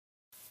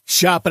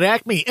Shop at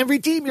Acme and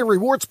redeem your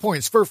rewards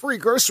points for free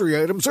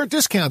grocery items or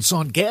discounts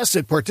on gas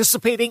at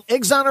participating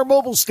Exxon or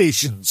mobile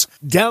stations.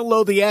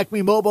 Download the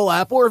Acme mobile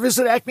app or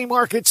visit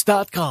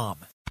acmemarkets.com.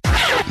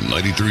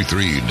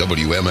 93.3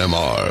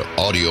 WMMR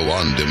Audio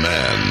on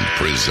Demand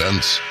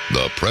presents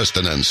the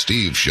Preston and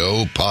Steve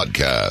Show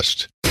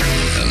podcast.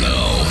 And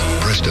now,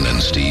 Preston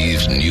and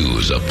Steve's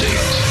news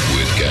update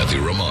with Kathy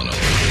Romano.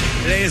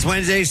 Today is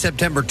Wednesday,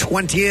 September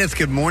 20th.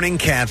 Good morning,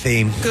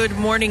 Kathy. Good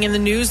morning. In the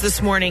news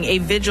this morning, a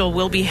vigil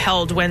will be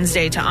held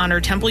Wednesday to honor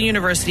Temple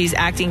University's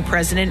acting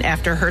president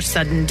after her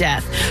sudden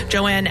death.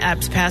 Joanne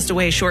Epps passed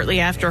away shortly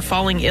after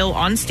falling ill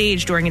on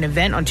stage during an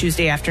event on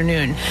Tuesday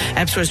afternoon.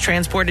 Epps was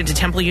transported to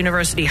Temple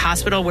University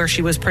Hospital, where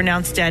she was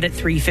pronounced dead at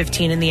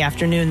 3:15 in the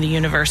afternoon. The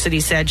university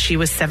said she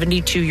was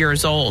 72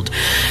 years old.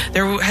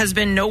 There has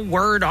been no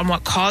word on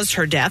what caused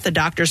her death. A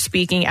doctor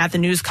speaking at the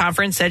news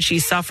conference said she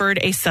suffered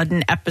a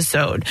sudden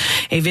episode.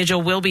 A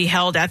vigil will be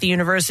held at the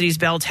university's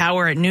bell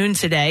tower at noon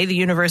today. The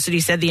university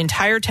said the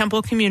entire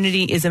Temple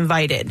community is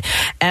invited.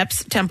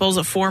 Epps,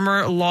 Temple's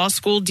former law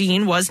school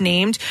dean, was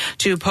named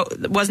to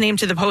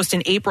the post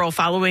in April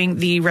following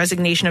the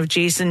resignation of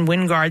Jason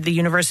Wingard, the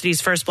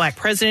university's first black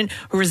president,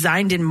 who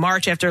resigned in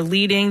March after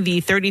leading the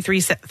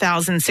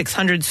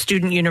 33,600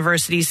 student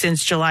university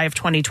since July of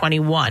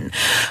 2021.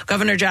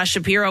 Governor Josh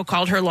Shapiro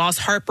called her loss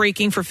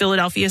heartbreaking for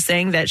Philadelphia,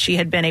 saying that she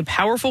had been a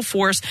powerful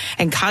force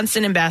and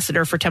constant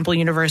ambassador for Temple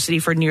University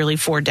for nearly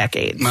 4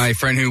 decades. My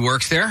friend who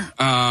works there,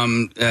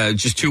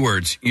 just 2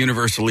 words,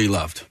 universally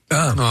loved.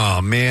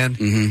 Oh, man.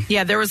 Mm-hmm.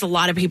 Yeah, there was a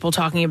lot of people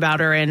talking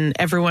about her, and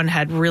everyone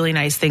had really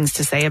nice things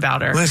to say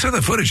about her. Well, I saw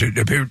the footage. It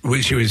appeared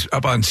she was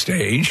up on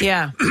stage.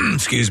 Yeah.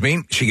 Excuse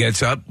me. She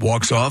gets up,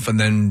 walks off, and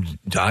then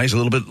dies a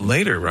little bit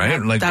later,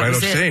 right? Like right off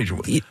stage.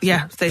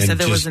 Yeah, they said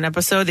there was an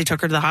episode. They took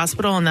her to the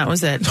hospital, and that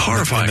was it. It's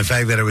horrifying. And the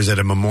fact that it was at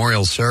a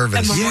memorial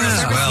service as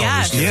well.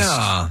 Yes.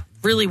 Yeah.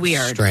 Really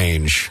weird.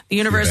 Strange. The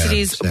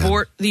university's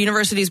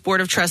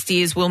board of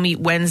trustees will meet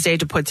Wednesday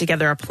to put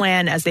together a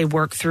plan as they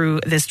work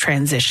through this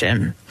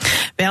transition.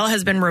 Bail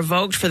has been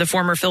revoked for the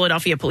former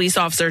Philadelphia police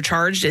officer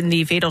charged in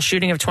the fatal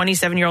shooting of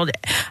 27-year-old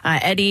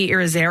Eddie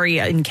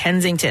Irizarry in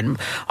Kensington.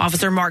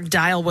 Officer Mark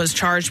Dial was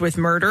charged with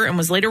murder and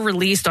was later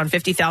released on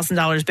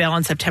 $50,000 bail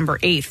on September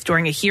 8th.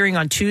 During a hearing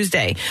on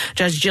Tuesday,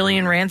 Judge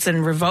Jillian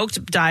Ranson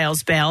revoked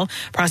Dial's bail.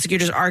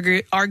 Prosecutors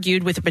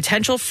argued with a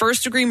potential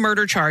first-degree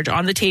murder charge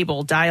on the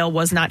table. Dial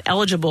was not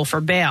eligible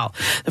for bail.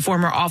 The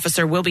former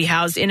officer will be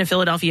housed in a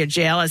Philadelphia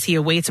jail as he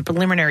awaits a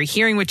preliminary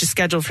hearing, which is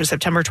scheduled for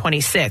September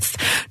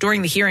 26th.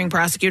 During the hearing,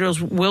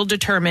 prosecutors will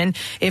determine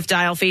if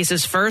Dial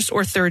faces first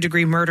or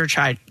third-degree murder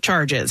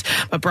charges.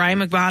 But Brian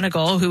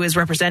McGonigal, who is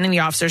representing the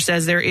officer,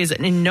 says there is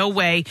in no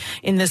way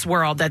in this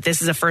world that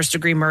this is a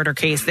first-degree murder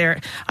case.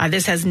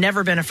 This has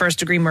never been a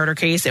first-degree murder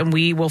case, and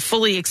we will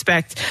fully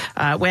expect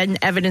when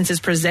evidence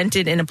is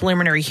presented in a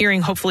preliminary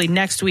hearing, hopefully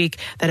next week,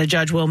 that a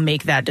judge will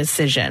make that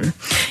decision.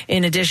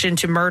 In addition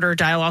to murder,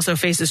 Dial also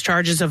faces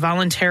charges of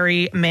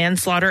voluntary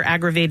manslaughter,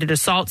 aggravated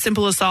assault,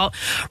 simple assault,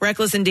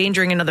 reckless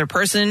endangering another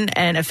person,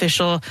 and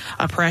official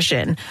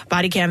oppression.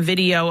 Body cam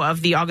video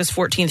of the August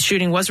 14th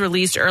shooting was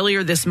released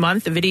earlier this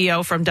month. The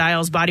video from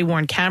Dial's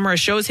body-worn camera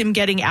shows him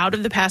getting out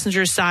of the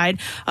passenger side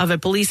of a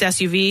police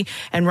SUV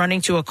and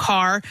running to a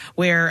car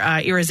where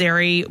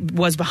Irizarry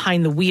was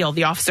behind the wheel.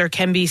 The officer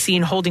can be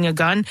seen holding a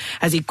gun.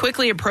 As he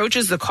quickly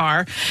approaches the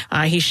car,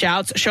 he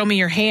shouts, "Show me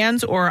your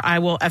hands or I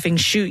will effing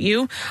shoot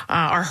you,"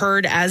 are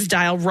heard as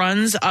Dial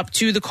runs up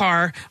to the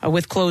car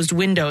with closed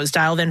windows.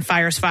 Dial then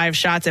fires 5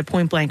 shots at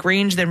point-blank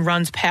range, then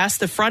runs past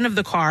the front of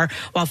the car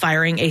while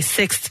firing a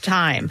 6th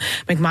time.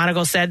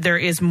 McMonigal said there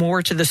is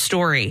more to the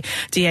story.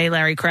 DA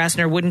Larry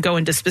Krasner wouldn't go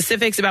into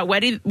specifics about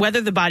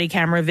whether the body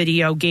camera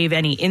video gave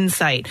any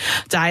insight.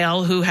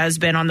 Dial, who has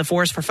been on the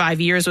force for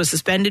 5 years, was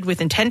suspended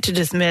with intent to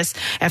dismiss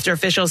after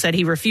officials said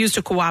he refused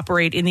to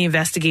cooperate in the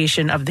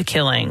investigation of the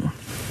killing.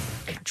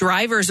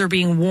 Drivers are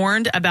being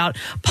warned about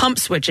pump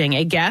switching,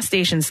 a gas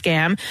station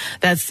scam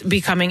that's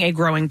becoming a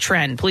growing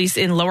trend. Police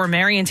in Lower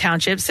Merion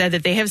Township said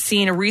that they have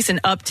seen a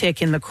recent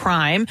uptick in the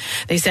crime.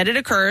 They said it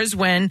occurs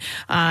when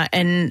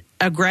an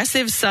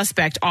aggressive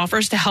suspect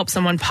offers to help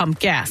someone pump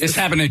gas. This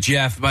happened to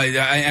Jeff, and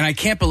I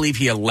can't believe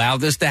he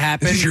allowed this to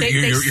happen. This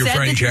is your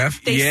friend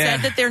Jeff? They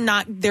said that they're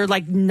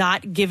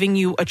not giving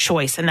you a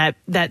choice, and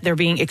that they're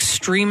being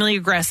extremely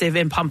aggressive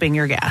in pumping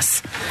your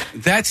gas.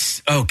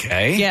 That's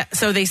okay. Yeah,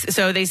 so they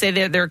say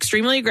that they're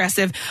extremely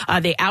aggressive.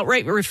 They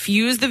outright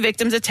refuse the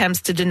victim's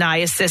attempts to deny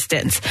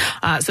assistance.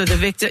 So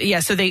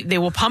they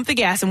will pump the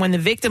gas, and when the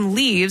victim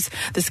leaves,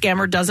 the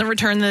scammer doesn't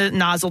return the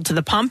nozzle to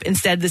the pump.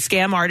 Instead, the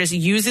scam artist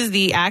uses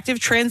the active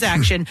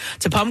transaction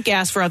to pump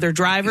gas for other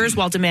drivers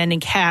while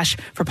demanding cash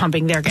for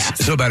pumping their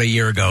gas. So about a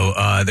year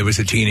ago, there was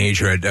a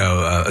teenager at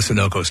a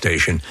Sunoco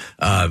station,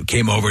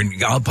 came over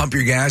and, "I'll pump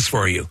your gas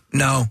for you."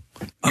 No.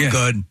 I'm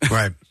good.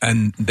 Right.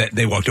 And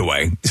they walked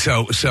away.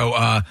 So,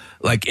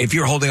 like, if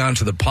you're holding on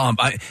to the pump,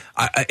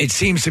 it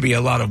seems to be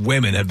a lot of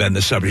women have been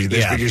the subject of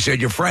this. But you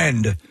said your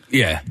friend,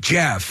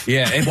 Jeff.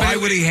 Yeah. And why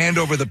would he hand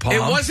over the pump?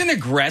 It wasn't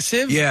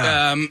aggressive.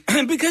 Yeah.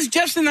 Because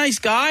Jeff's a nice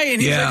guy,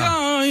 and he's like,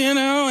 oh, you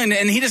know,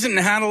 and he doesn't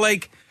know how to,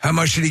 like. How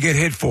much did he get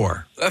hit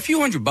for? A few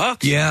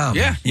 $100.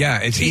 Yeah.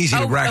 It's easy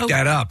to rack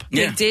that up.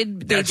 They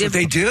did. That's what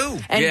they do.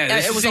 And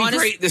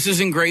this was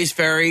in Grace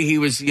Ferry. He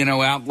was,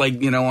 out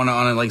like, on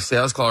a like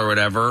sales call or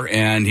whatever,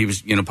 and he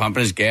was,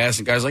 pumping his gas.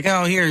 And guys like,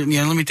 oh, here,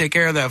 let me take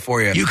care of that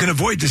for you. You can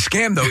avoid the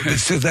scam though.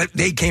 So that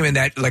they came in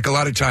that, like a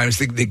lot of times,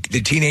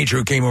 the teenager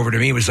who came over to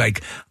me was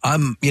like,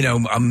 I'm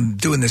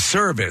doing the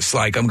service,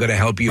 like I'm going to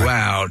help you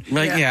out.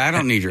 Like, I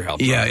don't need your help.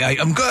 Yeah,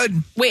 I'm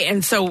good. Wait,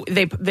 and so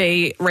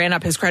they ran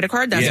up his credit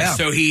card. That's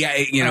So he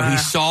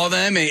saw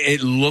them.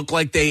 It looked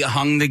like they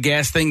hung the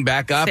gas thing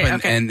back up,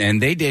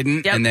 and they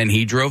didn't. Yep. And then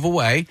he drove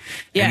away.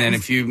 Yeah. And then a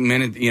few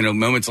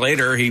moments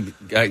later, he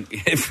got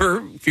hit for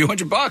a few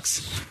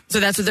 $100. So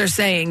that's what they're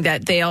saying,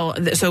 that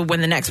so when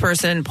the next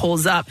person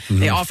pulls up,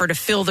 they offer to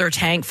fill their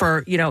tank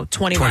for, $20,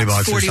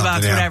 $40,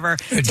 whatever.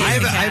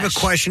 I have a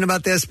question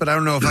about this, but I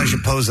don't know if I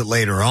should pose it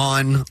later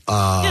on.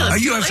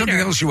 You have something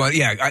else you want?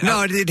 Yeah.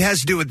 No, it has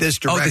to do with this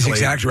directly. Oh, this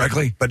exact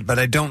directly? But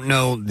I don't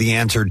know the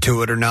answer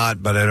to it or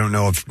not, but I don't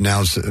know if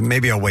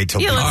maybe I'll wait till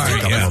people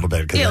pick up a little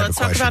bit. Let's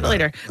talk about it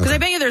later. Because I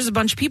bet you there's a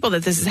bunch of people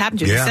that this has happened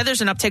to. They said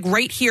there's an uptick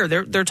right here.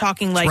 They're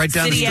talking like right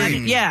down the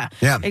street. Yeah,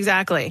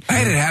 exactly. I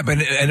had it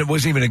happen, and it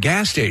wasn't even a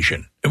gas station.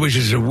 Which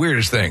is the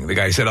weirdest thing. The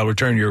guy said, I'll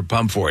return your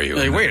pump for you.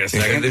 Like, wait a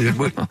second.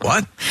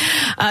 What?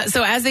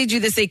 So as they do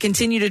this, they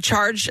continue to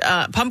charge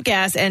pump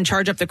gas and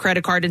charge up the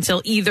credit card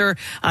until either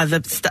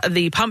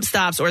the pump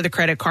stops or the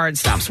credit card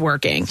stops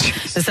working.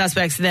 The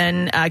suspects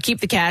then keep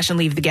the cash and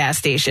leave the gas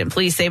station.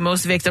 Police say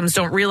most victims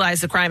don't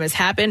realize the crime has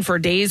happened for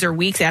days or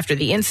weeks after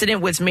the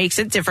incident, which makes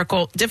it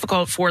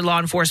difficult for law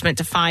enforcement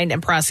to find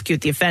and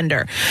prosecute the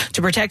offender.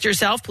 To protect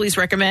yourself, police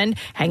recommend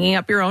hanging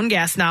up your own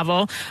gas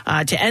nozzle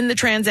to end the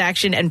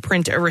transaction and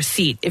print a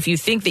receipt. If you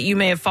think that you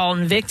may have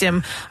fallen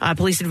victim,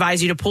 police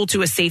advise you to pull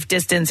to a safe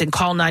distance and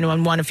call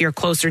 911 if you're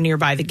close or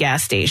nearby the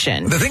gas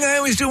station. The thing I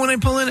always do when I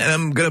pull in and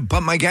I'm going to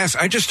pump my gas,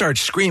 I just start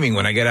screaming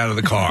when I get out of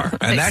the car.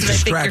 And that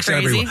distracts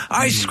everyone.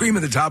 I scream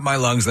at the top of my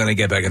lungs, then I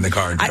get back in the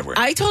car and drive away.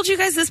 I told you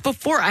guys this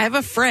before. I have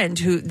a friend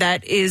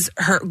that is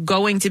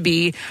going to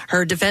be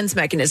her defense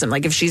mechanism.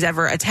 Like if she's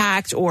ever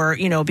attacked or,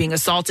 being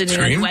assaulted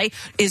in any way,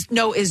 is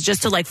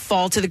just to like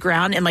fall to the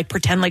ground and like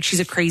pretend like she's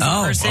a crazy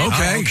person.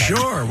 Okay,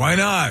 sure. Why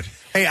not?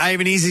 Hey, I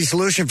have an easy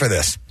solution for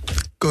this.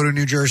 Go to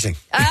New Jersey.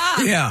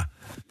 Yeah.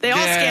 They all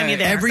scam you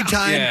there.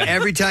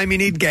 Every time you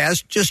need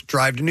gas, just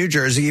drive to New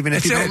Jersey, even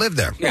if you don't live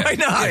there. Yeah. Why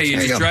not? Yeah,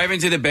 you just drive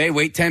into the bay,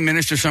 wait 10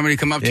 minutes for somebody to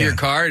come up to your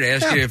car to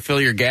ask you to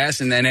fill your gas,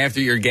 and then after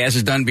your gas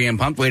is done being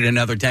pumped, wait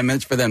another 10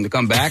 minutes for them to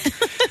come back.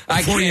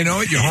 Before you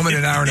know it, you're home in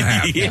an hour and a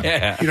half.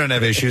 Yeah. You don't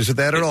have issues with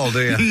that at all,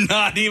 do you?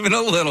 Not even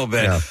a little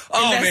bit. Yeah.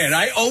 Oh, man,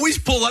 I always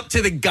pull up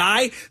to the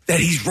guy that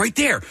he's right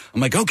there.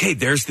 I'm like, okay,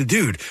 there's the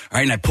dude. All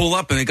right, and I pull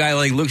up, and the guy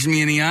like looks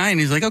me in the eye, and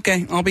he's like,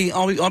 okay, I'll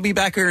be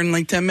back here in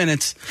like 10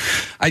 minutes.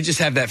 I just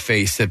have that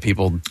face that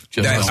people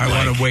just I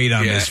want to wait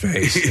on this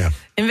face. Yeah.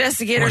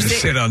 Investigators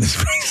sit on this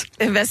face.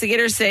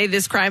 Investigators say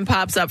this crime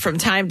pops up from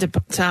time to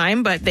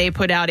time, but they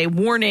put out a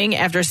warning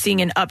after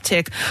seeing an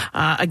uptick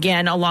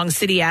again along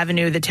City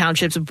Avenue, the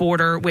township's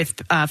border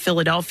with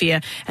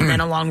Philadelphia, and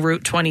then along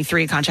Route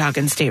 23,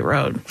 Conshohocken State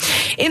Road.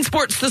 In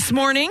sports this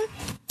morning.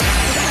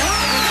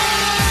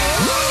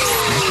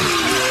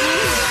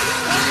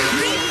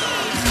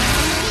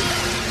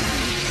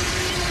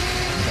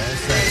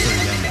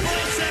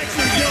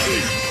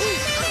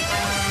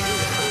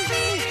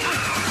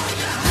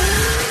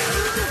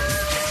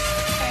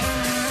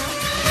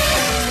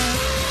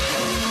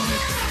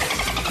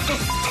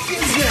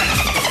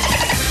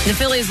 The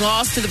Phillies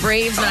lost to the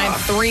Braves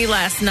 9-3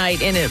 last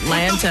night in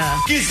Atlanta.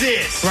 Is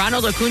this?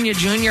 Ronald Acuna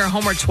Jr.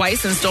 homered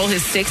twice and stole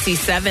his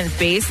 67th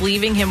base,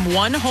 leaving him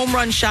one home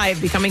run shy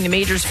of becoming the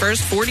major's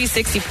first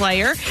 40-60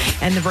 player.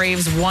 And the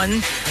Braves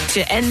won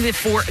to end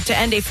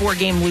a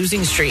four-game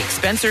losing streak.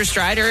 Spencer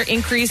Strider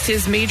increased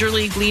his major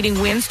league leading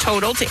wins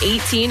total to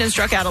 18 and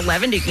struck out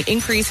 11 to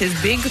increase his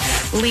big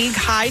league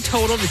high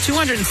total to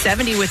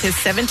 270 with his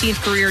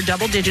 17th career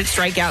double-digit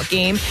strikeout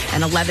game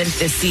and 11th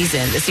this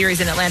season. The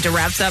series in Atlanta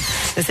wraps up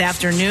this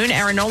afternoon.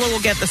 Aaron Nola will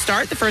get the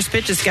start. The first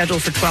pitch is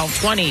scheduled for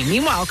 12:20.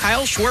 Meanwhile,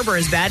 Kyle Schwarber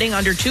is batting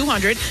under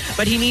 200,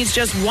 but he needs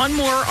just one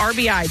more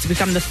RBI to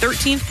become the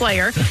 13th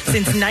player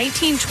since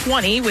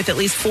 1920 with at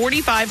least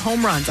 45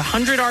 home runs,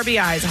 100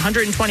 RBIs,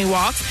 120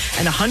 walks,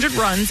 and 100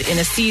 runs in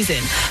a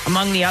season.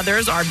 Among the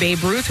others are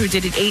Babe Ruth, who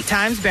did it 8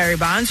 times, Barry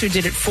Bonds, who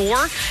did it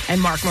 4,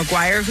 and Mark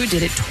McGwire, who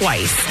did it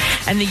twice.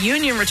 And the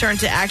Union returned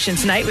to action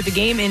tonight with a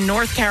game in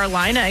North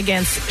Carolina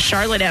against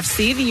Charlotte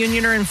FC. The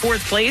Union are in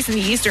 4th place in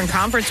the Eastern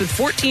Conference with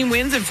 14 13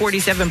 wins and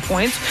 47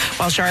 points,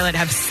 while Charlotte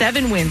have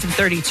 7 wins and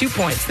 32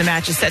 points. The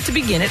match is set to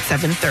begin at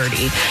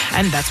 7:30.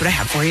 And that's what I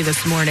have for you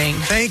this morning.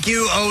 Thank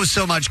you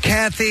so much,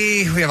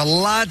 Kathy. We have a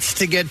lot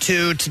to get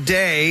to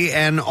today,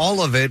 and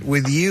all of it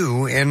with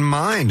you in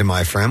mind,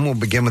 my friend. We'll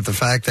begin with the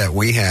fact that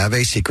we have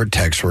a secret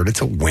text word.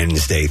 It's a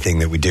Wednesday thing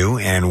that we do,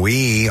 and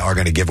we are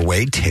going to give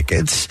away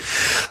tickets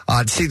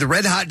to see the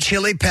Red Hot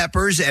Chili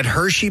Peppers at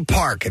Hershey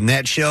Park, and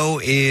that show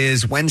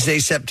is Wednesday,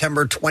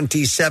 September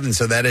 27th,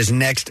 so that is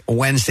next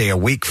Wednesday, a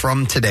week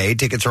from today.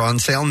 Tickets are on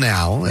sale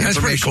now. That's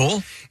pretty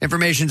cool.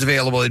 Information's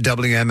available at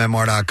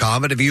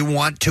WMMR.com, but if you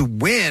want to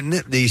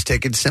win these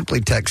tickets,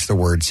 simply text the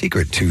word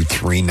secret to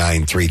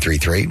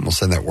 39333. We'll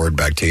send that word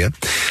back to you.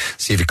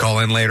 See if you call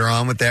in later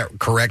on with that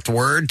correct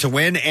word to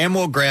win, and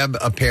we'll grab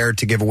a pair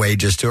to give away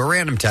just to a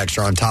random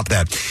texter on top of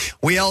that.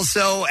 We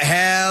also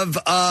have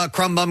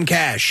Crumb Bum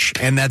Cash,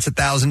 and that's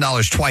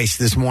 $1,000 twice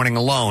this morning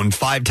alone,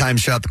 5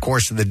 times throughout the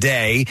course of the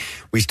day.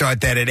 We start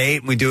that at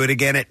 8, and we do it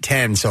again at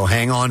 10, so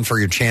hang on for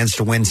your chance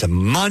to win some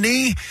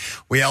money.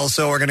 We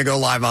also are going to go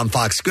live on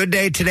Fox Good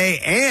Day today,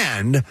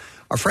 and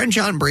our friend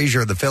John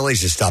Brazier of the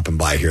Phillies is stopping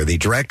by here, the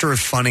director of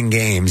fun and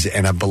games,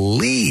 and I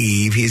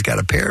believe he's got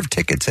a pair of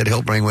tickets that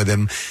he'll bring with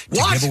him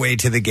to give away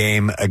to the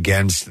game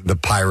against the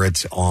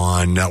Pirates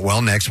on,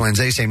 next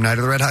Wednesday, same night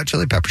of the Red Hot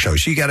Chili Pepper Show.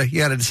 So you got to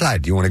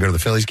decide. Do you want to go to the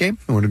Phillies game?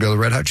 You want to go to the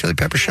Red Hot Chili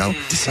Pepper Show?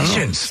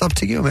 Decisions. It's up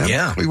to you, man.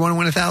 Yeah. We want to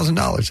win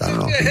 $1,000. I don't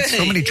know.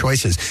 So many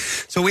choices.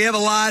 So we have a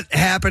lot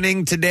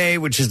happening today,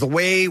 which is the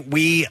way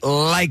we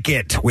like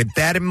it. With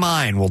that in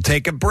mind, we'll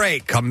take a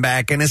break, come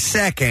back in a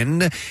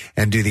second,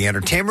 and do the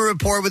entertainment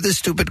report with a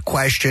stupid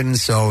question.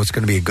 So it's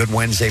going to be a good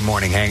Wednesday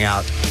morning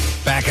hangout.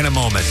 Back in a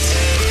moment.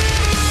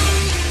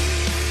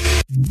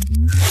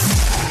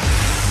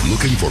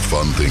 Looking for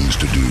fun things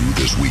to do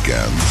this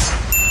weekend?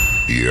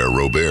 Pierre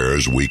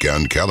Robert's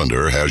weekend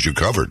calendar has you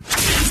covered.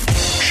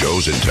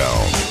 Shows in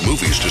town,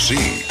 movies to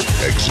see,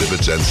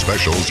 exhibits and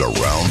specials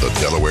around the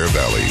Delaware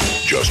Valley.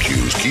 Just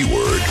use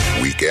keyword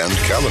weekend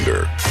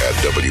calendar at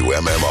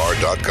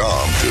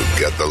WMMR.com to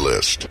get the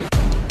list.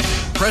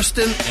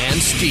 Preston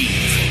and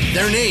Steve.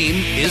 Their name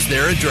is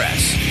their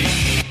address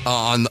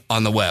on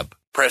the web.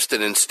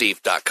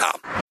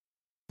 PrestonandSteve.com.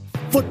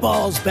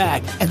 Football's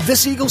back, and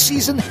this Eagles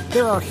season,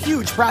 there are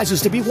huge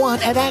prizes to be won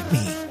at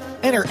Acme.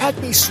 Enter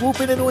Acme Swoop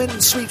In and Win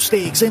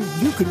sweepstakes, and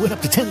you could win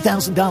up to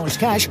 $10,000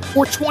 cash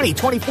or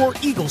 2024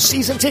 Eagles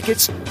season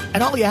tickets.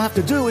 And all you have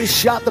to do is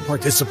shop the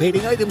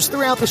participating items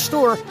throughout the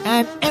store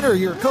and enter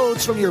your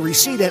codes from your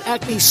receipt at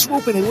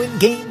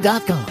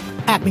acmeswoopinandwingame.com.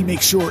 Acme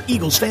makes sure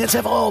Eagles fans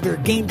have all their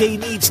game day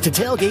needs to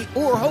tailgate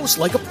or host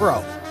like a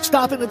pro.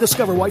 Stop in to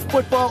discover why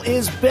football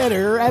is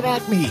better at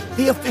Acme,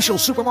 the official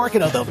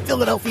supermarket of the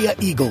Philadelphia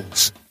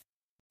Eagles.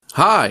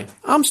 Hi,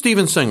 I'm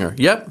Steven Singer.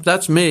 Yep,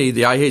 that's me,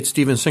 the I Hate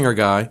Steven Singer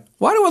guy.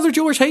 Why do other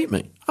jewelers hate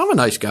me? I'm a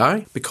nice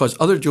guy. Because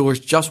other jewelers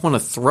just want to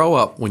throw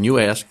up when you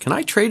ask, can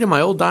I trade in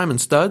my old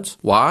diamond studs?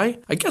 Why?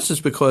 I guess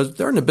it's because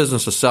they're in the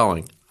business of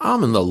selling.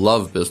 I'm in the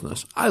love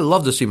business. I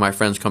love to see my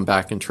friends come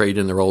back and trade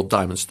in their old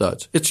diamond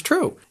studs. It's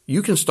true.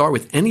 You can start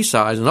with any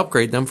size and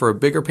upgrade them for a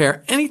bigger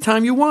pair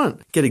anytime you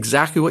want. Get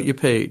exactly what you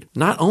paid.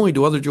 Not only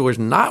do other jewelers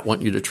not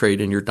want you to trade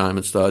in your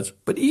diamond studs,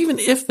 but even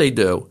if they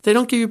do, they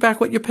don't give you back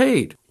what you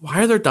paid.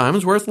 Why are their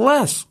diamonds worth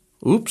less?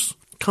 Oops.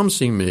 Come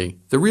see me,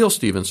 the real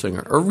Steven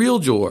Singer, a real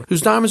jeweler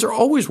whose diamonds are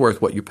always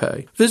worth what you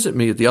pay. Visit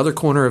me at the other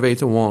corner of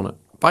 8th and Walnut.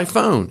 By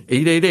phone,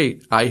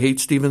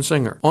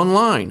 888-I-HATE-STEVEN-SINGER.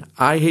 Online,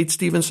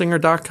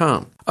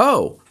 IHateStevenSinger.com.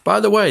 Oh,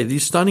 by the way,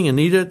 these stunning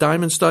Anita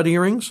diamond stud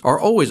earrings are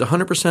always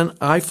 100%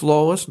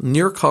 eye-flawless,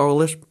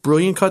 near-colorless,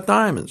 brilliant-cut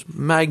diamonds.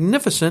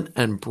 Magnificent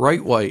and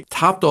bright white.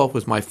 Topped off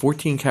with my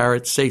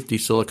 14-karat safety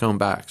silicone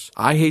backs.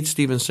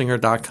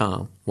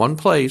 IHateStevenSinger.com. One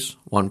place,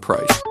 one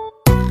price.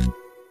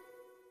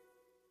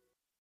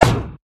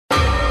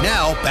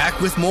 Now,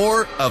 back with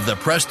more of the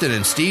Preston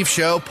and Steve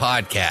Show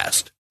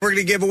podcast. We're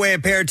going to give away a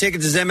pair of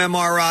tickets as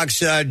MMR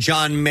Rocks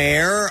John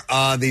Mayer,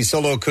 the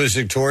solo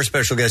acoustic tour.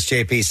 Special guest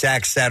JP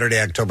Sachs,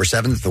 Saturday, October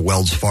 7th at the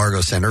Wells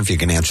Fargo Center. If you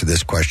can answer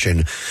this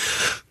question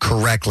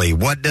correctly.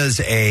 What does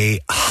a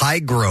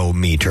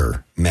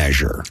hygrometer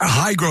measure? A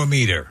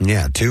hygrometer?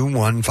 Yeah,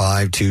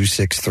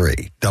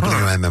 215263.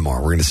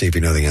 WMMR. We're going to see if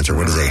you know the answer.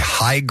 What does a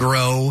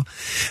hygrometer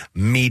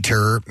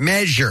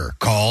measure?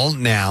 Call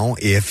now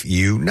if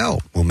you know.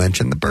 We'll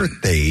mention the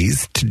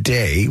birthdays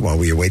today while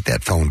we await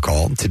that phone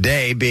call.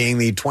 Today being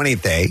the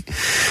 20th day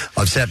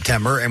of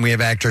September, and we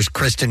have actress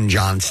Kristen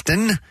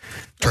Johnston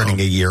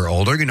turning a year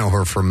older. You know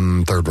her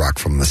from Third Rock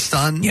from the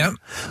Sun. Yep.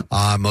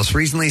 Most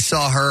recently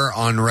saw her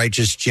on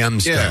Righteous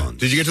Gemstones. Yeah.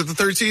 Did you get to the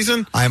third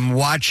season? I'm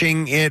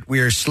watching it. We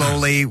are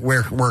slowly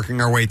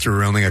working our way through.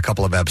 We're only a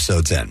couple of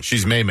episodes in.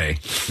 She's May,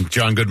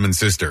 John Goodman's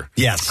sister.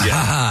 Yes.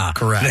 Yeah.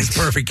 Correct. That's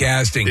perfect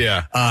casting.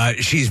 Yeah.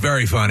 She's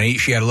very funny.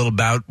 She had a little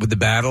bout with the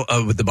bottle, a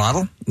little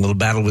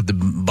battle with the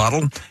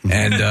bottle,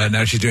 and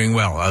now she's doing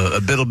well.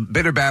 A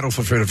bitter battle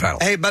for Fritter Fattle.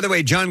 Hey, by the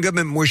way, John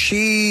Goodman, was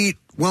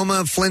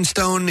Wilma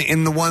Flintstone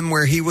in the one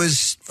where he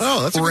was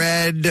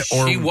Fred?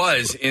 She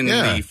was in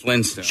the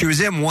Flintstones. She was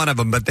in one of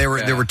them, but there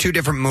were two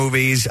different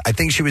movies. I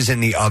think she was in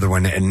the other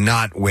one and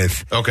not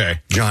with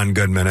John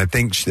Goodman. I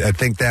think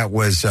that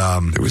was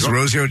it was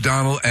Rosie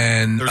O'Donnell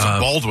and there was a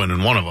Baldwin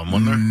in one of them,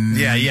 wasn't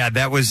there? Yeah,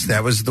 that was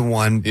the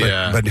one.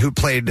 But who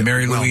played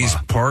Mary Louise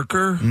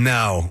Parker?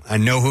 No, I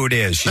know who it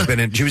is.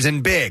 She was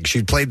in Big.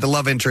 She played the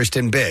love interest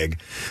in Big.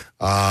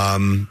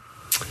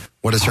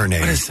 What is her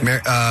name?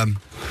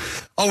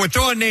 We're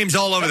throwing names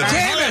all over the place.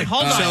 Damn it!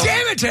 Hold on.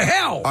 Damn it to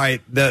hell! All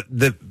right,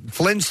 the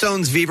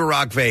Flintstones Viva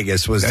Rock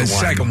Vegas was the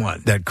second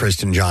one that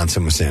Kristen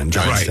Johnson was in.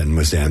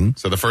 Was in.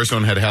 So the first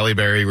one had Halle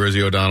Berry,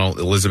 Rosie O'Donnell,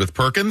 Elizabeth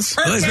Perkins.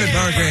 Elizabeth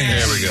Perkins.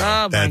 There we go.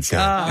 Oh, That's my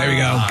God. There we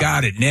go.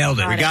 Got it. Nailed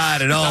it. We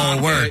got it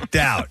all worked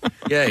out.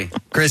 Yay.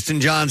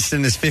 Kristen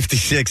Johnston is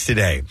 56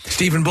 today.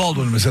 Stephen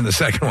Baldwin was in the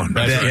second one.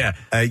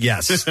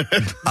 Yes.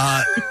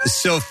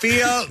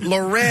 Sophia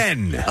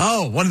Loren.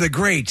 Oh, one of the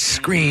great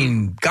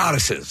screen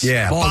goddesses.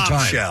 Yeah. Of all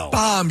Bombshell.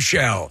 Time.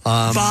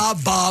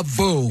 Bombshell.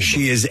 Boom.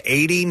 She is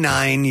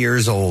 89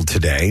 years old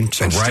today.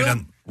 So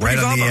right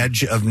on the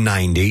edge of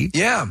 90.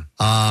 Yeah.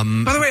 By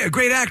the way, a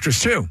great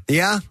actress, too.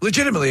 Yeah?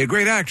 Legitimately, a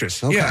great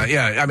actress. Okay.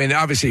 Yeah. I mean,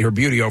 obviously, her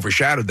beauty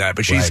overshadowed that,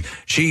 but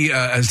she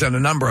has done a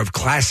number of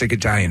classic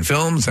Italian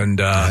films. And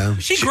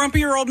she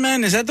Grumpier Old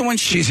Men? Is that the one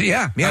she's...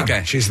 Yeah.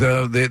 Okay. She's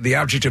the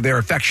object of their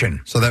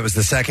affection. So that was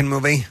the second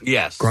movie?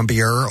 Yes.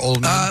 Grumpier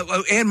Old Men?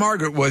 Anne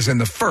Margaret was in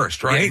the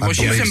first, right? Yeah, well,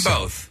 she was in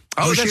both.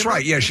 Oh, that's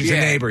right. Yeah, she's a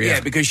neighbor. Yeah,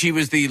 because she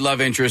was the love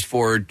interest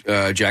for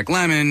Jack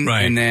Lemmon,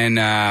 right. And then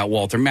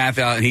Walter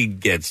Matthau, and he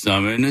gets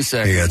some in a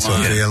second. He got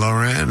Sophia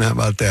Loren. How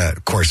about that?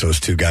 Of course, those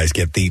two guys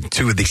get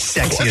two of the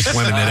sexiest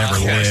women that ever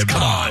lived.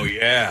 Come on. Oh,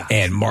 yeah.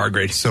 And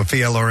Margaret.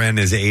 Sophia Loren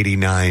is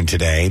 89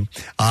 today.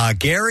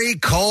 Gary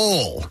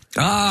Cole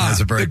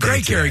has a birthday. The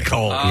great today. Gary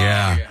Cole.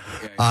 Yeah.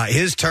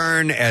 His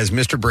turn as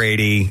Mr.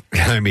 Brady.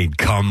 I mean,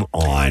 come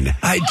on.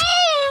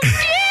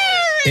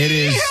 It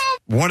is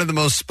one of the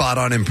most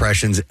spot-on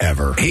impressions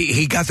ever.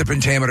 He got the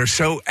pentameter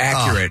so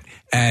accurate,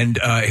 and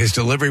his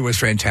delivery was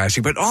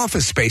fantastic. But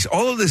Office Space,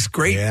 all of this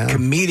great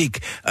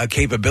comedic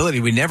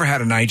capability, we never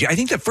had an idea. I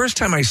think the first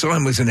time I saw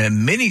him was in a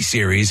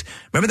miniseries.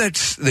 Remember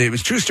that? It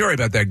was a true story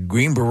about that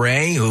Green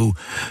Beret who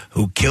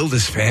killed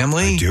his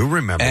family. I do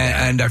remember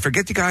that. And I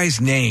forget the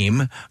guy's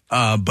name,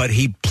 but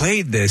he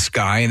played this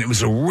guy, and it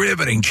was a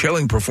riveting,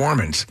 chilling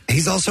performance.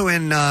 He's also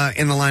in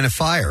The Line of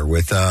Fire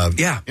with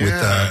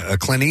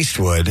Clint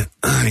Eastwood.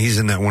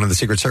 He's in one of the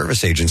Secret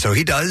Service agents. So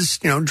he does,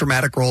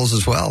 dramatic roles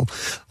as well.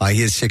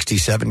 He is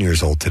 67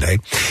 years old today.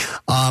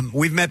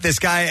 We've met this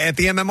guy at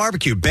the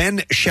Barbecue.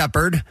 Ben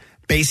Shepard,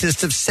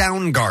 bassist of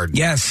Soundgarden.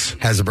 Yes.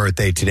 Has a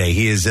birthday today.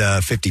 He is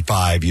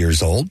 55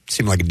 years old.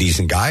 Seemed like a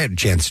decent guy. I had a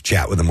chance to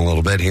chat with him a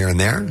little bit here and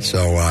there.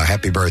 So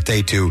happy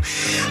birthday to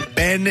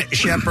Ben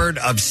Shepard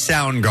of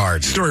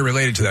Soundgarden. Story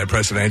related to that,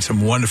 Preston. I had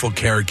some wonderful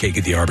carrot cake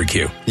at the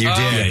barbecue. You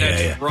did?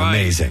 Yeah. Right.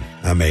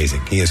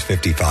 Amazing. He is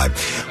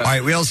 55. All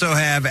right, we also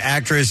have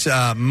actress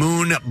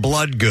Moon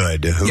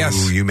Bloodgood,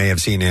 who you may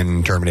have seen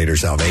in Terminator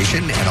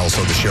Salvation, and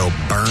also the show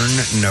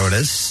Burn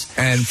Notice.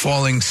 And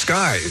Falling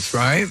Skies,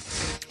 right?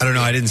 I don't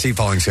know. I didn't see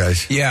Falling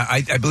Skies. Yeah,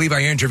 I believe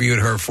I interviewed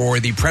her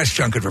for the press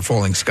junket for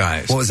Falling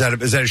Skies. What was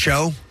that? Is that a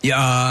show?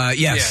 Yeah,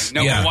 yes.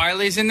 Yeah. Noah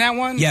Wiley's in that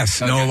one? Yes,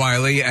 okay. Noah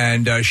Wiley,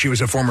 and she was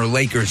a former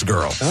Lakers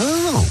girl.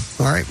 Oh,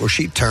 all right. Well,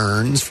 she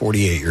turns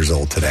 48 years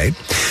old today.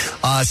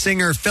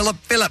 Singer Philip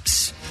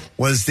Phillips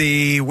was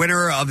the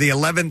winner of the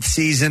 11th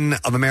season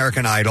of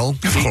American Idol.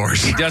 Of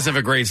course. He does have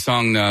a great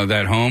song,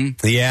 That Home.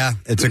 Yeah,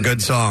 it's a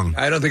good song.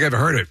 I don't think I've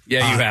heard it.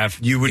 Yeah, you have.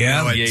 You would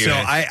know it. Yeah, so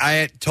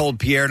I told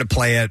Pierre to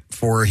play it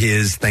for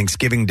his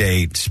Thanksgiving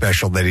Day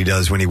special that he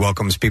does when he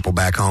welcomes people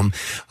back home.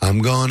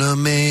 I'm gonna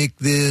make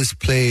this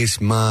place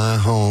my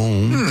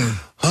home.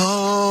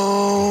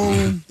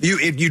 Home.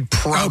 You'd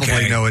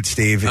probably know it,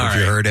 Steve, if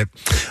you heard it.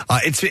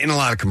 It's in a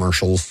lot of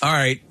commercials. All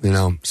right.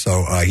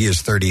 So he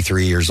is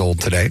 33 years old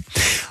today.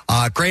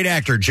 Great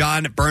actor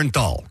John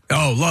Bernthal.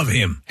 Oh, love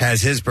him.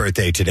 Has his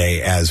birthday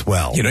today as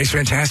well. He's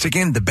fantastic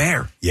in The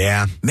Bear.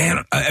 Yeah.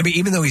 Man, I mean,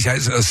 even though he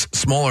has a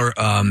smaller,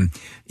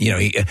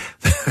 he's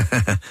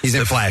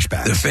in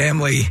flashbacks. The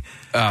family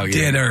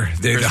dinner,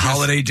 the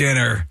holiday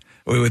dinner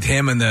with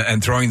him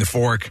and throwing the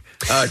fork.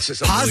 It's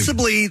just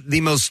possibly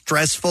the most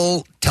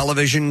stressful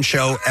television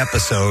show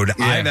episode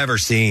I've ever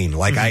seen.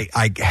 Like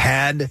I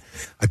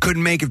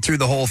couldn't make it through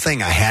the whole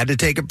thing. I had to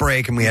take a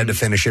break and we had to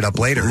finish it up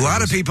later. A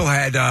lot of people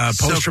had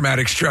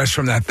post-traumatic stress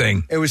from that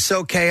thing. It was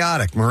so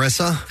chaotic.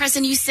 Marissa?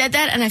 Preston, you said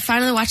that and I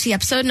finally watched the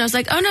episode and I was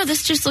like, oh no,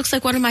 this just looks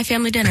like one of my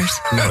family dinners.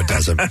 No, it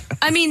doesn't.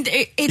 I mean,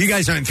 you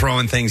guys aren't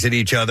throwing things at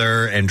each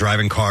other and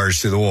driving cars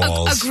through the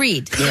walls.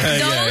 Agreed.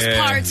 Those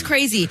parts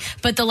crazy.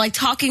 But the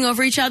talking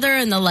over each other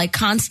and the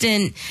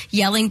constant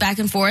yelling back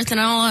and forth and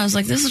all, I was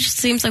like, this just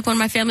seems like one of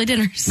my family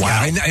dinners.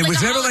 Wow. It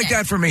was never like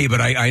that for me,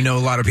 but I know a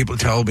lot of people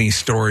tell me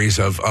stories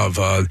of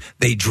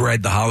they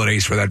dread the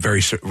holidays for that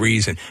very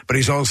reason. But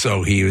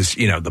he was,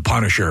 the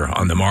Punisher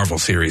on the Marvel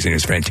series, and he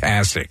was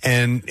fantastic.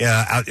 And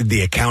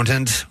The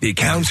Accountant. The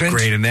Accountant.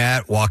 Great in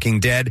that. Walking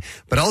Dead.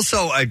 But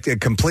also a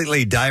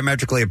completely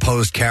diametrically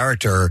opposed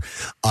character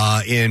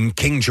in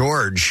King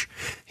George.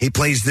 He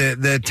plays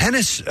the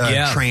tennis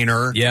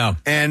trainer. Yeah.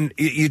 And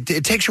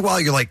it takes you a while.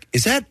 You're like,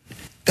 is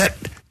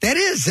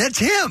that's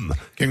him.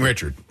 King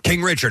Richard.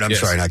 I'm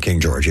sorry, not King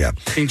George. Yeah.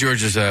 King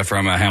George is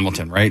from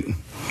Hamilton, right?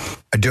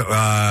 I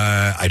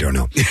don't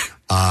know.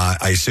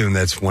 I assume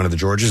that's one of the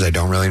Georges. I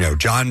don't really know.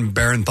 John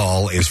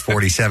Barenthal is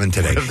 47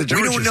 today. We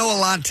don't know a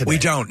lot today. We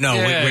don't. No,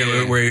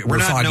 we're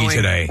foggy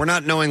today. We're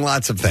not knowing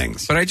lots of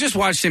things. But I just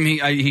watched him.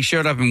 He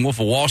showed up in Wolf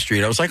of Wall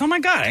Street. I was like, oh my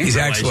God. He's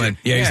excellent.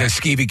 Yeah, he's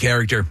a skeevy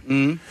character.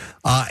 Mm-hmm.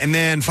 And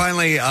then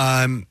finally,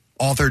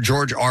 author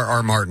George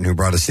R.R. Martin, who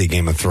brought us the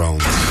Game of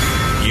Thrones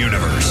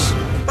universe.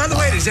 By the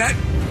way, is that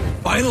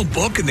final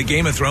book in the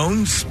Game of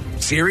Thrones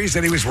series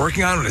that he was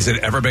working on, has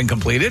it ever been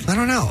completed? I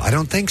don't know. I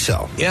don't think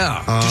so.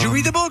 Yeah. Did you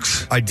read the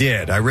books? I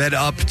did. I read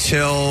up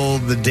till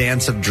the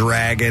Dance of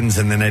Dragons,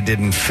 and then I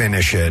didn't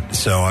finish it.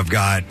 So I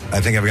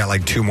think I've got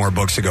like 2 more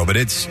books to go. But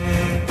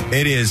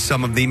it is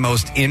some of the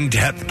most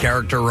in-depth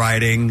character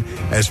writing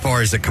as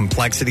far as the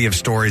complexity of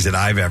stories that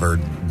I've ever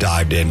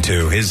dived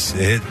into.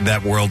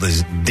 That world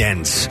is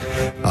dense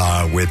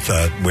with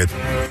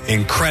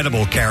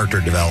incredible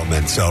character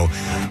development. So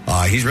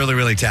he's really,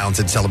 really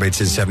talented. Celebrates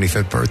his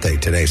 75th birthday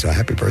today. So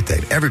happy birthday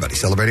to everybody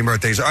celebrating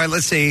birthdays. All right,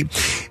 let's see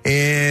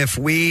if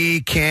we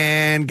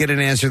can get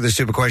an answer to the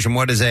stupid question.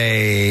 What is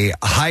a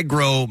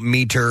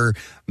hygrometer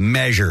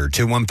measure?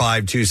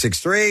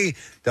 215-263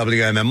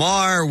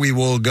 WMMR. We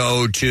will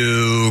go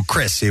to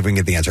Chris, see if we can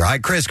get the answer. Hi,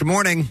 Chris. Good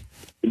morning.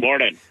 Good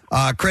morning.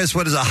 Chris,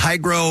 what is a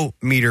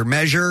hygrometer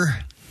measure?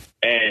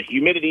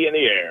 Humidity in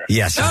the air.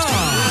 Yes.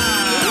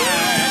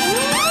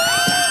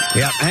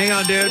 Yep, hang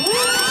on, dude.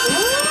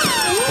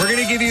 We're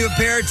going to give you a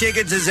pair of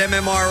tickets as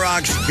MMR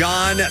Rock's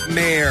John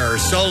Mayer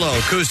solo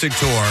acoustic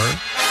tour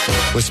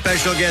with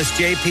special guest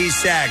J.P.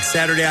 Sachs,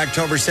 Saturday,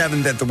 October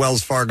 7th at the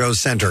Wells Fargo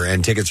Center.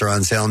 And tickets are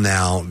on sale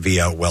now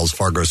via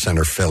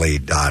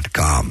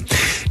wellsfargocenterphilly.com.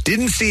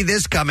 Didn't see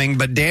this coming,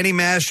 but Danny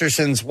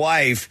Masterson's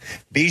wife,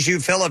 Bijou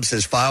Phillips,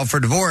 has filed for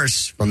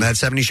divorce from that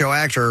 70 Show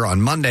actor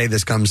on Monday.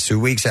 This comes 2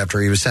 weeks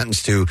after he was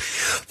sentenced to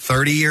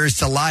 30 years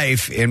to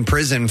life in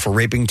prison for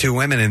raping 2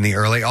 women in the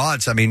early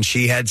aughts. I mean,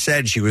 she had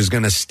said she was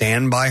going to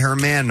stand by her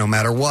man no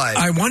matter what.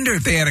 I wonder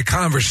if they had a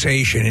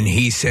conversation and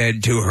he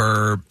said to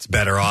her, it's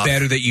better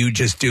that you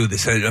just do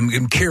this.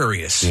 I'm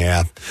curious.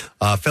 Yeah.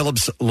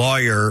 Phillips'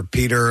 lawyer,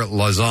 Peter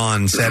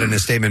Lazon, said in a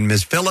statement,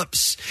 Ms.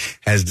 Phillips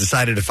has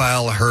decided to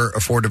file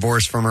for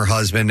divorce from her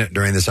husband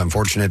during this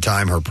unfortunate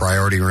time. Her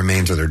priority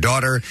remains with her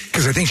daughter.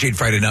 Because I think she'd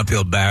fight an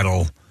uphill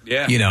battle,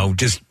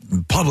 just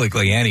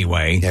publicly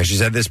anyway. Yeah, she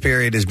said this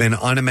period has been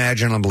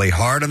unimaginably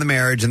hard on the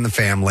marriage and the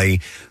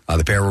family.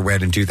 The pair were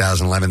wed in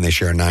 2011. They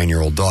share a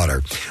 9-year-old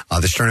daughter.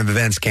 This turn of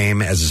events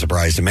came as a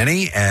surprise to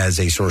many, as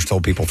a source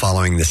told people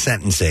following the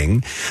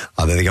sentencing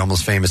that the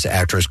almost famous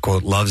actress,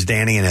 quote, loves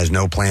Danny and has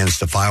no plans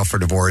to file for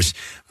divorce.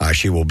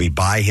 She will be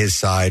by his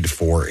side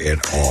for it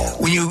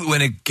all.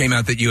 When it came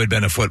out that you had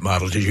been a foot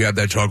model, did you have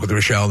that talk with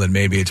Rochelle that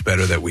maybe it's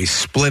better that we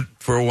split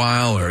for a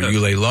while or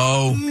you lay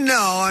low?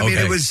 No, I mean,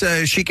 it was,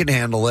 she could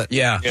handle it.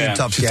 Yeah.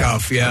 Tough, yeah. I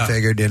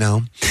figured,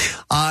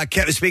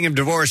 Speaking of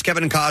divorce,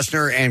 Kevin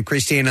Costner and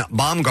Christine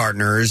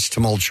Baumgartner's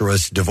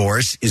tumultuous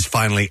divorce is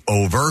finally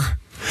over.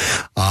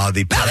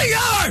 The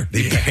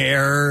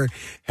pair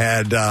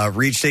had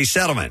reached a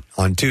settlement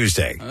on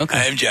Tuesday. Okay.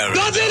 I'm John.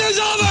 Nothing is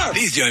over!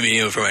 Please join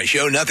me for my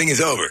show, Nothing is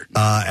Over.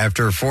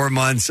 After 4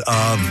 months of...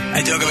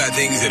 I talk about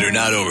things that are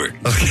not over.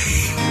 Okay.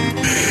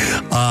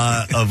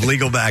 Of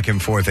legal back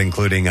and forth,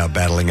 including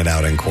battling it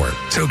out in court.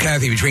 So,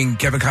 Kathy, between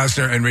Kevin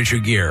Costner and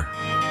Richard Gere,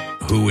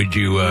 who would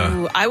you...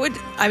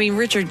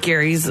 Richard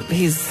Gere, he's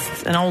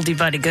an oldie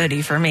but a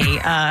goodie for me.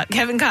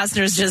 Kevin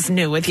Costner's just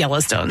new with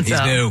Yellowstone. He's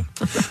new.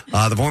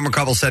 The former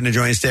couple said in a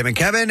joint statement,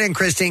 Kevin and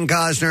Christine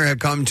Costner have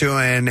come to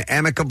an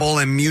amicable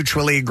and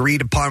mutually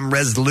agreed upon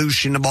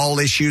resolution of all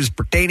issues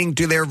pertaining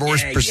to their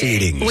divorce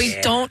proceedings.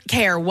 We don't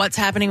care what's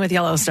happening with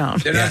Yellowstone.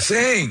 They're not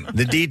saying.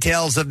 The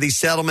details of the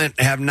settlement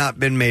have not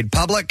been made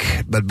public,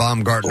 but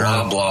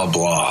Baumgartner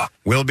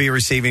will be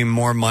receiving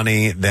more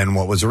money than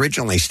what was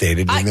originally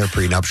stated in their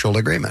prenuptial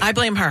agreement. I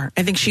blame her.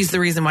 I think she's the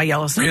reason why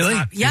Yellowstone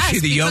stopped. Yes.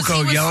 Is she the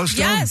Yoko of Yellowstone?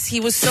 Yes. He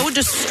was so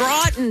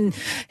distraught and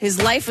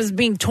his life was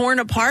being torn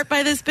apart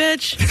by this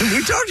bitch.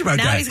 We talked about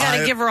that. Now he's got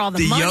to give her all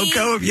the money. The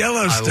Yoko of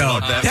Yellowstone. I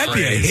love that That'd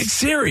be a hit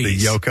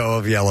series. The Yoko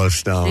of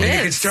Yellowstone.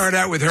 It could start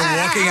out with her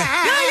walking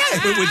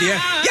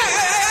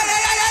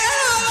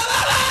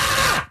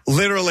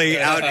literally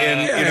out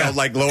in,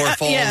 like Lower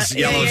Falls,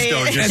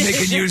 Yellowstone. And they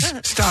can use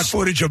stock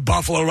footage of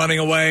buffalo running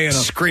away and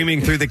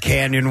screaming through the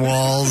canyon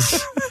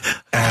walls.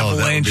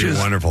 Avalanches. That would be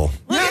wonderful.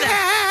 Look at that.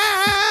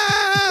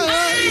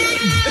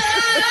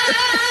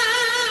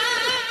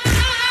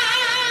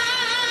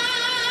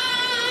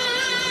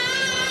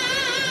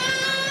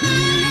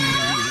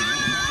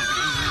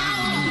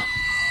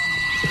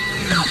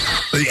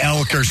 The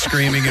elk are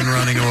screaming and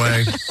running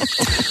away.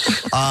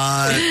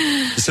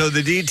 So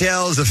the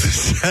details of the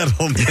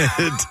settlement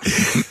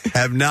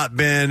have not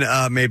been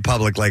made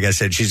public. Like I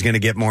said, she's going to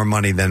get more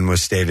money than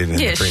was stated in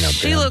the prenup.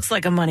 She looks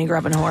like a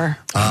money-grubbing whore.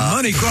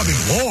 Money-grubbing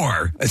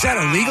whore? Is that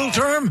a legal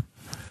term?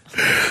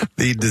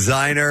 The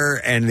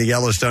designer and the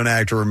Yellowstone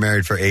actor were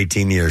married for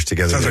 18 years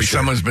together. Sounds like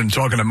someone's been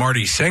talking to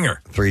Marty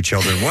Singer. 3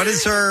 children. What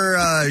is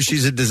her?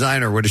 She's a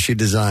designer. What does she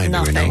design?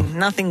 Nothing. Do we know?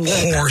 Nothing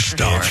good. Whore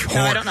stuff.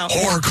 No, I don't know.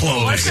 Whore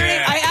clothes. What's her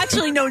name? I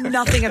actually know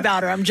nothing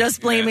about her. I'm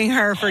just blaming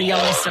her for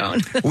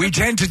Yellowstone. We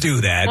tend to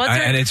do that,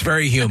 and it's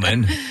very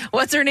human.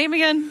 What's her name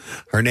again?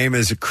 Her name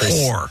is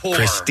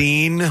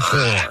Christine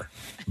Whore.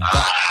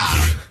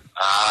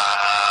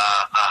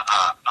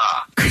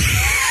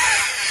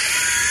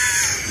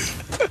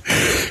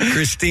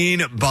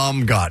 Christine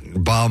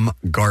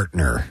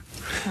Baumgartner.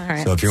 All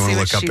right, so if you want to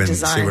look up and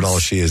see what all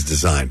she has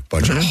designed,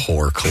 bunch of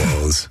whore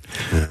clothes.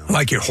 Yeah.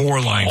 Like your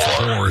whore line for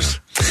whores.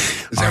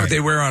 Is that what they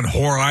wear on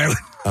Whore Island?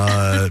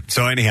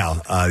 So anyhow,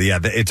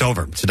 it's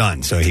over. It's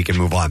done. So he can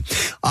move on.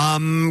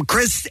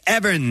 Chris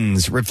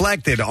Evans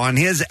reflected on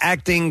his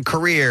acting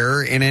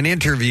career in an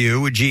interview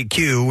with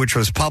GQ, which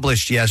was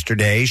published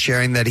yesterday,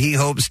 sharing that he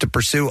hopes to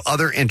pursue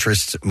other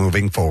interests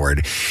moving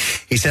forward.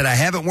 He said, I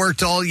haven't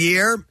worked all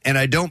year and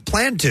I don't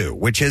plan to,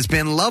 which has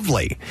been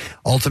lovely.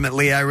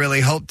 Ultimately, I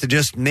really hope to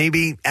just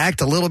maybe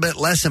act a little bit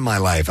less in my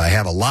life. I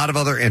have a lot of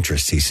other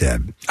interests, he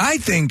said. I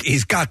think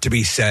he's got to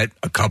be set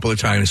a couple of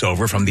times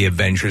over from the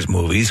Avengers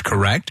movies,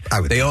 correct?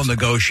 They all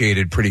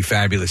negotiated pretty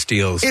fabulous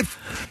deals.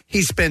 If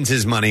he spends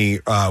his money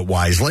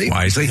wisely,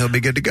 he'll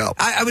be good to go.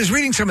 I was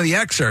reading some of the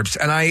excerpts,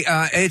 and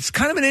it's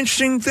kind of an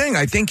interesting thing.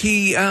 I think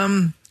he's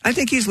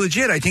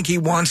legit. I think he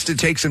wants to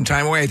take some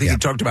time away. I think he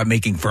talked about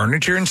making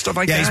furniture and stuff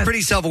like that. Yeah, he's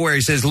pretty self-aware.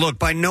 He says, look,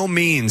 by no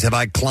means have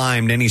I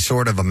climbed any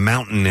sort of a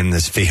mountain in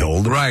this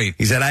field. Right.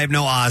 He said, I have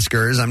no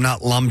Oscars. I'm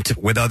not lumped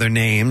with other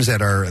names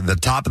that are the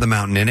top of the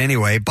mountain in any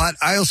way, but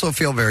I also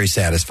feel very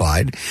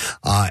satisfied.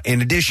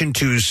 In addition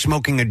to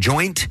smoking a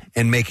joint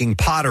and making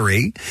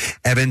pottery,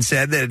 Evan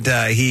said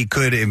that he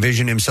could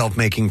envision himself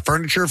making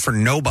furniture for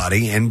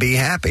nobody and be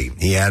happy.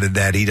 He added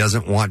that he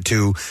doesn't want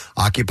to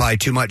occupy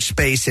too much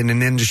space in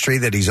an industry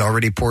that he's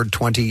already poured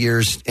 20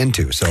 years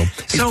into. So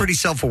he's pretty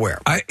self-aware.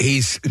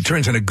 He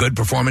turns in a good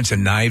performance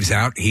in Knives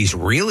Out. He's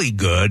really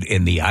good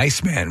in The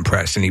Iceman,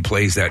 Preston. He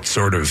plays that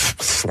sort of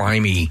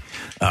slimy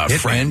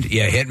friend.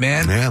 Yeah,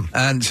 hitman. Yeah.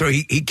 And so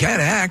he can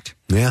act.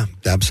 Yeah,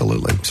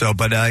 absolutely. So,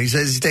 but he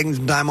says he's taking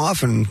some time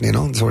off and,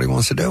 that's what he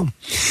wants to do.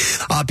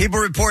 People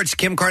reports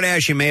Kim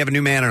Kardashian may have a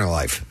new man in her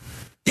life.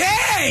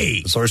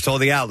 Yay! The source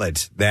told the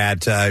outlet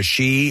that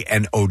she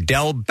and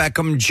Odell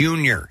Beckham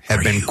Jr.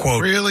 have been,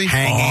 quote,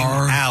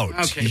 hanging out.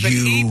 Okay,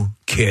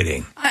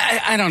 kidding?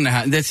 I don't know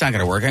how. That's not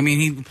going to work. I mean,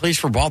 he plays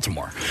for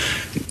Baltimore.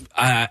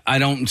 I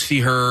don't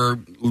see her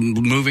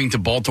moving to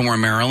Baltimore,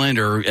 Maryland,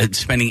 or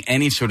spending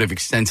any sort of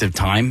extensive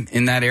time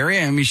in that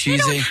area. I mean, they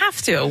don't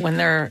have to when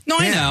they're. No,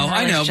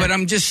 I know, but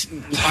I'm just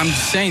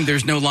saying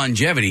there's no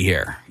longevity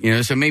here.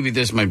 So maybe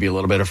this might be a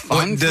little bit of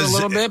fun for a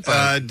little bit.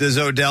 But does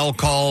Odell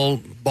call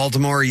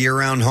Baltimore a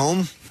year-round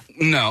home?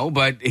 No,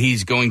 but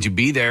he's going to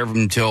be there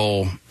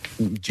until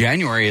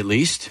January at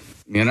least.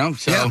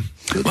 So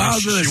well,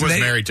 she was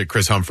married to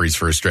Chris Humphries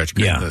for a stretch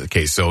in the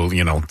case. So,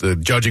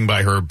 judging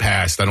by her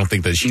past, I don't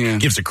think that she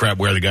gives a crap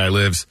where the guy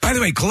lives. By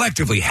the way,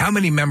 collectively, how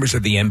many members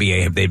of the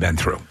NBA have they been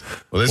through?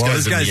 Well,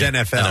 this guy's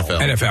NFL.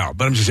 NFL,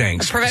 but I'm just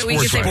saying,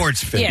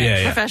 sports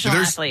professional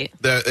athlete.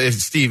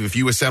 Steve, if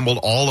you assembled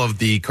all of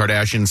the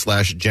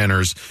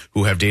Kardashian/Jenners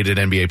who have dated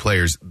NBA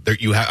players,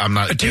 I'm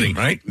not kidding,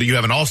 right? You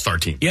have an all-star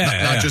team.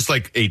 Not just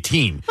like a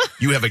team.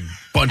 You have a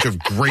bunch of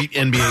great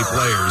NBA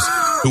players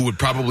who would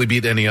probably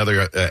beat any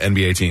other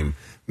NBA team.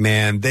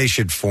 Man, they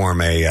should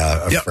form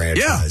a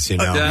franchise, They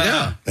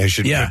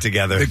should put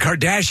together. The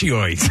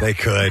Kardashioids. They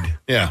could.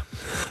 Yeah.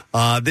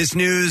 This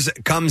news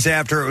comes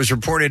after it was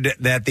reported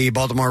that the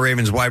Baltimore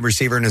Ravens wide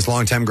receiver and his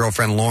longtime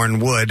girlfriend, Lauren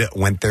Wood,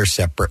 went their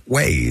separate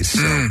ways.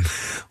 So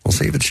we'll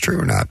see if it's true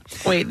or not.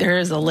 Wait, there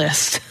is a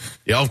list.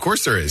 Yeah, of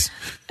course there is.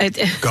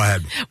 Go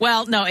ahead.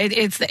 Well, no,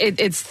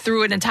 it's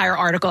through an entire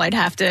article. I'd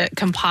have to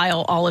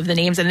compile all of the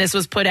names, and this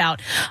was put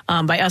out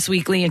by Us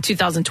Weekly in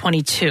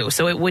 2022,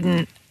 so it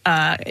wouldn't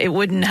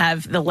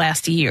have the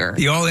last year.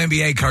 The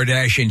All-NBA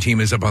Kardashian team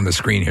is up on the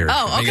screen here.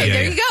 Oh, okay,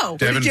 there you go.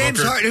 Who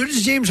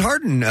does James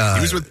Harden?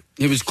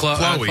 He was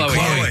Chloe.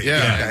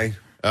 Yeah.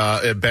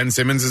 Okay. Ben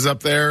Simmons is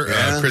up there.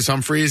 Chris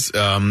Humphries,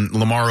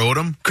 Lamar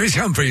Odom. Chris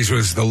Humphries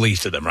was the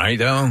least of them, right?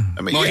 Though.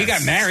 I mean, he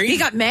got married. He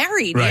got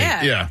married.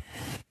 Right. Yeah.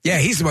 Yeah,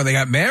 he's the one that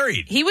got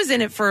married. He was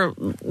in it for,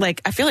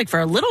 I feel like for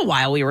a little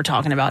while we were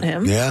talking about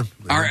him. Yeah.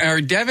 Are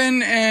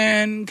Devin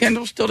and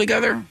Kendall still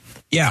together?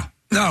 Yeah.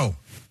 No.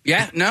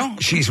 Yeah? No?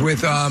 She's with,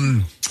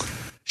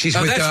 She's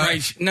with, that's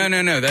right.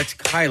 No. That's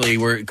Kylie.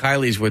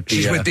 Kylie's with the...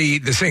 She's with the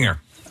singer.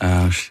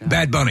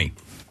 Bad Bunny.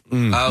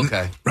 Oh,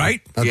 okay.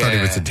 Right? I thought he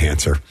was a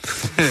dancer.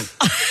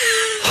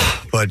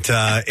 But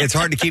it's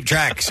hard to keep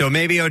track. So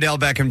maybe Odell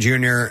Beckham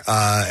Jr.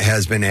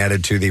 Has been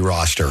added to the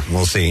roster.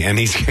 We'll see. And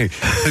he's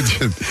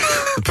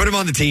Put him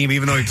on the team,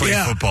 even though he plays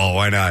football.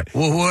 Why not?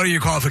 Well, what are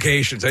your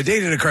qualifications? I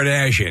dated a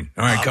Kardashian.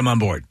 All right, come on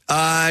board.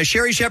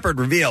 Sherry Shepherd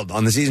revealed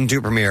on the season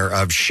 2 premiere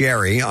of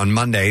Sherry on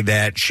Monday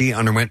that she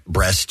underwent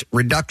breast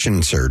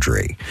reduction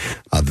surgery.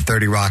 The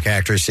 30 Rock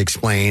actress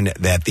explained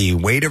that the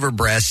weight of her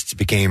breasts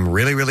became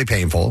really, really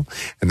painful,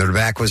 and their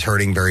back was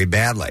hurting very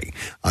badly.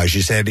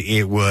 She said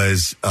it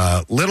was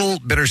a little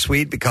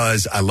bittersweet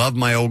because I love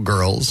my old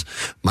girls,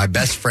 my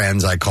best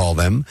friends, I call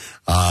them.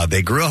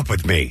 They grew up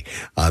with me.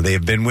 They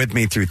have been with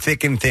me through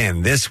thick and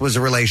thin. This was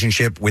a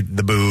relationship with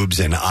the boobs,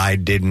 and I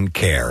didn't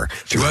care.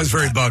 She was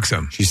very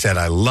buxom. She said,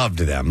 I loved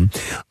them.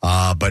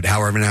 But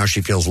however, now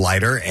she feels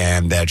lighter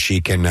and that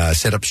she can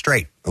sit up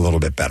straight a little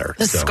bit better.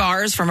 The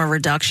scars from a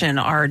reduction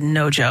are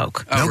no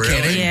joke. Oh, no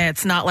kidding? Yeah,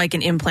 it's not like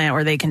an implant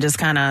where they can just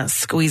kind of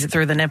squeeze it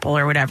through the nipple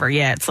or whatever.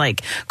 Yeah, it's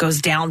like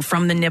goes down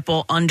from the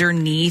nipple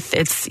underneath.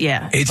 It's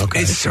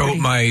so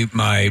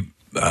my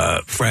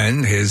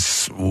friend,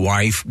 his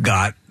wife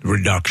got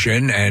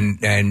reduction,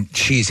 and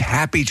she's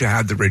happy to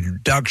have the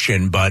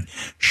reduction, but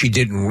she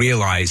didn't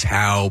realize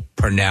how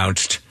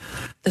pronounced,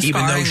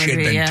 even though she had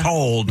been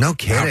told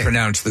how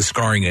pronounced the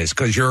scarring is,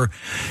 because you're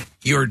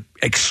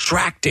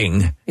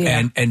extracting,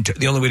 and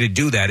the only way to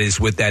do that is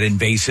with that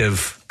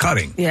invasive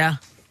cutting. Yeah.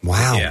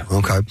 Wow. Yeah.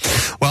 Okay.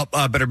 Well,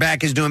 but her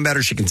back is doing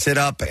better. She can sit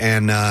up,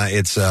 and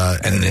it's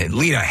and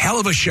lead a hell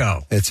of a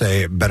show. It's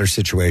a better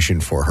situation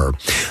for her.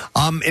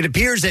 It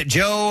appears that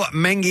Joe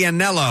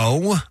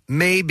Manganiello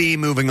may be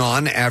moving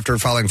on after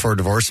filing for a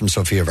divorce from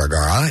Sofia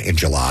Vergara in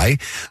July.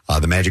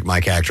 The Magic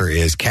Mike actor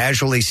is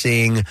casually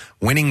seeing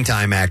Winning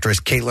Time actress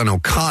Caitlin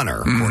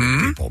O'Connor, according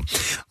to people.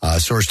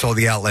 Source told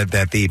the outlet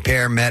that the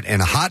pair met in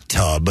a hot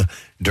tub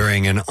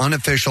during an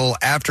unofficial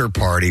after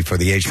party for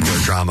the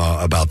HBO drama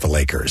about the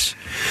Lakers.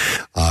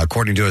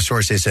 According to a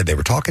source, they said they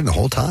were talking the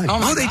whole time.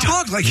 Oh, they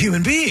talked like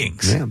human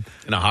beings. Yeah.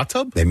 In a hot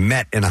tub? They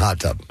met in a hot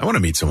tub. I want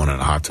to meet someone in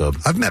a hot tub.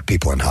 I've met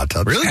people in hot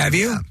tubs. Really? Have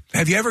you? Yeah.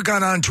 Have you ever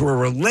gone on to a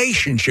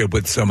relationship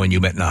with someone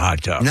you met in a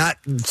hot tub? Not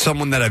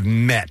someone that I've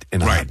met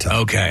in a hot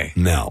tub. Okay.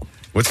 No.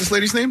 What's this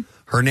lady's name?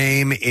 Her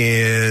name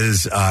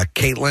is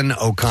Caitlin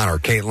O'Connor.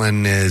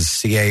 Caitlin is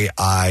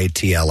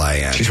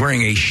Caitlin. She's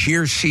wearing a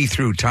sheer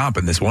see-through top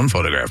in this one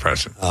photograph,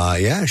 Preston.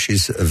 Yeah,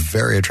 she's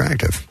very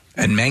attractive.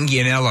 And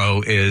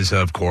Manganiello is,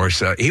 of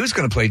course, he was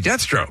going to play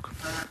Deathstroke.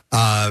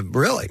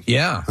 Really?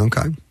 Yeah.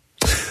 Okay.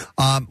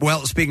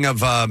 Well, speaking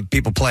of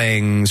people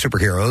playing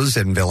superheroes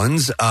and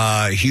villains,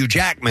 Hugh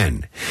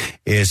Jackman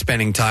is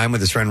spending time with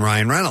his friend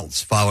Ryan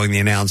Reynolds following the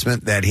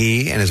announcement that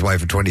he and his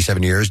wife of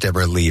 27 years,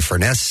 Deborah Lee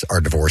Furness,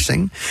 are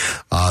divorcing.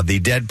 The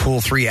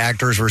Deadpool 3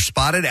 actors were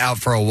spotted out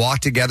for a walk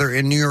together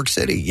in New York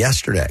City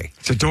yesterday.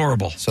 It's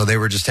adorable. So they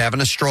were just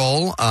having a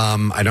stroll.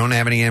 I don't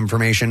have any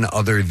information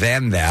other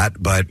than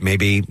that, but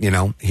maybe,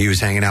 he was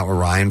hanging out with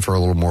Ryan for a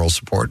little moral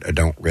support. I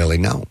don't really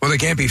know. Well, they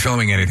can't be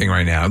filming anything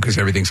right now because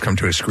everything's come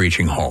to a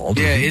screeching halt.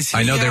 Yeah,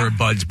 I know they were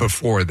buds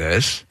before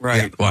this.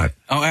 Right. Yeah. What?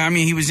 Oh, I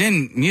mean, he was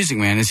in Music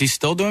Man. Is he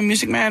still doing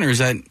Music Man, or is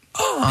that his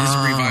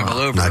revival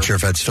over? Not sure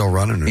if that's still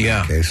running in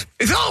that case.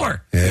 It's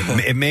over.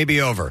 It may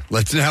be over.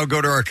 Let's now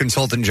go to our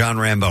consultant, John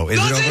Rambo. Is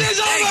it over?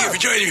 Thank you for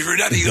joining me for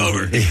Nothing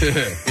Over.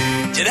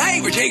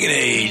 Tonight, we're taking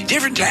a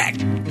different tack.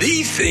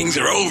 These things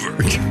are over.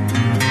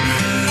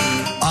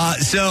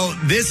 So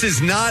this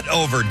is not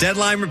over.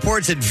 Deadline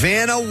reports that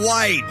Vanna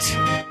White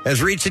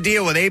has reached a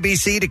deal with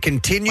ABC to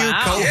continue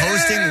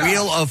co-hosting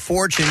Wheel of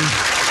Fortune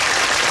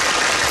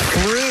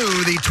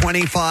through the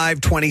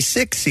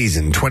 25-26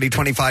 season,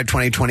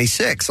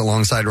 2025-2026,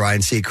 alongside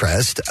Ryan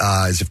Seacrest,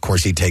 as of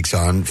course he takes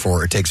over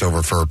for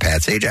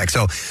Pat Sajak.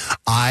 So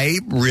I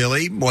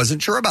really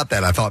wasn't sure about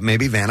that. I thought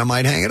maybe Vanna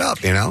might hang it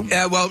up,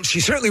 Yeah, well, she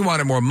certainly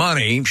wanted more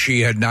money.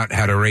 She had not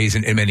had a raise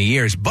in many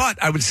years.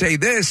 But I would say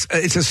this,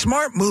 it's a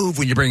smart move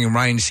when you're bringing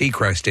Ryan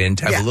Seacrest in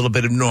to have a little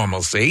bit of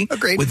normalcy.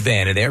 Agreed. With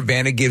Vanna there.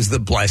 Vanna gives the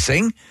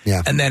blessing.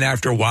 Yeah. And then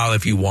after a while,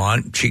 if you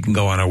want, she can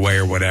go on her way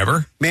or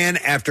whatever. Man,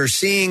 after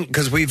seeing,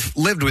 because we've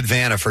lived with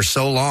Vanna for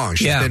so long,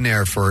 she's been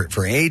there for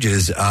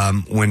ages.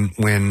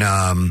 When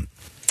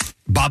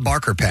Bob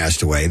Barker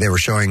passed away, they were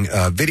showing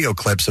video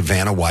clips of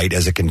Vanna White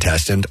as a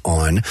contestant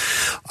on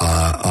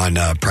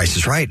Price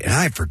is Right, and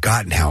I had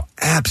forgotten how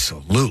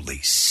absolutely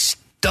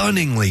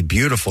stunningly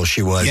beautiful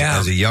she was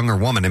as a younger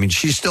woman. I mean,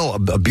 she's still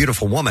a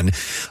beautiful woman,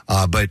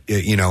 but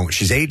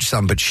she's aged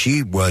some, but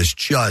she was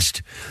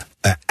just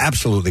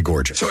absolutely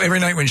gorgeous. So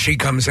every night when she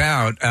comes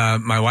out,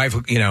 my wife,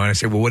 and I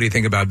say, well, what do you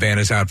think about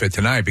Vanna's outfit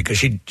tonight? Because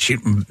she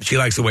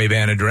likes the way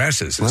Vanna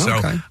dresses.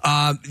 And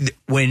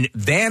when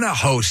Vanna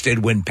hosted,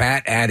 when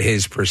Pat had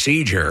his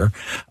procedure,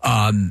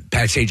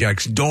 Pat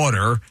Sajak's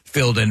daughter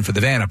filled in for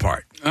the Vanna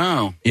part.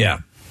 Oh. Yeah.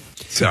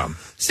 So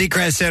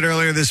Seacrest said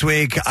earlier this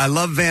week, I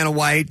love Vanna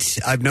White.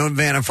 I've known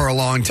Vanna for a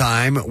long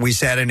time. We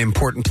sat in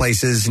important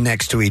places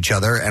next to each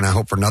other, and I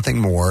hope for nothing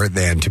more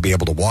than to be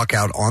able to walk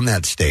out on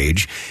that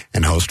stage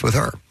and host with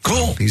her.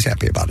 Cool. He's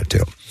happy about it,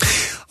 too.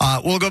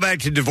 We'll go back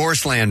to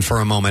divorce land for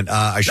a moment.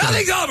 I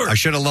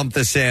should have lumped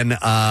this in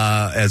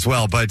as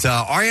well. But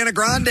Ariana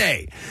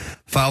Grande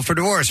filed for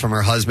divorce from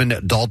her husband,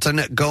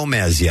 Dalton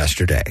Gomez,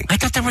 yesterday. I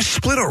thought they were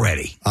split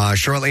already.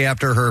 Shortly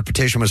after her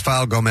petition was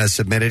filed, Gomez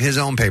submitted his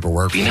own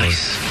paperwork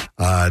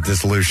for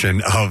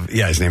dissolution of,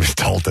 his name is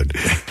Dalton,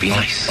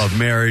 of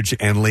marriage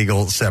and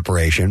legal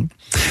separation.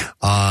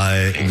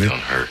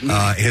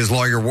 His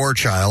lawyer,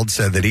 Warchild,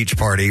 said that each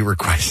party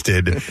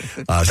requested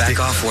back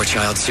off,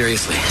 Warchild,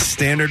 seriously.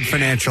 Standard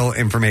financial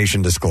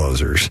information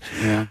disclosures.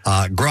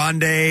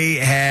 Grande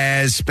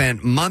has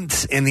spent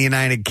months in the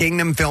United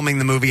Kingdom filming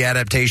the movie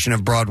adaptation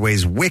of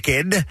Broadway's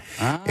Wicked.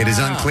 It is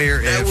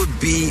unclear that would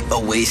be a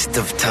waste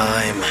of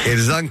time. It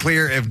is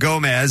unclear if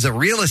Gomez, a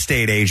real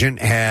estate agent,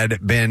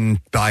 had been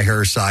by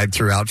her side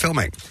throughout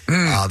filming.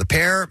 The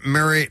pair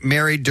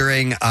married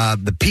during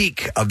the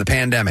peak of the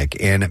pandemic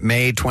in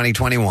May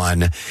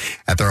 2021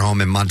 at their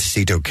home in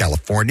Montecito,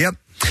 California.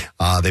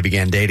 They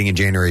began dating in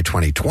January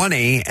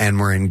 2020 and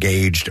were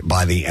engaged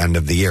by the end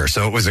of the year.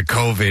 So it was a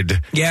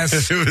COVID.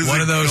 Yes, it was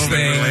one of those COVID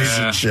things.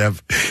 Relationship.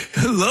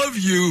 I love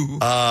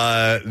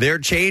you. Their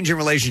change in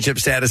relationship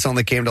status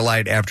only came to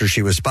light after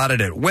she was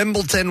spotted at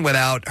Wimbledon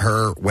without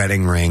her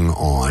wedding ring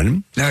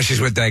on. Now she's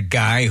with that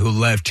guy who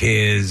left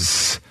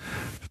his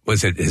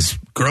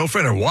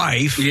girlfriend or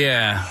wife?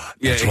 Yeah.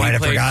 That's right. I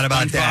forgot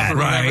about that.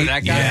 Right.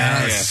 That guy?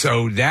 Yeah.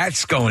 So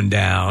that's going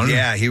down.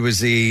 Yeah, he was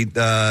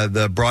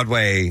the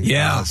Broadway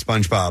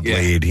SpongeBob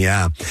lead.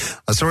 Yeah.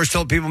 A source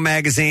told People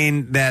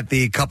magazine that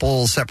the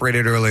couple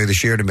separated earlier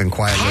this year and have been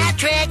quietly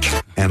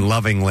and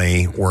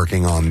lovingly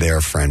working on their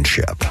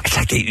friendship. It's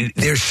like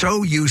they're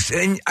so used,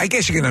 and I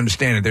guess you can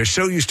understand it. They're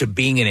so used to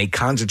being in a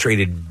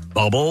concentrated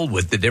bubble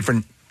with the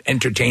different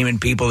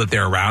entertainment people that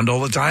they're around all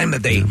the time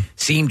that they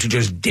seem to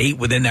just date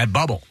within that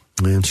bubble.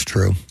 That's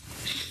true.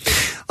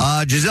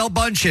 Gisele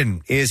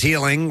Bündchen is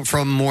healing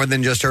from more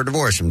than just her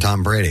divorce from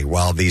Tom Brady.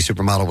 While the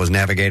supermodel was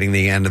navigating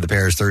the end of the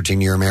pair's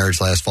 13-year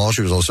marriage last fall,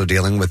 she was also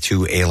dealing with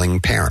two ailing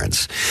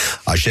parents.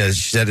 She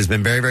said, it's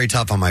been very, very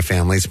tough on my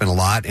family. It's been a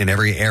lot in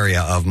every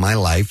area of my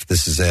life.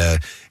 This is an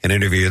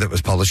interview that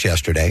was published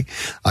yesterday.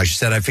 She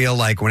said, I feel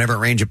like whenever it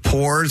rains, it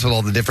pours with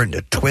all the different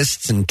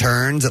twists and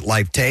turns that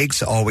life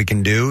takes. All we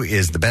can do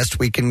is the best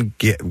we can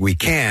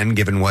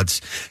given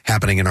what's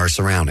happening in our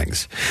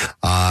surroundings.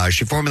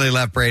 She formally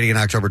left Brady in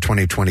October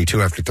 2022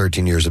 after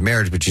 13 years of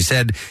marriage, but she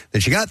said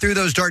that she got through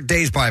those dark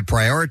days by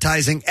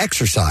prioritizing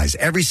exercise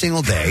every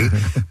single day,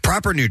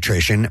 proper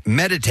nutrition,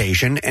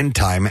 meditation, and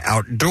time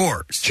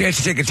outdoors. She had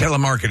to take a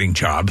telemarketing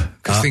job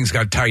because things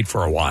got tight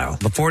for a while.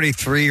 The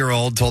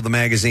 43-year-old told the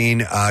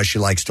magazine she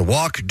likes to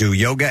walk, do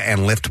yoga,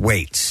 and lift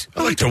weights.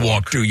 I like to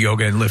walk, do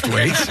yoga, and lift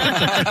weights.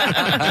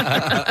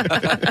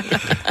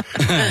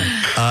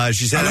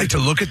 She said, I like to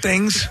look at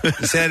things.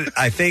 She said,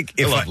 I think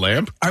if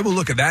I will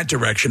look at that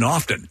direction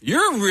often.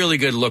 You're a really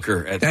good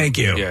looker. Thank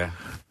you. Yeah.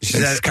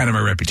 That's kind of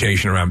my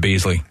reputation around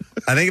Beasley.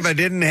 I think if I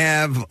didn't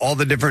have all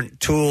the different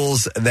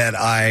tools that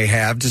I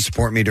have to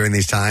support me during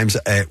these times,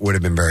 it would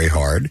have been very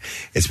hard.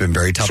 It's been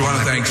very tough. So I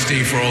want to thank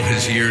Steve for all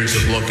his years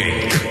of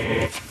looking.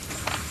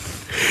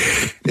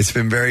 It's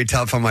been very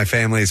tough on my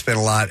family. It's been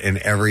a lot in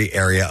every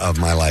area of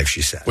my life,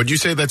 she said. Would you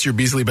say that's your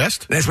Beasley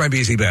best? That's my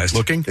Beasley best.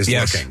 Looking?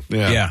 Yes. Looking.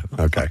 Yeah.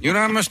 Okay. You know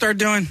what I'm going to start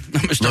doing? I'm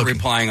going to start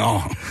replying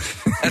all.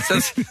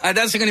 That's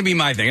going to be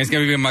my thing. It's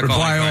going to be my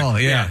reply all,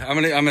 yeah.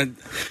 I'm going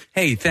to,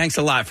 hey, thanks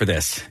a lot for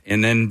this.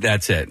 And then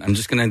that's it.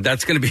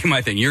 That's going to be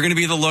my thing. You're going to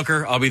be the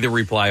looker. I'll be the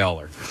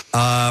reply-aller.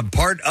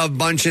 Part of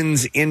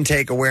Bündchen's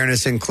intake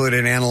awareness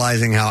included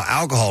analyzing how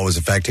alcohol was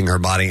affecting her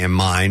body and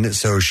mind.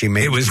 So she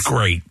made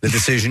great. The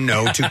decision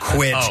to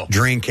quit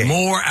drinking.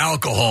 More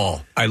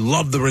alcohol. I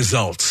love the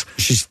results.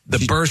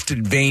 The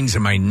bursted veins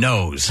in my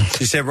nose.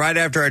 She said, right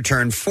after I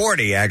turned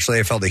 40, actually,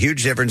 I felt a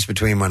huge difference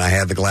between when I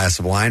had the glass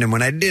of wine and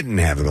when I didn't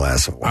have the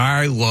glass of wine.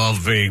 I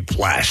love being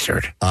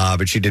plastered.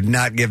 But she did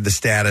not give the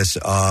status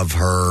of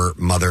her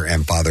mother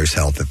and father's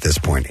health at this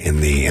point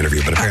in the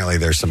interview. But apparently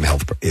there's some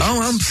health issues.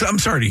 Oh, I'm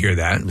sorry to hear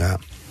that. Yeah.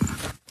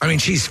 I mean,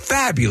 she's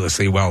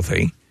fabulously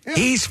wealthy. Yeah.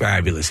 He's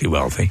fabulously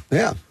wealthy.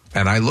 Yeah.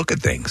 And I look at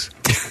things.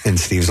 And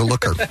Steve's a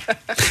looker.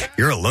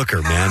 You're a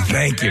looker, man.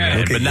 Thank you,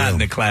 man. But not in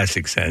the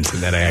classic sense in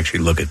that I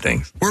actually look at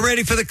things. We're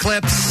ready for the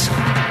clips.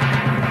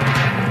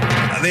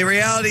 The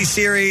reality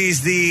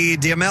series, the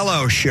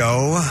D'Amelio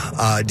Show.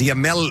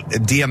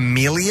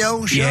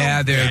 D'Amelio Show?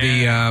 Yeah, they're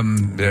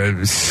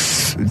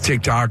the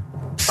TikTok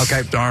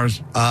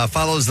stars.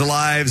 Follows the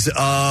lives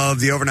of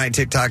the overnight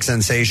TikTok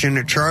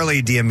sensation,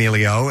 Charlie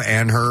D'Amelio,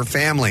 and her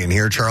family. And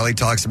here Charlie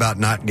talks about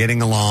not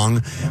getting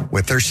along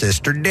with her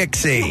sister,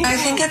 Dixie. I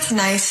think it's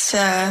nice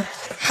to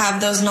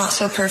have those not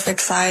so perfect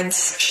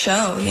sides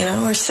show,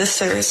 we're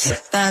sisters,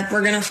 that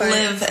we're going to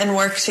live and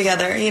work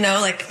together,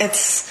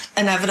 it's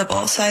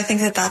inevitable. So I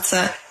think that that's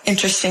a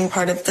interesting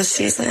part of the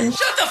season.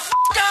 Shut the f***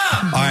 up!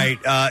 All right,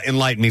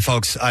 enlighten me,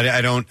 folks.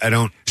 I don't.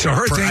 So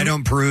her thing, I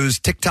don't peruse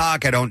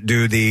TikTok. I don't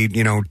do the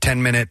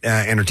 10-minute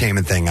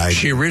entertainment thing.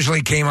 She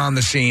originally came on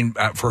the scene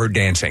for her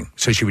dancing,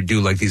 so she would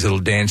do like these little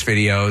dance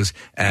videos,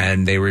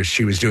 and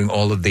she was doing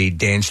all of the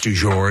dance du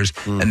jours,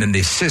 and then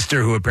the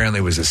sister, who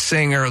apparently was a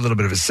little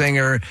bit of a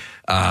singer,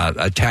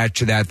 attached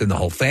to that. Then the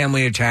whole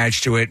family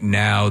attached to it. And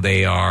now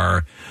they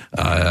are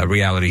a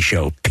reality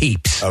show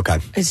peeps. Okay,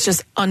 it's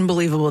just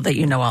unbelievable that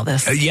you know all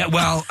this. Yeah,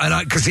 well,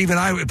 because even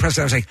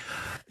Preston, I was like,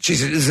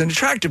 she's an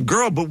attractive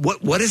girl, but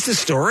what is the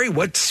story?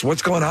 What's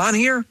going on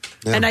here?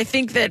 Yeah. And I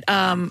think that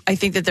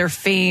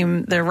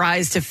their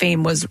rise to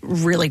fame was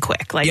really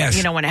quick. Like,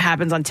 yes. When it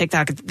happens on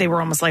TikTok, they were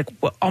almost like,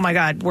 oh my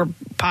God, we're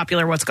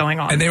popular. What's going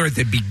on? And they were at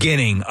the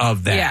beginning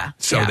of that. Yeah.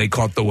 So they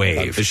caught the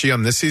wave. Is she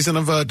on this season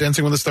of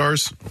Dancing with the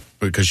Stars?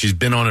 Because she's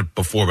been on it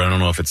before, but I don't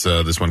know if it's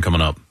this one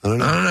coming up. I don't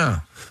know.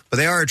 But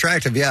they are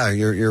attractive. Yeah,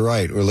 you're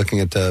right. We're looking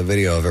at a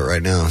video of it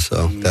right now,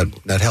 so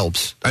that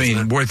helps. I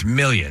mean, worth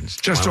millions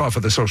just off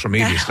of the social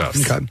media stuff.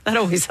 Okay. That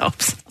always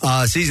helps.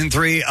 Season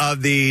 3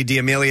 of the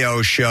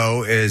D'Amelio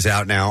show is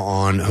out now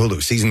on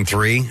Hulu. Season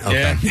 3?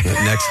 Okay. Yeah.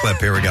 Next clip.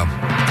 Here we go.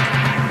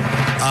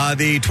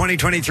 The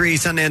 2023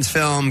 Sundance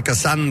film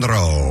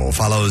Cassandro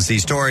follows the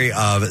story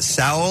of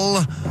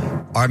Saul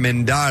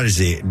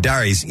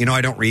Armendariz.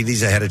 I don't read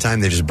these ahead of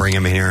time. They just bring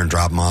them in here and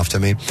drop them off to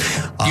me.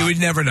 You would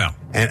never know.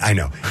 And I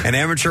know. An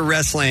amateur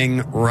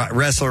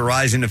wrestler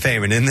rising to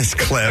fame. And in this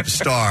clip,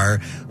 star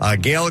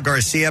Gael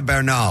Garcia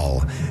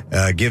Bernal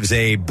gives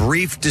a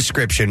brief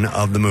description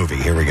of the movie.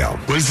 Here we go.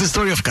 Well, it's the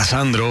story of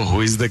Cassandro,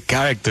 who is the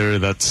character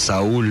that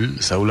Saul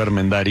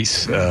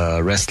Armendariz,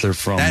 wrestler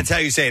from... That's how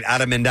you say it,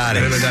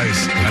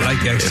 Armendariz. I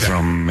like the accent.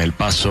 From El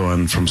Paso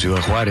and from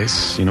Ciudad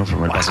Juárez,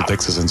 from El Paso,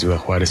 Texas, and Ciudad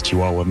Juárez,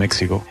 Chihuahua,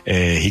 Mexico.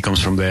 He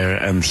comes from there,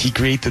 and he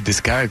created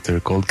this character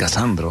called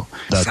Cassandro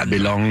that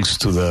belongs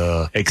to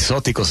the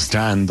exotico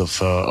strand of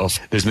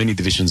there's many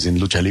divisions in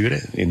lucha libre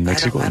in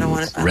Mexico. I don't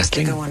want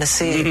wrestling. I want to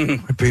see it.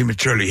 I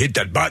prematurely hit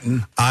that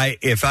button.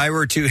 If I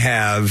were to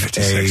have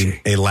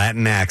a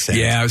Latin accent,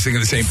 I was thinking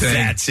the same thing.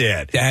 That's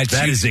it.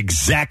 That is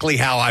exactly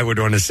how I would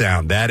want to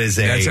sound. That's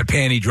a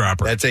panty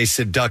dropper. That's a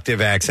seductive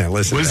accent.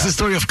 Listen. Well, it's the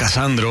story of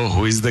Cassandro,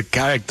 who is the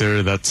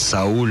character that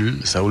Saul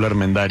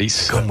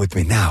Armendariz. Come with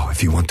me now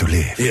if you want to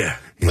live. Yeah.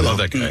 I love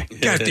that guy.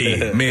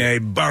 Kathy, may I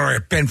borrow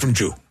a pen from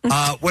you?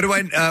 What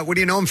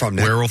do you know him from,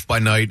 Nick? Werewolf by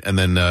Night, and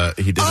then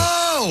he did...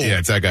 yeah,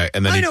 it's that guy.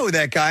 And then I know who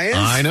that guy is.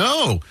 I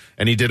know.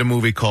 And he did a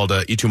movie called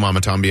Y Tu Mama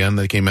Tambien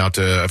that came out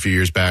a few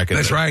years back. And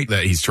that's right.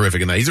 He's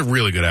terrific in that. He's a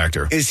really good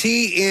actor. Is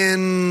he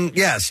in,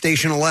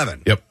 Station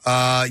 11? Yep.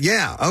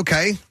 Yeah,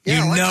 okay.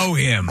 Yeah, you know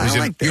him.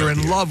 You're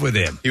in love with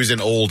him. He was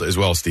in Old as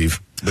well, Steve,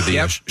 with the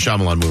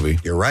Shyamalan movie.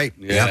 You're right.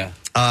 Yeah. Yep.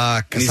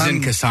 He's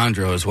in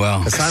Cassandro as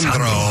well.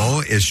 Cassandro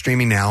is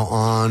streaming now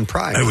on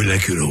Prime. I would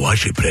like you to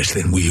watch it,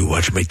 Preston. Will you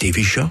watch my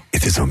TV show?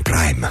 It is on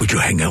Prime. Would you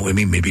hang out with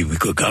me? Maybe we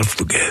could golf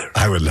together.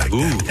 I would like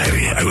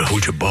that. I will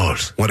hold your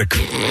balls. What a...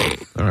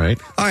 All right.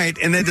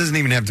 And that doesn't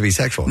even have to be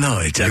sexual. No,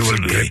 it's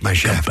absolutely... You will grip my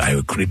shaft. I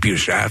will grip your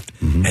shaft,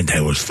 and I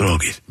will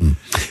stroke it.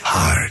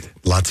 Hard.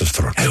 Lots of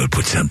strokes. I will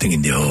put something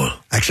in the hole.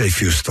 Actually, a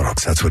few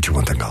strokes. That's what you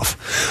want in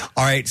golf.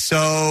 All right,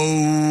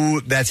 so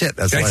that's it.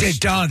 That's it.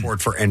 Done.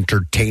 Support for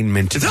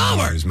entertainment. It's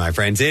over, my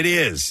friends. It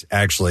is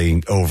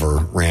actually over,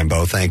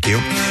 Rambo. Thank you.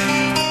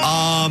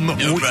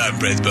 No problem,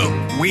 Presbo.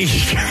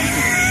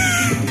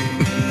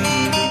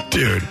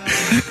 Dude,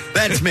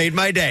 that's made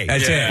my day.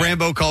 That's it.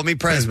 Rambo called me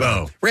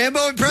Presbo.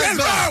 Rambo and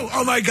Presbo.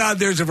 Oh, my God,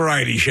 there's a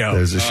variety show.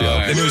 There's a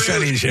show. The new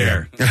Sonny's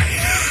here.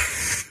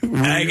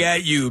 I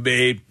got you,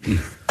 babe.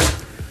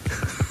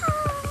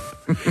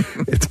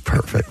 It's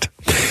perfect.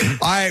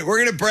 All right, we're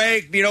going to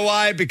break. You know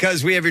why?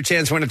 Because we have your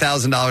chance to win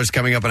 $1,000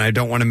 coming up, and I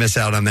don't want to miss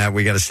out on that.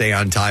 We got to stay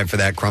on time for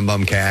that Crumb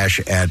Bum Cash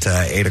at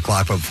 8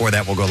 o'clock. But before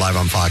that, we'll go live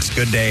on Fox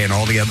Good Day and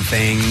all the other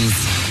things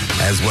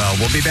as well.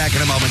 We'll be back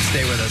in a moment.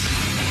 Stay with us.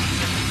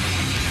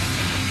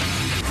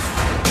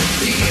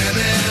 The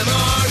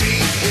MMRE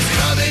is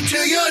coming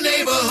to your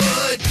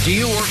neighborhood. Do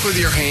you work with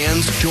your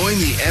hands? Join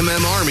the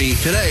MM Army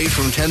today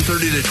from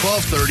 10:30 to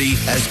 12:30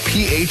 as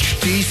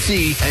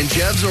PHDC and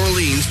Jebs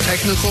Orleans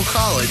Technical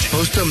College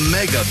host a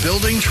mega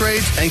building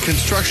trades and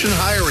construction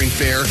hiring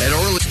fair at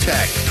Orleans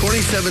Tech,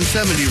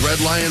 2770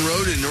 Red Lion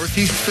Road in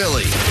Northeast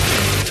Philly.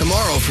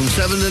 Tomorrow from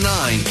 7 to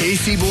 9,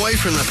 Casey Boy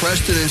from the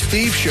Preston and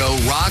Steve Show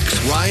rocks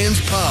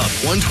Ryan's Pub,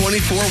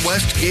 124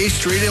 West Gay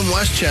Street in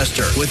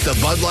Westchester with the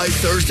Bud Light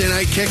Thursday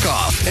night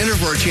kickoff. Enter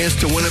for a chance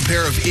to win a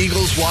pair of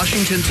Eagles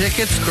Washington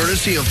tickets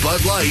courtesy of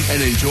Bud Light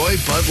and enjoy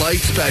Bud Light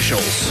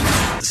specials.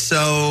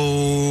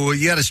 So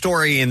you had a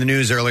story in the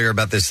news earlier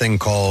about this thing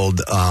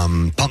called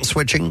pump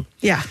switching.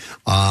 Yeah.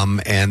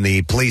 And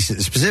the police,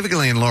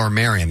 specifically in Lower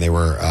Merion, they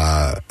were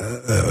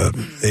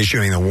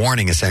issuing a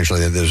warning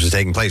essentially that this was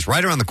taking place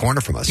right around the corner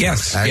from us.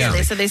 Yes. Yeah,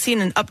 they said they've seen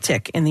an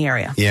uptick in the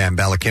area. Yeah, in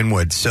Bala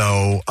Cynwyd.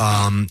 So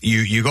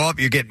you go up,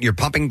 you're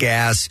pumping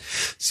gas.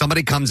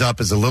 Somebody comes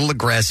up, is a little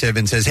aggressive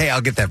and says, hey,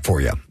 I'll get that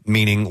for you.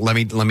 meaning let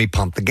me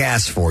pump the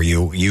gas for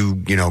you. You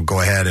go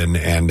ahead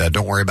and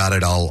don't worry about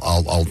it.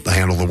 I'll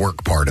handle the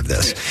work part of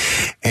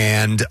this.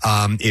 And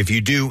if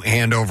you do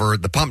hand over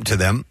the pump to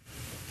them,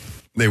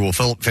 they will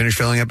finish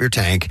filling up your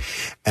tank,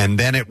 and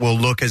then it will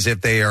look as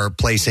if they are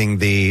placing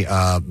the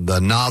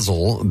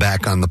nozzle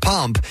back on the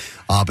pump,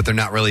 but they're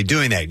not really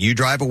doing that. You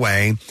drive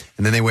away,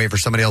 and then they wait for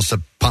somebody else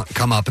to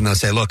come up, and they'll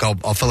say, look,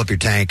 I'll fill up your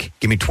tank.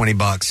 Give me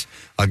 $20.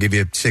 I'll give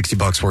you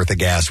 $60 worth of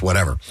gas,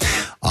 whatever.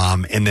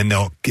 And then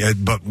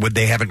but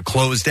they haven't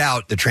closed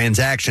out the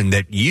transaction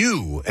that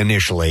you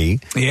initially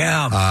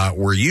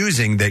were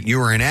using, that you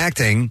were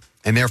enacting.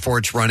 And therefore,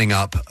 it's running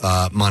up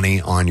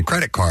money on your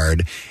credit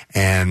card,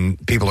 and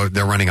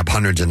they're running up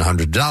hundreds and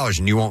hundreds of dollars,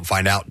 and you won't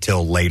find out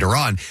till later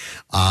on,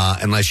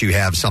 unless you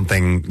have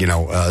something,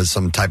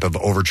 some type of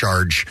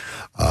overcharge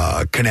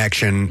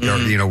connection,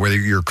 or whether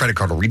your credit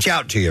card will reach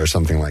out to you or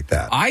something like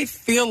that. I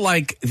feel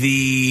like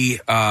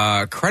the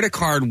credit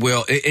card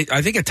will.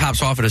 I think it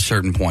tops off at a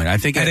certain point. I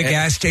think at a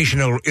gas station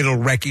it'll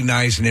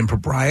recognize an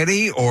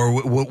impropriety,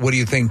 or what do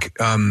you think?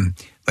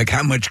 Like,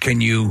 how much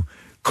could you?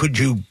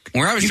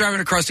 When I was driving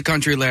across the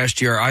country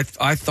last year, I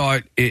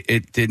thought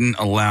it didn't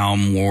allow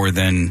more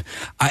than...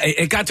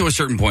 it got to a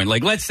certain point.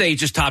 Like, let's say it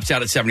just tops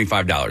out at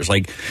 $75.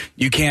 Like,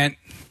 you can't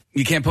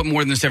put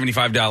more than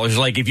 $75.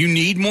 Like, if you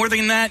need more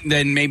than that,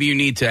 then maybe you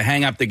need to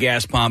hang up the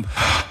gas pump,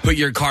 put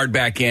your card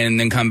back in, and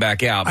then come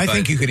back out. I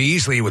think you could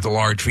easily, with a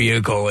large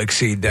vehicle,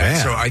 exceed that.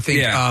 Yeah. So I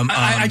think...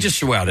 I just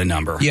threw out a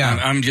number. Yeah.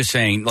 I'm just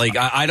saying, like,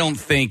 I don't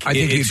think...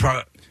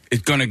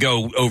 It's going to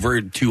go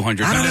over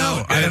 $200.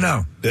 I don't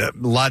know.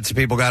 Lots of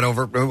people got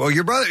over. Well,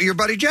 your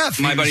buddy Jeff.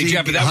 My buddy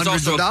Jeff, but that was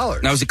also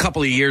dollars. That was a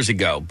couple of years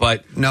ago.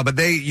 But no, but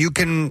you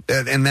can,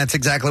 and that's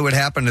exactly what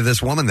happened to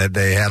this woman that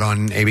they had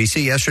on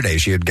ABC yesterday.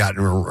 She had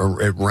gotten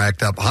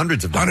racked up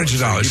hundreds of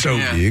dollars. So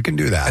you can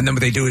do that. And then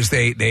what they do is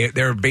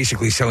they're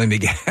basically selling the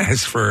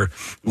gas for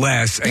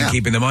less and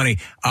keeping the money.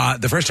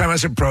 The first time I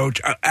was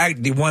approached,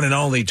 the one and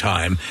only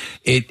time,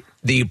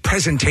 the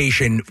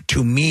presentation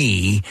to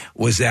me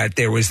was that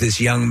there was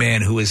this young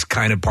man who was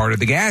kind of part of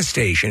the gas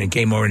station and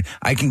came over and,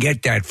 I can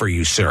get that for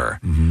you, sir.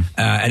 Mm-hmm.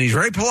 And he's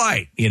very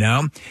polite,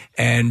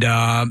 and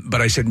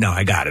but I said, no,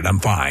 I got it. I'm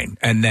fine.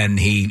 And then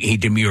he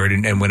demurred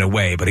and went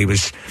away. But he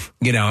was,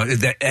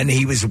 and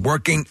he was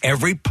working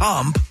every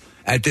pump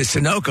at the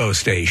Sunoco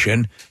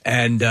station,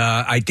 and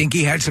I think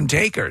he had some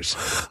takers.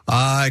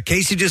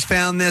 Casey just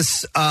found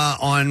this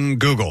on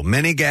Google.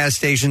 Many gas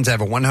stations have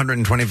a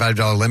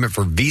 $125 limit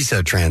for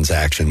Visa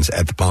transactions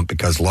at the pump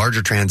because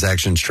larger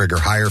transactions trigger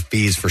higher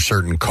fees for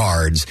certain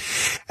cards,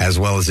 as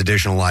well as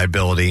additional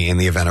liability in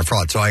the event of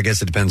fraud. So I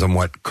guess it depends on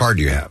what card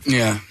you have.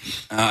 Yeah.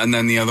 And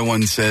then the other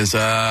one says,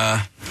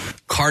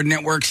 card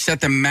networks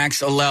set the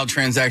max allowed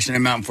transaction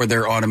amount for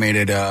their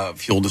automated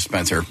fuel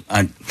dispenser.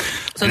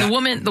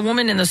 The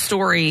woman in the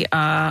story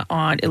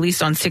on at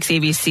least on 6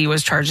 ABC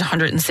was charged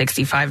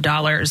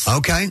 $165.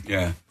 Okay.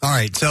 Yeah. All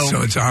right.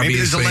 So it's maybe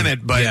there's a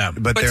limit, but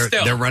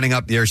they're running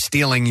up. They're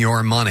stealing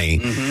your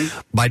money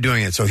by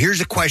doing it. So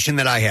here's a question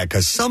that I had,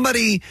 because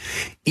somebody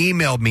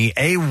emailed me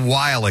a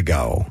while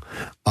ago,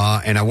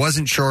 and I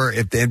wasn't sure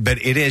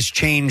but it has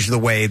changed the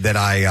way that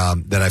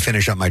I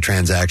finish up my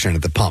transaction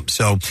at the pump.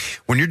 So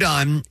when you're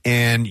done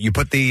and you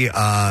put the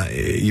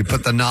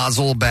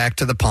nozzle back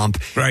to the pump,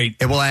 right,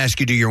 it will ask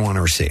you, do you want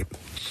a receipt?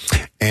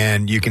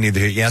 And you can either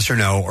hit yes or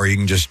no, or you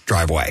can just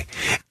drive away.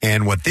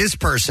 And what this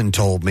person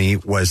told me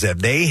was that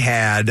they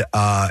had,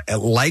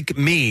 like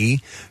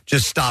me,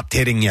 just stopped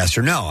hitting yes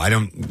or no. I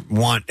don't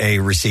want a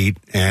receipt,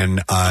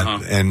 and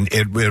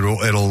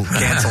it'll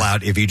cancel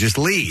out if you just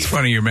leave. It's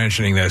funny you're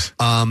mentioning this.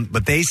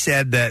 But they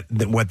said that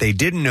what they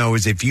didn't know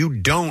is if you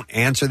don't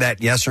answer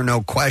that yes or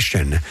no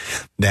question,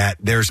 that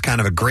there's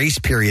kind of a grace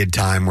period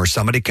time where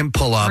somebody can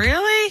pull up,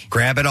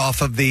 grab it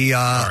off of the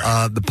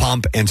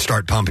pump, and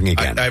start pumping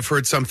again. I've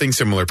heard something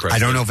similar, Preston. I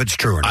don't know if it's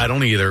true or not. I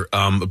don't either.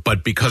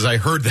 But because I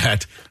heard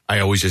that, I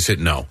always just hit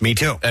no. Me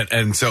too.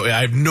 And so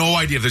I have no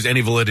idea if there's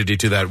any validity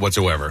to that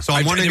whatsoever. So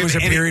I'm wondering, there was a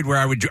period where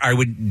I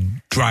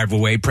would drive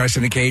away,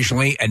 Preston,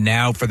 occasionally, and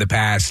now for the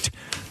past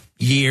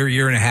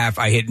year and a half,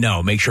 I hit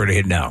no. Make sure to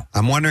hit no.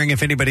 I'm wondering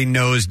if anybody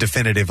knows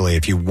definitively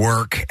if you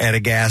work at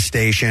a gas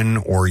station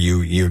or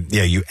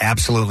you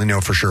absolutely know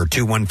for sure.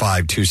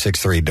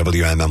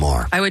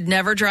 215-263-WMMR. I would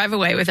never drive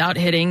away without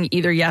hitting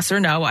either yes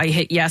or no. I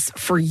hit yes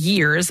for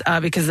years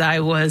because I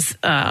was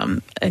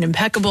an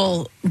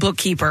impeccable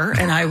bookkeeper,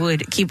 and I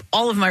would keep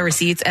all of my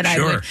receipts. And I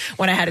would,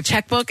 when I had a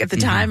checkbook at the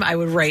time, I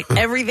would write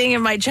everything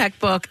in my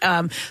checkbook.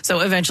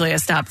 So eventually I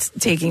stopped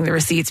taking the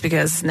receipts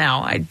because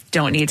now I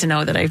don't need to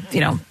know that I,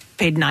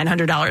 paid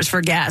 $900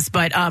 for gas,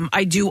 but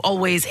I do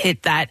always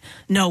hit that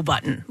no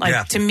button.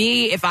 To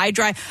me, if I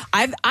drive,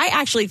 I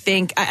actually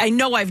think, I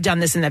know I've done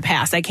this in the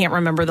past. I can't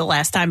remember the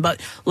last time,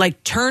 but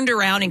turned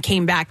around and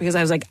came back because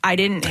I was like, I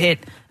didn't hit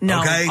no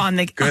on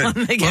the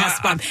gas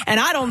pump.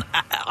 And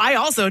I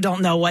also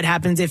don't know what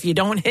happens if you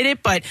don't hit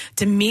it, but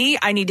to me,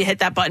 I need to hit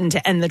that button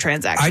to end the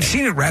transaction. I've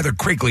seen it rather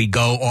quickly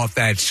go off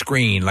that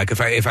screen. Like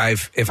if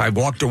I've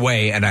walked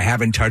away and I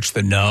haven't touched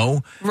the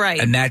no,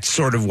 right, and that's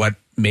sort of what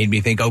made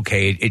me think,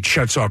 okay, it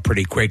shuts off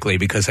pretty quickly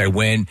because I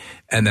went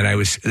and then I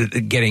was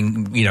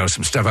getting,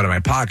 some stuff out of my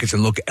pockets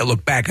and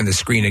look back and the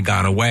screen had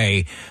gone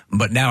away.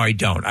 But now I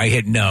don't. I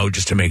hit no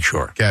just to make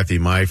sure. Kathy,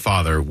 my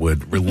father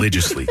would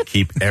religiously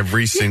keep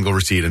every single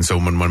receipt. And so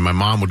when my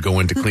mom would go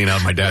in to clean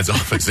out my dad's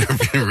office, there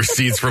would be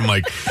receipts from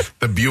like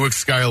the Buick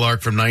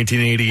Skylark from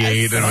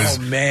 1988.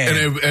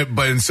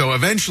 And so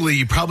eventually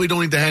you probably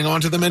don't need to hang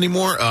on to them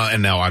anymore.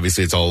 And now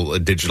obviously it's all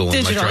digital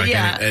and electronic.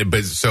 Yeah.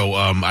 But so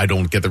I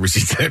don't get the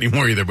receipts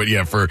anymore either. But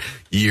yeah, for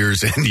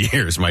years and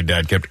years, my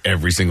dad kept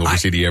every single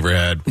receipt he ever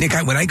had. Nick,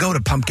 when I go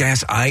to pump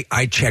gas,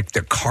 I check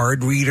the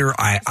card reader.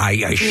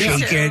 I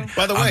shake it.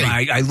 By the way,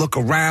 I look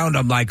around.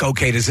 I'm like,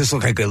 okay, does this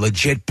look like a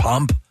legit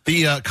pump?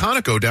 The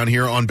Conoco down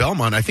here on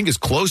Belmont, I think, is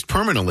closed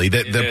permanently.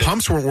 The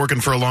pumps weren't working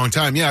for a long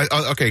time. Yeah,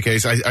 okay,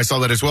 Case, I saw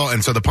that as well.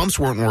 And so the pumps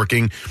weren't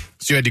working,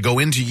 so you had to go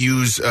in to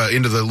use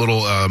into the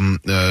little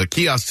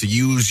kiosk to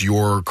use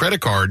your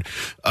credit card.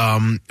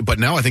 But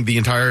now I think the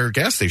entire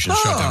gas station is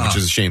shut down, which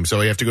is a shame.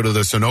 So you have to go to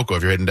the Sunoco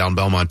if you're heading down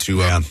Belmont to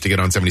get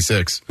on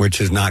 76. Which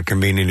is not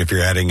convenient if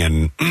you're heading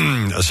in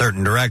a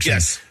certain direction.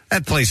 Yes.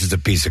 That place is a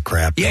piece of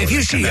crap. Yeah, if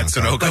you see that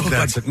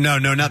Sunoco. No,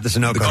 not the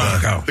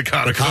Sunoco. The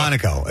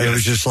Conoco. It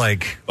was just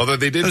like, although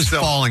they did, it was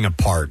falling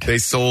apart. They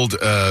sold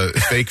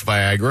fake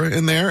Viagra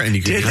in there, and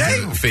you could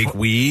get fake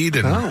weed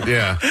and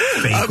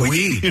fake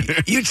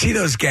weed. You'd see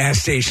those gas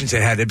stations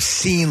that had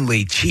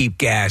obscenely cheap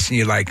gas, and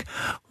you're like,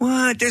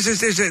 "What?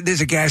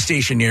 There's a gas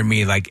station near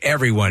me. Like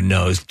everyone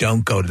knows,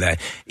 don't go to that.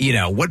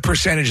 What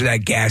percentage of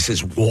that gas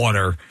is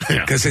water?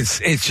 Because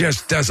it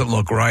just doesn't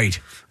look right."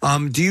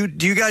 Do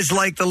you guys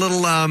like the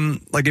little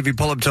like if you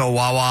pull up to a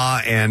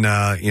Wawa and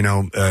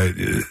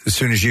as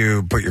soon as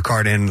you put your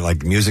card in,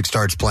 like music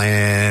starts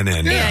playing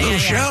and little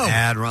show,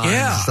 ad runs,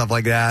 and stuff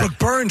like that. Brooke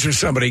Burns or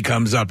somebody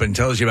comes up and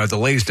tells you about the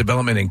latest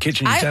development in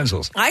kitchen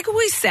utensils. I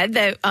always said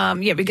that,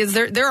 because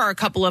there are a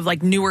couple of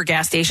like newer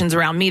gas stations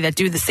around me that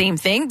do the same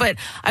thing, but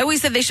I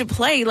always said they should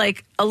play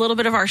like a little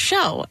bit of our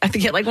show. I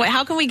forget, like,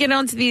 how can we get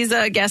onto these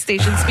gas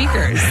station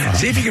speakers?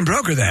 See if you can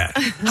broker that.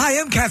 Hi,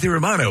 I'm Kathy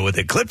Romano with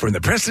a clip from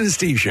the Preston and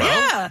Steve Show.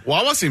 Yeah.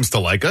 Wawa seems to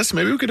like us.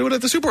 Maybe we could do it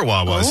at the Super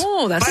Wawas.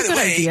 Oh, that's a good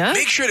idea.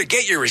 Make sure to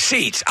get your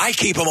receipts. I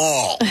keep them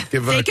all.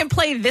 They can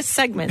play this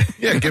segment.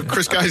 Yeah, give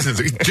Chris Geisens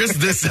just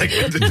this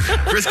segment.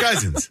 Chris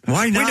Geisens.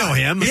 Why not? We know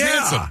him. He's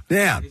handsome.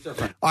 Yeah.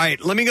 All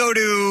right, let me go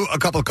to a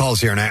couple of calls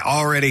here, and I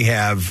already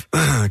have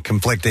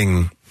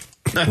conflicting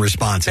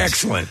responses.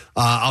 Excellent.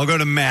 I'll go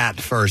to Matt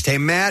first. Hey,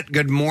 Matt,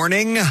 good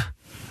morning.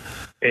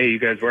 Hey, you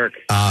guys work?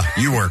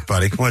 You work,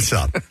 buddy. What's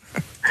up?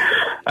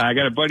 I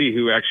got a buddy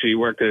who actually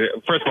worked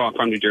first of all, I'm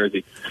from New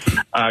Jersey.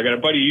 I got a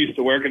buddy who used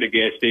to work at a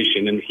gas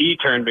station, and he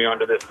turned me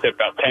onto this tip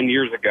about 10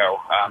 years ago.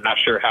 I'm not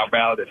sure how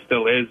valid it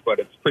still is, but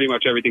it's pretty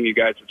much everything you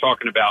guys are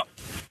talking about,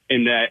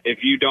 in that if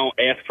you don't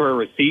ask for a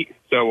receipt,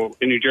 so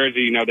in New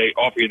Jersey, they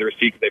offer you the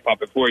receipt because they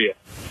pump it for you.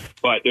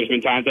 But there's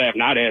been times I have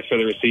not asked for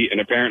the receipt, and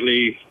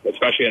apparently,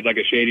 especially at like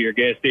a shadier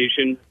gas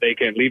station, they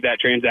can leave that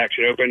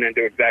transaction open and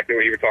do exactly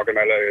what you were talking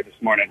about earlier this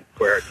morning,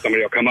 where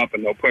somebody will come up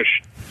and they'll push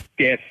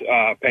gas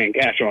paying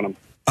cash on them.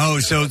 Oh,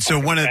 so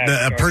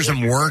a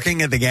person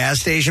working at the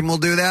gas station will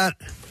do that?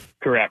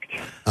 Correct.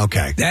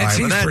 Okay. That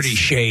seems pretty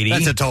shady.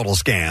 That's a total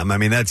scam. I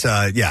mean, that's,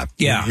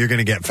 you're going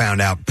to get found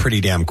out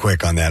pretty damn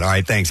quick on that. All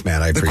right, thanks,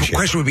 Matt. I appreciate it. The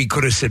question would be,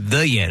 could a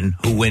civilian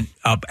who went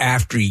up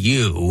after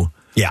you,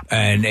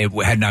 and it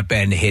had not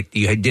been hit,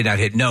 you did not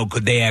hit no,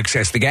 could they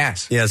access the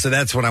gas? Yeah, so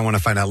that's what I want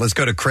to find out. Let's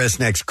go to Chris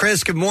next.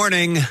 Chris, good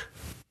morning.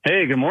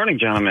 Hey, good morning,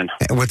 gentlemen.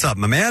 Hey, what's up,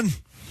 my man?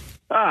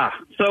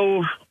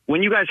 So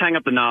when you guys hang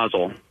up the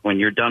nozzle, when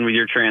you're done with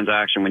your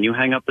transaction, when you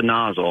hang up the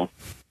nozzle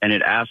and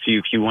it asks you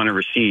if you want a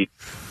receipt,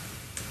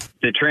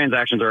 the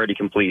transaction's already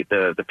complete.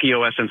 The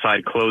POS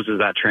inside closes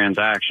that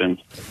transaction.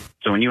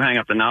 So when you hang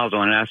up the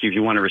nozzle and it asks you if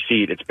you want a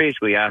receipt, it's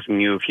basically asking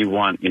you if you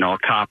want, a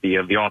copy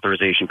of the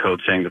authorization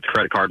code saying that the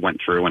credit card went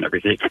through and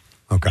everything.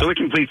 Okay. So it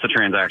completes the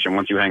transaction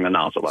once you hang the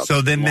nozzle up.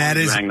 So then that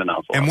is, hang the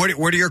nozzle and up.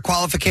 what are your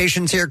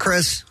qualifications here,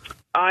 Chris?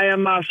 I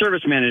am a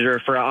service manager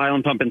for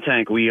Island Pump and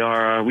Tank. We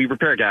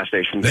repair gas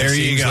stations. There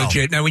you go.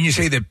 Legit. Now, when you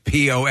say the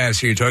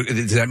POS,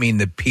 does that mean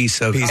the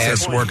piece of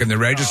S work in the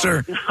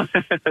register?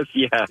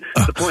 Yeah,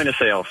 the point of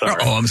sale. Sorry.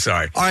 Oh, I'm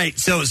sorry. All right,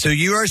 so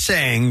you are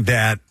saying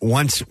that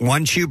once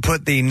you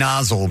put the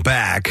nozzle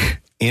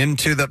back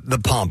into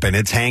the pump and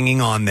it's hanging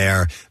on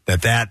there,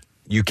 that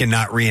you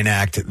cannot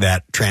reenact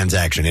that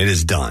transaction. It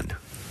is done.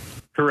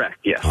 Correct,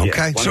 yes. Okay.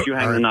 Yeah. Once you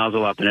hang the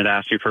nozzle up and it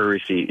asks you for a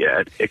receipt,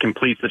 it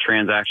completes the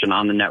transaction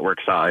on the network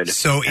side.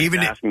 So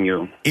even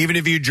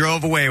if you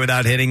drove away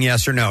without hitting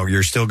yes or no,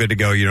 you're still good to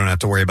go. You don't have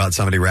to worry about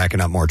somebody racking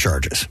up more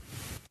charges.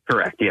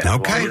 Correct, yeah. Okay. As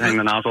long as you hang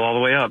the nozzle all the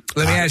way up.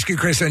 Let me ask you,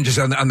 Chris, then, just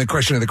on the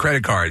question of the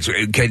credit cards,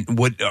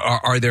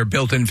 are there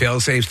built-in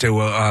fail-safes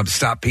to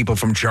stop people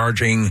from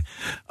charging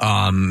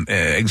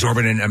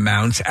exorbitant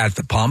amounts at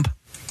the pump?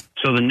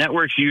 So the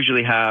networks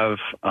usually have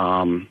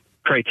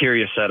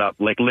criteria set up,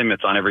 like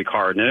limits on every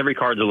card. And every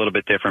card's a little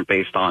bit different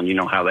based on,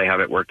 how they have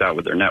it worked out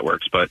with their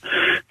networks. But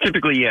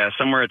typically,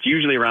 somewhere it's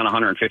usually around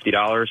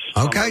 $150.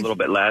 Okay. A little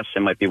bit less.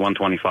 It might be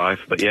 $125.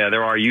 But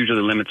there are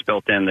usually limits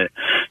built in that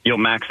you'll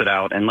max it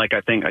out. And like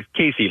I think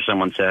Casey or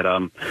someone said,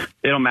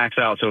 it'll max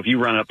out. So if you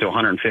run it up to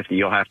 150,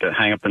 you'll have to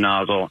hang up the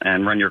nozzle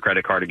and run your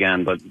credit card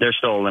again. But there's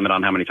still a limit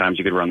on how many times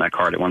you could run that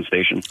card at one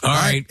station. All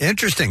right.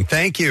 Interesting.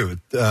 Thank you.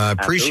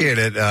 Appreciate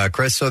it,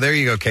 Chris. So there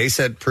you go. Case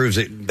that proves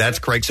it. That's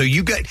correct. So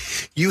you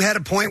had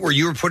a point where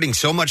you were putting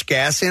so much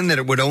gas in that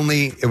it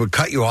would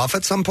cut you off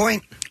at some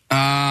point?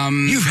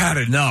 You've had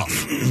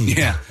enough.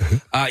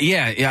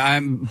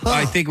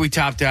 I think we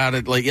topped out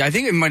at I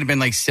think it might have been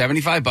like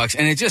 $75,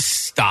 and it just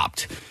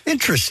stopped.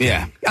 Interesting.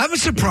 Yeah, I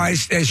was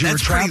surprised as you were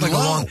traveling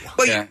along.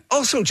 But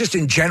also, just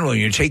in general,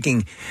 you're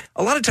taking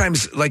a lot of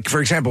times. Like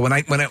for example,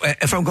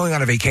 if I'm going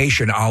on a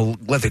vacation, I'll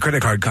let the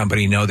credit card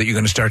company know that you're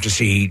going to start to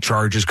see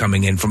charges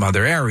coming in from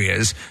other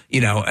areas.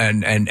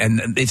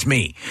 And it's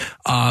me.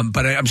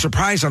 But I'm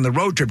surprised on the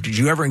road trip. Did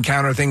you ever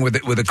encounter a thing where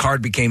the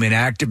card became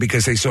inactive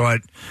because they saw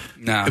it?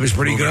 No. It was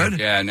pretty good?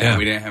 Yeah,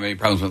 we didn't have any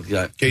problems with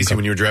that. Casey,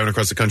 when you were driving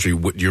across the country,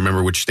 do you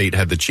remember which state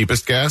had the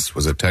cheapest gas?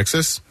 Was it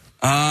Texas?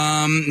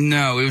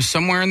 No, it was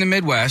somewhere in the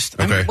Midwest.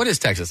 Okay. I mean, what is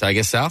Texas? I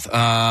guess South.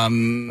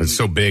 It's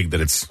so big that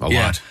it's a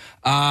lot.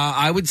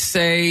 I would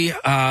say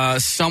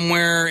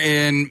somewhere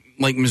in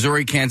like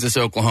Missouri, Kansas,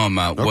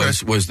 Oklahoma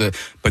was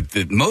but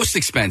the most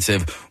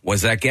expensive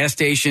was that gas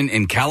station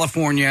in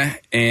California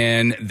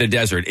in the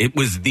desert. It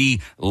was the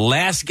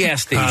last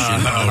gas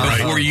station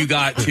before you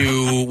got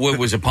to what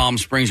was it, Palm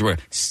Springs, where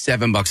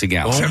 $7 a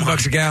gallon.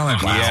 $7 a gallon.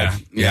 Wow.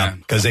 Yeah.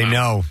 Because they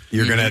know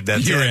you're gonna.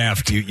 That's You're it.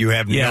 aft. You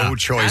have no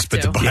choice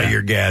but to buy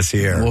your gas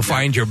here. We'll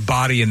find your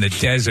body in the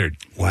desert.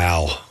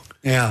 Wow.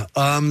 Yeah.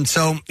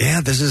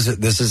 This is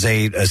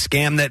a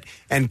scam that,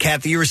 and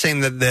Kathy, you were saying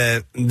that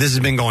this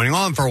has been going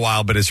on for a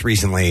while, but it's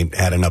recently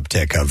had an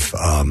uptick of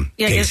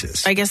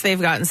cases. I guess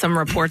they've gotten some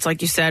reports,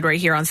 like you said, right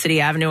here on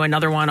City Avenue,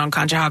 another one on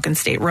Conshohocken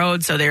State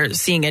Road. So they're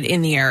seeing it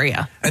in the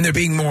area, and they're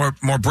being more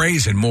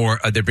brazen,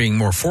 they're being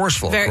more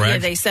forceful. Correct? Yeah,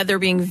 they said they're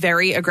being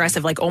very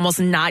aggressive, like almost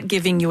not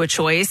giving you a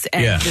choice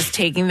and just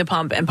taking the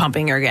pump and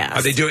pumping your gas.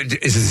 Are they doing?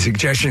 Is it a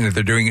suggestion that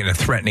they're doing it in a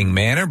threatening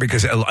manner?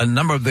 Because a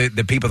number of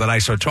the people that I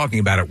saw talking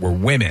about it were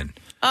women.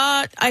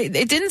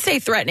 It didn't say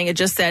threatening. It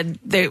just said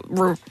they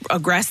were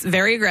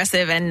very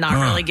aggressive and not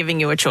really giving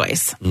you a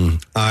choice. All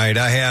right,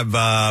 I have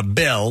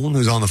Bill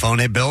who's on the phone.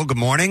 Hey, Bill. Good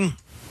morning.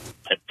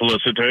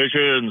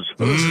 Felicitations.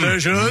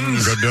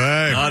 Good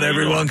day. Not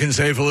everyone can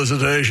say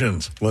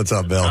felicitations. What's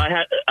up, Bill?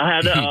 I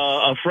had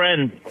a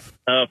friend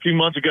a few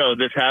months ago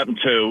this happened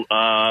to.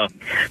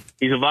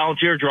 He's a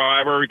volunteer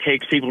driver. He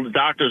takes people to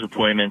doctor's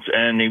appointments,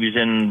 and he was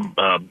in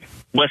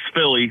West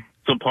Philly,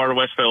 some part of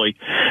West Philly,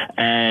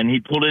 and he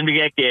pulled in to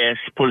get gas,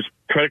 put his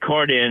credit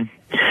card in,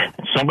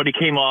 and somebody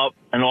came up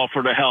and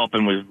offered to help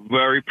and was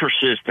very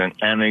persistent,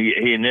 and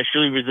he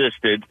initially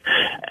resisted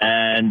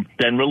and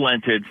then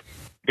relented,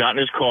 got in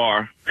his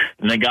car,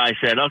 and the guy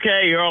said,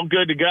 okay, you're all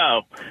good to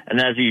go. And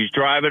as he was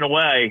driving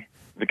away,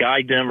 the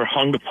guy never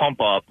hung the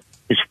pump up.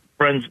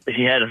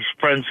 He had his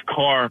friend's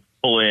car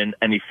pull in,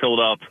 and he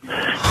filled up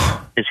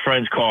his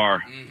friend's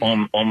car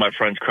on my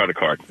friend's credit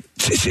card.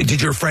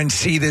 Did your friend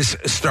see this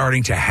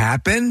starting to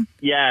happen?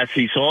 Yes,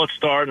 he saw it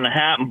starting to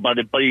happen, but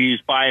he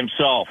was by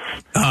himself.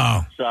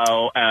 Oh.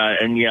 So,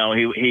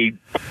 he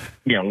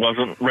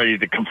wasn't ready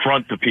to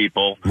confront the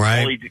people.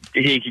 Right.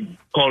 He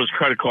called his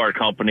credit card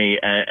company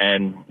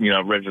and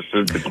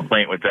registered the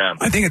complaint with them.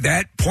 I think at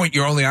that point,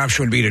 your only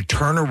option would be to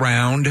turn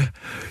around,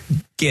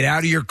 get out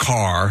of your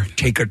car,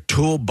 take a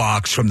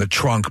toolbox from the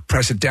trunk,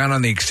 press it down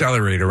on the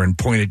accelerator, and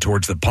point it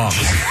towards the pump.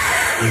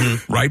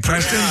 Right,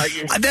 Preston?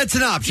 That's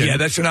an option. Yeah,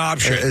 that's an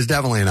option. It's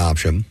definitely an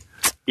option.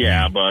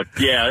 Yeah, but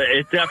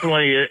it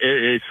definitely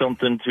is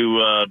something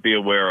to be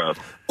aware of.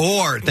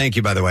 Or, thank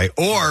you, by the way,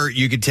 or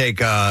you could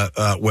take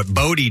what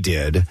Bodie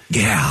did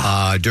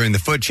during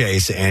the foot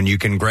chase, and you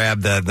can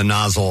grab the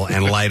nozzle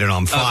and light it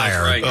on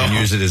fire and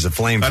use it as a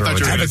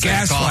flamethrower. Have a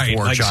gas fight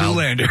like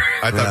Zoolander.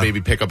 I thought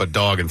maybe pick up a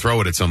dog and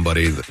throw it at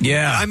somebody.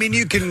 Yeah. I mean,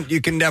 you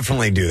can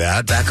definitely do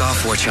that. Back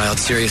off, war child,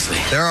 seriously.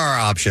 There are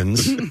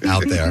options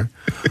out there.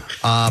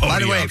 By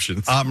the way,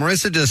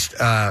 Marissa just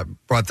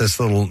brought this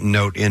little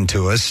note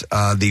into us.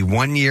 The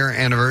 1-year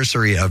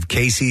anniversary of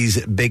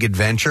Casey's Big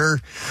Adventure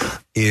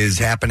is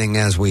happening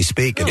as we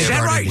speak. Is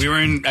that right? We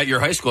were at your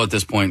high school at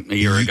this point a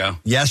year ago.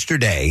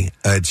 Yesterday.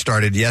 It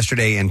started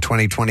yesterday in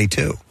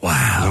 2022.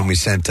 Wow. When we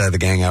sent the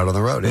gang out on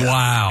the road. Yeah.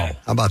 Wow.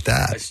 How about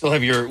that? I still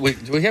have do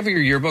we have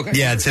your yearbook?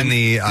 Yeah, it's in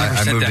the,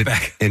 I moved it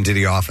back into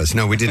the office.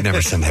 No, we did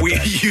never send that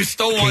back. You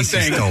stole one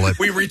thing. Stole it.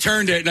 We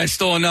returned it, and I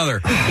stole another.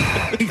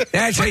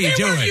 That's how you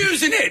do it.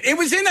 Using it. It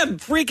was in a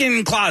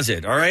freaking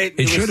closet, all right?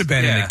 It should have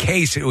been in the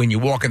case when you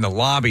walk in the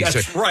lobby.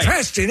 That's right.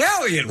 Preston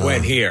Elliott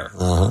went here.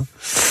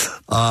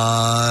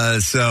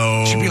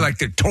 So should be like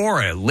the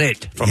Torah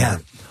lit from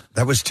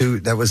That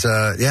was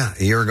a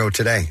year ago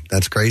today.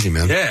 That's crazy,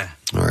 man. Yeah.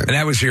 All right. And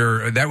that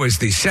was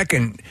the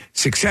second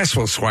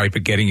successful swipe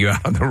at getting you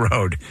out on the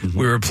road. Mm-hmm.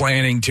 We were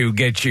planning to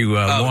get you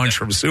launched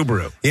from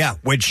Subaru. Yeah,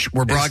 which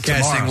we're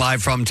broadcasting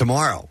live from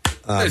tomorrow.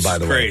 By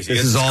the way, this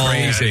is all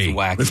crazy.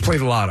 Let's play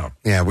the lotto.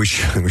 Yeah, we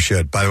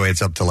should. By the way,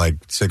 it's up to like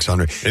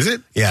 600. Is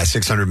it? Yeah,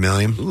 600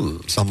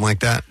 million, something like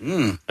that.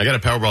 I got a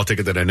Powerball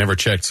ticket that I never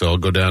checked, so I'll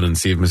go down and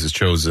see if Mrs.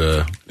 Cho's in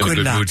a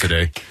good mood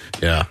today.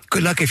 Yeah.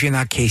 Good luck if you're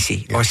not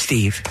Casey or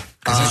Steve.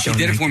 She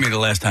did it for me the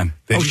last time.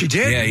 Oh, she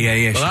did?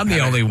 Yeah. Well, I'm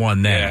the only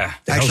one then. Yeah.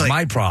 That was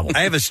my problem.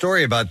 I have a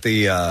story about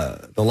the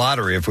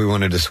lottery. If we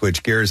wanted to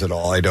switch gears at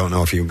all, I don't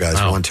know if you guys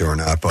want to or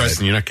not. But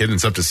Preston, you're not kidding.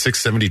 It's up to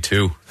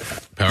 672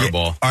 Powerball.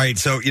 Yeah. All right,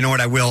 so you know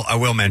what? I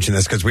will mention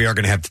this because we are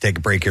going to have to take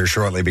a break here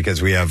shortly because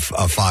we have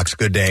Fox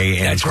Good Day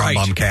and Crumb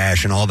Bum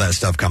Cash and all that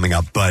stuff coming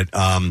up. But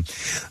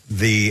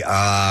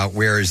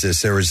where is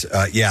this? There was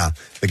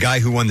the guy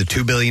who won the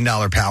 $2 billion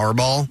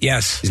Powerball.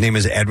 Yes, his name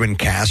is Edwin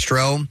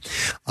Castro.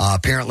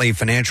 Apparently,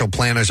 financial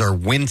planners are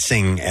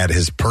wincing at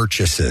his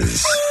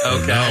purchases.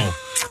 No.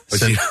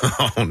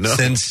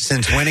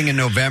 Since winning in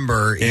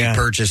November, he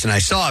purchased, and I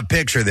saw a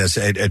picture of this,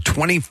 a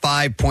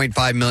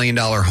 $25.5 million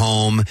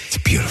home. It's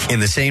beautiful. In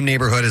the same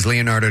neighborhood as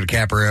Leonardo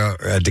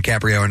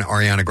DiCaprio and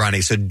Ariana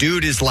Grande. So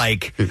dude is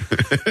like,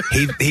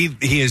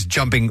 he is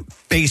jumping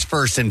face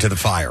first into the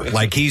fire.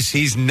 Like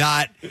he's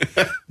not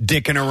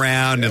dicking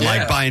around and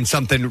like buying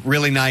something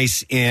really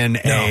nice in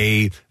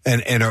a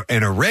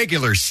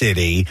regular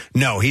city.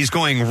 No, he's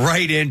going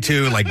right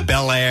into like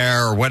Bel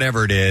Air or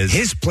whatever it is.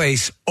 His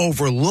place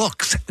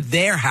overlooks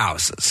their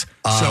houses.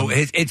 So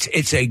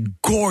it's a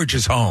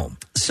gorgeous home.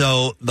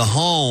 So the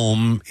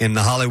home in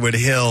the Hollywood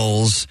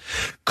Hills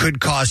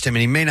could cost him,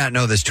 and he may not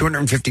know this,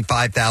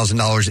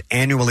 $255,000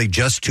 annually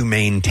just to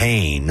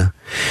maintain.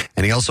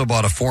 And he also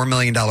bought a $4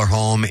 million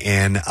home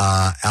in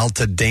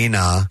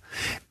Altadena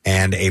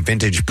and a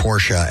vintage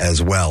Porsche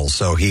as well.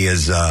 So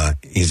he's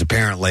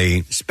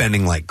apparently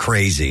spending like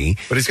crazy.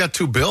 But he's got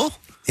 $2 billion?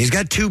 He's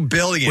got $2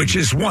 billion, which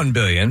is $1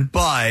 billion.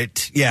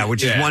 But is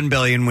 $1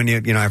 billion when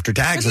you after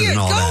taxes and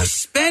all go that.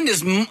 Spend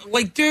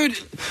dude.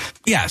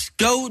 Yes,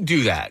 go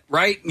do that.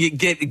 Right, you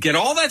get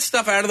all that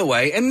stuff out of the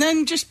way, and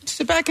then just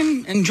sit back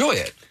and enjoy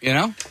it. You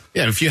know.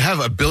 Yeah, if you have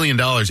 $1 billion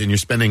and you're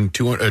spending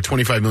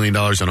 $25 million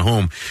on a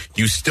home,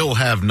 you still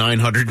have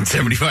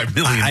 $975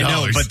 million. I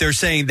know, but they're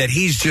saying that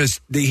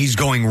he's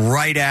going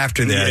right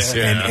after this,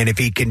 and if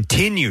he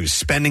continues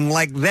spending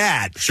like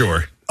that,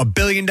 sure. $1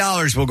 billion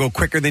will go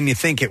quicker than you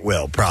think it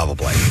will,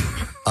 probably.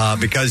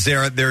 Because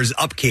there's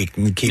upkeep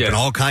and keeping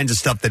all kinds of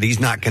stuff that he's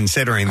not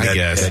considering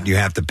that you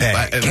have to pay.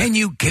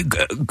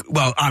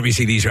 Well,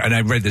 obviously these are, and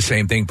I've read the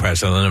same thing,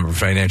 Preston. A number of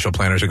financial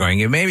planners are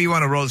going, maybe you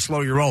want to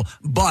slow your roll,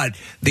 but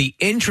the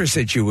interest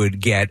that you would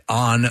get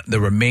on the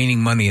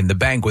remaining money in the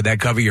bank, would that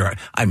cover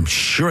I'm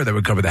sure that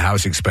would cover the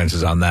house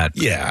expenses on that.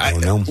 Yeah. I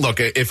don't know. Look,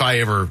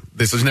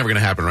 this is never going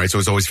to happen, right? So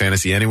it's always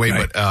fantasy anyway,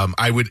 right. But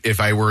I would, if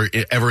I were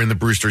ever in the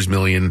Brewster's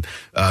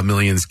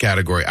Millions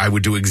category, I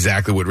would do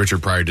exactly what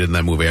Richard Pryor did in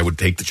that movie. I would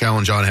take the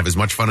challenge on, have as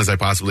much fun as I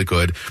possibly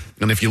could,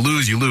 and if you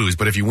lose, you lose.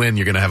 But if you win,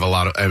 you're going to have a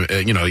lot of,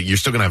 you're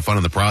still going to have fun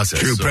in the process.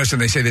 True, so. Preston.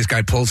 They say this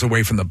guy pulls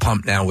away from the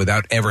pump now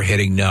without ever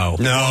hitting no.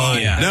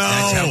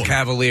 That's how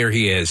cavalier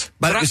he is.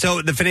 But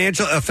so the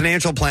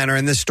financial planner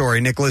in this story,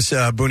 Nicholas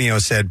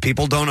Bunio, said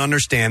people don't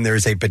understand there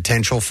is a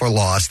potential for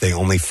loss. They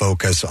only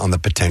focus on the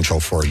potential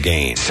for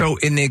gain. So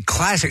in the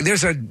classic,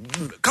 there's a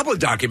couple of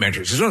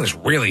documentaries. There's one that's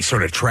really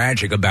sort of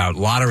tragic about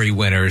lottery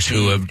winners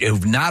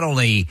who've not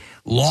only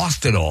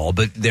lost it all,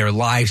 but their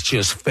lives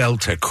just fell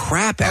to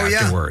crap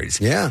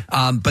afterwards. Yeah.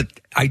 But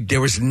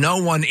there was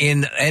no one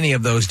in any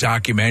of those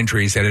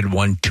documentaries that had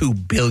won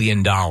 $2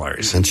 billion.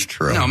 That's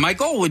true. No, my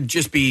goal would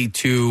just be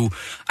to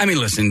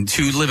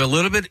live a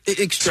little bit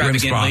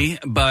extravagantly,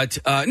 but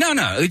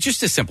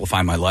just to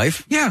simplify my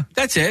life. Yeah.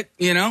 That's it,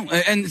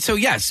 And so,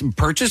 yes,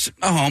 purchase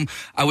a home.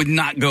 I would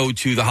not go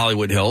to the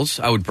Hollywood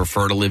Hills. I would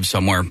prefer to live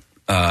somewhere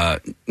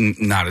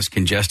not as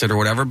congested or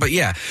whatever. But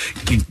yeah,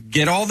 you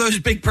get all those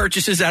big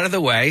purchases out of the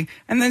way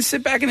and then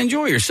sit back and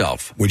enjoy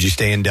yourself. Would you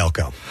stay in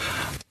Delco?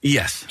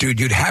 Yes. Dude,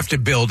 you'd have to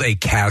build a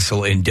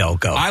castle in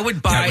Delco. I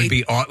would buy... That would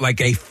be like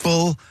a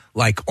full...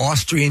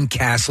 Austrian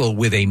castle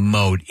with a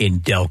moat in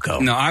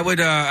Delco. No, I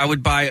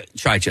would buy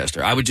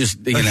Chichester. I would just,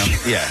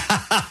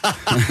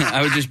 I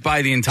would just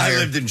buy the entire... I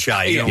lived in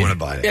Chi. You don't want to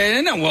buy it.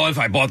 Yeah, no, well, if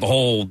I bought the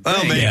whole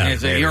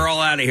thing, you're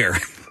all out of here.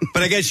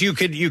 But I guess you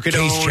could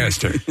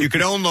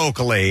own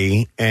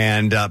locally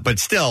and but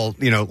still,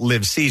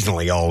 live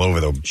seasonally all over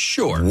the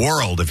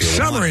world if you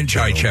want. Summer in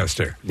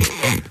Chichester.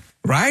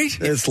 Right?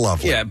 It's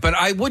lovely. Yeah, but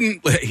I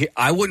wouldn't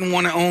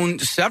want to own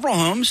several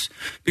homes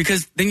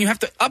because then you have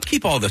to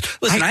upkeep all this.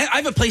 Listen, I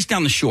have a place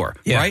down the shore,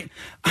 right?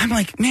 I'm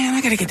like, man,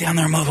 I got to get down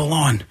there and mow the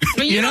lawn.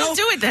 But you don't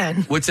do it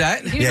then. What's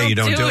that? You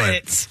don't do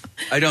it.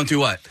 I don't do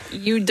what?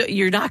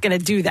 You're not going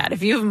to do that.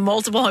 If you have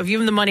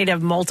the money to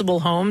have multiple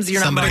homes,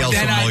 you're Somebody not.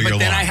 else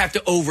Then I have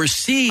to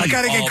oversee. I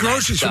got to get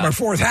groceries for my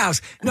fourth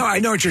house. No, I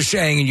know what you're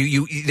saying, and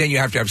then you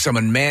have to have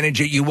someone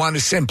manage it. You want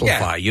to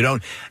simplify. You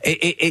don't.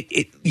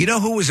 You know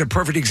who was a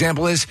perfect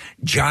example is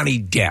Johnny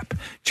Depp.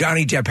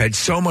 Johnny Depp had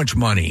so much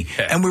money,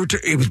 and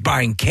he was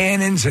buying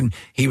cannons, and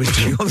he was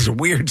doing all this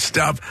weird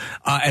stuff,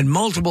 and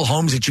multiple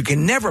homes that you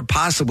can never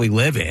possibly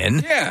live in.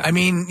 Yeah. I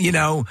mean,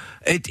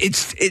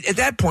 it's at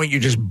that point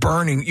you're just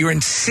burning, you're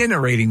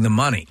incinerating the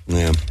money.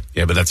 Yeah.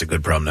 Yeah, but that's a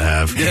good problem to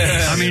have.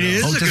 Yeah. I mean, it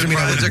is a good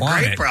problem. It's a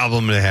great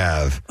problem to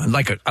have. I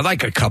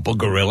like a couple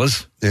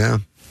gorillas. Yeah.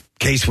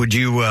 Case, would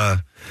you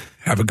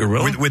have a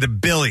gorilla with $1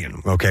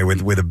 billion? Okay,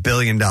 with $1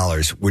 billion,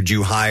 would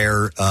you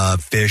hire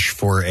Fish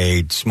for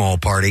a small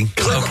party?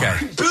 Okay.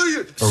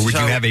 Or would you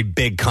have a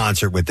big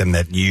concert with them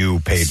that you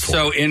paid for?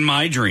 So in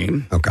my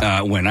dream,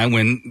 when I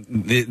win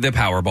the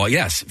Powerball,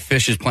 yes,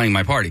 Fish is playing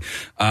my party.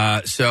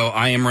 So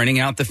I am renting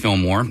out the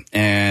Fillmore,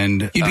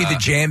 and you'd be the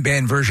jam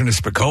band version of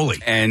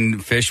Spicoli,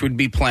 and Fish would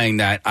be playing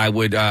that. I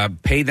would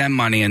pay them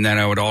money, and then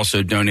I would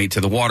also donate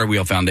to the Water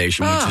Wheel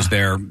Foundation, which is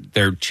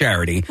their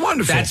charity.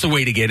 Wonderful. That's the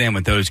way to get in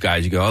with those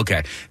guys. You go,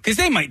 okay, because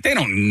they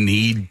don't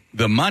need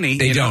the money.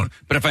 They don't.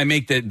 But if I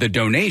make the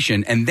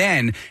donation, and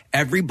then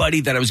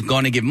everybody that I was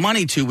going to give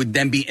money to would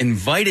then be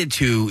invited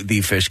to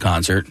the Fish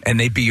concert. And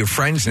they'd be your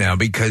friends now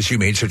because you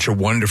made such a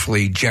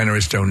wonderfully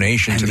generous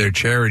donation to their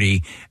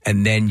charity,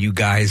 and then you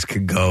guys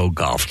could go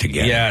golf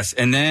together. Yes,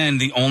 and then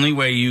the only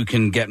way you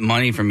can get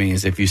money from me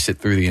is if you sit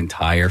through the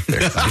entire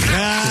Fish concert.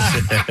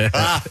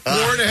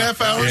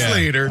 4.5 hours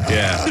later.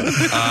 Yeah.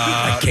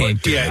 I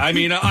can't do it. I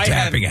mean, I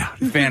have out.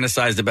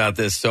 fantasized about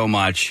this so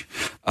much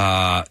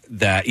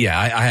that,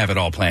 I have it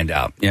all planned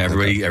out. Yeah,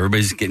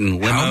 everybody's getting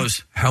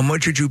limos. How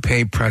much would you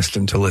pay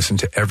Preston to listen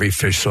to every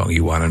Fish song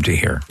you want him to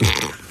hear?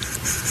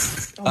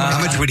 How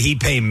much would he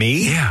pay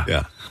me?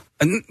 Yeah.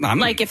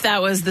 Like if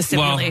that was the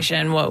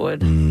stipulation, what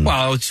would?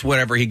 Well, it's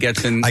whatever he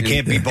gets in. I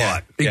can't be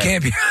bought. It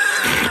can't be.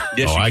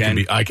 Yes, you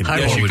can. I can.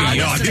 Yes, you can.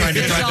 I'm trying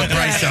to drive the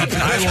price up.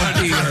 I won't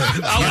be here.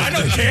 I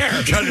don't care.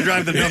 I'm trying to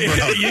drive the number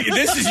up.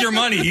 This is your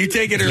money. You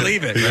take it or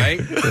leave it, right?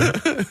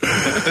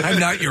 I'm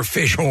not your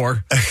fish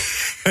whore.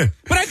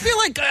 But I feel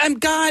like I'm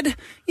God.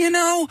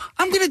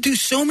 I'm going to do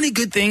so many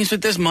good things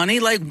with this money.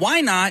 Like,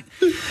 why not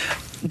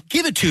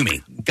give it to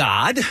me,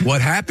 God? What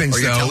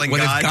happens, though, what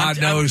if God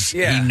knows,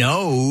 he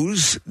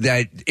knows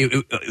that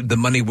the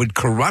money would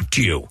corrupt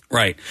you?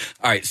 Right.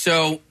 All right.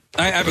 So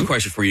I have a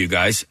question for you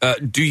guys.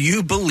 Do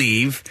you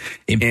believe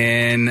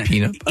in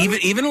peanut butter?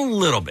 even a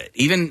little bit,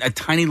 even a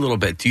tiny little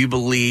bit, do you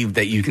believe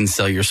that you can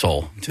sell your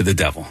soul to the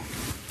devil?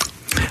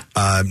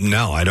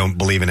 No, I don't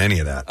believe in any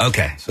of that.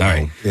 Okay. So, all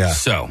right. Yeah.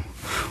 So,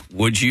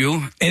 would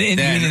you? And you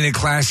mean in a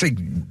classic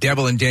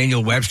Devil and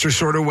Daniel Webster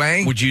sort of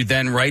way? Would you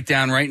then write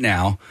down right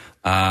now,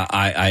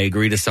 I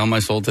agree to sell my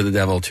soul to the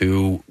devil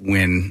to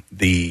win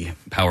the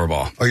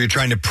Powerball? Or you're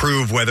trying to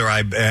prove whether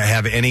I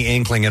have any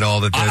inkling at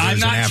all that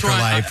there's an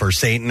afterlife or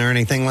Satan or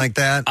anything like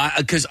that?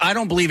 Because I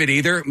don't believe it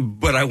either,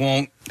 but I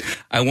won't.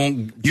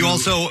 You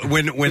also,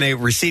 when a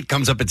receipt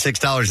comes up at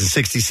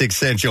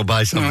 $6.66, you'll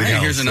buy something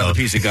else. Here's another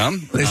piece of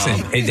gum.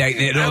 Listen,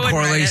 it all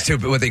correlates to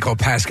what they call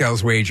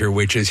Pascal's wager,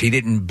 which is he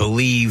didn't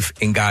believe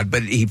in God,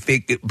 but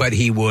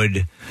he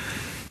would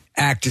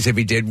act as if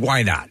he did.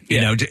 Why not?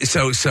 You know.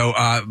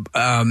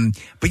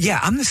 But yeah,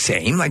 I'm the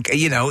same. Like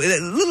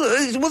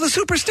the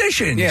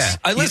superstitions. Yeah.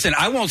 Listen,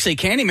 I won't say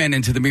Candyman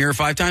into the mirror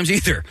 5 times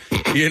either.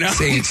 Say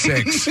it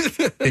 6,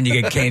 then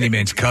you get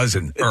Candyman's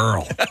cousin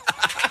Earl.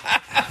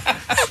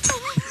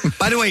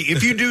 By the way,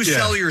 if you do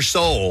sell your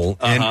soul,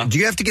 and do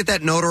you have to get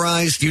that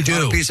notarized? You do.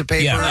 On a piece of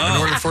paper in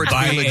order for it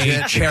to be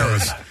legit? A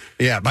cherub.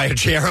 By a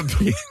cherub.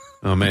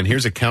 Oh, man,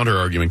 here's a counter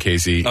argument,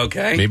 Casey.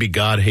 Okay. Maybe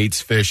God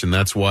hates fish, and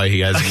that's why he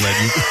hasn't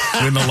let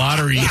you win the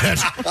lottery yet.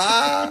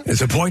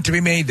 There's a point to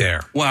be made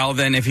there. Well,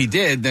 then if he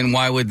did, then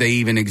why would they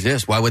even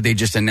exist? Why would they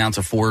just announce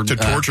a Ford? To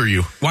torture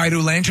you. Why do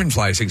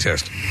lanternflies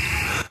exist?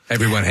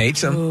 Everyone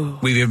hates them. Ooh.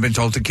 We've even been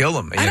told to kill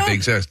them, and yet they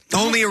exist.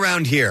 Only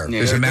around here. Yeah.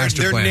 There's a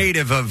master plan. They're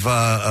native of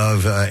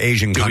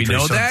Asian countries. Do we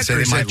know that? So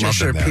they might love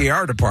their them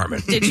PR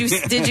department. Did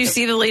you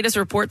see the latest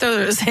report, though?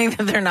 That was saying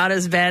that they're not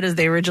as bad as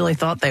they originally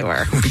thought they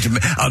were.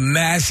 A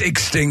mass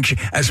extinction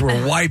as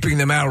we're wiping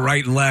them out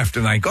right and left,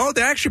 and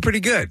they're actually pretty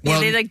good. Yeah,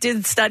 they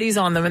did studies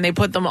on them, and they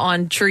put them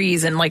on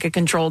trees in a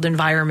controlled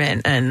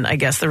environment, and I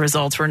guess the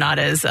results were not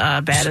as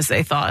bad as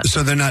they thought.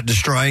 So they're not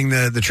destroying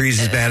the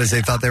trees as bad as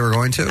they thought they were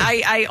going to?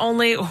 I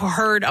only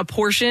heard a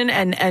portion,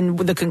 and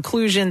the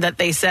conclusion that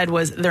they said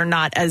was they're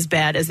not as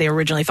bad as they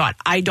originally thought.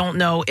 I don't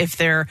know if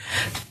they're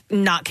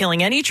not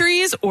killing any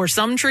trees or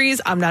some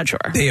trees. I'm not sure.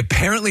 They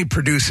apparently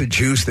produce a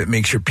juice that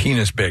makes your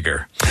penis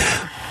bigger.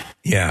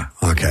 Yeah.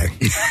 Okay.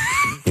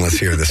 Let's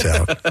hear this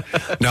out.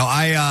 No,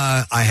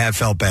 I have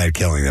felt bad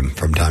killing them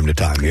from time to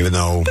time, even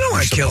though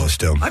we're supposed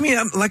to. I mean,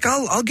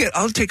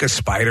 I'll take a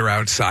spider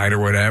outside or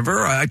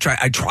whatever. I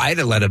try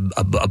to let a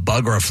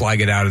bug or a fly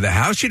get out of the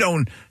house.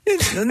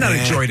 It's not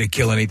a joy to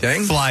kill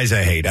anything. Flies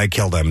I hate. I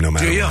kill them no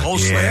matter what. Do you? What. Whole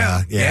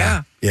slam?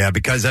 Yeah,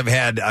 because I've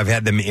had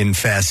them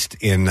infest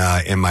in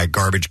my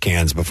garbage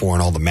cans before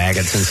and all the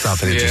maggots and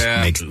stuff, and it just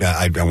makes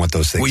I want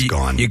those things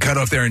gone. You cut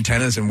off their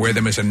antennas and wear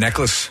them as a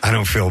necklace? I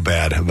don't feel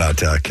bad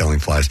about killing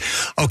flies.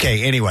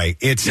 Okay, anyway,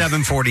 it's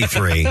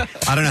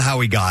 7:43. I don't know how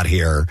we got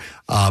here,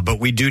 but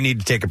we do need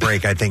to take a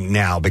break, I think,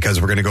 now,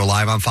 because we're going to go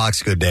live on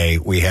Fox Good Day.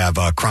 We have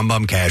Crumb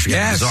Bum Cash. We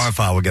have Bizarre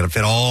File. We're going to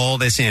fit all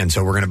this in,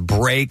 so we're going to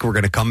break. We're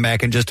going to come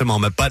back in just a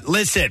moment. But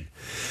listen,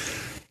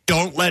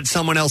 don't let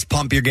someone else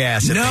pump your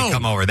gas if they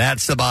come over.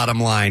 That's the bottom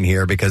line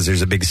here, because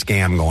there's a big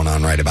scam going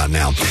on right about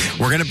now.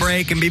 We're going to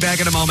break and be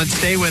back in a moment.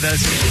 Stay with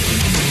us.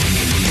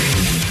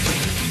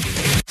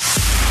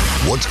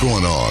 What's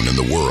going on in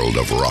the world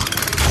of rock?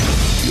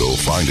 You'll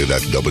find it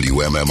at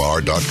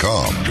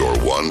WMMR.com, your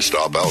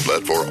one-stop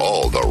outlet for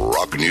all the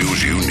rock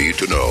news you need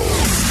to know.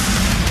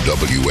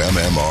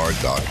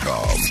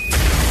 WMMR.com,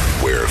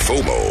 where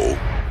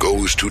FOMO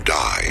goes to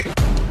die.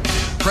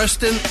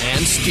 Preston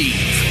and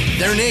Steve.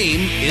 Their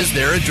name is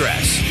their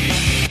address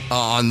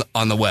on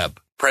the web.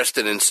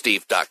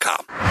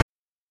 PrestonandSteve.com.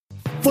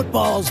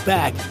 Football's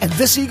back, and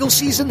this Eagles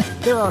season,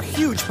 there are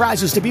huge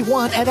prizes to be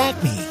won at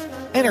Acme.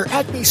 Enter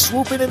Acme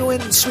Swoop In and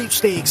Win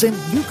sweepstakes, and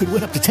you could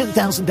win up to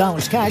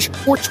 $10,000 cash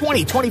or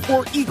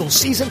 2024 Eagles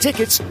season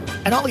tickets.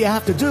 And all you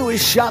have to do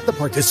is shop the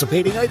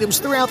participating items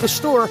throughout the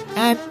store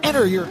and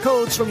enter your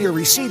codes from your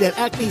receipt at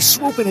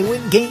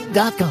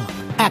acmeswoopinandwingame.com.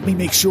 Acme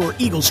makes sure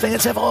Eagles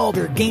fans have all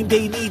their game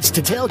day needs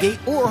to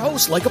tailgate or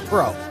host like a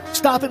pro.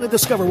 Stop in and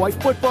discover why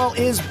football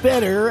is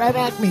better at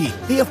Acme,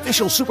 the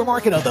official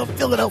supermarket of the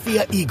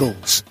Philadelphia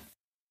Eagles.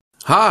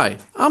 Hi,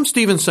 I'm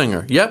Steven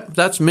Singer. Yep,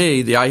 that's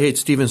me, the I Hate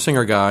Steven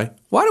Singer guy.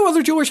 Why do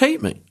other jewelers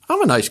hate me?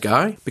 I'm a nice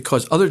guy.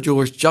 Because other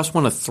jewelers just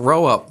want to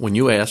throw up when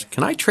you ask,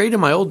 can I trade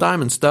in my old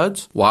diamond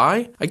studs?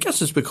 Why? I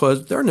guess it's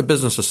because they're in the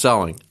business of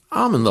selling.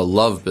 I'm in the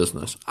love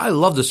business. I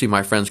love to see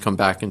my friends come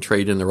back and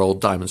trade in their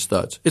old diamond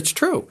studs. It's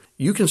true.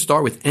 You can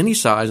start with any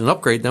size and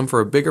upgrade them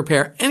for a bigger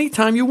pair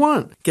anytime you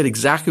want. Get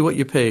exactly what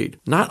you paid.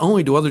 Not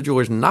only do other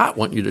jewelers not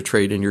want you to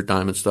trade in your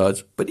diamond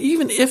studs, but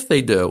even if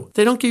they do,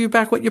 they don't give you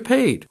back what you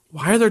paid.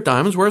 Why are their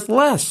diamonds worth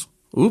less?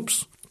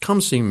 Oops. Come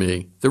see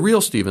me, the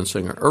real Steven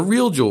Singer, a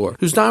real jeweler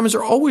whose diamonds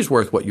are always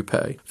worth what you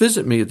pay.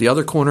 Visit me at the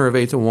other corner of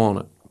 8th and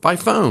Walnut. By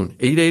phone,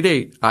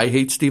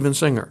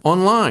 888-I-HATE-STEVEN-SINGER.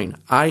 Online,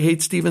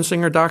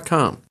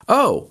 IHateStevenSinger.com.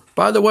 Oh,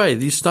 by the way,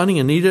 these stunning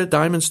Anita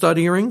diamond stud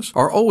earrings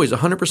are always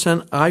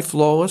 100%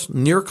 eye-flawless,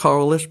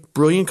 near-colorless,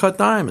 brilliant-cut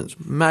diamonds.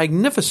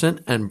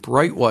 Magnificent and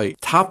bright white,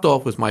 topped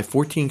off with my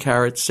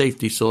 14-karat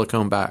safety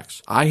silicone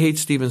backs.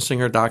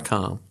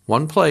 IHateStevenSinger.com.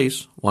 One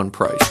place, one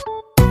price.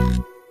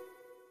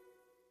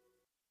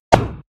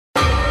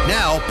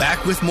 Now,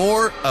 back with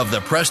more of the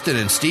Preston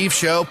and Steve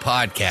Show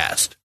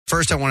podcast.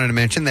 First, I wanted to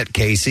mention that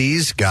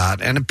Casey's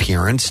got an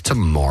appearance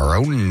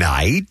tomorrow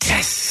night.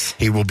 Yes.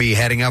 He will be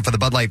heading out for the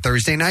Bud Light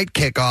Thursday night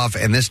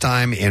kickoff, and this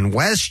time in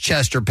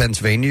Westchester,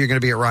 Pennsylvania. You're going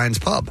to be at Ryan's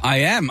Pub. I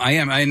am.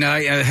 And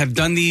I have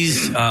done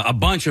these a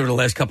bunch over the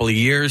last couple of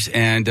years,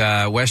 and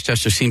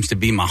Westchester seems to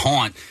be my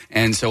haunt.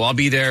 And so I'll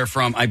be there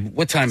from,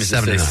 what time is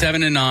it?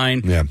 7 to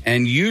 9. Yeah.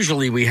 And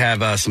usually we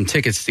have some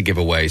tickets to give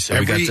away. So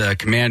we got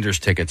Commanders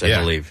tickets,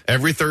 I believe.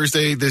 Every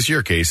Thursday this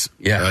year, Case.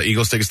 Yeah.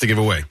 Eagles tickets to give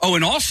away. Oh,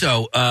 and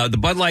also the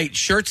Bud Light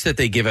shirts that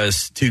they give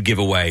us to give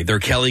away. They're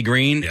Kelly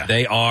Green. Yeah.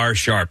 They are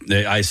sharp.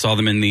 I saw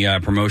them in the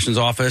promotions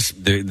office.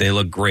 They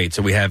look great.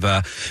 So we have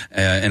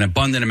an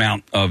abundant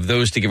amount of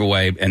those to give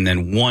away, and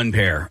then one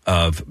pair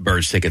of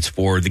Birds tickets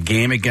for the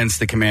game against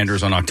the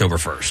Commanders on October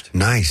 1st.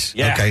 Nice.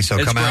 Yeah, okay,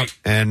 so come out,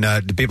 and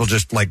do people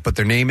just put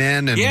their name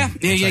in? And yeah.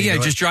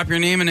 Just drop your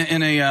name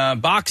in a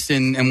box,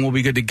 and we'll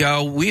be good to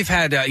go. We've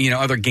had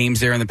other games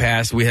there in the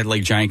past. We had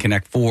Giant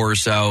Connect 4,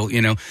 so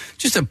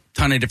just a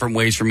ton of different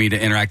ways for me to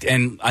interact.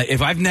 And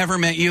if I've never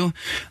met you,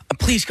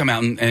 please come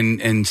out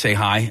and say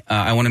hi.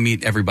 I want to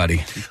meet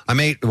everybody.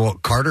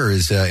 Carter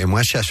is in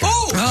Westchester.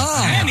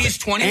 And he's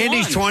 21. And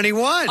he's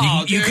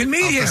 21. You can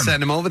meet him.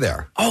 Send him over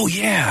there. Oh,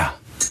 yeah.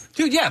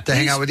 Dude, yeah. To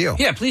hang out with you.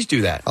 Yeah, please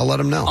do that. I'll let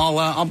him know.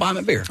 I'll buy him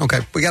a beer. Okay.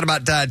 We got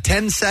about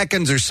 10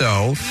 seconds or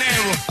so.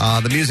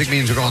 The music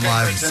means we're going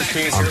live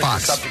on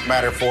Fox. The subject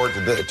matter for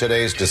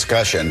today's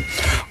discussion.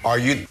 Are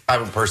you the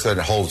type of person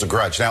that holds a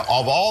grudge? Now,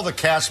 of all the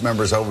cast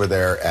members over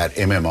there at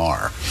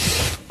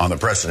MMR on the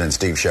Preston and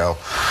Steve Show,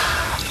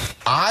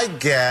 I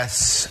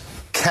guess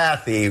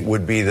Kathy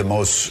would be the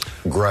most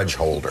grudge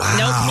holder. Nope.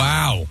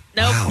 Wow.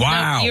 Nope.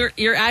 Wow. Nope.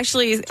 You're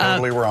actually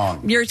totally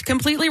wrong. You're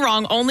completely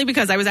wrong, only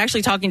because I was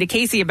actually talking to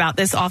Casey about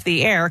this off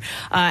the air.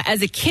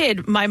 As a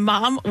kid, my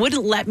mom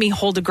wouldn't let me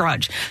hold a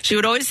grudge. She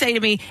would always say to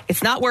me,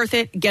 it's not worth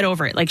it, get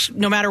over it.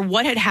 No matter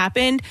what had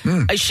happened,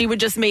 she would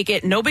just make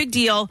it no big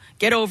deal,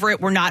 get over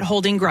it, we're not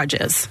holding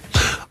grudges.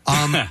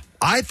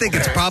 I think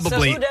it's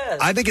probably. So who does?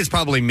 I think it's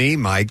probably me,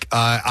 Mike.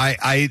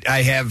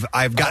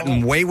 I've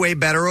gotten way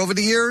better over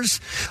the years,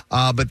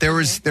 but there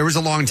was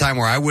a long time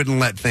where I wouldn't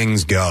let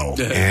things go,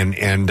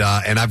 and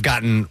I've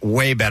gotten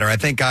way better. I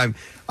think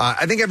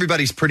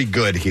everybody's pretty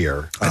good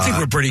here. I think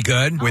we're pretty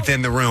good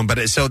within the room. But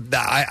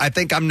I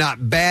think I'm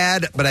not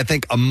bad. But I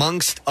think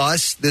amongst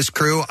us, this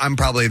crew, I'm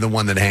probably the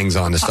one that hangs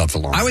on to stuff the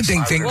longest. I would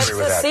think things. What's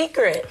the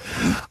secret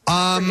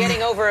for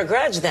getting over a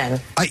grudge? Then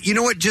you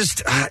know what?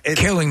 Just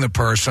killing the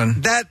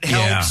person that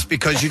helps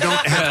because you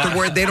don't have to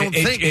worry. They don't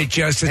think it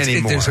just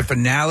anymore. There's a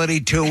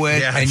finality to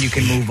it, and you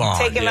can move on.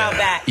 Take him out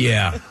back.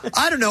 Yeah.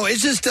 I don't know.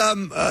 It's just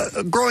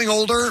growing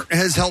older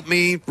has helped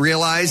me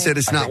realize that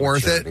it's not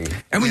worth it.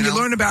 And when you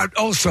learn about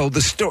also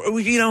the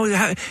story,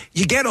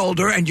 you get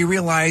older and you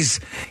realize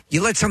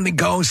you let something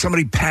go,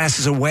 somebody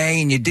passes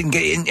away, and you didn't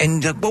get.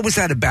 And what was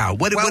that about?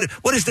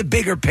 What is the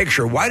bigger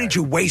picture? Why did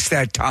you waste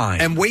that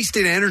time and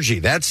wasted energy?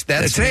 That's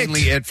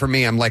mainly it for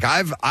me. I'm like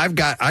I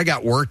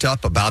got worked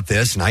up about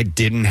this, and I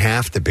didn't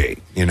have to be.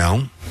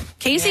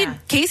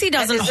 Casey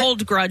doesn't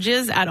hold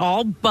grudges at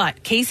all,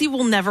 but Casey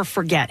will never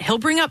forget. He'll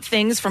bring up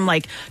things from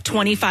like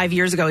 25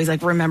 years ago. He's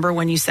like, remember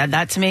when you said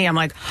that to me? I'm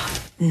like,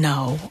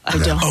 no, I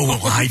don't. Oh, well,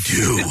 I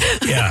do.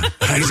 Yeah.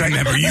 I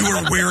remember you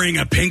were wearing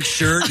a pink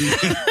shirt.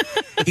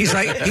 He's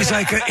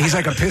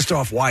like a pissed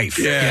off wife.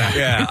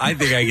 Yeah. I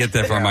think I get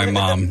that from my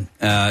mom.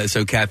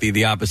 So Kathy,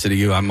 the opposite of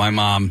you. My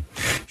mom,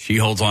 she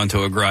holds on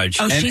to a grudge.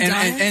 Oh, she does?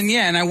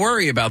 And I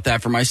worry about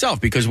that for myself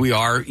because we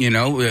are, a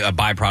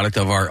byproduct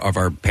of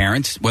our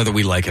parents, whether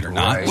we like it or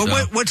not. Right.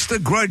 Well, what's the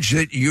grudge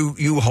that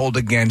you hold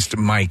against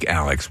Mike,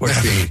 Alex?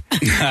 What's the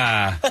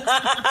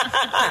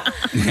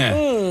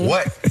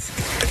what?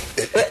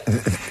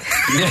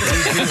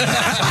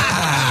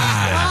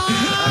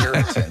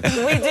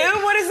 We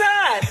do? What is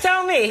that?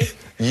 Tell me.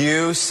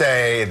 You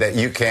say that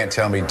you can't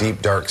tell me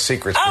deep, dark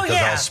secrets because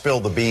I'll spill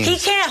the beans. He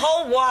can't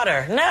hold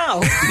water.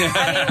 No.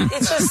 I mean,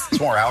 it's just... It's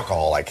more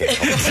alcohol I can't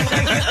hold.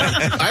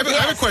 I have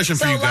a question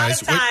for you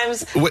guys.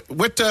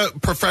 What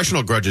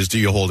professional grudges do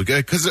you hold?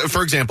 Because,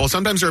 for example,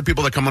 sometimes there are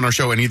people that come on our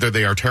show and either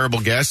they are terrible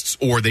guests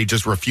or they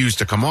just refuse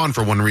to come on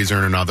for one reason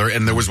or another.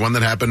 And there was one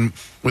that happened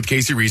with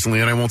Casey recently,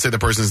 and I won't say the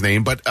person's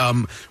name, but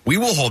we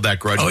will hold that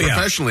grudge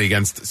professionally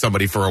against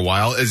somebody for a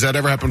while. Has that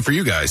ever happened for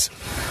you guys?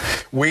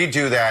 We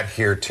do that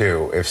here,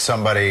 too. If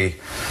somebody,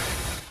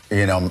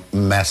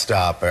 messed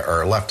up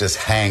or left us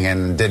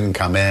hanging, didn't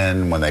come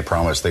in when they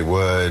promised they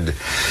would,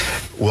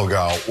 we'll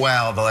go,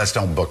 well, let's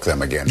don't book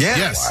them again for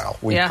a while.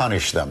 We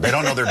punish them. They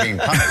don't know they're being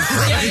punished.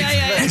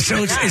 And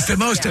so it's the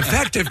most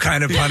effective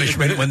kind of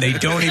punishment when they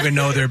don't even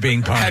know they're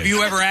being punished. Have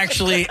you ever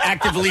actually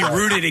actively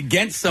rooted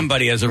against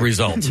somebody as a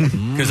result?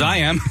 Because I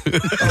am.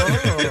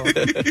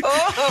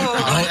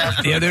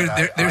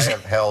 I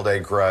have held a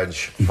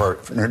grudge for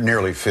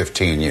nearly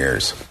 15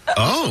 years.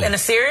 Oh. And a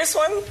serious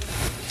one?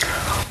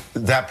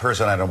 That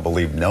person, I don't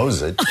believe,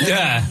 knows it.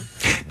 Yeah.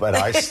 But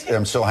I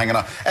am still hanging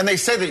on. And they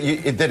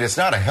say that it's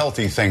not a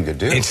healthy thing to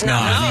do. It's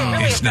not.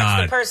 Really it's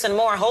not. The person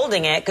more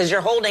holding it because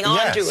you're holding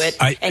on to it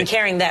and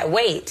carrying that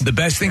weight. The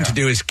best thing to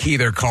do is key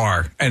their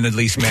car and at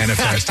least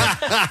manifest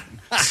it.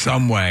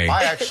 Some way.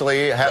 I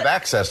actually have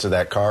access to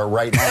that car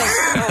right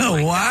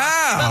now.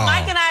 Wow. But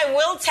Mike and I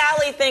will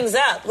tally things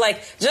up.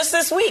 Like, just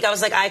this week, I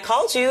was like, I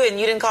called you and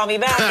you didn't call me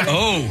back.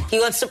 He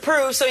wants to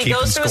prove, so he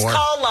goes through his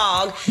call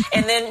log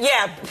and then,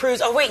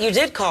 proves, oh, wait, you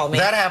did call me.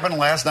 That happened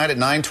last night at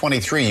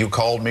 9:23. You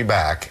called me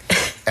back.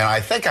 And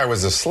I think I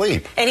was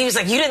asleep. And he was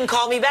like, you didn't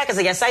call me back. I was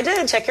like, yes, I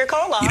did. Check your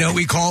call log. You know what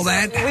we call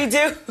that? We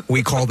do.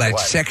 We call that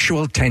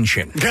sexual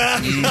tension. Oh,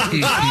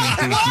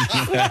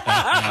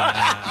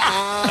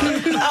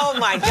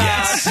 my gosh.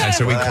 Yes, that's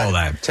what we call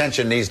that.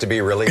 Tension needs to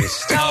be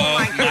released.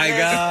 Oh, my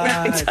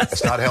God.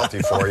 It's not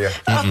healthy for you.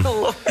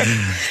 Oh,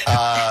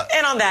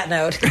 and on that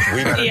note.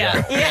 We better go.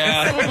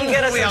 Yes, we can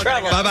get us in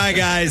trouble. Bye-bye,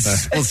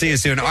 guys. We'll see you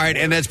soon. All right,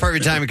 and that's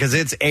perfect time because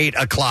it's 8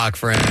 o'clock,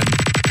 friend.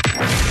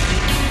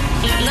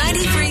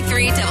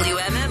 93.3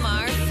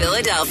 WMMR,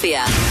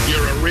 Philadelphia.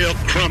 You're a real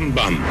crumb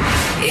bum.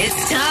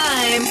 It's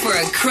time for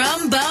a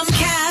crumb bum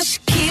cash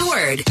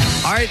keyword.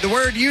 All right, the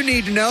word you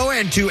need to know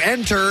and to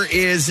enter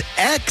is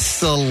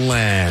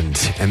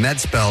excellent. And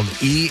that's spelled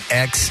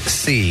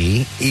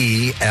E-X-C-E-L-L-E-N-T.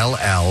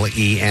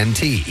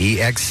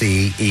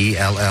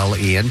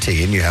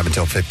 E-X-C-E-L-L-E-N-T. And you have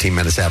until 15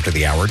 minutes after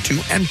the hour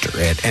to enter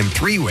it. And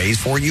 3 ways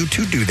for you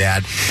to do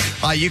that.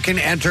 You can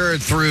enter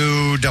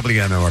through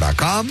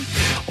WMMR.com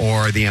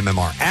or the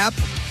MMR app,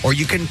 or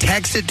you can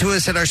text it to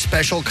us at our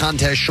special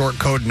contest short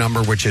code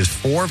number, which is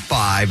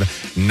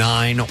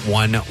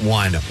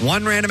 45911.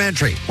 One random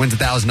entry wins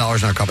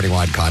 $1,000 in our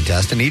company-wide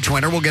contest, and each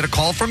winner will get a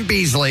call from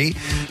Beasley.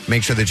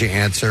 Make sure that you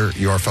answer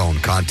your phone.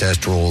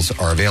 Contest rules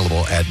are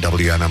available at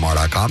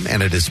WMMR.com,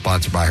 and it is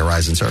sponsored by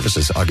Horizon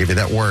Services. I'll give you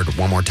that word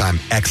one more time.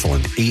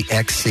 Excellent.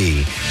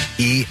 E-X-C-E-L-L-E-N-T.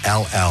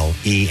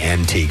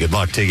 Good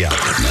luck to you.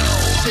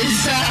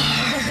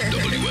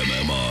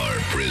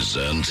 WMMR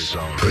presents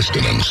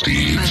Preston and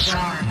Steve's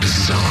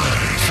Bizarre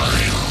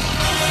File.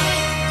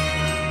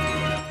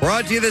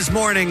 Brought to you this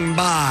morning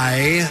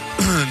by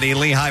the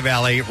Lehigh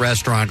Valley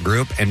Restaurant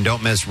Group. And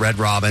don't miss Red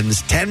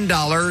Robin's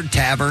 $10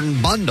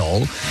 Tavern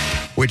Bundle,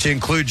 which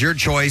includes your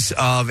choice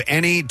of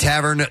any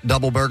tavern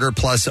double burger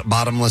plus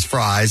bottomless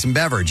fries and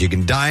beverage. You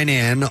can dine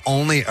in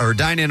only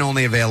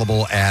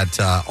available at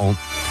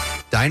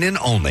dine in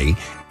only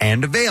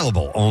and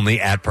available only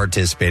at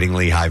participating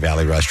Lehigh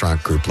Valley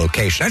Restaurant Group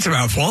locations. That's a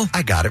mouthful.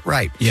 I got it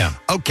right. Yeah.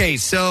 Okay,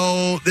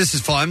 so this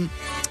is fun.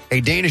 A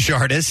Danish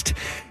artist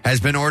has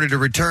been ordered to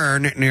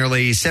return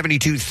nearly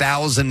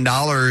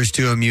 $72,000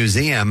 to a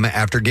museum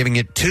after giving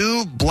it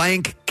 2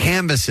 blank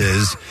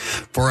canvases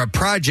for a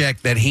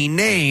project that he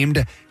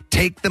named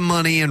Take the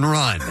Money and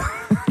Run.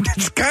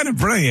 It's kind of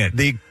brilliant.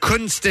 The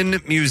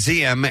Kunsten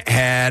Museum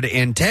had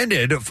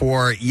intended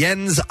for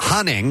Jens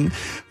Hanning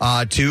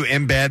to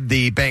embed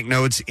the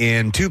banknotes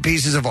in 2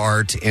 pieces of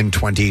art in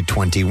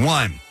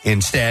 2021.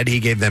 Instead,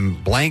 he gave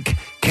them blank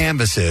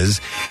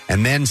canvases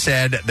and then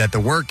said that the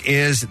work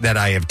is that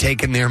I have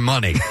taken their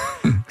money.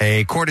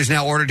 A court has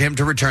now ordered him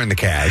to return the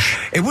cash.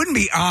 It wouldn't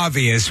be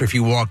obvious if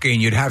you walk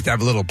in. You'd have to have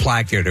a little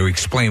plaque there to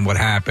explain what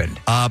happened.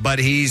 But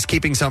he's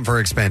keeping some for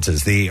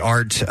expenses. The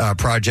art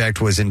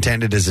project was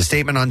intended as a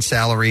statement on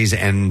salaries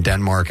in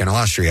Denmark and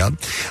Austria.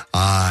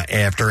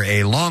 After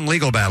a long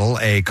legal battle,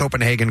 a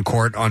Copenhagen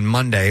court on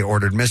Monday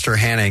ordered Mr.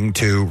 Hanning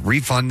to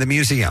refund the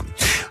museum.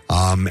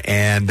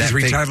 And he's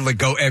entitled to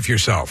go F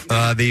yourself.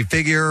 The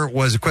figure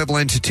was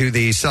equivalent to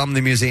the sum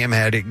the museum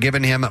had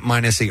given him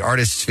minus the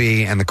artist's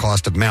fee and the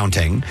cost of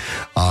mounting.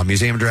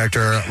 Museum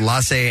director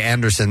Lasse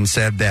Anderson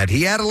said that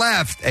he had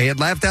laughed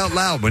out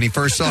loud when he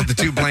first saw the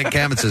 2 blank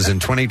canvases in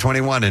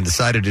 2021 and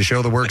decided to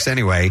show the works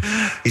anyway.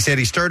 He said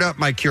he stirred up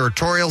my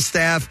curatorial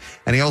staff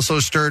and he also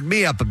stirred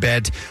me up a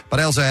bit, but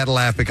I also had to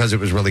laugh because it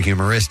was really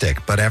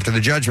humoristic. But after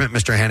the judgment,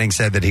 Mr. Hanning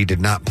said that he did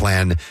not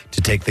plan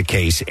to take the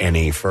case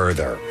any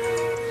further.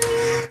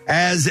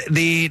 As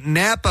the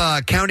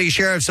Napa County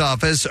Sheriff's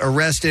Office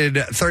arrested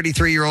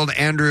 33-year-old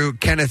Andrew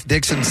Kenneth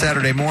Dixon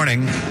Saturday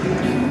morning.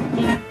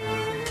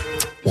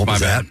 What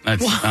was that?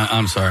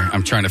 I'm sorry.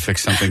 I'm trying to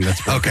fix something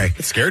that's broken. Okay.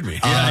 It scared me.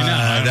 Yeah,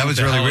 I know. That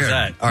was really weird.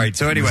 All right,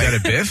 so anyway.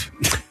 Was that a biff?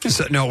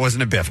 No, it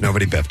wasn't a biff.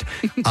 Nobody biffed.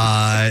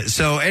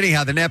 So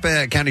anyhow, the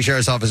Napa County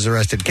Sheriff's Office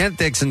arrested Kent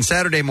Dixon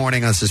Saturday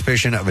morning on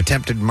suspicion of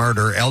attempted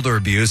murder, elder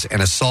abuse,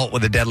 and assault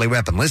with a deadly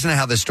weapon. Listen to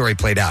how this story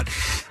played out.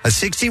 A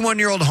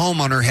 61-year-old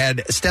homeowner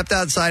had stepped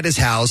outside his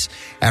house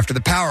after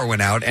the power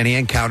went out, and he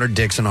encountered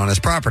Dixon on his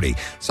property.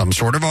 Some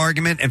sort of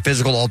argument and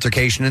physical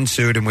altercation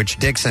ensued in which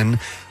Dixon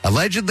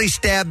allegedly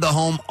stabbed the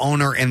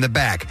homeowner in the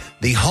back.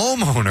 The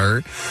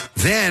homeowner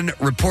then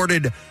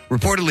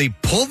reportedly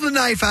pulled the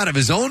knife out of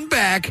his own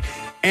back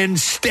and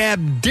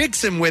stabbed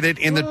Dixon with it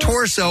in the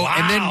torso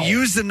and then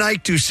used the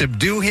knife to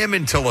subdue him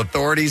until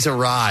authorities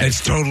arrived.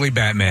 It's totally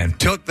Batman.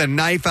 Took the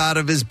knife out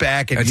of his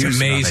back and That's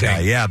used amazing. it on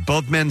the guy. Yeah,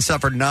 both men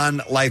suffered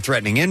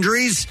non-life-threatening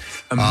injuries.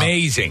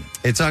 Amazing.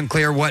 It's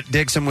unclear what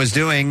Dixon was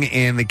doing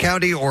in the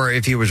county or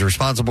if he was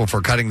responsible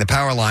for cutting the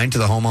power line to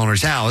the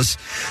homeowner's house.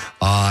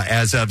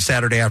 As of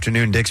Saturday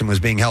afternoon, Dixon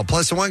was being held.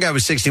 Plus, the one guy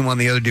was 61,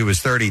 the other dude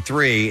was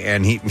 33,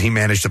 and he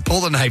managed to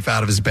pull the knife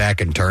out of his back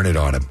and turn it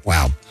on him.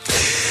 Wow.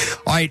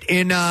 All right,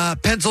 in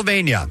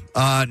Pennsylvania,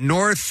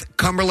 North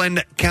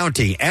Cumberland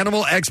County,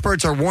 animal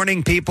experts are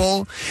warning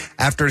people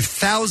after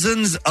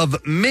thousands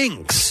of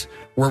minks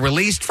were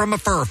released from a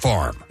fur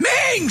farm.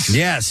 Minks!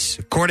 Yes.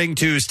 According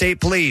to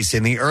state police,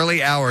 in the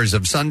early hours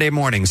of Sunday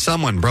morning,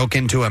 someone broke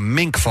into a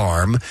mink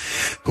farm.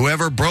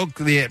 Whoever broke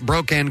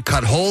in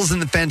cut holes in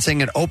the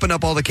fencing and opened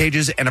up all the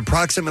cages, and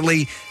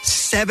approximately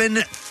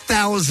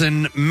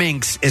 7,000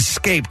 minks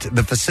escaped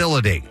the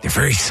facility. They're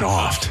very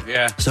soft.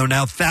 Yeah. So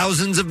now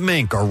thousands of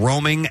mink are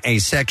roaming a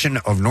section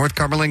of North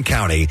Cumberland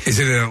County. Is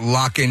it a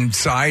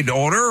lock-inside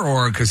order,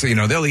 or because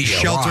they'll eat you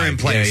Shelter alive? in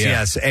place,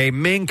 Yeah, yeah.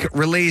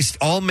 yes.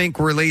 All mink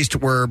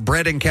released were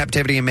bred in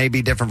captivity and may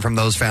be different from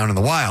those found in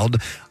the wild.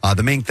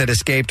 The mink that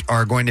escaped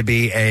are going to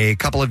be a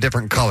couple of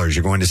different colors.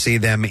 You're going to see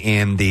them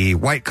in the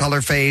white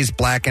color phase,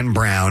 black and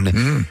brown.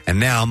 And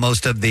now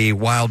most of the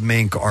wild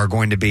mink are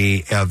going to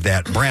be of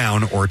that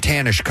brown or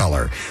tannish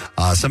color.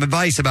 Some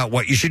advice about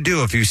what you should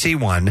do if you see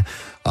one.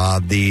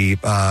 We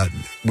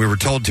were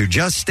told to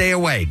just stay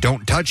away.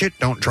 Don't touch it.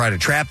 Don't try to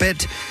trap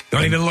it.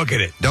 Don't even look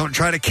at it. Don't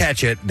try to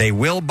catch it. They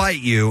will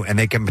bite you, and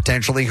they can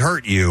potentially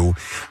hurt you.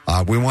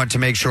 We want to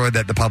make sure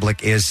that the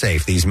public is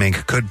safe. These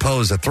mink could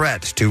pose a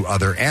threat to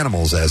other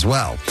animals as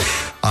well.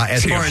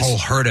 As See far a whole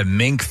herd of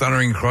mink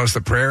thundering across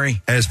the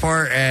prairie? As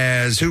far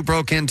as who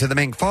broke into the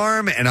mink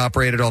farm and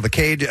operated all the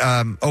cage,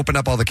 opened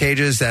up all the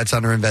cages, that's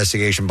under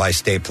investigation by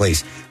state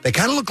police. They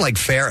kind of look like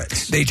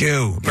ferrets. They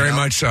do, very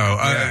much so.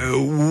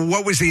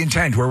 What was the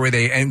intent? Where were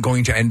they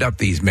going to end up,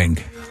 these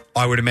mink?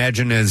 I would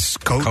imagine as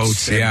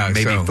coats and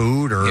maybe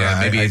food or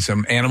maybe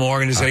some animal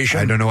organization.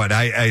 I don't know what.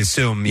 I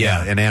assume,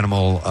 an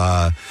animal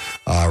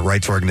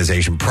rights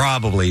organization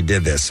probably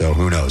did this, so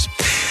who knows.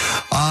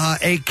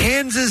 A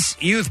Kansas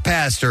youth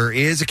pastor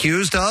is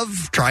accused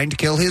of trying to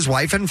kill his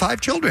wife and 5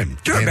 children.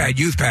 You're a bad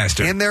youth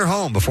pastor. In their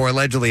home before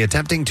allegedly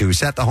attempting to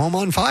set the home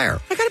on fire.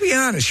 I got to be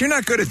honest, you're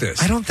not good at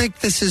this. I don't think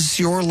this is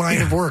your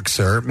line of work,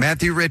 sir.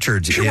 Matthew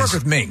Richards You should work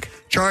with Mink.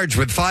 Charged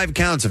with 5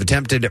 counts of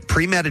attempted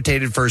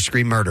premeditated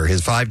first-degree murder.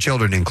 His 5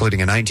 children,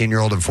 including a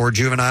 19-year-old and 4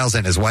 juveniles,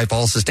 and his wife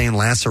all sustained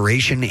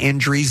laceration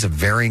injuries of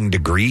varying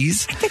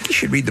degrees. I think you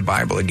should read the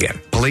Bible again.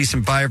 Police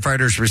and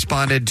firefighters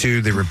responded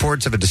to the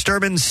reports of a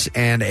disturbance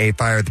and a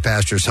fire at the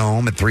pastor's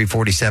home at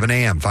 3:47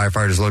 a.m.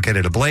 Firefighters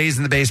located a blaze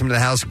in the basement of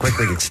the house and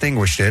quickly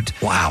extinguished it.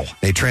 Wow.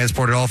 They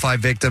transported all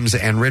 5 victims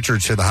and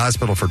Richards to the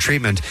hospital for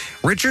treatment.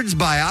 Richards'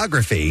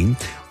 biography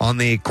on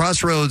the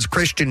Crossroads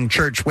Christian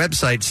Church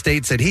website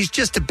states that he's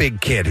just a big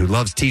kid who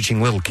loves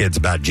teaching little kids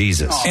about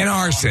Jesus. And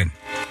arson.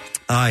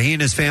 He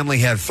and his family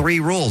have 3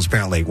 rules,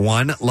 apparently.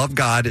 1, love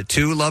God.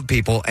 2, love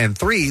people. And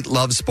 3,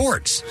 love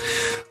sports.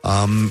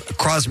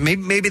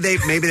 Maybe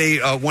they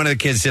one of the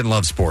kids didn't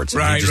love sports.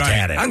 And he just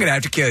had it. I'm going to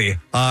have to kill you.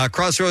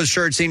 Crossroads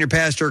Church senior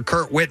pastor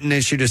Kurt Witten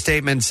issued a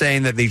statement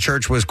saying that the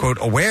church was, quote,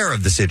 aware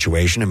of the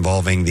situation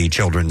involving the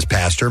children's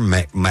pastor,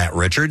 Matt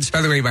Richards.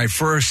 By the way, my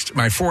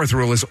 4th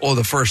rule is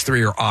the first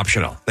 3 are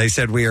optional. They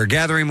said, we are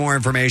gathering more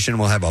information.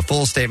 We'll have a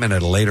full statement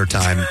at a later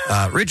time.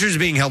 Richards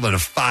being held on a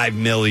 $5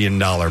 million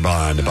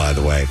bond, by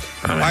the way.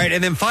 All right,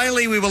 and then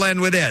finally we will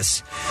end with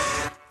this.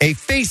 A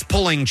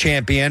face-pulling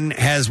champion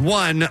has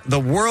won the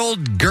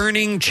World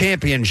Gurning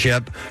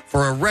Championship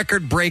for a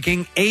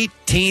record-breaking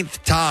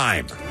 18th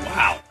time.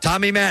 Wow.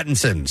 Tommy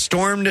Mattinson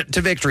stormed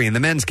to victory in the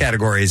men's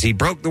category as he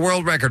broke the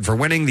world record for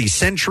winning the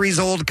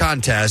centuries-old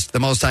contest the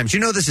most times. You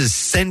know this is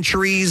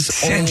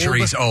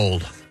centuries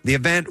old. The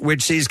event,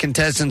 which sees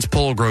contestants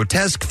pull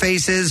grotesque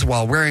faces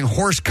while wearing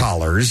horse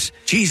collars.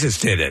 Jesus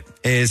did it.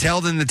 Is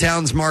held in the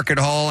town's market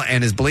hall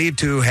and is believed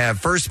to have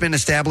first been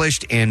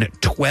established in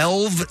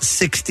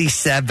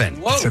 1267.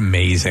 That's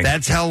amazing.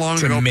 That's how long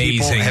ago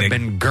people have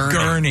been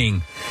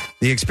gurning.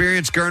 The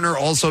experienced gurner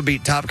also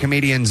beat top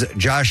comedians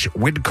Josh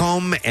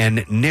Whitcomb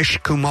and Nish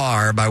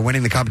Kumar by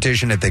winning the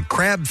competition at the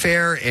Crab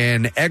Fair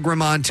in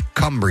Egremont,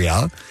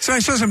 Cumbria. So I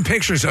saw some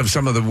pictures of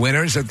some of the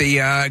winners at the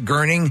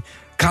gurning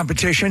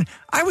competition.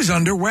 I was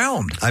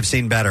underwhelmed. I've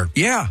seen better.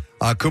 Yeah.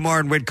 Kumar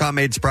and Whitcomb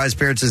made surprise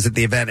appearances at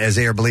the event as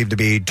they are believed to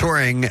be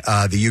touring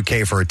the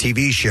UK for a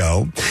TV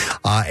show.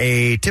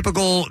 A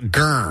typical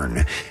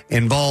gurn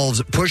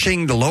involves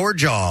pushing the lower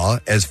jaw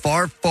as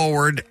far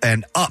forward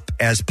and up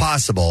as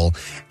possible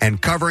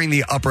and covering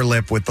the upper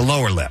lip with the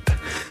lower lip.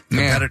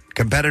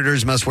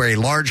 Competitors must wear a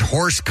large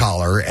horse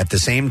collar at the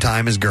same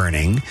time as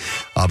gurning,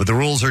 but the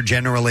rules are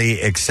generally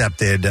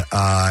accepted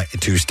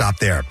to stop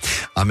there.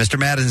 Mr.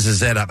 Madden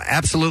said, I'm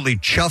absolutely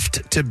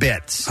chuffed to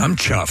bits. I'm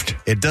chuffed.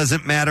 It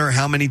doesn't matter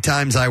how many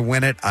times I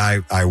win it.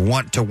 I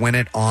want to win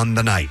it on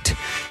the night. He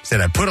said,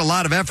 I put a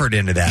lot of effort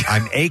into that.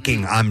 I'm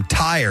aching. I'm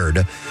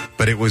tired,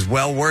 but it was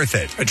well worth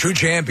it. A true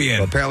champion.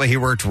 Well, apparently he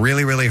worked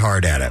really, really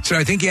hard at it. So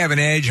I think you have an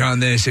edge on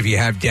this if you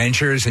have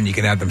dentures and you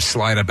can have them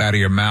slide up out of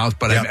your mouth.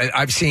 But yep.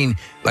 I've seen,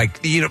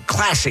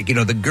 classic,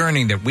 the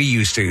gurning that we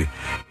used to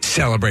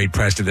celebrate,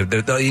 Preston.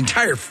 The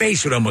entire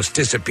face would almost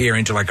disappear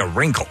into like a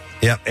wrinkle.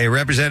 Yep. A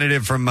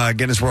representative from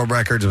Guinness World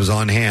Records was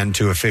on hand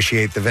to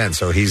officiate the event.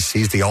 So he's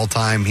the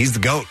all-time, he's the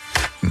GOAT.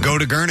 Go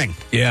to gurning.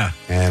 Yeah.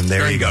 And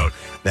there Gurning you go. goat.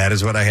 That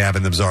is what I have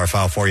in the Bizarre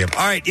File for you.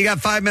 All right, you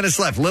got 5 minutes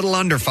left, little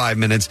under 5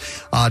 minutes,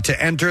 to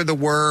enter the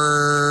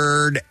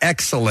word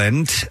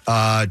excellent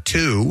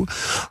to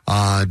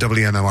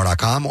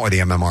WMMR.com or the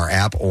MMR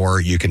app,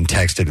 or you can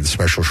text it at the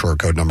special short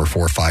code number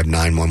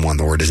 45911.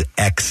 The word is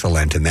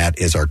excellent, and that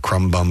is our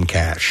Crumb Bum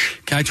Cash.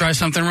 Can I try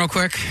something real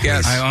quick?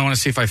 Yes. I want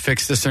to see if I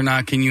fix this or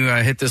not. Can you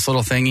hit this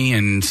little thingy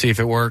and see if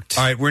it worked?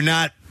 All right, we're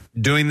not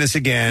doing this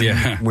again.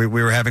 Yeah. We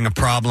were having a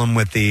problem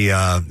with the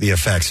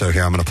effects, so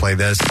here, I'm going to play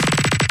this.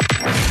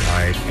 All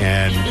right,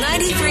 and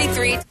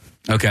 93.3.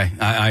 Okay,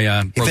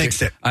 I broke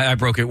fixed it. I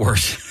broke it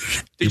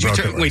worse.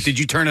 Wait, did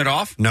you turn it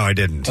off? No, I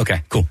didn't.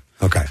 Okay, cool.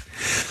 Okay,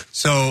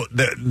 so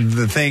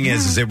the thing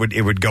is it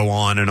would go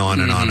on and on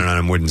and on and on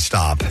and wouldn't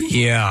stop.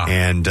 Yeah,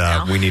 and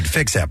we need to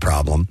fix that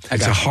problem.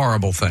 It's a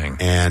horrible thing.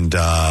 And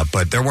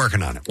but they're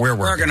working on it. We're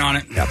working on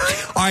it. Yep.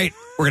 All right.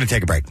 We're going to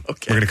take a break.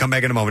 Okay. We're going to come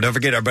back in a moment. Don't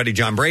forget our buddy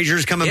John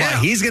Brazier's coming by.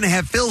 He's going to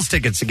have Phil's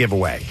tickets to give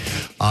away.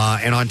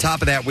 And on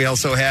top of that, we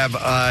also have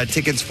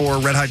tickets for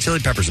Red Hot Chili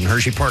Peppers in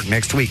Hershey Park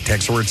next week.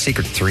 Text the word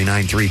secret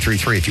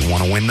 39333 if you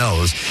want to win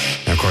those.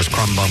 And, of course,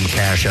 Crumb Bum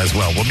Cash as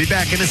well. We'll be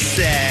back in a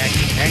sec.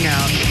 Hang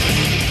out.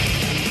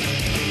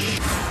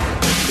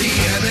 The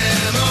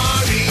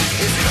MMRE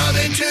is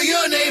coming to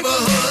your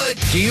neighborhood.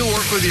 Do you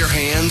work with your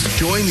hands?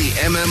 Join the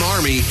MM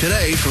Army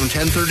today from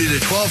 10:30 to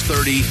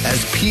 12:30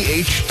 as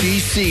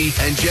PHDC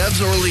and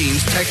Jebs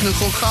Orleans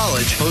Technical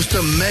College host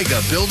a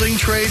mega building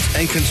trades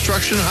and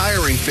construction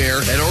hiring fair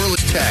at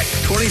Orleans Tech,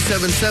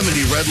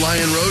 2770 Red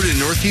Lion Road in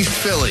Northeast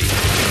Philly.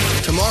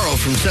 Tomorrow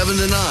from 7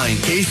 to 9,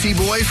 Casey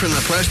Boy from the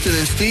Preston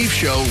and Steve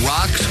Show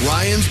rocks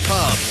Ryan's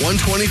Pub,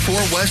 124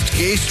 West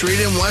Gay Street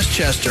in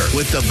Westchester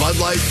with the Bud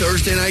Light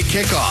Thursday night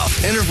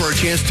kickoff. Enter for a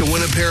chance to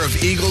win a pair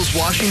of Eagles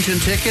Washington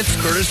tickets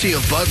courtesy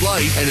of Bud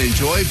Light and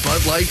enjoy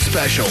Bud Light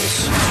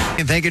specials.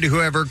 And thank you to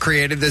whoever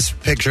created this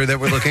picture that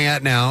we're looking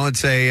at now.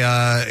 It's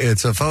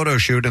a photo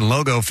shoot and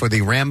logo for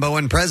the Rambo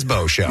and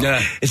Presbo show.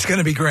 Yeah, it's going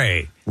to be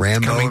great.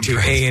 Rambo coming to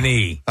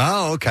A&E.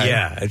 Oh, okay.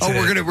 Yeah.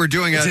 We're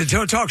doing a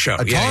talk show.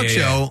 A talk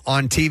show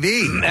on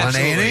TV on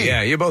A&E.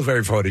 Yeah, you're both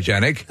very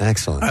photogenic.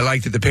 Excellent. I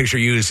like that the picture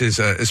used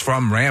is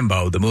from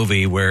Rambo, the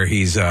movie where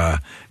he's right.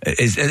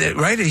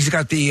 He's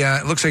got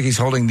the looks like he's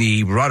holding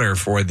the rudder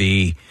for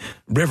the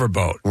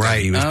riverboat.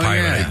 Right. He was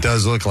piloting. Yeah. It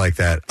does look like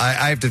that.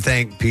 I have to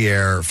thank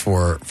Pierre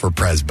for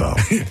Presbo.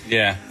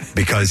 Yeah.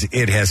 Because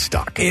it has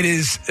stuck. It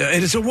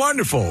is a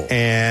wonderful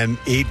and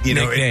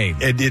nickname.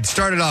 It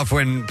started off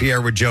when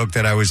Pierre would joke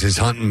that I was his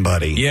hunting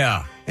buddy.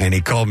 Yeah. And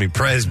he called me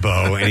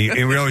Presbo,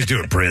 and we always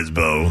do it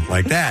Presbo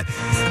like that.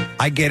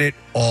 I get it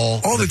all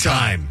the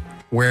time.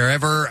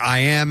 Wherever I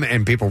am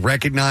and people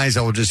recognize,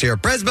 I will just hear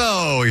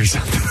Presbo or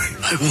something.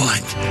 I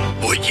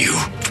want what you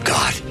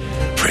got,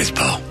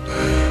 Presbo.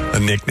 A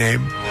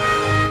nickname.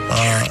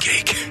 Carrot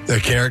cake. The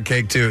carrot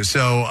cake, too.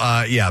 So,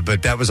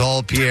 but that was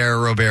all Pierre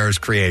Robert's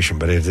creation,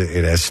 but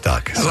it has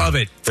stuck. I love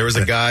it. There was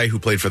a guy who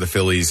played for the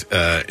Phillies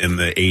in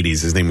the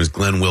 80s. His name was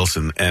Glenn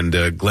Wilson.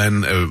 And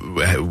Glenn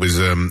was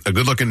a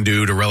good-looking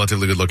dude, a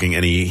relatively good-looking,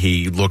 and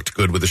he looked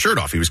good with the shirt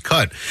off. He was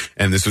cut.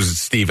 And this was,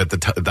 Steve, at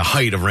the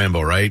height of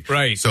Rambo, right?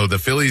 Right. So the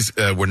Phillies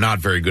were not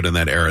very good in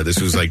that era. This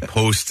was like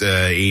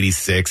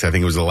post-86. I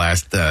think it was the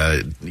last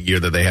year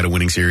that they had a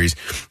winning series.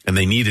 And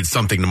they needed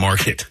something to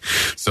market.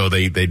 So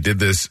they did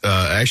this.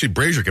 Actually,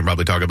 Brazier can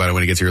probably talk about it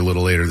when he gets here a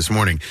little later this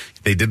morning.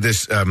 They did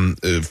this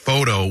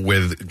photo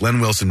with Glenn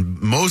Wilson,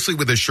 mostly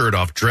with his shirt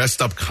off,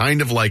 dressed up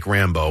kind of like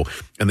Rambo,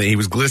 and then he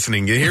was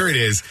glistening. Here it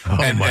is.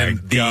 And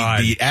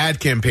God. The ad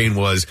campaign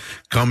was,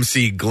 come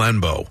see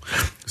Glenbo.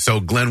 So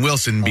Glenn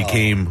Wilson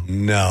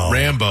became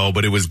Rambo,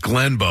 but it was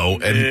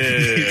Glenbo. And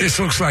this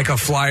looks like a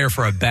flyer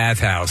for a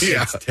bathhouse.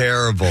 Yeah. It's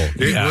terrible.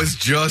 It was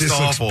just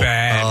awful. Looks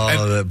bad.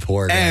 Oh, that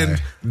poor guy.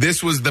 And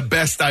this was the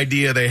best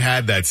idea they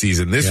had that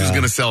season. This was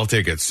going to sell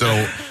tickets. So,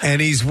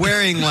 and he's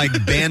wearing like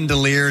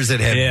bandoliers that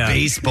have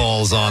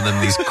baseballs on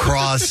them, these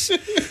cross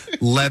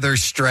leather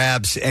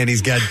straps, and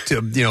he's got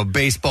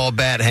baseball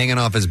bat hanging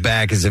off his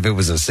back as if it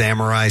was a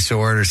samurai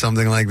sword or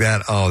something like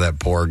that. Oh, that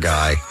poor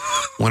guy.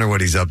 Wonder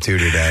what he's up to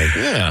today.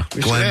 Yeah.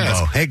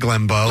 Glenbo. Hey,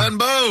 Glenbo.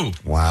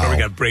 Glenbo. Wow. We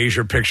got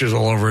Brazier pictures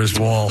all over his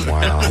wall.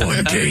 Wow.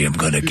 One day I'm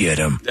going to get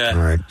him. All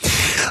right.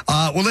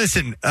 Well,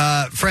 listen,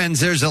 friends,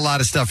 there's a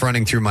lot of stuff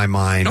running through my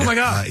mind. Oh, my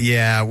God.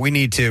 We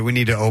need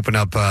to open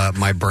up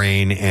my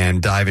brain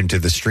and dive into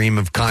the stream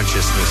of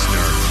consciousness,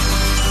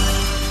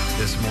 nerd,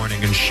 this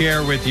morning and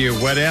share with you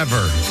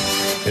whatever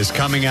is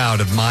coming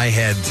out of my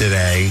head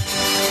today.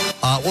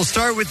 We'll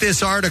start with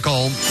this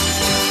article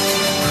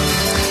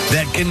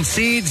that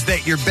concedes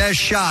that your best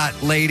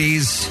shot,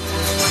 ladies,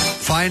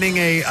 finding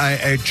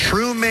a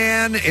true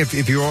man,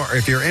 if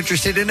you're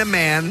interested in a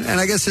man, and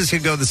I guess this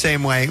could go the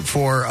same way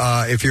for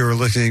if you're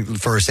looking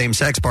for a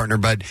same-sex partner,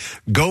 but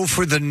go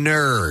for the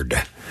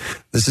nerd.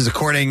 This is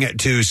according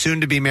to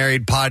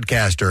soon-to-be-married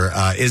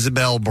podcaster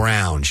Isabel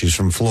Brown. She's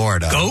from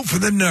Florida. Go for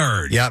the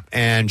nerd. Yep,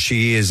 and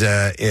she is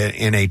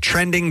in a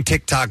trending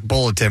TikTok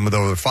bulletin with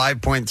over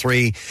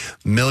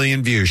 5.3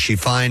 million views. She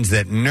finds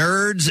that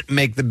nerds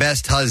make the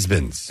best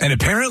husbands. And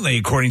apparently,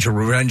 according to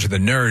Revenge of the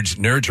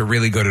nerds are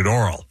really good at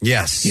oral.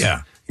 Yes.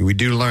 Yeah. We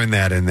do learn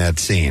that in that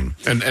scene.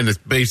 And it's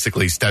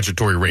basically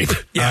statutory rape.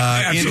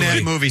 Yeah, in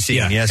that movie scene.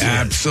 Yeah, yes,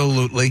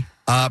 absolutely.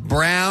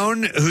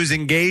 Brown, who's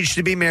engaged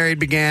to be married,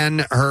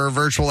 began her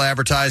virtual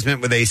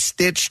advertisement with a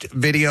stitched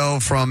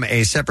video from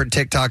a separate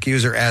TikTok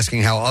user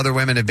asking how other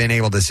women have been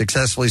able to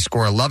successfully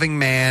score a loving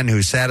man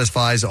who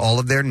satisfies all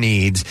of their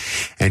needs.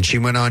 And she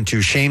went on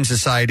to shame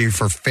society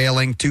for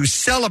failing to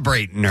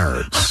celebrate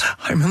nerds.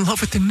 I'm in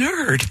love with the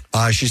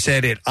nerd. She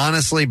said, it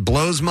honestly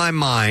blows my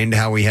mind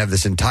how we have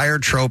this entire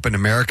trope in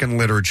American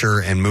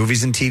literature and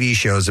movies and TV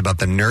shows about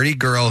the nerdy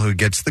girl who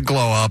gets the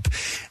glow up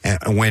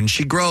when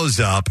she grows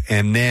up,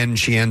 and then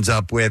she ends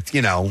up with,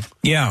 the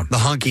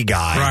hunky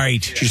guy.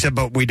 Right. She said,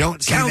 but we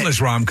don't see countless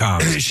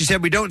rom-coms. She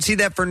said, we don't see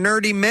that for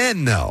nerdy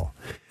men, though.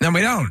 No,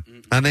 we don't.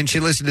 And then she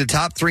listed the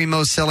top 3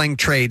 most selling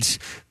traits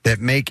that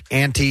make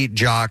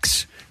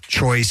anti-jocks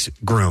choice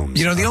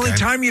grooms. The only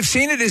time you've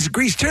seen it is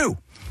Grease 2.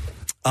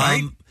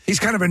 Right? He's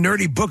kind of a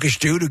nerdy, bookish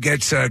dude who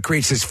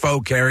creates this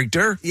faux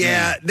character.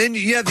 Yeah. Then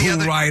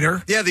the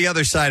writer. Yeah, the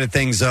other side of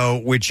things, though,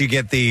 which you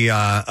get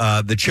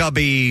the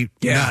chubby,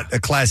 not a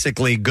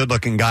classically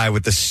good-looking guy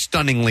with the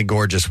stunningly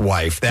gorgeous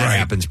wife. That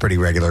happens pretty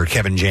regular.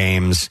 Kevin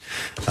James,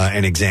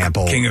 an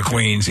example. King of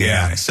Queens,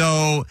 yeah.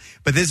 So,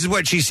 but this is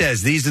what she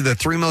says. These are the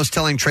 3 most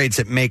telling traits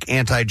that make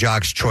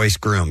anti-jocks choice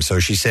grooms. So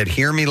she said,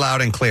 hear me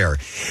loud and clear.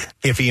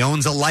 If he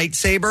owns a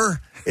lightsaber,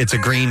 it's a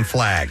green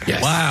flag.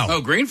 Yes. Wow.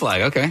 Oh, green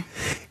flag. Okay.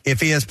 If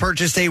he has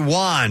purchased a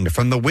wand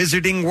from the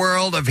wizarding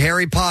world of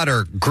Harry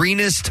Potter,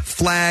 greenest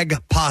flag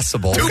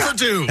possible. 2 for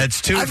 2.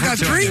 That's 2 I've for got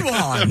 2. 3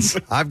 wands.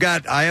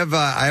 I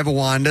have a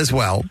wand as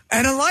well.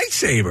 And a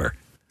lightsaber.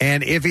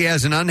 And if he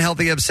has an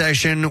unhealthy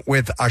obsession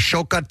with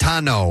Ashoka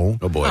Tano,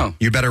 oh boy,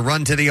 you better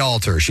run to the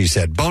altar, she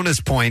said. Bonus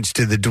points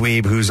to the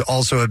dweeb who's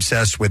also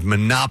obsessed with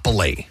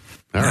Monopoly.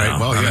 All right,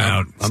 well, I'm yeah,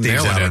 out. I'm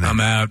Steve's nailing it. I'm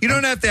out. You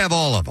don't have to have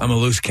all of them. I'm a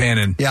loose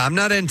cannon. Yeah, I'm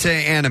not into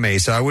anime,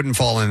 so I wouldn't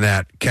fall in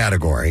that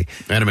category.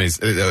 Anime's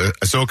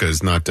Ahsoka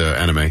is not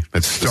anime.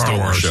 That's Star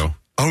Wars show.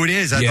 Oh, it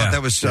is. I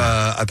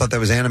thought that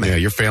was anime. Yeah,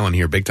 you're failing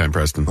here, big time,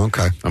 Preston.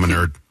 Okay, I'm a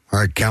nerd. All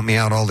right, count me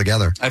out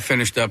altogether. I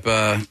finished up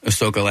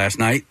Ahsoka last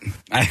night.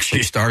 I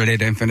actually started it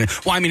and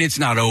finished. Well, I mean, it's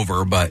not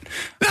over, but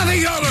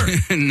nothing's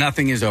over.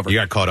 Nothing is over. You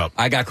got caught up.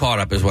 I got caught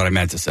up, is what I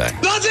meant to say.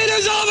 Nothing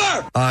is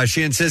over.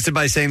 She insisted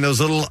by saying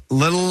those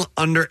little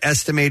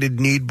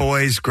underestimated need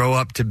boys grow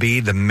up to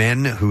be the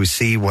men who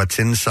see what's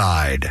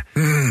inside.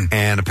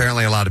 And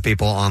apparently, a lot of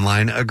people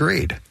online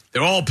agreed.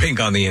 They're all pink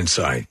on the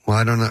inside. Well,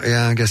 I don't know.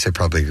 Yeah, I guess they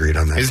probably agreed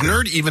on that. Is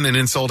nerd even an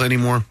insult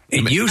anymore?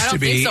 It used to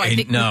be. So. I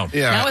think no.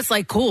 Yeah. Now it's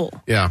like cool.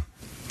 Yeah.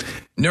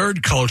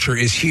 Nerd culture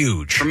is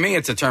huge. For me,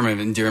 it's a term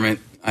of endearment.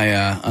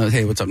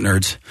 Hey, what's up,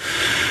 nerds?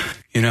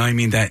 You know, I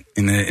mean that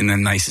in the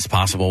nicest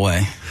possible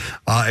way.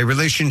 A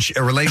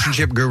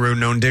relationship guru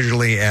known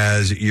digitally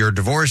as your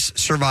divorce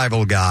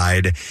survival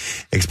guide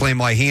explained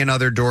why he and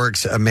other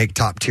dorks make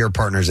top-tier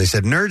partners. They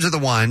said nerds are the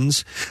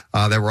ones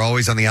that were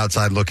always on the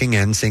outside looking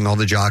in, seeing all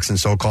the jocks and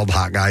so-called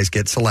hot guys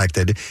get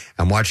selected,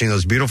 and watching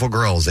those beautiful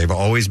girls they've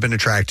always been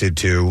attracted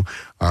to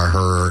are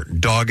her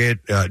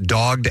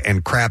dogged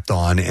and crapped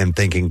on, and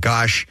thinking,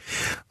 gosh,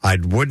 I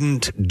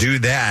wouldn't do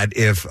that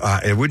if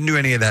I wouldn't do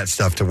any of that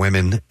stuff to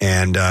women,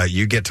 and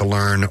you get to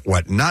learn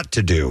what not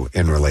to do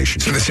in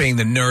relationships. So they're saying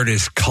the nerd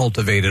is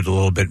cultivated a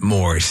little bit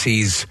more,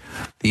 sees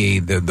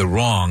the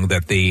wrong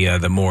that the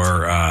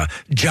more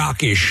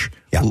jockish,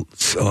 the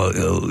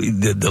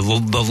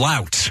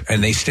louts,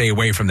 and they stay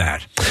away from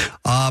that.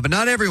 But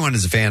not everyone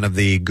is a fan of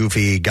the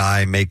goofy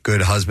guy make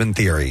good husband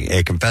theory.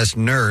 A confessed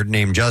nerd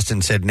named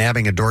Justin said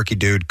nabbing a dorky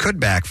dude could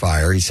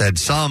backfire. He said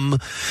some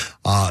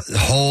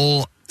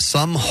whole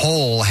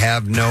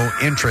have no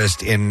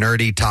interest in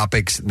nerdy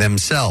topics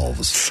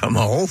themselves. Some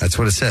whole? That's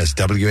what it says.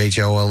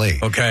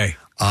 WHOLE. Okay.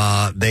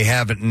 They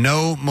have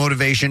no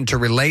motivation to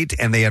relate,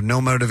 and they have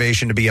no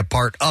motivation to be a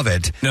part of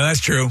it. No, that's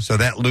true. So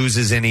that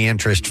loses any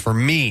interest for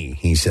me,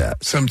 he says.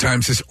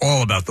 Sometimes it's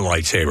all about the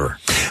lightsaber.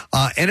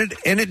 And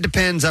it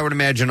depends, I would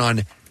imagine,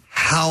 on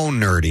how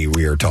nerdy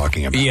we are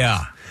talking about.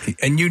 Yeah.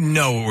 And you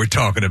know what we're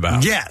talking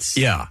about. Yes.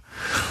 Yeah.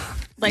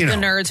 Like the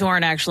nerds who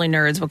aren't actually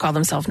nerds but call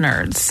themselves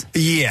nerds.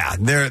 Yeah,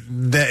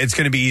 it's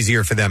going to be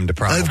easier for them to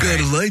probably. I've got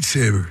a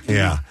lightsaber.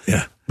 Yeah.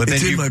 Yeah. But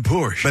it's then in my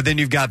Porsche. But then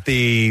you've got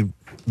the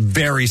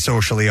very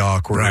socially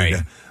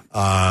awkward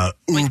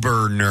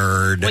uber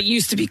nerd. What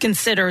used to be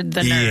considered the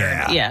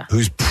nerd. Yeah.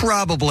 Who's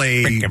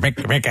probably that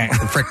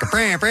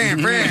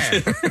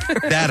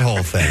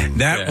whole thing.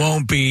 That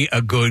won't be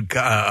a good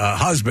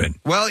husband.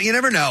 Well, you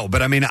never know.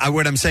 But I mean,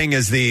 what I'm saying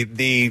is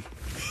the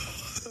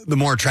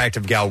more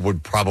attractive gal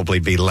would probably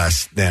be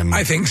less than,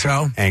 I think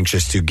so,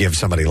 anxious to give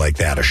somebody like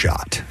that a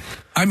shot.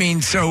 I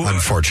mean, so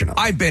unfortunately,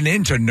 I've been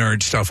into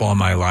nerd stuff all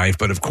my life,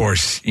 but of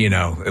course,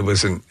 it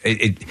wasn't.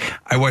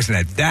 I wasn't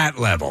at that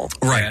level,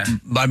 right?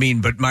 I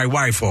mean, but my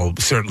wife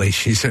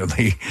she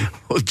certainly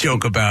will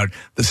joke about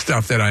the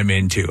stuff that I'm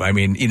into. I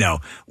mean,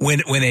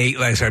 when like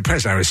I said,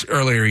 Preston,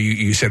 earlier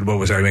you said what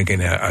was I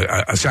making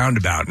a sound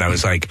about, and I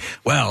was like,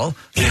 well,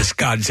 this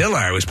Godzilla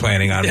I was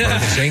planning on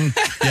purchasing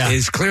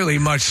is clearly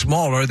much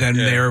smaller than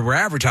they were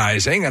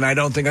advertising, and I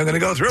don't think I'm going to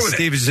go through with it.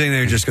 Steve is sitting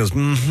there, just goes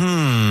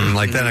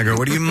like that. I go,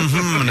 what do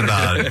you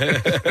about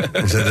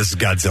it? So this is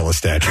Godzilla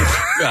statue.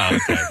 Oh,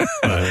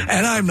 okay.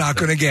 And I'm not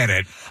going to get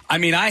it. I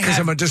mean, because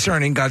I'm a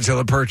discerning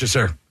Godzilla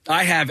purchaser.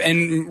 I have,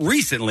 and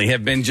recently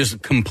have been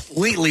just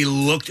completely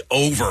looked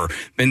over.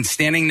 Been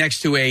standing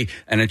next to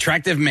an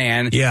attractive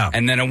man,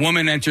 and then a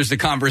woman enters the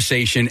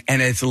conversation,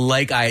 and it's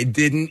like I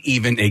didn't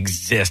even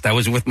exist. I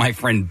was with my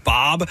friend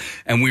Bob,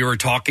 and we were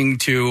talking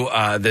to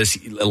this.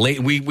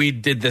 We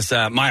did this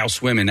mile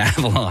swim in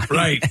Avalon,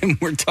 right?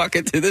 And we're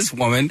talking to this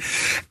woman,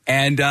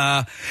 and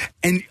I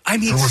mean, I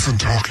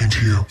wasn't talking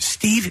to you,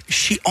 Steve.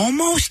 She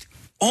almost,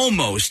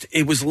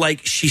 it was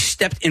like she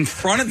stepped in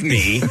front of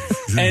me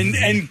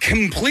and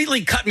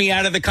completely cut me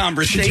out of the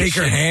conversation. She take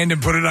her hand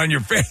and put it on your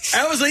face.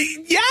 I was like,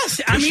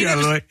 yes. I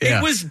mean,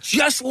 it was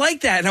just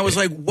like that. And I was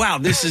like, wow,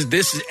 this is.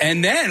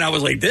 And then I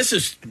was like, this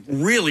is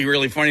really,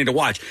 really funny to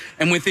watch.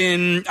 And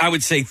within, I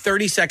would say,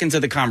 30 seconds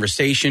of the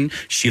conversation,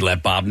 she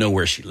let Bob know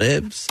where she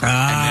lives.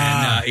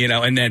 And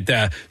then, and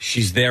that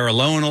she's there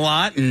alone a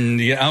lot.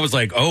 And I was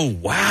like, oh,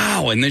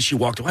 wow. And then she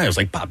walked away. I was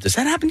like, Bob, does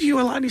that happen to you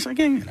a lot? And he's like,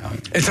 yeah,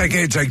 It's like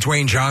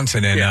Dwayne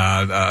Johnson and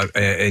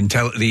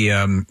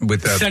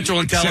with Central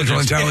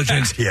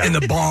Intelligence in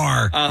the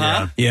bar.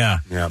 Yeah.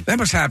 That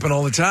must happen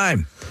all the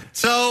time.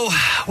 So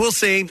we'll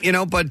see,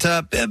 but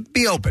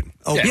be open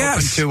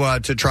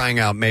to trying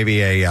out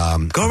maybe a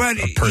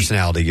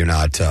personality you're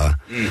not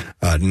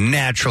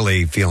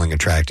naturally feeling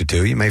attracted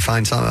to. You may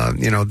find some,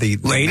 the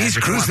ladies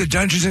cruise the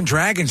Dungeons and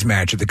Dragons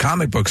match at the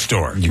comic book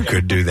store. You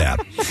could do that.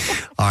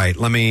 All right,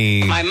 let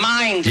me. My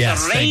mind is a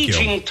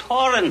raging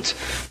torrent,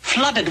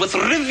 flooded with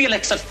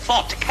rivulets of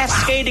thought,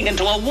 cascading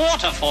into a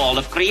waterfall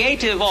of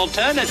creative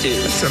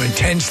alternatives. That's some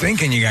intense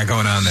thinking you got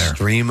going on there.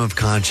 Stream of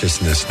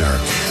consciousness,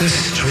 nerd. The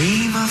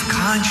stream of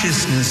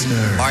consciousness,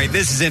 nerd. All right,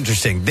 this is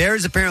interesting.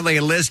 There's apparently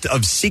a list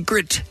of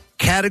secret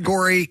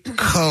category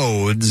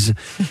codes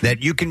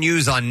that you can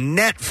use on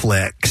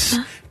Netflix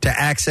to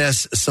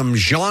access some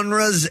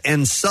genres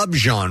and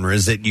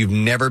subgenres that you've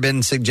never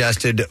been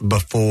suggested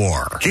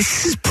before.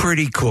 This is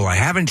pretty cool. I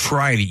haven't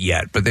tried it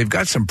yet, but they've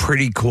got some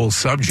pretty cool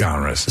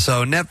subgenres.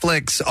 So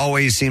Netflix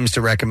always seems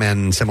to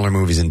recommend similar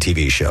movies and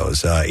TV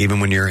shows,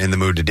 even when you're in the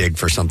mood to dig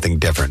for something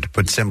different.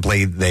 Put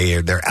simply,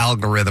 their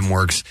algorithm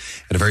works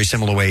in a very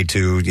similar way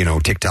to,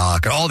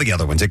 TikTok and all the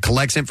other ones. It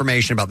collects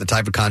information about the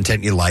type of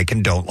content you like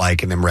and don't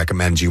like and then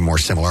recommends you more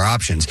similar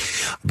options.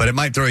 But it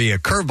might throw you a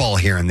curveball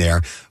here and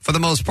there. For the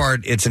most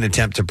part, it's an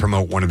attempt to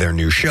promote one of their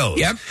new shows.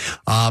 Yep.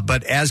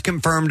 But as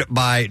confirmed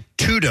by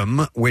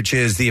Tudum, which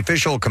is the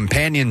official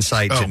companion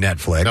site to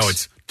Netflix. No,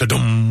 it's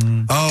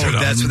Tudum. Oh, Tudum.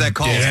 that's what that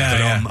calls it.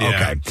 Yeah.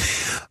 Okay.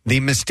 The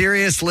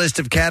mysterious list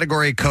of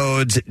category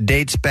codes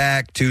dates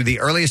back to the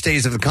earliest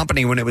days of the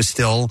company when it was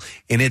still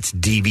in its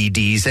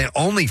DVDs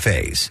only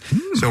phase.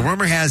 So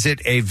rumor has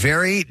it a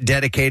very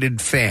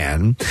dedicated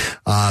fan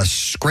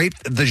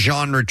scraped the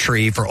genre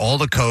tree for all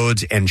the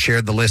codes and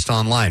shared the list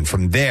online.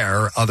 From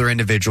there, other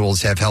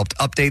individuals have helped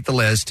update the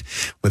list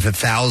with the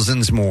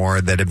thousands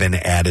more that have been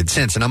added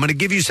since. And I'm going to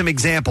give you some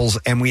examples,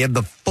 and we have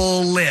the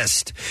full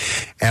list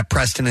at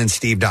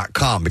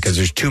PrestonandSteve.com because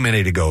there's too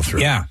many to go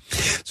through. Yeah.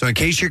 So in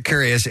case you're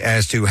curious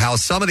as to how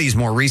some of these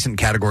more recent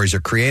categories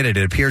are created,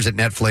 it appears that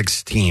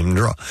Netflix team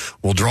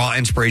will draw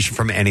inspiration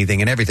from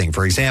anything and everything.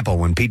 For example,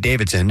 when Pete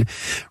Davidson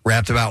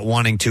rapped about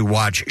wanting to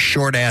watch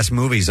short-ass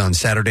movies on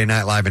Saturday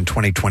Night Live in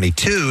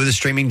 2022, the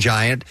streaming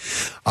giant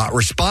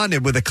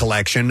responded with a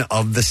collection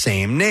of the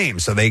same name.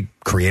 So they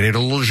created a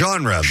little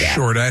genre of that.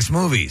 Short-ass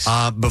movies.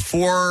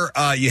 Before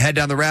you head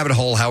down the rabbit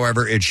hole,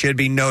 however, it should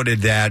be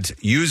noted that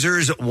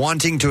users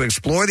wanting to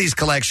explore these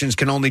collections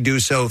can only do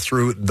so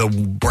through the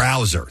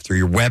browser, through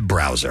your web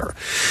browser.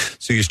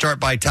 So you start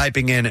by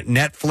typing in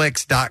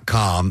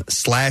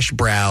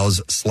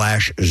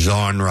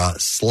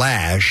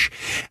netflix.com/browse/genre/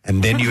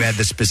 and then you add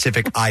the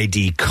specific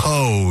ID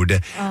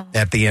code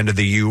at the end of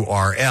the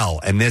URL.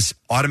 And this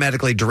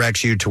automatically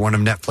directs you to one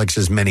of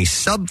Netflix's many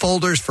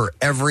subfolders for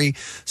every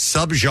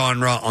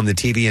subgenre on the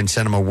TV and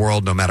cinema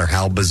world, no matter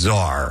how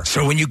bizarre.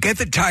 So when you get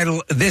the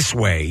title this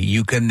way,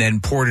 you can then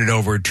port it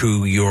over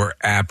to your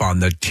app on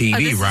the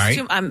TV,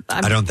 right?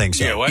 I don't think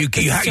so. Yeah,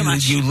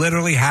 you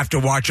literally have to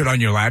watch it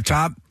on your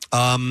laptop?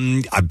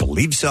 I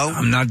believe so.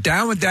 I'm not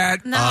down with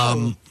that.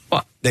 No.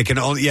 They can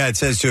only, it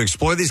says to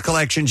explore these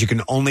collections, you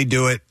can only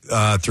do it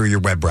through your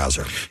web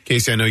browser.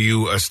 Casey, I know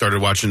you started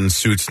watching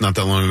Suits not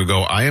that long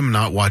ago. I am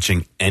not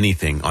watching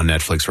anything on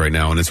Netflix right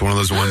now, and it's one of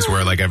those ones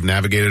where I've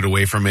navigated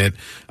away from it.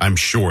 I'm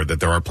sure that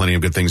there are plenty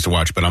of good things to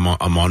watch, but I'm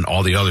on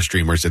all the other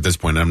streamers at this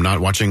point. I'm not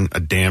watching a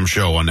damn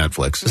show on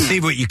Netflix.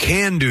 Steve, what you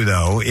can do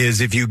though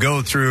is if you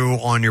go through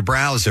on your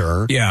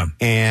browser,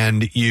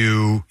 and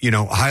you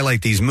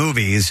highlight these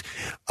movies,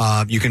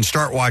 you can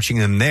start watching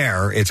them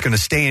there. It's going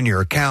to stay in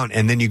your account,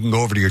 and then you can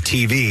go over to your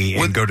TV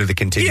and go to the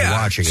continue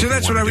watching. So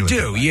that's what I would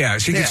do. Yeah,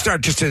 so you can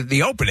start just at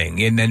the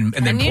opening and then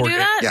you port do it.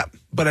 that? Yeah.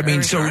 But I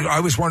mean, so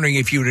I was wondering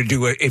if you were to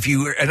do it,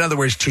 in other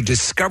words, to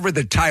discover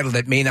the title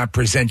that may not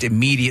present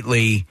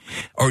immediately,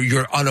 or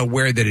you're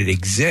unaware that it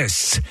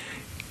exists.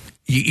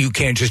 You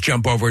can't just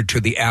jump over to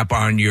the app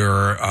on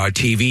your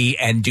TV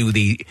and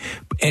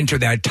enter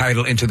that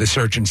title into the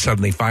search and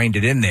suddenly find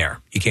it in there.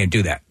 You can't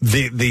do that.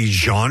 The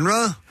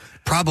genre.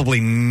 Probably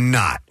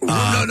not.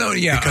 No,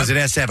 because it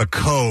has to have a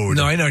code.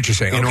 No, I know what you're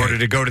saying. In order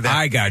to go to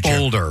that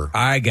folder.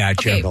 I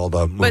got you. All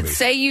the movies. But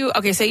say you're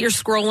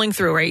scrolling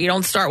through, right? You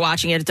don't start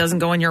watching it. It doesn't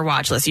go in your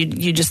watch list.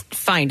 You just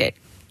find it.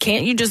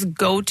 Can't you just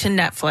go to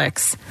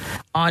Netflix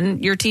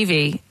on your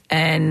TV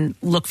and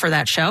look for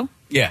that show?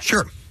 Yeah.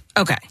 Sure.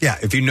 Okay. Yeah,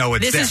 if you know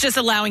it's This there. is just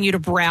allowing you to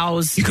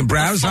browse. You can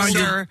browse on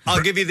your...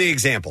 I'll give you the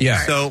example.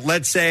 Yeah. So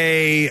let's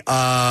say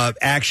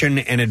action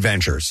and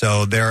adventure.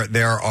 So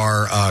there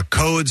are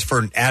codes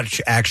for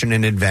action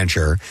and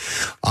adventure.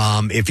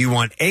 If you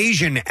want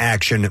Asian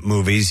action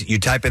movies, you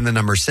type in the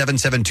number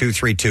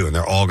 77232, and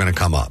they're all going to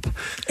come up.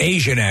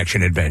 Asian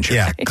action adventure.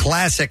 Yeah.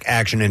 Classic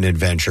action and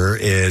adventure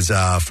is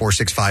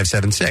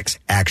 46576.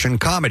 Action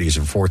comedies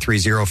are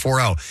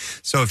 43040.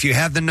 So if you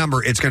have the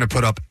number, it's going to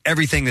put up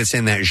everything that's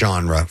in that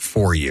genre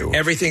for you.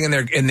 Everything in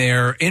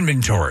their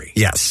inventory.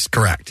 Yes,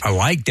 correct. I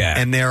like that.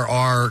 And there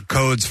are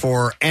codes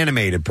for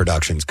animated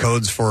productions,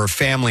 codes for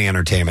family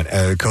entertainment,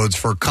 codes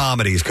for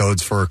comedies,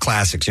 codes for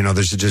classics.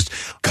 There's just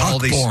all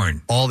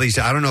these.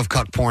 I don't know if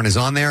cuck porn is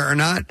on there or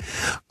not,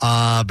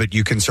 but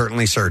you can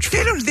certainly search for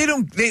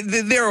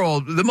it. They're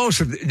all, the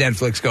most of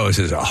Netflix goes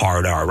is a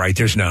hard R, right?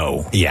 There's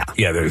no. Yeah.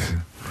 There's.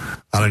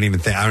 I don't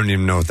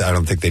even know I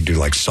don't think they do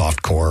like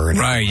soft core or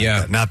anything. Right,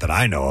 yeah. Not that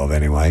I know of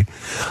anyway.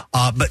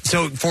 But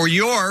so for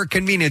your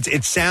convenience,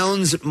 it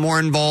sounds more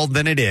involved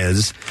than it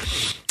is.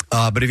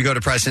 But if you go to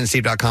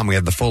PrestonandSteve.com, we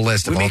have the full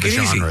list of all the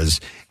genres.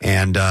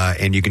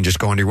 And you can just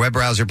go into your web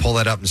browser, pull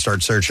that up, and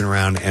start searching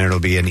around, and it'll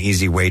be an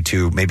easy way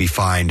to maybe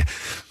find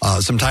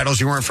some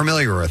titles you weren't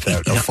familiar with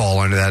that fall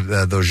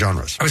under those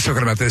genres. I was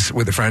talking about this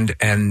with a friend,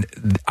 and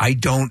I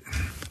don't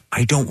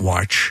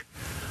watch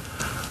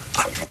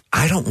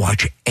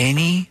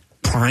any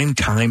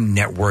primetime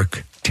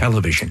network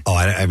television. Oh,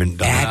 I haven't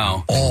done at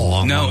that all.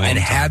 long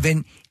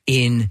haven't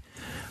in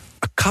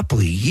a couple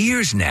of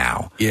years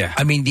now. Yeah.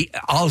 I mean,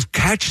 I'll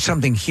catch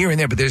something here and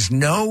there, but there's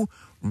no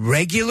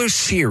regular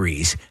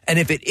series. And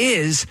if it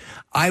is,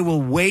 I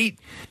will wait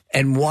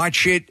and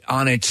watch it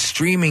on its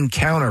streaming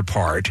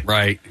counterpart.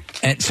 Right.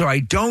 And so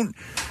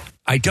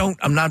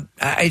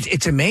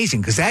it's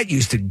amazing because that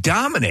used to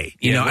dominate,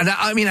 you know, and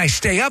I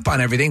stay up on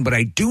everything, but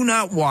I do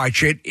not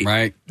watch it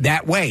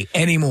that way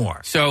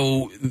anymore.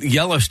 So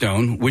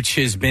Yellowstone, which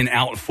has been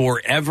out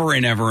forever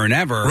and ever and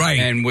ever,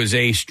 and was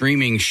a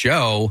streaming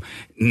show,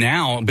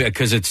 now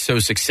because it's so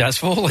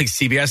successful, like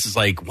CBS is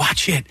like,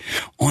 watch it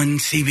on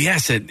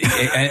CBS,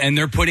 and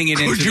they're putting it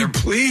into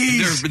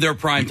their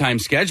primetime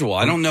schedule.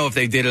 I don't know if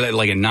they did it at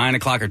like at 9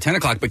 o'clock or 10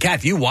 o'clock, but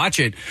Kath, you watch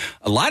it.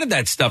 A lot of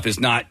that stuff is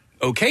not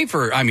okay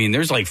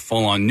there's like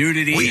full on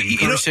nudity and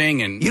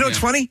cursing and what's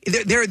funny?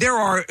 There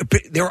are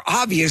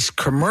obvious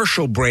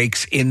commercial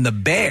breaks in The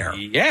Bear.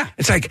 Yeah.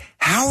 It's like,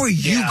 how are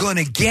you going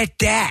to get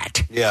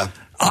that? Yeah.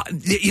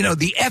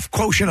 The F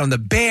quotient on The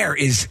Bear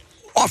is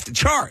off the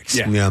charts.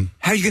 Yeah.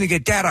 How are you going to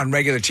get that on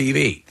regular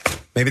TV?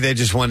 Maybe they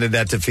just wanted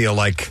that to feel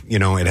like,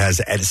 it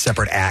has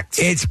separate acts.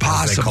 It's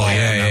possible.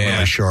 I'm not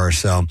really sure.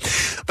 So,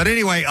 but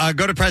anyway,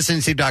 go to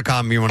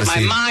PrestonandSteve.com if you want to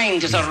see. My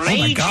mind is a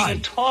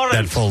raging torrent.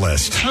 That full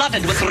list.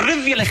 Flooded with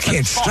rivulets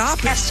of thought,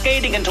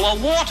 cascading into a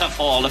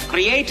waterfall of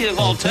creative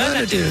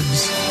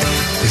alternatives.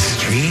 The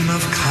stream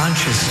of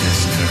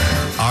consciousness,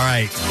 girl. All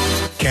right,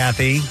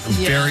 Kathy, I'm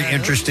very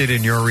interested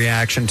in your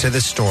reaction to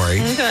this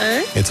story.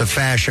 Okay. It's a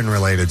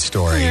fashion-related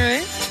story. All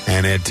right.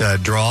 And it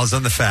draws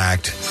on the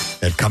fact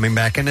that coming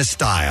back into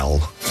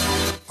style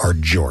are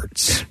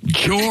jorts.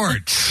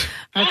 Jorts.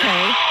 Okay.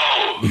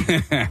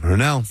 I don't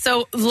know.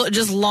 So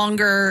just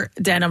longer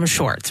denim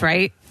shorts,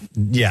 right?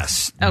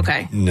 Yes.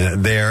 Okay.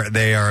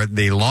 They are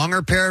the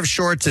longer pair of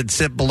shorts that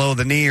sit below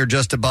the knee or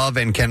just above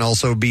and can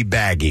also be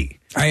baggy.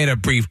 I had a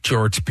brief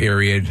jorts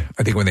period,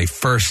 I think when they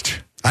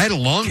first I had a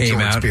long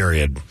jorts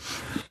period.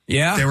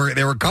 Yeah.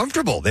 They were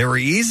comfortable. They were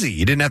easy.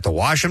 You didn't have to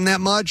wash them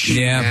that much.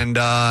 Yeah.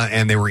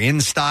 And they were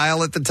in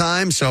style at the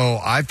time. So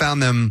I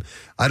found them.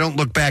 I don't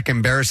look back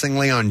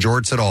embarrassingly on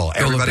jorts at all.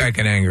 Don't look back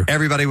in anger.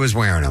 Everybody was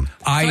wearing them.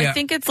 I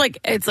think it's like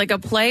a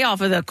play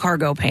off of the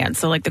cargo pants.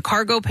 So like the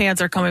cargo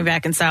pants are coming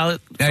back in style.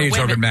 Now you're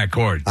talking Matt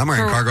Cord. I'm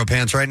wearing cargo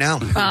pants right now.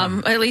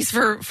 At least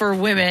for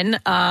women.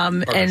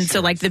 And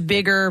so like the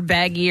bigger,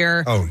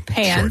 baggier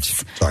pants.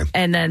 Shorts. Sorry.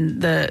 And then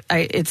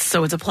it's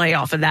a play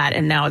off of that.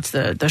 And now it's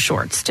the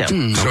shorts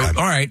too. So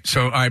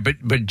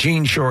but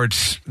jean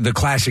shorts, the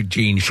classic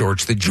jean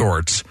shorts, the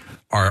jorts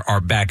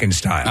are back in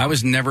style. I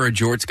was never a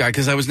jorts guy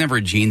because I was never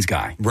a jeans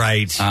guy.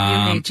 Right. You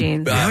hate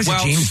jeans. I was a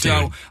jeans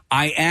dude.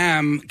 I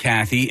am,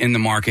 Kathy, in the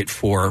market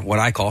for what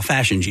I call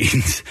fashion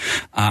jeans.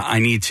 I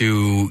need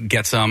to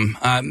get some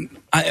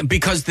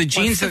because the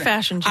jeans. What's the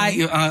fashion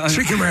jeans?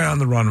 So you can wear it on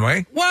the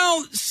runway.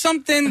 Well,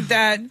 something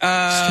that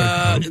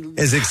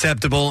is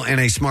acceptable in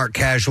a smart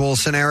casual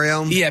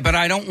scenario. Yeah, but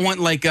I don't want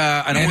like in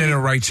a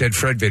Right Said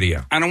Fred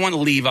video. I don't want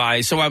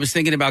Levi's, so I was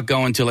thinking about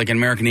going to like an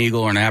American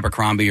Eagle or an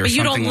Abercrombie or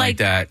something like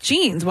that.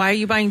 Jeans. Why are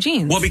you buying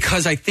jeans? Well,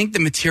 because I think the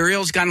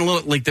material's gotten a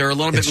little like they're a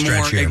little bit more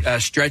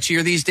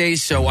stretchier these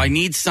days. So I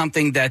need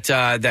something that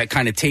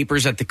kind of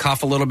tapers at the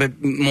cuff a little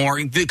bit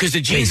more because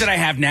the jeans that I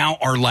have now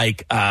are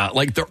like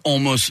they're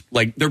almost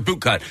like they're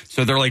boot cut,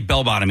 so they're like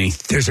bell bottomy.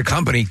 There's a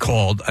company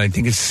called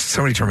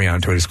somebody turned me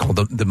on to it. It's called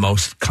the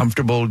most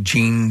comfortable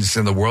jeans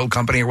in the world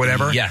company or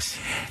whatever. Yes.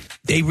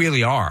 They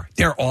really are.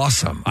 They're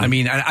awesome. I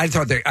mean, I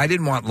thought I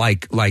didn't want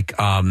like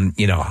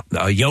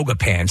yoga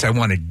pants. I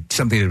wanted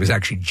something that was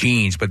actually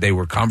jeans, but they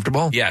were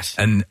comfortable. Yes.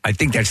 And I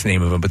think that's the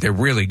name of them, but they're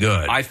really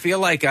good. I feel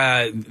like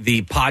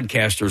the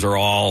podcasters are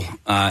all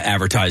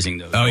advertising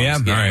those. Oh,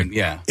 yeah? ones. All right.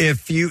 Yeah.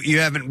 If you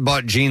haven't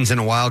bought jeans in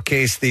a while,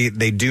 Case, they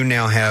do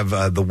now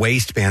have the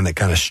waistband that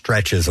kind of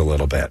stretches a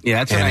little bit. Yeah,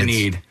 that's what I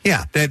need.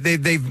 Yeah,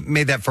 they've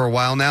made that for a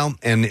while now,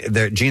 and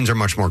their jeans are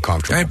much more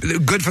comfortable.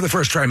 Good for the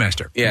first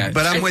trimester. Yeah.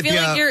 But I'm with I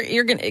feel you. like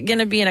you're going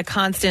to be in a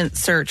constant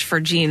search for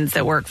jeans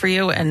that work for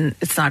you, and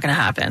it's not going to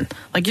happen.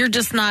 Like, you're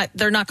just not,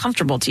 they're not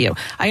comfortable to you.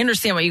 I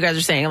understand what you guys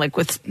are saying, like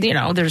with,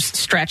 there's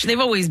stretch. They've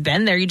always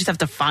been there. You just have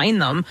to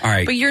find them. All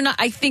right. But you're not,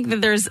 I think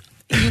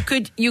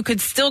that you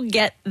could still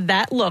get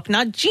that look,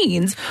 not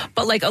jeans,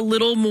 but like a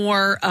little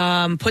more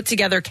put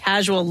together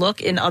casual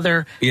look in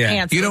other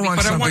pants. You don't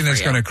want something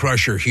that's going to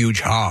crush your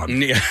huge hog.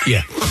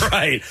 Yeah.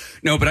 Right.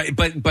 No,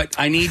 but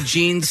I need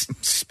jeans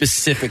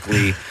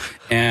specifically.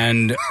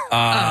 And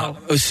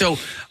so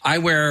I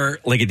wear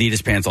like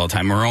Adidas pants all the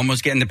time. We're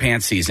almost getting to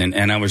pants season,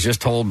 and I was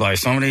just told by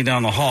somebody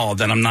down the hall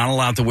that I'm not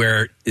allowed to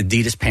wear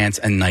Adidas pants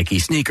and Nike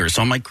sneakers.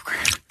 So I'm like,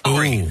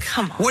 Ooh.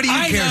 Come on. What do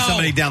you care if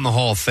somebody down the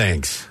hall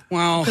thinks?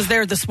 Well, because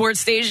they're at the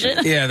sports station.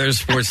 Yeah, there's a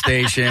sports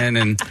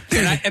station,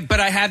 but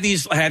I have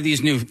these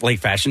new like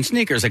fashion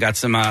sneakers. I got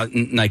some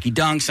Nike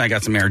Dunks. I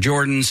got some Air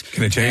Jordans.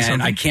 Can I tell you and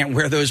something? I can't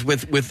wear those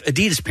with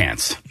Adidas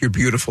pants. You're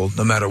beautiful,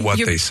 no matter what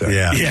they say.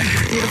 Yeah.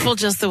 Beautiful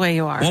just the way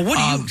you are. Well, what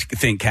do you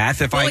think,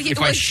 Kath? If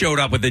I showed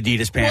up with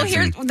Adidas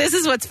pants? Well, this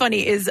is what's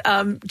funny is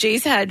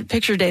Jace had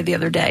picture day the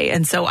other day,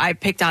 and so I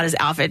picked out his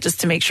outfit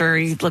just to make sure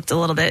he looked a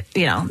little bit,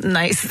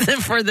 nice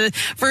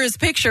for his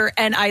picture.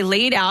 And I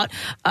laid out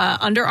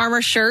Under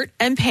Armour shirt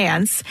and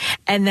pants,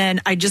 and then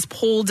I just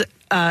pulled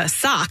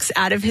socks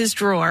out of his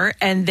drawer,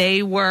 and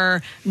they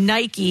were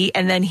Nike,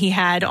 and then he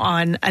had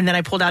on, and then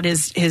I pulled out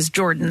his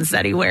Jordans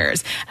that he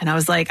wears, and I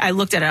was like, I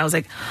looked at it, I was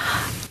like,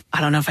 I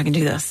don't know if I can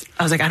do this.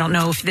 I was like, I don't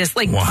know if this,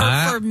 like,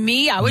 for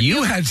me, I would.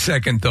 You had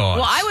second thoughts.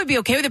 Well, I would be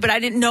okay with it, but I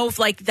didn't know if,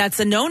 like, that's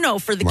a no-no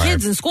for the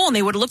kids in school, and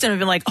they would have looked at him and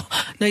been like,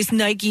 oh, nice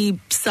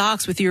Nike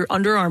socks with your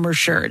Under Armour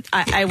shirt.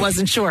 I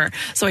wasn't sure,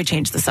 so I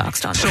changed the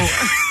socks to Under Armour.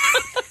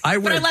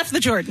 But I left the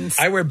Jordans.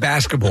 I wear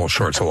basketball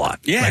shorts a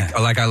lot. Yeah.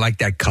 Like I like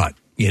that cut.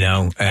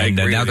 And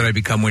now that I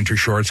become winter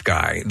shorts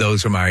guy,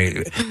 those are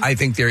I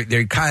think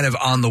they're kind of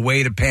on the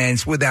way to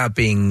pants without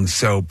being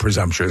so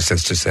presumptuous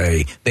as to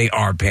say they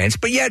are pants,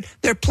 but yet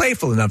they're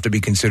playful enough to be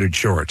considered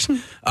shorts.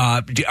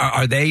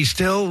 Are they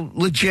still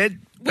legit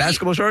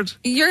basketball shorts?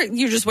 You're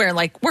just wearing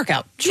like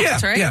workout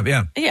shorts, right?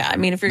 Yeah. Yeah, I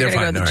mean, if you're going to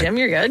go to the gym,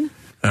 you're good.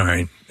 All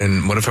right.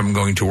 And what if I'm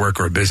going to work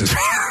or a business?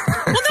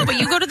 Well, no, but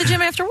you go to the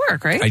gym after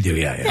work, right? I do,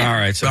 yeah. All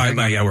right. So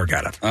I work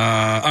out of. All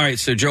right.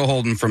 So Joe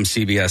Holden from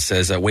CBS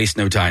says, waste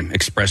no time.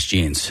 Express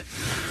jeans.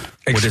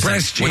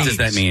 Express jeans. What does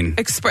that mean?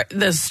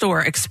 The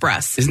store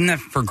Express. Isn't that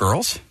for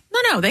girls?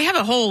 No, they have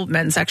a whole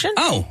men's section.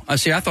 Oh, I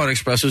see. I thought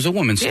Express was a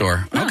women's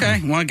store. No.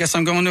 Okay. Well, I guess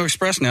I'm going to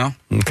Express now.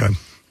 Okay.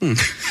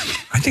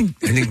 I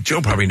think Joe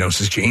probably knows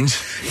his jeans.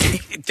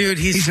 Dude,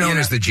 he's known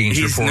as the jeans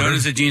reporter. He's known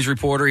as the jeans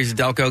reporter. He's a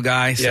Delco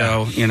guy,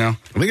 so, I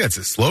think that's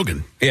his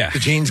slogan. Yeah. The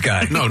jeans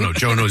guy. No,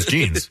 Joe knows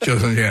jeans.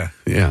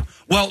 Yeah.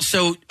 Well,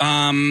 so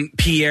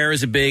Pierre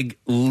is a big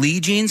Lee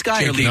jeans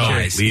guy or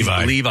Levi's?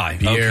 Levi.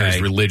 Pierre is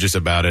religious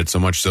about it, so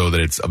much so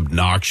that it's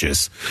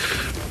obnoxious.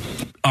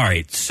 All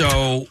right,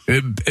 so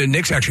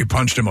Nick's actually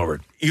punched him over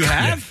it. You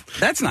have?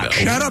 That's not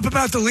cool. Shut up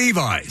about the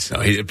Levi's.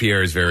 No,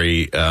 Pierre is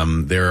very.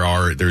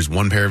 There's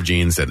one pair of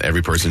jeans that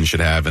every person should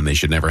have, and they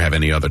should never have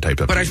any other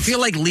type of. But jeans. I feel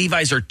like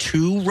Levi's are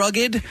too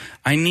rugged.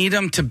 I need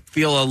them to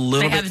feel a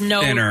little bit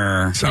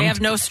thinner. They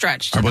have no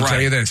stretch. I will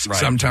tell you this. Right.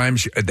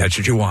 Sometimes that's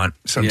what you want.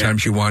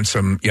 Sometimes you want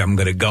some. Yeah, I'm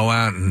going to go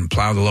out and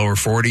plow the lower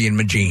 40 in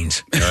my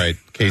jeans. All right,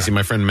 Casey.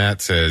 My friend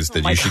Matt says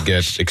that you should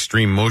get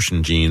Extreme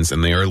Motion jeans,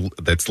 and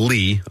that's a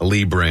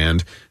Lee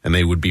brand, and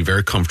they would be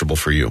very comfortable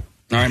for you.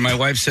 All right, my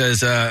wife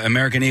says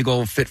American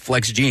Eagle Fit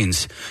Flex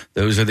jeans.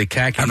 Those are the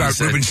khakis. How about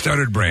Ruben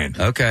Studdard brand?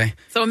 Okay.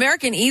 So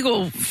American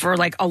Eagle, for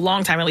like a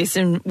long time, at least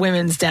in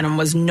women's denim,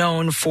 was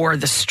known for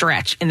the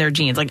stretch in their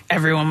jeans. Like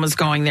everyone was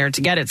going there to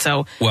get it.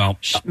 So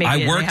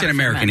I worked at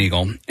American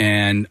Eagle,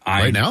 and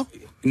right now.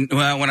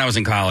 Well, when I was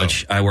in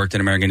college, I worked at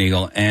American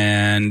Eagle,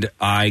 and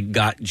I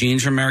got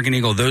jeans from American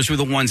Eagle. Those were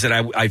the ones that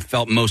I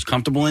felt most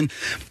comfortable in.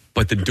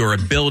 But the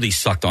durability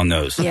sucked on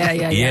those. Yeah.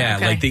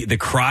 Okay. Like the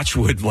crotch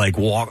would like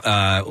walk.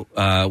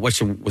 What's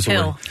the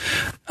word?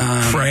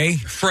 Fray.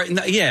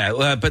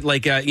 Yeah, but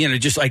like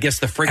just I guess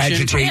the friction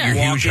agitate your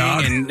huge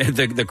hog, and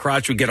the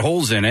crotch would get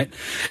holes in it,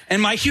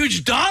 and my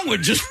huge dong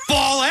would just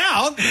fall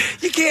out.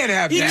 You can't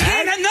have that. You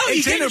can't. No,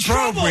 it's you get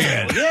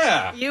inappropriate.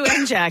 Yeah, you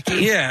and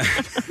Jackie. Yeah,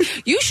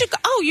 you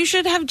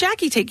should have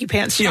Jackie take you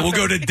pants. Yeah, we'll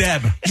go to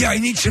Deb. Yeah, I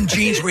need some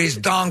jeans where his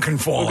dong can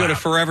fall. We'll go to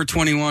Forever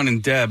 21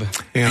 and Deb.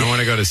 Yeah, I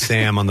want to go to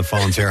Sam on the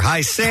phones here.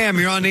 Hi, Sam.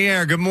 You're on the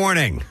air. Good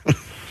morning.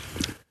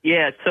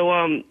 Yeah.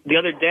 So the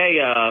other day,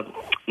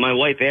 my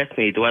wife asked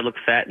me, "Do I look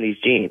fat in these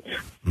jeans?"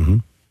 Mm-hmm.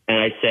 And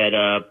I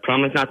said,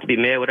 "Promise not to be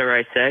mad, whatever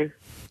I say."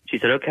 She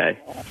said, "Okay."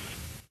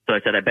 So I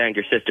said, I banged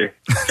your sister.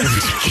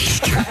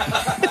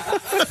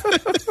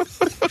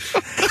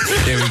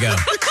 There we go.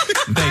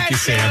 Thank you,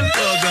 Sam.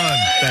 Well done.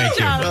 Thank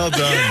you. Well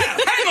done. Yeah,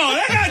 hang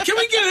on. Can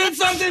we give him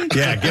something?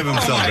 Yeah, give him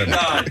something. My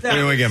God. What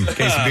do we give him? A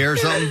case of beer or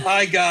something?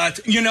 I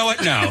got, you know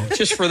what? No,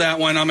 just for that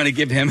one, I'm going to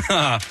give him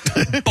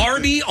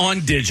Barbie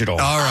on digital.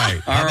 All right.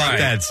 How about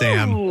that,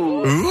 Sam?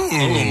 Ooh.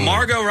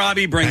 Margot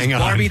Robbie brings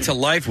Barbie to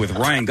life with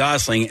Ryan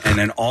Gosling and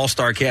an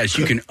all-star cast.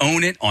 You can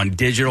own it on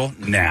digital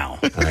now.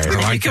 All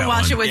right, You can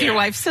watch it with your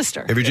wife's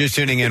sister. If you're just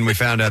tuning in, we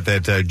found out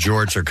that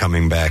jorts are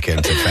coming back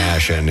into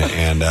fashion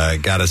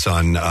and got us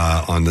on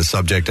the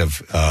subject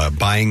of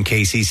buying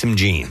Casey some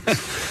jeans.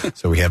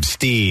 So we have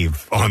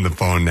Steve on the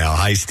phone now.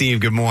 Hi, Steve.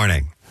 Good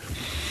morning.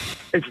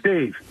 It's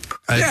Dave.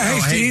 Hey,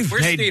 Steve.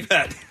 Where's Steve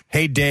at?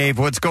 Hey, Dave.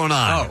 What's going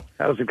on? Oh,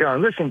 how's it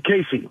going? Listen,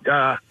 Casey, you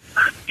got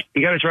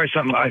to try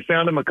something. I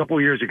found them a couple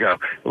of years ago.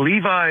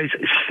 Levi's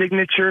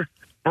signature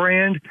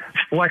brand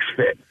Flex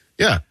Fit.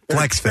 Yeah,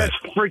 Flex Fit.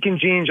 Best freaking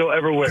jeans you'll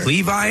ever wear.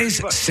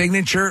 Levi's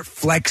signature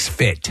Flex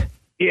Fit.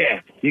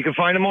 Yeah, you can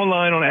find them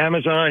online on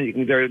Amazon. You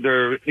can.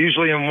 They're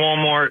usually in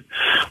Walmart.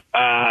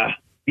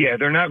 Yeah,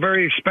 they're not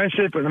very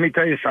expensive, but let me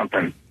tell you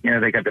something. You know,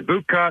 they got the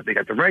boot cut, they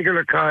got the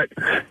regular cut.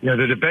 You know,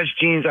 they're the best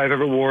jeans I've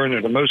ever worn.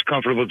 They're the most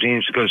comfortable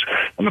jeans because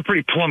I'm a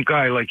pretty plump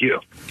guy like you.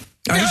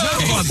 Oh, he's not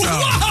plump, though.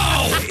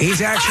 Whoa!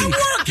 He's actually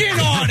working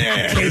on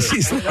it.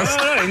 Casey's No,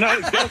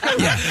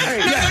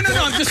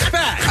 I'm just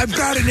fat. I've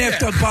got an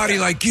effed up body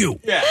like you.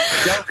 Yeah.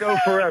 Don't go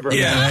forever.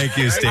 Yeah. Thank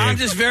you, Steve. I'm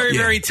just very,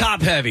 very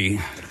top heavy.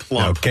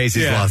 No,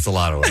 Casey's lost a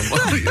lot of weight.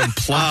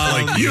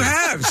 You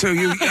have. So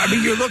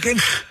you're looking.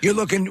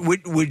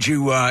 Would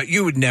you?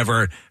 You would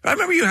never. I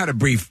remember you had a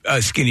brief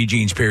skinny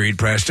jeans period,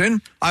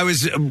 Preston. I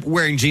was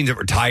wearing jeans that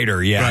were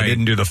tighter. Yeah, Right. I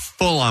didn't do the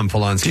full on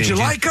skinny Did you jeans.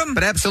 like them?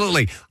 But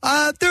absolutely,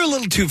 they're a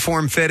little too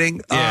form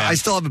fitting. Yeah. I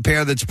still have a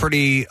pair that's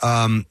pretty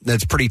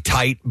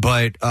tight,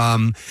 but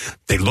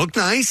they look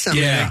nice.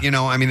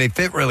 I mean, they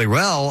fit really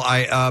well.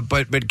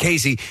 But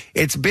Casey,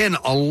 it's been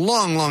a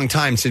long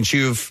time since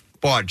you've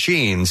bought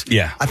jeans.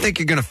 Yeah. I think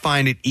you're going to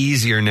find it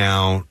easier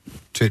now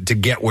to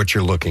get what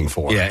you're looking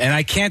for. Yeah, and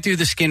I can't do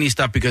the skinny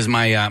stuff because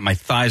my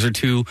thighs are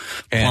too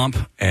plump.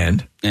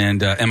 And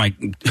my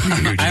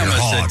I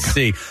almost said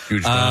C.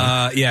 Huge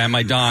dong. Yeah,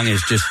 my dong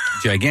is just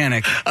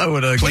gigantic. I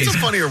would. What's a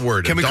funnier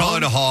word? Can we call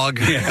it a hog?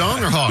 Yeah.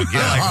 Dong or hog? Yeah,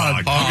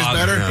 hog. Hog is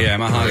better. Yeah,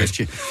 my hog is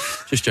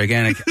just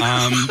gigantic.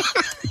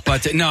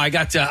 But no, I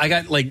got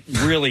like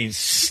really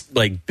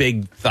like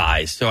big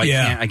thighs, so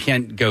I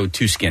can't go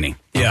too skinny.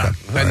 Yeah,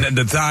 okay. And then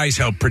the thighs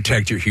help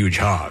protect your huge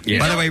hog. Yeah.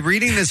 By the way,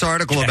 reading this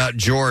article about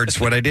jorts,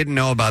 what I didn't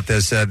know about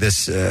this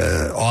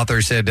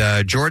author said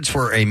jorts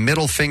were a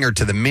middle finger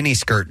to the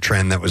miniskirt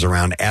trend that was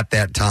around at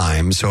that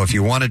time. So if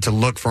you wanted to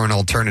look for an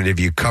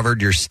alternative, you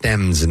covered your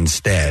stems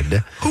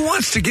instead. Who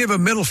wants to give a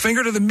middle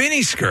finger to the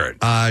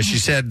miniskirt? She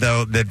said,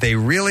 though, that they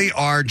really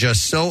are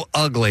just so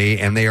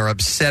ugly and they are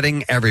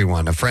upsetting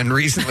everyone. A friend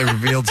recently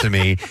revealed to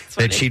me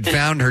that she'd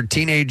found her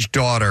teenage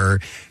daughter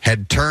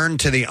had turned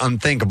to the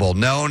unthinkable.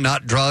 No,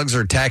 not drugs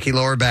or tacky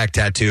lower back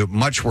tattoo.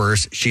 Much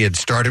worse, she had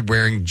started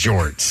wearing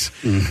jorts.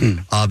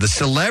 Mm-hmm. The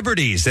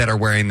celebrities that are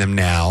wearing them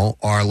now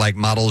are like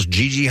models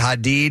Gigi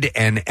Hadid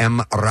and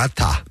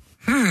Emrata.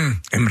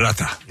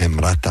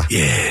 Emrata.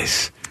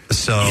 Yes.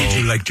 So, did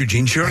you like your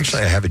jean shorts?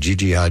 Actually, I have a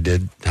Gigi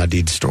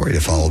Hadid story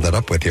to follow that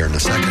up with here in a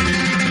second.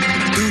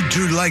 Did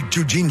you like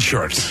your jean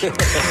shorts?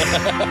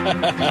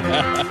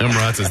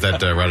 Emrata is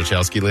that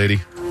Ratajkowski lady?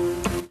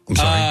 I'm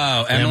sorry.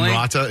 Oh, Emily?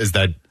 Emrata is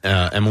that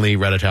Emily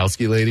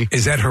Ratajkowski lady?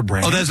 Is that her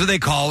brand? Oh, that's what they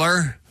call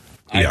her?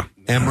 Yeah.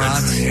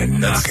 Emrata?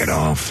 Knock it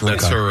off.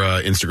 That's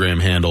her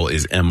Instagram handle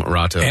is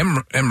Emrata.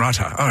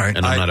 Emrata. All right.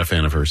 And I'm not a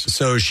fan of hers.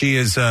 So she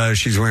is.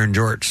 She's wearing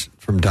jorts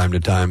from time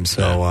to time.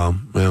 So I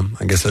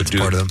guess that's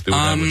part of them. Do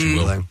that what you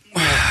will.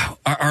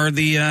 Are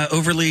the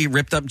overly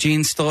ripped up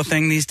jeans still a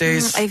thing these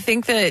days? I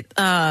think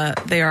that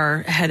they are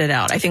headed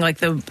out. I think like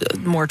the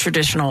more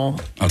traditional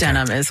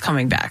denim is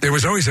coming back. There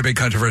was always a big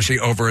controversy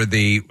over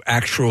the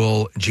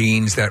actual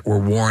jeans that were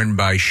worn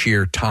by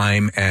sheer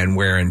time and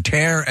wear and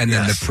tear, and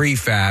then the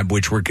prefab,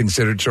 which were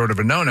considered sort of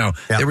a no-no.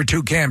 Yep. There were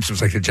two camps. It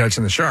was like the Jets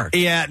and the Sharks.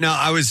 Yeah, no,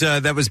 I was.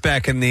 That was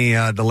back in the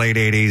late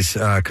 '80s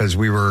because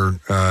we were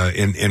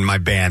in my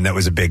band. That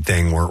was a big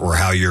thing. Where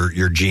how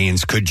your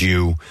jeans could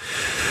you.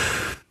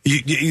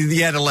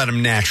 You had to let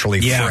them naturally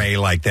fray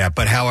like that.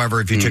 But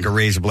however, if you took a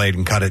razor blade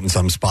and cut it in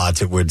some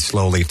spots, it would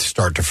slowly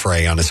start to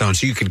fray on its own.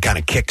 So you could kind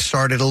of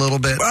kickstart it a little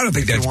bit. Well, I don't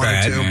think that's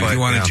bad. If you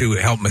wanted to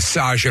help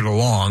massage it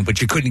along, but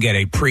you couldn't get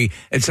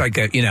it's like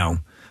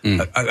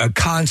a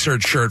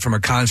concert shirt from a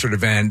concert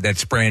event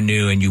that's brand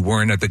new and you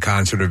weren't at the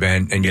concert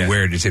event and you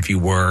wear it as if you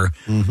were.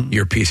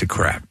 You're a piece of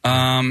crap.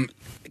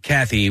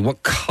 Kathy,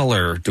 what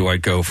color do I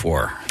go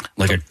for?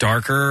 Like a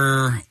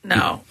darker?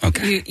 No.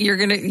 Okay.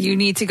 You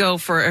need to go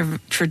for a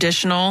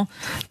traditional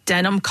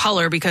denim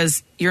color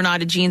because you're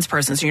not a jeans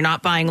person, so you're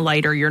not buying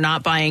lighter, you're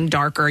not buying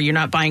darker, you're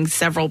not buying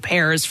several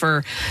pairs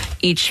for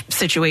each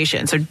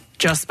situation. So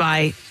just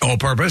buy all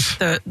purpose.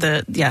 The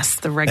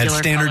regular that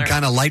standard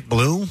kind of light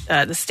blue.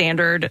 The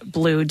standard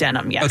blue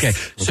denim. Yes. Okay.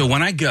 So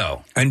when I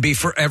go and be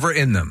forever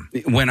in them.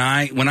 When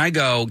I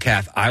go,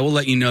 Kath, I will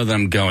let you know that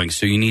I'm going.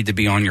 So you need to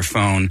be on your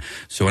phone.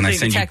 So when I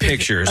send you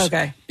pictures,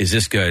 is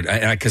this good?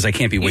 Because I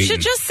can't be waiting. You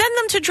should just send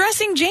them to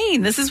Dressing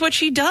Jane. This is what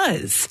she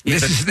does.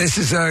 This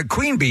is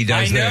Queen Bee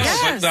does I know, this.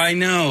 Yes. I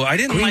know. I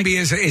didn't. Queen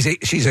Bee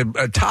she's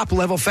a top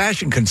level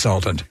fashion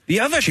consultant. The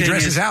other she thing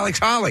dresses is, Alex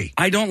Holly.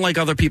 I don't like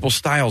other people's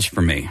styles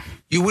for me.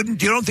 You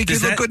don't think you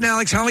look good in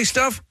Alex Holly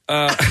stuff?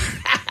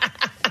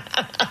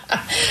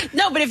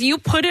 No, but if you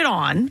put it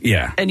on,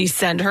 and you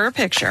send her a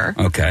picture,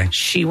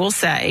 she will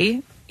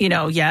say,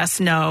 yes,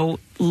 no,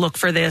 look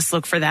for this,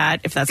 look for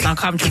that. If that's not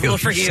comfortable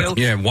for you,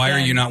 why are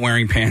you not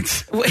wearing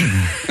pants?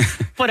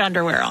 Put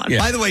underwear on. Yeah.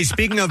 By the way,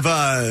 speaking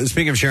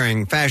of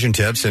sharing fashion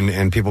tips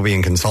and people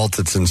being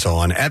consultants and so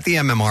on, at the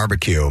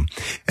MMRBQ,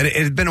 and it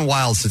had been a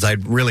while since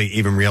I'd really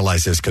even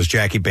realized this because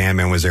Jackie Bam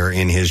Bam was there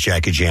in his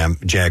Jackie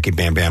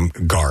Bam Bam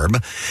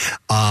garb.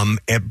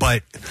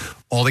 But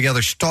all the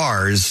other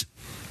stars,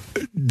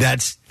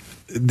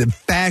 the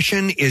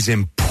fashion is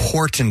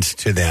important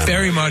to them.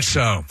 Very much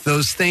so.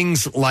 Those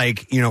things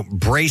like,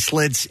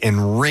 bracelets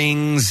and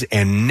rings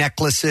and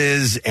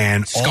necklaces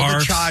and scarves, all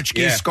the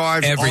tchotchke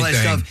scarves, everything. all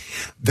that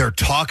stuff. They're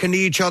talking to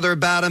each other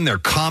about them. They're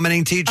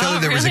commenting to each other.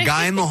 There was a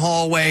guy in the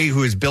hallway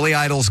who is Billy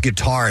Idol's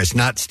guitarist,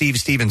 not Steve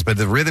Stevens, but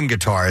the rhythm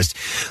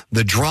guitarist.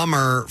 The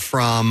drummer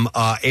from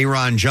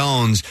Aaron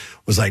Jones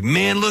was like,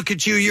 man, look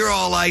at you. You're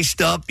all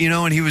iced up,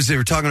 and they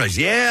were talking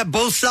about,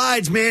 both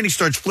sides, man. He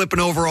starts flipping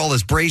over all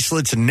his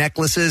bracelets and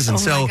necklaces. And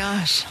my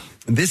gosh.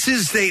 This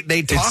is, they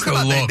talk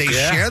about that. They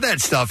share that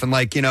stuff. And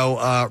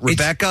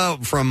Rebecca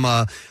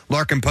from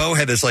Larkin Poe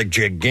had this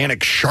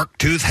gigantic shark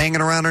tooth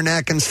hanging around her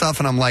neck and stuff.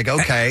 And I'm like,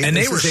 okay. And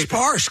they were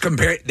sparse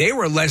they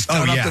were less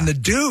done up than the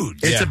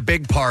dudes. It's a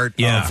big part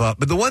of,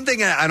 but the one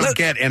thing I don't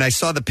get, and I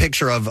saw the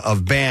picture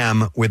of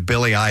Bam with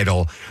Billy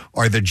Idol,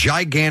 are the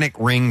gigantic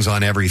rings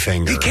on every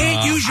finger. You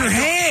can't use your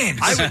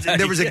hands.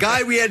 There was a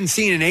guy we hadn't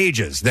seen in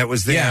ages that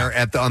was there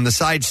on the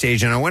side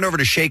stage, and I went over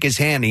to shake his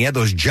hand. And he had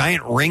those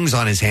giant rings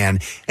on his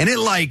hand, and it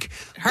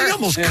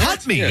almost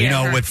cut me,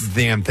 with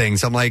the damn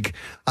things. I'm like,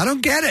 I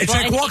don't get it. It's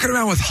like walking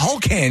around with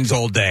Hulk hands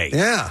all day.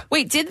 Yeah.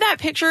 Wait, did that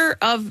picture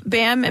of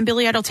Bam and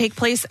Billy Idol take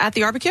place at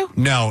the RBQ?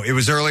 No, it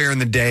was earlier in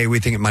the day. We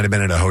think it might have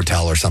been at a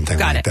hotel or something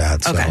that. Okay.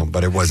 So,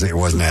 but it wasn't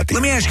at the.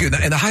 Let me ask you,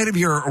 in the height of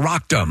your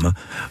rockdom,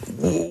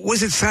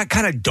 was it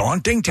kind of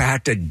daunting to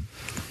have to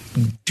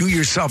do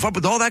yourself up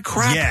with all that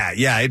crap?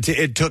 Yeah.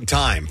 It took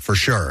time for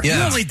sure. You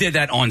only did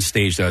that on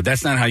stage, though.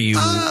 That's not how you.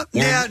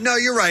 No,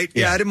 you're right.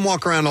 Yeah, I didn't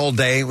walk around all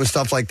day with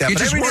stuff like that. You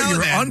but just wore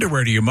your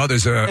underwear to your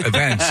mother's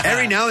events.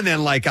 Every now and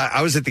then,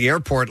 I was at the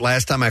airport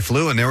last time I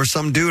flew, and there was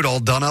some dude all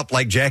done up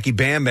like Jackie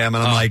Bam Bam,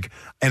 and I'm like,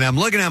 and I'm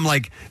looking at him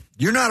like,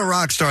 you're not a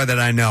rock star that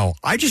I know.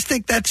 I just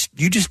think that's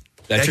your thing.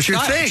 That's your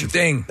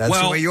thing.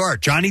 That's the way you are.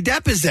 Johnny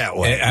Depp is that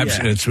way.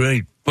 Absolutely, that's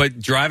right.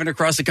 But driving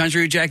across the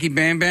country with Jackie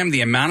Bam Bam,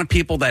 the amount of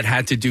people that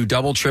had to do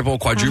double, triple,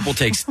 quadruple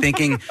takes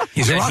thinking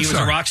that he was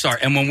a rock star.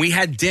 And when we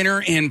had dinner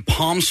in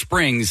Palm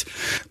Springs,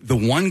 the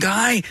one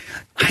guy,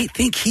 I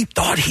think he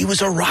thought he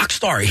was a rock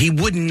star. He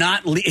would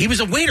not leave. He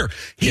was a waiter.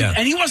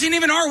 And he wasn't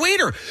even our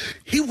waiter.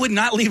 He would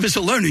not leave us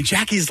alone. And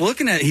Jackie's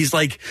looking at it. He's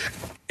like...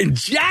 And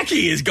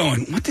Jackie is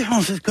going, what the hell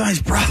is this guy's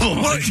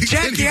problem? Well,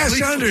 Jackie has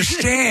to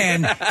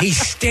understand he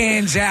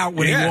stands out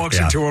when he walks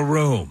into a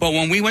room. But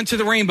when we went to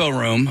the Rainbow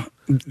Room,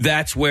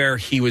 that's where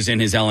he was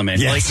in his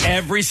element. Yes. Like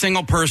every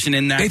single person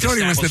in that They thought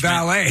he was the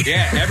valet.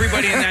 Yeah,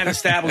 everybody in that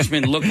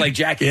establishment looked like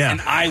Jackie,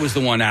 and I was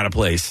the one out of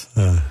place.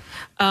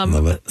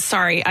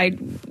 Sorry,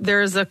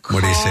 there's a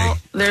call. What do you see?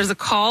 There's a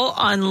call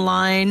on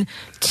line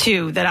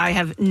 2 that I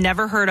have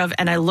never heard of,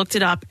 and I looked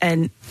it up,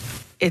 and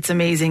it's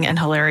amazing and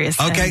hilarious.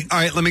 Okay, all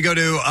right, let me go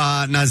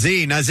to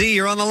Nazi. Nazi,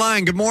 you're on the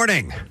line. Good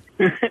morning.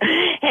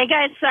 Hey,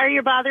 guys, sorry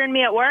you're bothering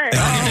me at work.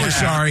 Oh, we're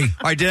sorry. All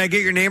right, did I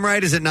get your name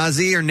right? Is it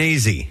Nazi or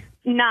Nazi?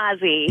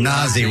 Nazi.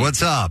 Nazi,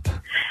 what's up?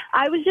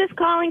 I was just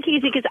calling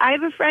Casey because I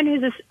have a friend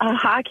who's a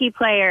hockey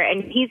player,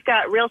 and he's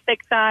got real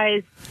thick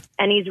thighs,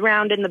 and he's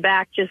round in the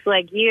back just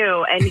like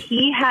you, and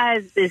he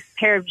has this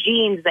pair of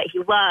jeans that he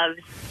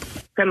loves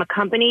from a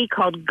company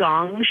called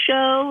Gong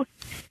Show.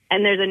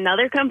 And there's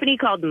another company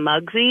called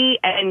Muggsy.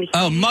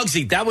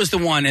 Muggsy, that was the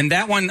one. And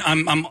that one,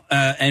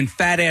 and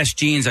Fat Ass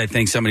Jeans, I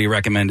think somebody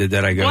recommended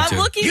that I go to.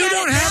 You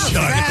don't have a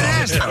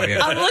fat ass.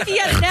 I'm looking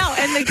at it now.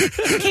 And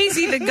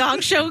Casey, the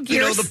Gong Show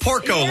gear. the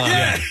Porco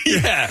line.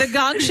 Yeah. The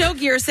Gong Show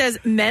gear says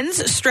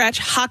men's stretch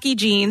hockey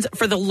jeans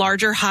for the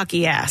larger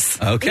hockey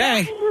ass.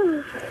 Okay.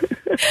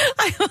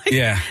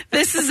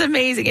 This is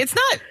amazing.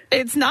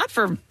 It's not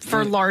for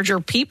larger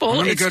people.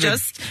 It's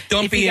just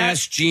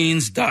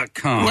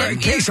dumpyassjeans.com. In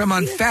case I'm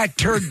on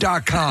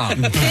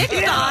fatturd.com. Thick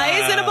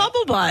thighs and a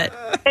bubble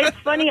butt. It's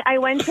funny. I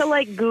went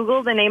to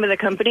Google the name of the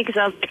company because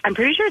I was like, I'm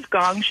pretty sure it's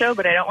Gong Show,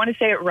 but I don't want to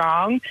say it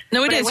wrong.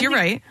 No, it is. You're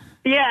right.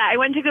 Yeah, I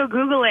went to go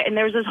Google it, and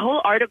there was this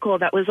whole article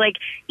that was like,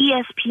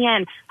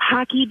 ESPN,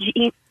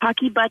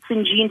 hockey butts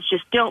and jeans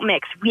just don't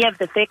mix. We have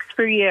the fix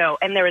for you.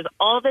 And there was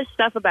all this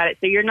stuff about it,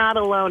 so you're not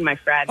alone, my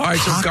friend. All right,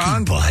 so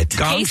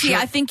Casey,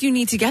 I think you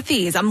need to get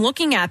these. I'm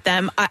looking at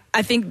them.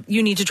 I think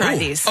you need to try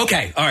these.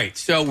 Okay, all right.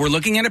 So we're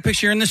looking at a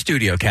picture in the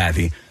studio,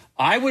 Kathy.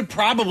 I would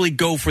probably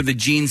go for the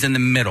jeans in the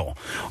middle.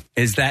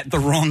 Is that the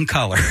wrong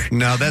color?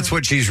 No, that's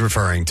what she's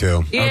referring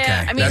to. Yeah, okay.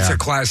 I mean- That's a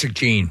classic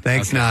jean.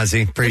 Thanks,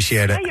 Nazi.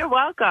 Appreciate it. Hey, you're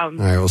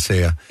welcome. All right, we'll see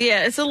you.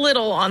 Yeah, it's a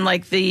little on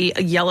like the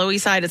yellowy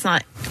side. It's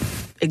not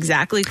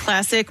exactly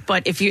classic,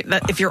 but if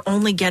you're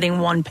only getting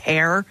one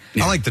pair,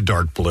 I like the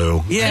dark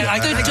blue. Yeah, I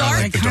like the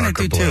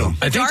darker blue.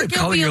 I think the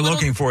color you're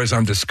looking for is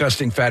on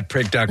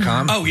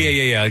disgustingfatprick.com. Oh,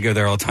 yeah. I go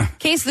there all the time.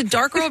 Case, the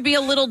darker would be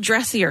a little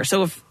dressier.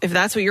 So if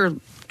that's what you're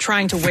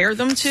trying to wear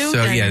them to, So,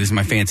 then, yeah, this is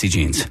my fancy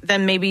jeans.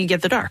 then maybe you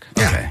get the dark.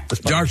 Okay.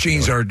 Dark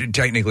jeans are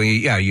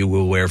technically, you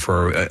will wear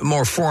for a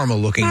more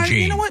formal-looking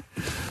jean. You know what?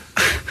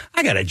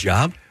 I got a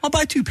job. I'll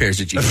buy 2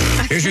 pairs of jeans.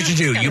 Here's what you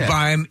do. You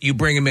buy them, you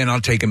bring them in, I'll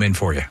take them in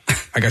for you.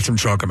 I got some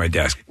chalk on my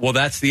desk. Well,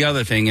 that's the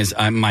other thing is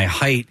my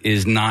height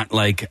is not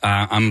like,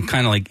 I'm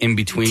kind of like in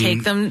between.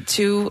 Take them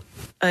to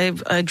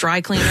a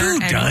dry cleaner. Who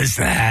does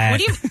that? What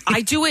do you?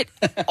 I do it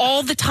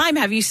all the time.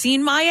 Have you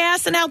seen my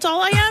ass and how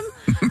tall I am?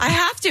 I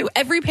have to.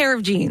 Every pair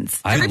of jeans.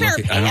 Every pair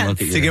of pants.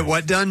 To get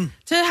what done?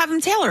 To have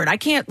them tailored. I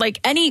can't, the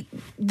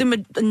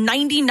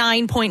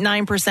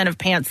 99.9% of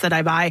pants that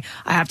I buy,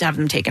 I have to have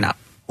them taken up.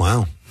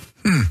 Wow.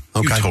 Okay.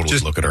 You totally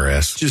look at her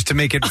ass. Just to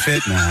make it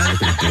fit? Nah, I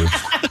think it do.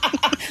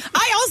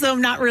 I also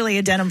am not really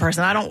a denim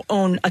person. I don't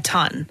own a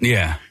ton.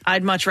 Yeah.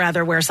 I'd much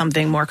rather wear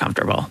something more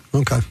comfortable.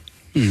 Okay.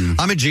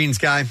 I'm a jeans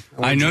guy.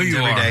 I know you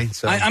every are. day,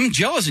 so. I'm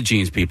jealous of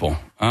jeans people.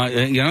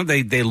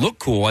 They look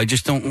cool. I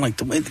just don't like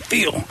the way they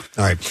feel. All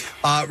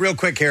right. Real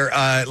quick here.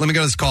 Let me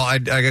go to this call. I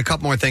got a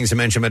couple more things to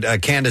mention,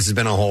 but Candace has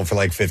been on hold for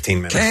like 15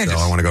 minutes. Candace. So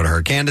I want to go to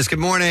her. Candace, good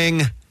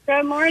morning.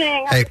 Good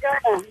morning. How's it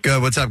going?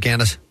 Good. What's up,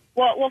 Candace?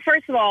 Well,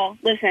 first of all,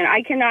 listen,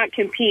 I cannot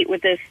compete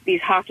with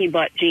these hockey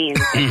butt jeans.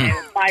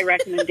 That's my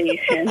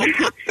recommendation. All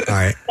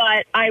right.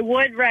 But I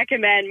would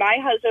recommend, my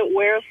husband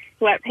wears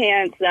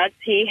sweatpants.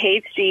 He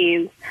hates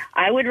jeans.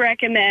 I would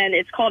recommend,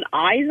 it's called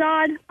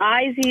Izod,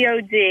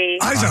 I-Z-O-D.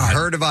 I've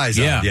heard of Izod,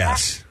 Yeah.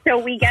 yes. So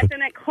we get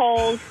them at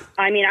Kohl's.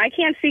 I mean, I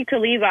can't speak to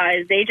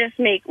Levi's. They just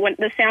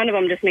the sound of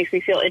them just makes me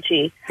feel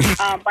itchy.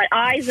 But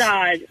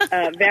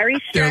Izod, very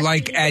stretchy. They're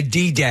like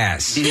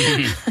Adidas.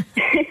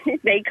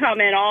 They come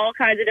in all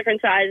kinds of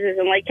different sizes.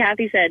 And like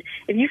Kathy said,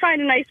 if you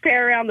find a nice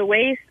pair around the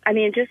waist, I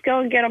mean, just go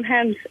and get them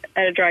hemmed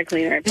at a dry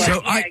cleaner.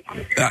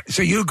 But,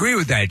 So you agree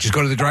with that? Just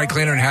go to the dry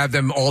cleaner and have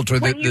them alter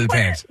the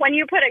pants. When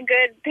you put a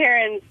good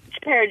pair of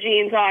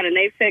jeans on and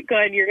they fit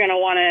good, you're going to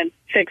want to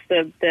fix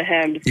the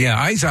hems.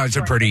 Yeah, Izod's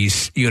a pretty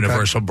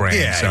universal brand.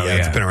 Yeah,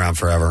 it's been around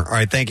forever. All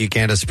right, thank you,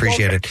 Candace.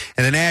 Appreciate it.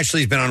 And then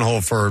Ashley's been on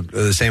hold for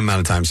the same amount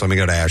of time, so let me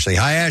go to Ashley.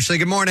 Hi, Ashley.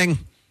 Good morning.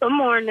 Good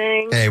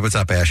morning. Hey, what's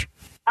up, Ash?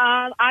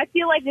 I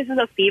feel like this is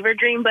a fever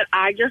dream, but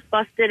I just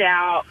busted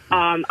out.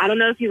 I don't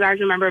know if you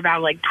guys remember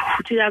about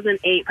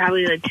 2008,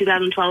 probably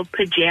 2012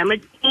 pajama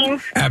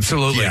jeans.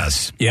 Absolutely.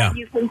 Yes. Yeah.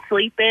 You can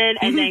sleep in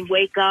and then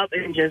wake up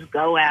and just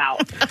go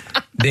out.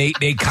 They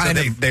kind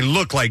of they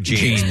look like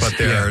jeans, but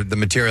they're the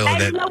material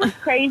And that. you know what's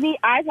crazy?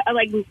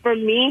 For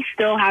me,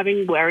 still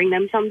wearing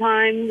them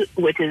sometimes,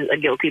 which is a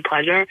guilty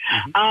pleasure.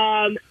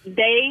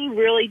 They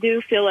really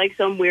do feel like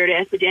some weird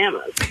ass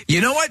pajamas.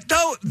 You know what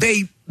though?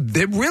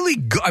 They're really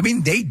good. I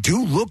mean, they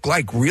do look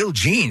like real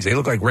jeans. They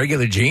look like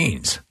regular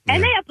jeans.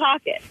 And they have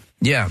pockets.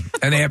 Yeah,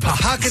 and they have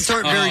pockets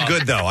aren't very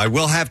good though. I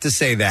will have to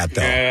say that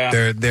though. Yeah.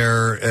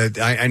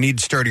 I need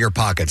sturdier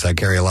pockets. I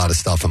carry a lot of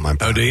stuff in my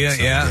pocket. Oh, do you?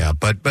 So, yeah.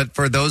 But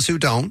for those who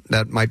don't,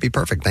 that might be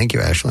perfect. Thank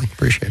you, Ashley.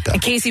 Appreciate that.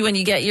 And Casey, when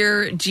you get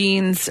your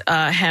jeans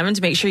hemmed,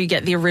 make sure you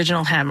get the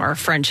original hem or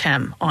French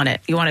hem on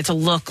it. You want it to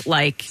look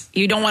like,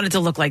 you don't want it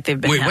to look like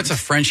they've been Wait, hemmed. what's a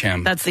French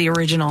hem? That's the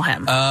original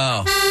hem.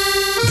 Oh.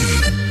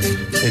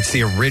 It's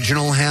the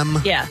original hem?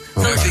 Yeah.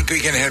 I think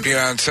we can help you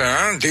out,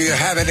 sir. Do you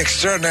have an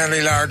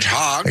extraordinarily large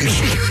hog?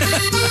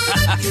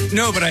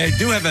 No, but I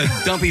do have a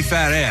dumpy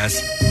fat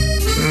ass.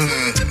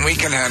 We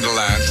can handle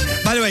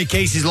that. By the way,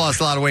 Casey's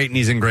lost a lot of weight and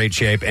he's in great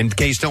shape. And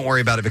Case, don't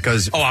worry about it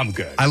because I'm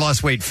good. I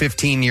lost weight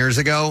 15 years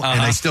ago, and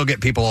I still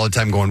get people all the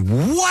time going,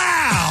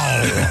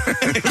 "Wow,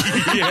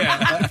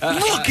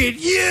 look at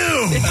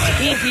you!"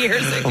 8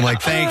 years ago. I'm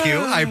like, "Thank you,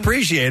 I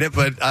appreciate it,"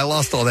 but I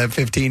lost all that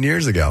 15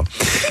 years ago.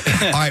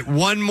 All right,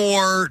 one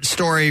more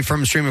story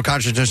from Stream of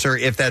Consciousness, sir,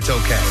 if that's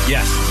okay.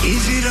 Yes.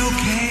 Is it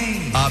okay?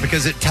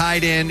 Because it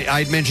tied in,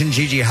 I'd mentioned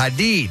Gigi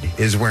Hadid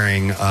is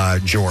wearing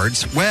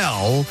jorts.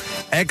 Well,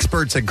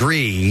 experts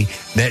agree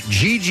that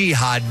Gigi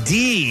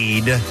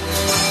Hadid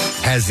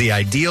has the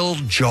ideal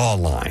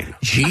jawline.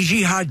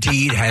 Gigi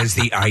Hadid has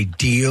the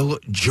ideal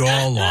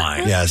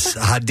jawline. Yes,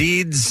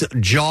 Hadid's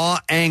jaw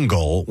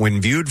angle,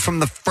 when viewed from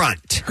the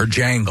front, her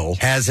jangle,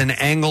 has an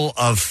angle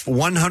of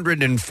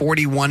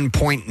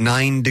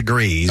 141.9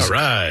 degrees. All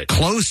right.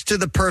 Close to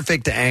the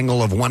perfect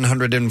angle of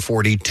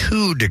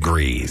 142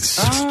 degrees.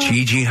 It's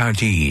Gigi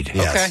Hadid.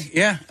 Yes. Okay,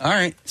 yeah, all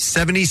right.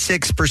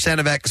 76%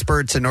 of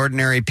experts and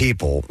ordinary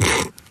people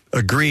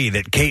agree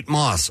that Kate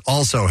Moss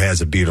also has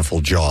a beautiful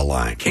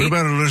jawline. What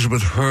about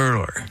Elizabeth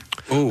Hurley?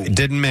 Ooh.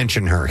 Didn't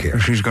mention her here.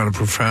 She's got a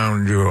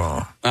profound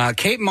jaw.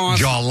 Kate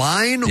Moss.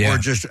 Jawline or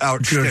just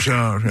out? Just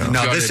out. Yeah.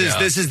 No, this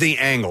is the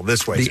angle.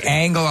 This way. The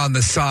angle on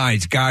the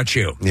sides. Got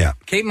you. Yeah.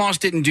 Kate Moss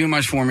didn't do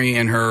much for me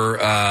in her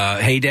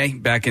heyday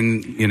back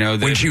in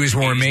when she was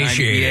more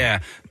emaciated.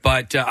 Yeah.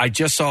 But I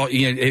just saw,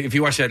 if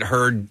you watch that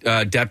Her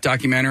Depth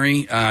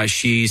documentary,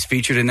 she's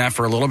featured in that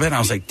for a little bit. I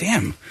was like,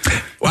 damn.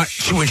 Well,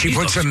 when she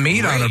put some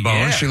meat on her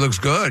bones, she looks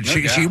good.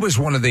 She was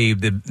one of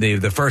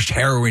the first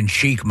heroin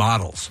chic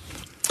models.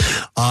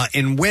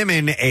 In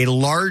women, a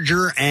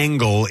larger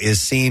angle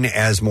is seen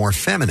as more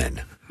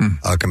feminine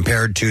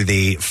compared to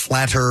the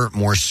flatter,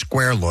 more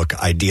square look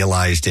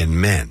idealized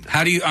in men.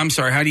 How do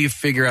you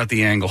figure out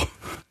the angle?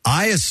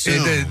 I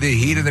assume the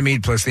heat of the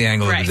meat plus the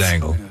angle of his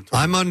angle.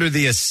 I'm under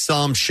the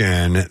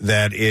assumption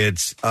that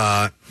it's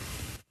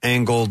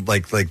angled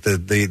like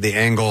the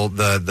angle,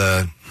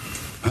 the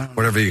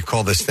whatever you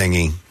call this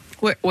thingy.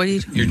 What do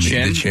you? Your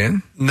chin? The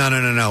chin?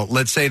 No.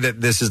 Let's say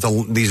that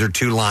these are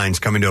two lines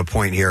coming to a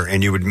point here,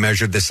 and you would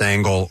measure this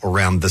angle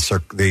around the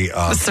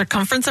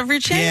circumference of your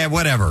chin. Yeah,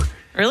 whatever.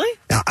 Really?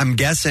 I'm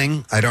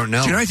guessing. I don't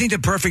know. Do you know, I think the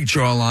perfect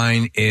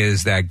jawline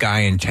is that guy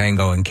in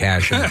Tango and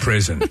Cash in the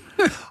prison.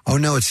 Oh,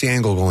 no, it's the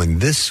angle going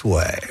this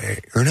way.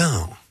 Or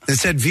no. It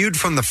said viewed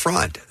from the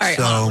front. All right,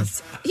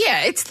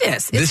 yeah, it's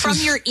this. It's from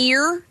your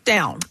ear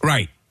down.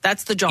 Right.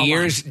 That's the jawline.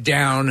 Ears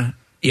down.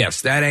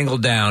 Yes, that angle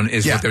down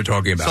is what they're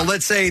talking about. So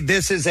let's say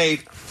this is I'm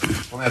going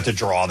to have to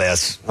draw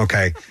this,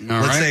 okay?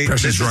 Let's say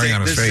this is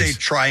a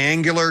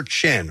triangular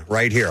chin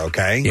right here,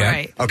 okay? Yeah.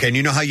 Right. Okay, and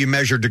you know how you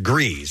measure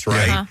degrees,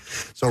 right? Uh-huh.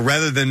 So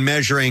rather than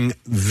measuring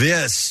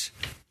this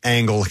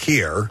angle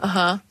here,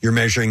 you're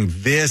measuring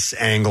this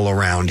angle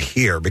around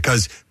here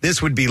because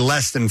this would be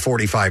less than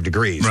 45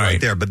 degrees right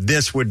there, but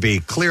this would be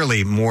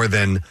clearly more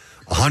than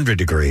 100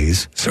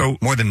 degrees, so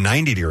more than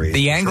 90 degrees.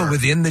 The angle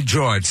within the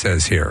jaw, it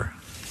says here.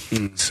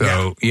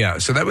 So,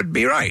 so that would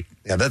be right.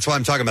 Yeah, that's what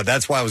I'm talking about.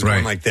 That's why I was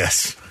going like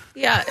this.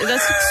 Yeah,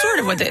 that's sort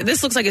of what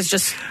this looks like. It's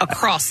just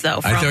across, though.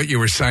 I thought you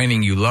were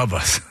signing "You Love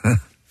Us."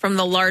 From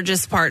the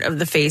largest part of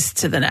the face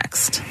to the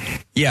next.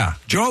 Yeah,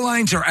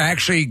 jawlines are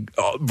actually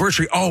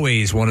virtually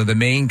always one of the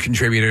main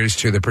contributors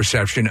to the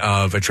perception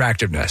of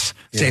attractiveness.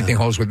 Same thing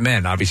holds with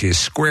men. Obviously, a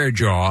square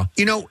jaw.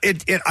 You know,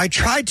 I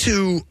try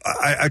to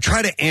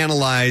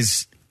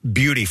analyze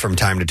beauty from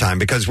time to time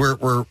because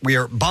we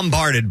are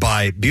bombarded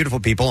by beautiful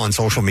people on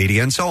social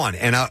media and so on.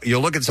 And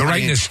you'll look at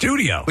somebody right in the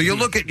studio. Well, you'll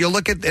look at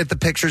the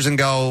pictures and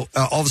go,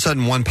 all of a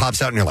sudden one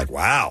pops out and you're like,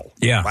 wow,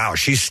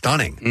 she's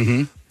stunning.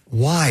 Mm-hmm.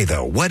 Why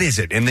though? What is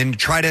it? And then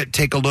try to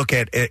take a look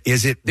at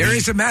is it there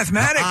is a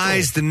mathematical the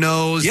eyes, the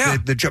nose,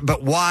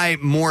 but why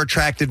more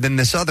attractive than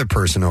this other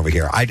person over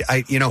here?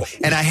 I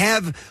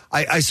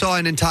saw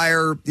an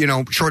entire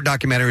short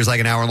documentary, it was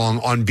like an hour long,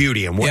 on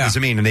beauty and what does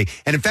it mean? And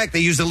in fact they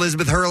used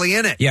Elizabeth Hurley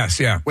in it. Yes,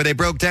 yeah. Where they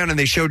broke down and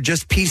they showed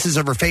just pieces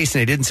of her face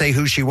and they didn't say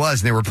who she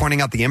was and they were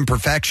pointing out the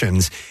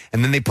imperfections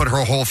and then they put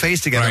her whole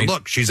face together. Right.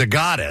 Look, she's a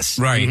goddess.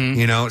 Right.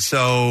 Mm-hmm.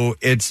 So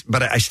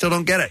but I still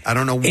don't get it. I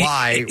don't know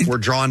why we're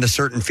drawn to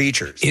certain features.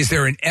 Is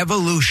there an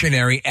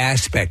evolutionary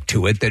aspect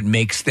to it that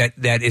makes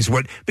that is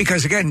what,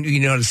 because again,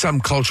 some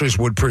cultures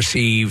would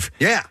perceive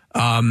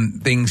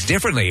things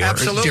differently, or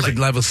different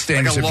levels,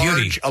 standards of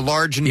beauty. A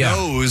large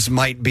nose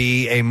might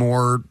be a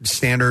more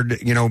standard,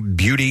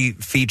 beauty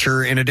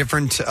feature in a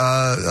different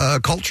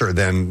culture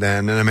than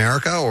in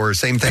America, or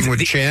same thing with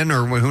chin,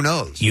 or who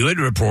knows. You had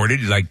reported,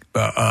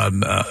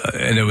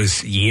 and it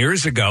was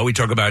years ago, we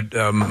talk about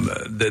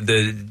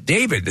the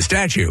David, the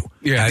statue,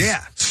 has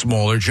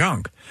smaller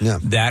junk. Yeah.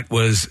 That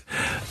was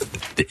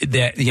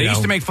they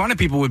used to make fun of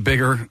people with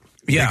bigger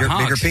bigger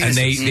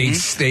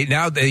penises.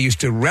 And they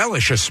used to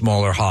relish a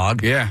smaller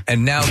hog. Yeah.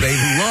 And now they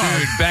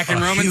love back in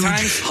Roman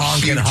times,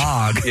 honking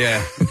hog.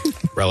 Yeah.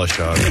 Relish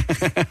hog.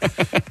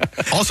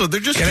 Also, they're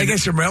just... Can I get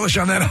some relish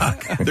on that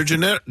hog? They're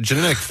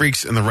genetic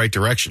freaks in the right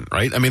direction,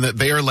 right? I mean,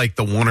 they are like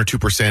the 1 or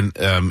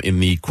 2% in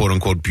the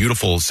quote-unquote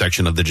beautiful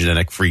section of the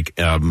genetic freak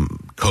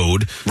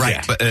code.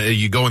 Right. But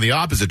you go in the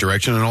opposite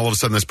direction, and all of a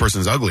sudden this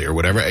person's ugly or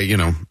whatever,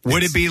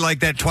 Would it be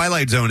like that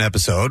Twilight Zone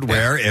episode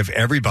where if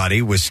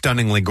everybody was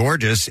stunningly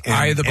gorgeous...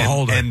 Eye of the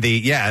beholder. And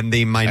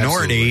the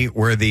minority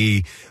were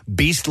the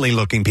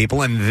beastly-looking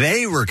people, and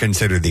they were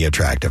considered the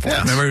attractive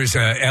ones. Remember, it was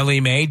Ellie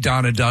Mae,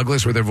 Donna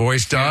Douglas with her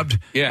voice dubbed,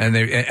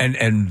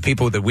 and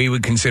people that we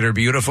would consider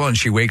beautiful, and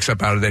she wakes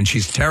up out of it, and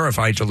she's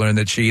terrified to learn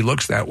that she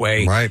looks that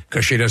way, right?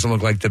 Because she doesn't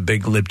look like the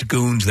big-lipped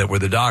goons that were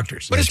the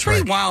doctors. But it's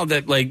pretty wild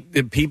that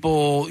the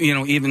people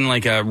people, even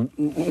like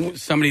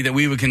somebody that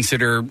we would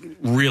consider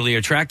really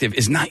attractive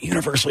is not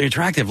universally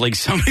attractive. Like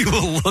somebody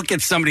will look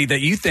at somebody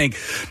that you think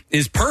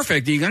is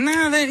perfect, and you go,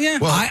 nah, yeah.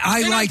 Well,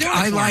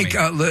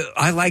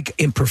 I like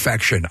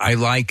imperfection. I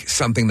like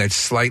something that's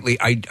slightly.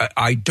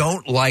 I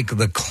don't like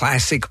the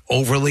classic,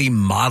 overly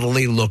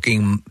modelly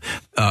looking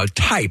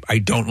type. I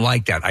don't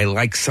like that. I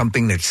like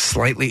something that's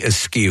slightly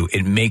askew.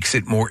 It makes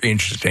it more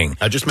interesting.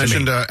 I just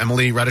mentioned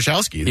Emily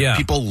Ratajkowski. Yeah.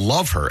 People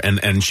love her,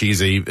 and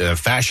she's a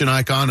fashion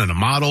icon and a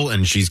model,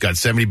 and she's got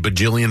 70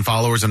 bajillion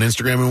followers on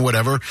Instagram and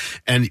whatever.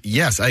 And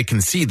yes, I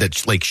can see that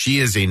she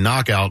is a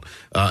knockout,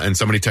 and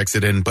somebody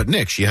texted in, but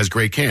Nick, she has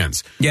great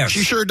cans. Yes.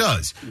 She sure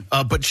does.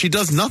 But she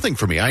does nothing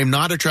for me. I am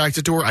not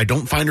attracted to her. I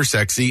don't find her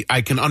sexy.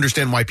 I can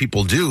understand why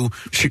people do,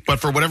 but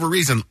for whatever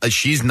reason,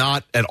 she's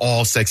not at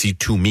all sexy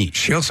to me.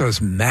 She also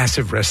has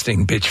massive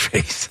resting bitch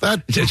face.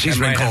 She's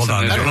been called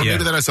on. I don't know.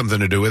 Maybe that has something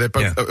to do with it,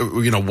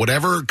 but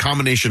whatever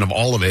combination of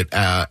all of it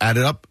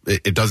added up,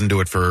 it doesn't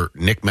do it for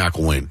Nick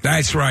McElwain.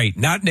 That's right.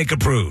 Not Nick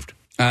approved.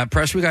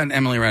 Press, we got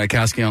Emily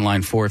Ratajkowski on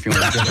line 4 if you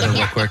want to get her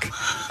real quick.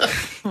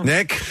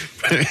 Nick?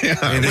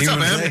 What's up,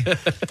 man?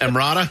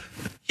 Emrata?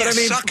 You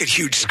suck at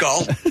Huge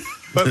Skull.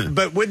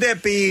 But would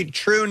that be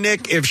true,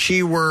 Nick, if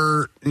she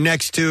were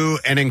next to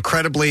an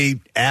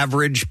incredibly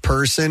average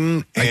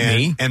person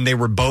and they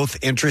were both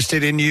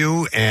interested in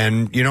you,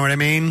 and you know what I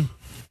mean?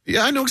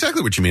 Yeah, I know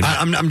exactly what you mean.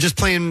 I'm just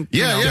playing.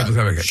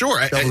 Sure.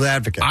 Devil's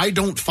advocate. I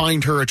don't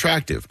find her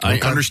attractive. Okay.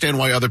 I understand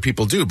why other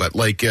people do, but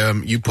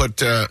you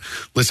put.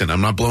 Listen,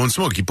 I'm not blowing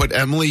smoke. You put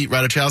Emily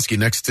Ratajkowski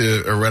next to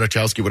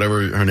Ratajkowski,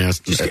 whatever her name is,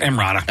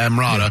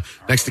 Emrata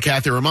next to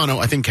Kathy Romano.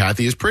 I think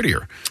Kathy is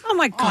prettier. Oh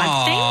my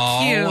God!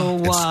 Thank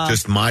you. It's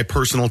just my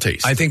personal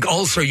taste. I think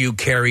also you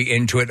carry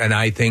into it, and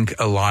I think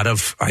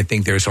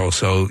there's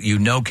also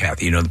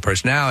Kathy, the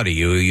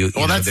personality.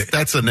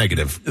 That's a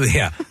negative.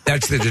 Yeah,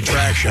 that's the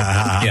detraction.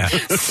 Yeah.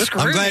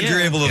 I'm glad you're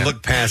able to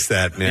look past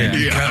that,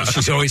 man. Yeah.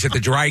 She's always at the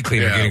dry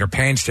cleaner getting her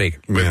pants taken.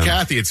 With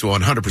Kathy, it's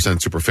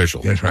 100%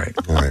 superficial. That's right.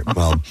 All right.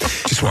 Well,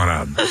 just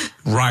want to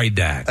ride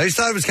that. I just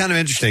thought it was kind of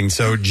interesting.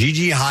 So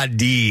Gigi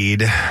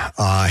Hadid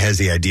has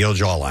the ideal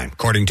jawline,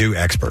 according to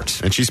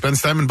experts. And she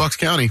spends time in Bucks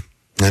County.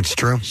 That's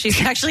true.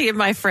 She's actually in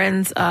my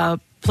friend's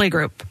play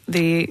group,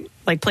 the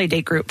play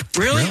date group.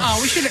 Really?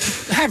 Oh,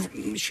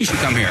 she should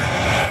come here.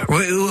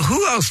 Well,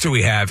 who else do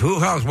we have?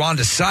 Who else?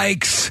 Wanda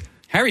Sykes.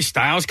 Harry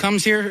Styles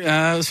comes here.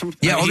 All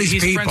these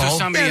people.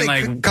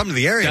 They come to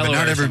the area, but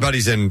not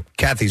everybody's in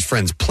Kathy's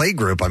friend's play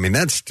group. I mean,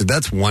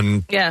 that's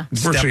one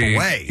step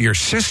away. Your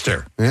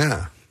sister.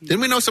 Yeah. Didn't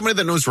we know somebody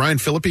that knows Ryan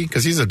Phillippe?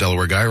 Because he's a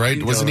Delaware guy,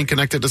 right? Wasn't he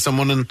connected to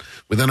someone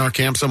within our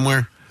camp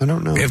somewhere? I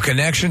don't know. We have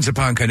connections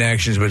upon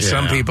connections, but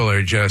some people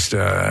are just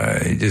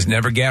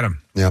never get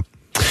them. Yep.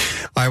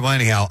 All right, well,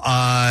 anyhow,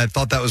 I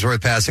thought that was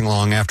worth passing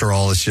along. After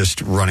all, it's just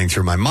running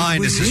through my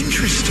mind. It's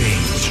interesting.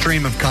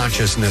 Stream of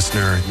consciousness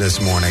this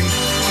morning.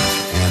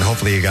 And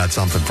hopefully you got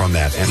something from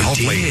that. And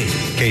hopefully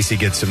Casey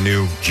gets some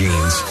new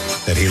jeans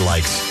that he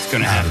likes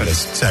out of this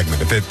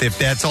segment. If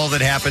that's all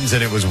that happens,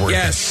 then it was worth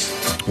it.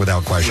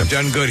 Without question. We've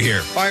done good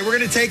here. All right, we're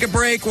going to take a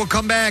break. We'll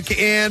come back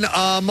in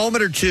a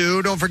moment or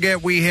two. Don't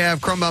forget, we have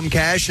Crumb Bum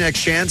Cash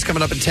Next Chance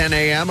coming up at 10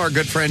 a.m. Our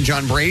good friend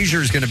John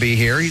Brazier is going to be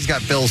here. He's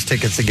got Bill's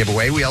tickets to give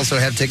away. We also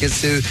have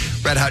tickets to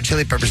Red Hot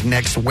Chili Peppers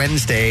next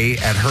Wednesday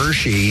at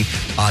Hershey.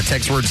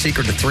 Text word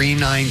secret to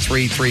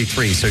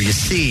 39333. So you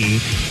see,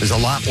 there's a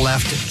lot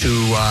left to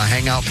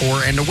hang out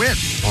for and to win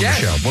on the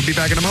show. We'll be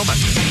back in a moment.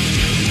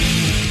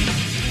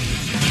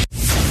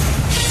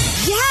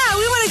 Yeah,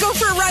 we want to go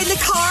for a ride in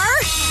the car.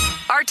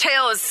 Our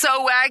tail is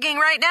so wagging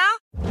right now.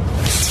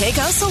 Take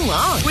us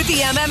along with the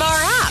MMR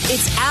app.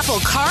 It's Apple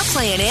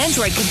CarPlay and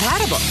Android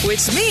compatible,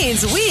 which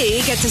means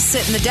we get to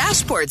sit in the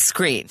dashboard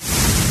screen.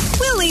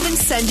 We'll even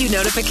send you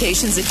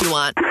notifications if you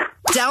want.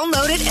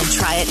 Download it and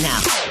try it now.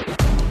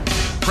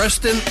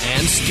 Preston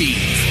and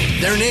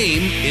Steve. Their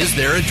name is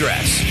their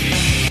address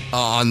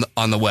on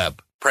the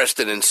web.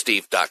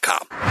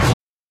 PrestonandSteve.com.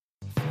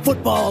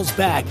 Football's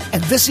back,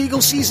 and this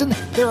Eagle season,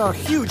 there are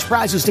huge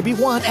prizes to be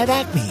won at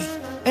Acme.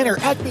 Enter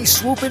Acme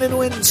Swoop In and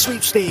Win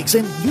sweepstakes,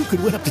 and you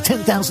could win up to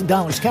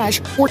 $10,000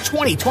 cash or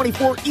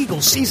 2024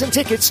 Eagles season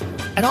tickets.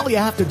 And all you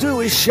have to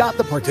do is shop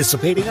the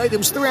participating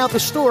items throughout the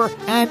store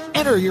and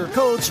enter your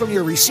codes from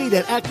your receipt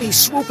at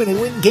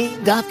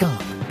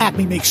acmeswoopinandwingame.com.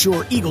 Acme makes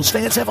sure Eagles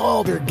fans have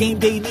all their game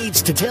day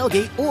needs to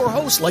tailgate or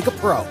host like a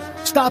pro.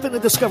 Stop in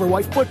and discover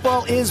why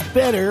football is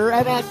better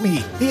at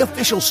Acme, the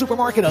official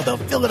supermarket of the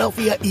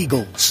Philadelphia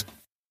Eagles.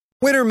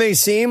 Winter may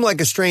seem like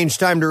a strange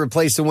time to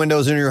replace the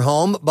windows in your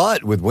home,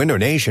 but with Window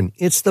Nation,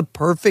 it's the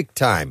perfect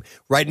time.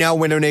 Right now,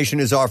 Window Nation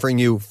is offering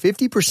you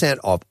 50%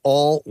 off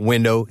all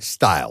window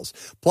styles.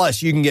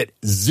 Plus, you can get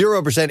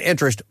 0%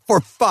 interest for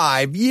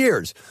 5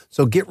 years.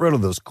 So get rid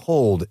of those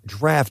cold,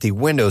 drafty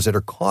windows that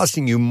are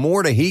costing you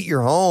more to heat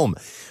your home.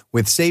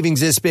 With savings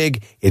this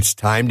big, it's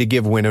time to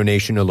give Window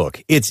Nation a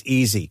look. It's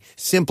easy.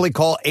 Simply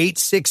call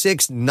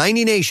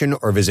 866-90NATION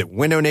or visit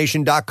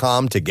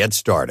windownation.com to get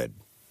started.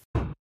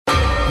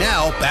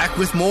 Now, back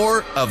with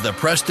more of the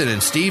Preston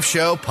and Steve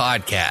Show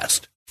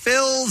podcast.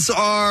 Phils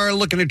are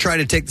looking to try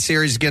to take the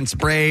series against the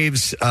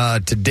Braves.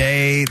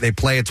 Today, they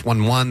play. It's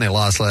 1-1. They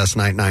lost last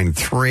night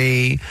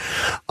 9-3.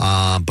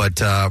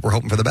 But we're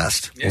hoping for the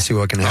best. We'll see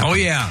what can happen. Oh,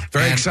 yeah.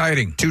 Very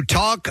exciting. To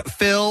talk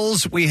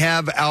Phils, we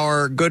have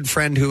our good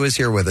friend who is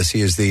here with us. He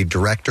is the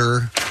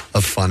director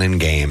of Fun and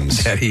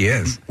Games. That he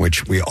is.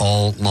 Which we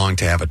all long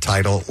to have a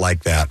title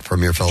like that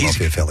from your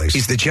Philadelphia Phillies.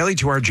 He's the jelly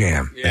to our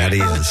jam. Yeah. That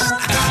he is.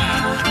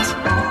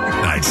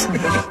 Nice.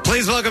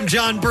 Please welcome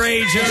John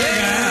Brazier.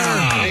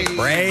 Yeah.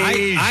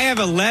 I have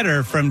a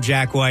letter from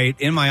Jack White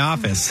in my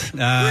office.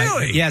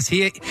 Really? Yes.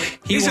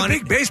 He's a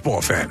big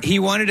baseball fan. He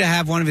wanted to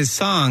have one of his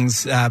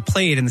songs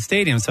played in the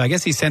stadium, so I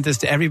guess he sent this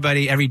to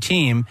everybody, every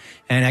team,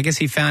 and I guess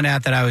he found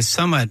out that I was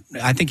somewhat,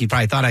 I think he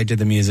probably thought I did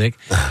the music,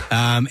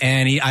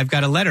 and I've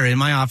got a letter in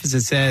my office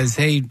that says,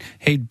 hey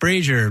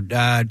Brazier,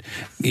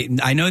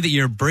 I know that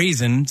you're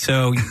brazen,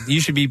 so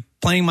you should be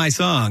playing my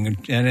song,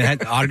 and it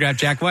had autographed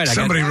Jack White.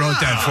 Somebody wrote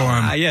that for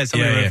him. Yeah,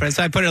 somebody wrote it.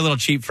 So I put a little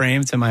cheap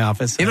frame. It's in my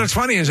office. You know what's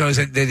funny is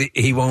that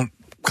he won't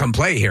come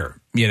play here.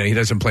 You know, he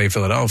doesn't play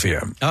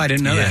Philadelphia. Oh, I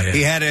didn't know that.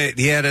 Yeah.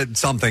 He had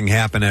something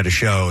happen at a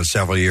show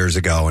several years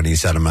ago, and he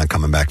said, I'm not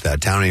coming back to that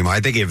town anymore. I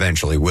think he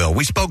eventually will.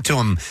 We spoke to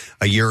him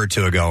a year or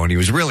two ago, and he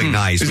was really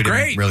nice. It was we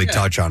didn't really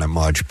touch on him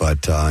much,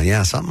 but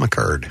something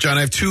occurred. John,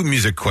 I have two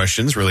music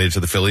questions related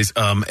to the Phillies.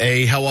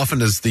 A, how often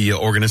does the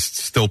organist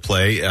still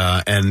play?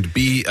 And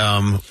B,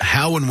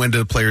 how and when do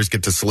the players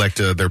get to select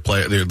their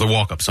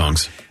walk-up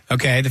songs?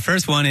 Okay, the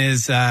first one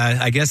is,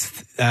 I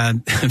guess,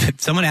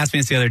 someone asked me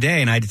this the other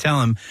day, and I had to tell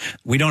him,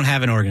 we don't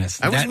have an organist.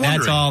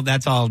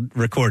 That's all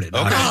recorded.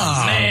 Okay.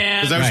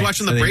 Because I was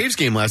watching the Braves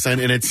game last night,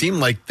 and it seemed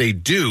like they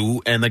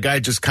do, and the guy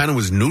just kind of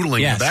was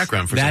noodling in the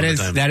background for some of the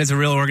time. That is a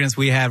real organist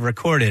we have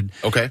recorded.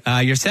 Okay.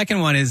 Your second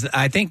one is,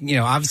 I think,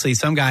 obviously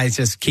some guys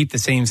just keep the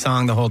same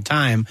song the whole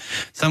time.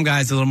 Some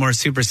guys are a little more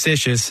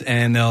superstitious,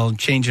 and they'll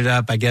change it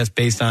up, I guess,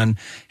 based on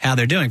how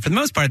they're doing. For the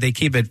most part, they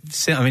keep it,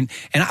 and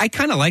I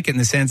kind of like it in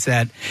the sense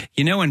that,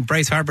 when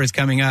Bryce Harper is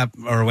coming up,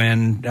 or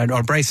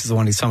Bryce is the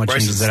one who so much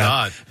changes it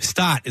up.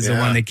 Stott is the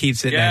one that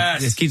keeps it,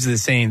 just keeps it the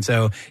same.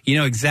 So you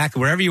know exactly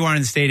wherever you are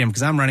in the stadium,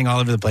 because I'm running all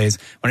over the place.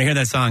 When I hear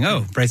that song,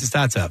 Bryce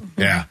Stott's up.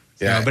 Yeah.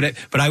 Yeah.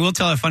 But I will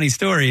tell a funny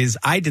story. Is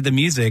I did the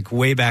music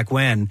way back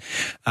when,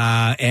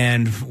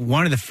 and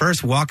one of the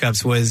first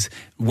walk-ups was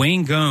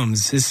Wayne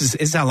Gomes. This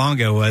is how long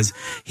ago it was.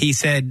 He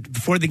said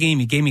before the game,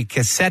 he gave me a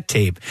cassette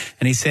tape,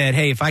 and he said,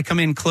 "Hey, if I come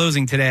in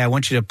closing today, I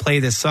want you to play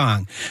this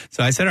song."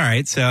 So I said, "All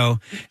right." So,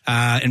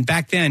 and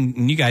back then,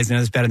 and you guys know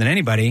this better than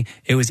anybody,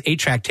 it was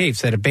 8-track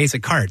tapes that had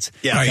basic carts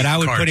that I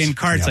would put in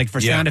carts like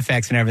for sound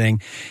effects and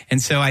everything. And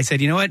so I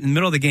said, you know what? In the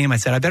middle of the game, I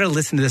said, I better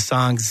listen to this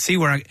song, see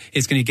where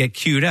it's going to get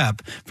queued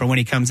up for when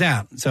he comes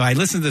out. So I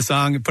listened to the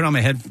song and put on my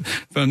head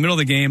from the middle of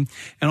the game,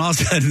 and all of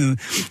a sudden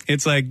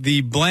it's like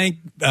the blank,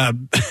 I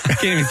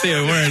can't even say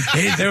the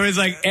words. There was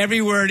like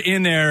every word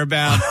in there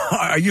about,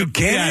 are you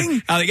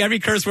kidding? Yeah, like every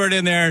curse word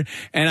in there.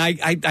 And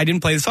I didn't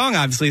play the song,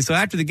 obviously. So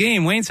after the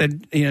game, Wayne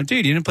said, dude,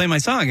 you didn't play my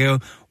song. I go,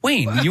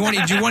 Wayne, do you want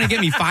to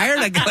get me fired?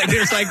 Like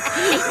there's like,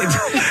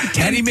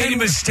 and he made a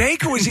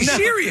mistake, or was he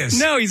serious?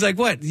 No, he's like,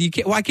 what?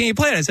 Why can't you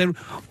play it? I said,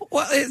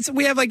 well,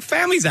 we have like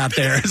families out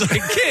there. It's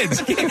like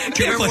kids.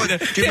 Can't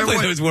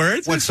play those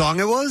words. What song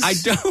it was? I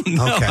don't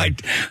know.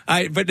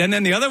 Okay. But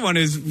then the other one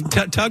is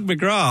Tug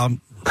McGraw.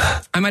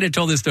 I might have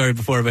told this story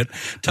before, but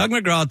Tug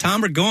McGraw,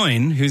 Tom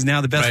Burgoyne, who's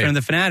now the best friend of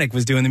the Fanatic,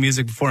 was doing the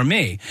music before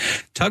me.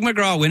 Tug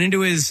McGraw went into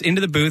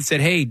the booth,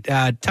 said, "Hey,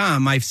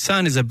 Tom, my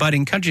son is a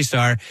budding country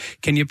star.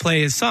 Can you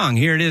play his song?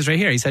 Here it is right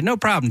here." He said, "No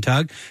problem,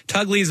 Tug."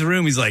 Tug leaves the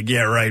room. He's like,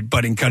 "Yeah, right,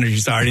 budding country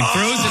star." And he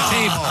throws the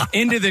tape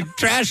into the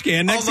trash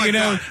can. Next thing you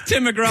know,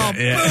 Tim McGraw,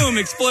 boom,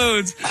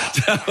 explodes.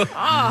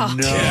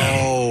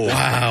 No.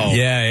 Wow.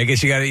 Yeah, I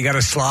guess you got to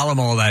slalom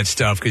all that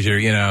stuff because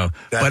you're,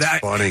 That's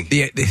funny.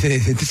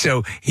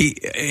 So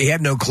he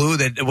had no clue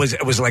that it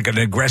was like an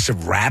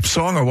aggressive rap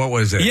song, or what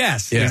was it?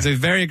 Yes, it was a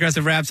very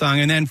aggressive rap song.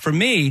 And then for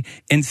me,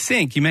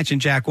 NSYNC, you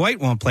mentioned Jack White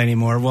won't play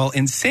anymore. Well,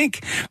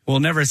 NSYNC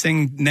will never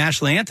sing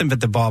national anthem at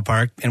the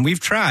ballpark, and we've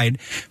tried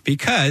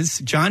because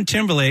Justin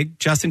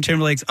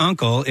Timberlake's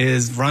uncle,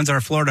 runs our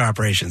Florida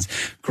operations.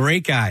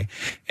 Great guy.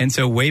 And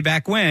so way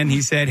back when,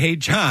 he said, "Hey,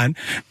 John,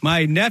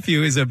 my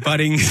nephew is a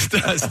budding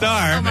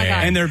star,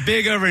 and they're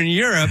big over in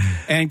Europe,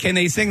 and can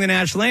they sing the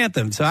national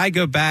anthem?" So I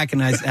go back,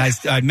 and I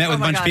met with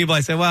a bunch of people.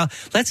 I said, well,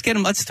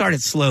 let's start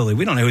it slowly.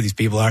 We don't know who these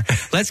people are.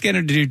 Let's get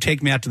them to do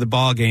Take Me Out to the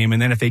Ball Game,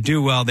 and then if they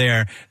do well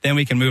there, then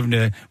we can move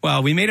them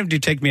to, we made them do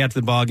Take Me Out to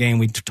the Ball Game.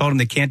 We told them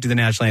they can't do the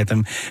national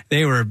anthem.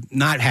 They were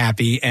not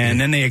happy, and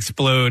then they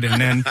explode,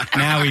 and then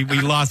now we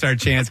lost our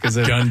chance because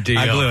I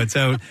blew it.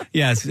 So,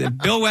 yes,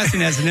 Bill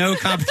Weston has no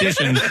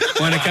competition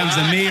when it comes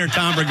to me or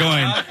Tom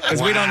Burgoyne,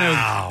 because we don't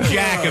know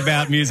jack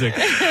about music.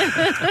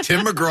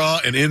 Tim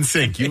McGraw and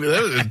NSYNC.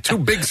 Those are two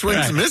big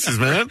swings and misses,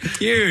 man.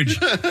 Huge.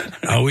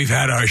 Oh, we've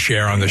had our share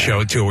share on the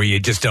show too, where you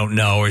just don't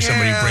know, or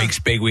somebody breaks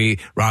big.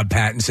 Rob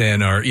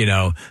Pattinson, or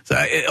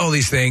all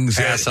these things.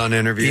 Pass on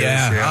interviews.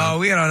 Yeah. Oh,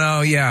 we don't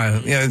know. Yeah.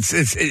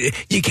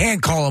 You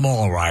can't call them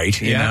all right.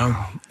 You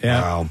know.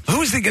 Yeah. Wow. Who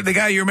was the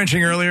guy you were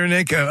mentioning earlier,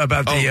 Nick,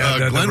 about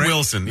the Glenn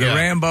Wilson, the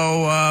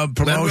Rambo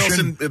promotion? Glenn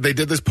Wilson, they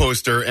did this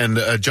poster, and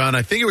John,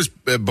 I think it was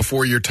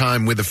before your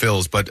time with the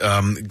Phils, but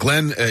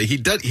Glenn,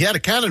 he had a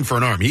cannon for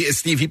an arm.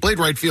 Steve, he played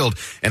right field,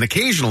 and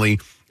occasionally,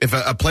 if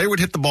a player would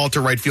hit the ball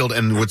to right field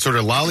and would sort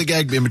of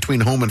lollygag in between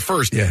home and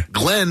first,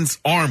 Glenn's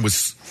arm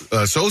was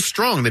so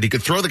strong that he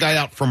could throw the guy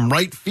out from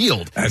right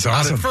field. That's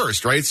awesome. Out at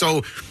first, right?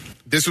 So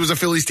this was a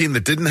Phillies team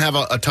that didn't have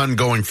a ton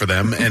going for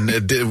them, and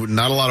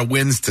not a lot of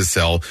wins to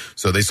sell.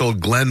 So they sold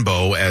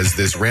Glenbow as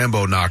this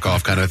Rambo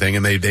knockoff kind of thing,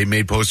 and they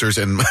made posters.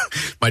 And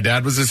my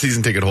dad was a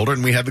season ticket holder,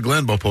 and we had the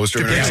Glenbow poster.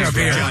 You remember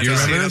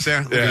this?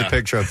 There? Look at the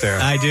picture up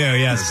there. I do,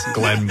 yes.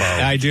 Glenbow.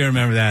 I do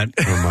remember that.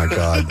 Oh, my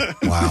God.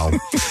 Wow.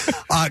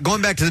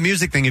 Going back to the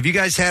music thing, have you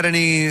guys had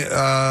any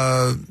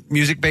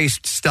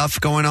music-based stuff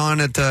going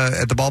on at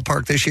the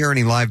ballpark this year?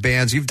 Any live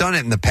bands? You've done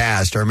it in the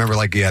past. I remember,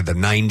 you had the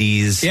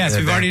 90s. Yes,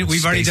 we've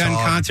already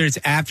done concerts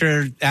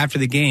after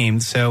the game,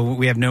 so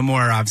we have no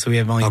more. Obviously, we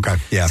have only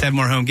 7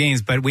 more home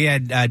games. But we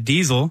had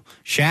Diesel.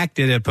 Shaq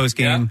did a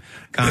post-game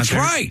concert.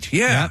 That's right.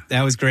 Yeah,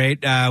 that was great.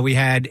 We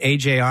had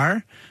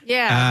AJR.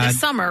 Yeah, this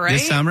summer, right?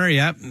 This summer,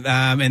 yep.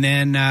 And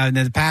then in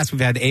the past,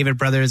 we've had the Avett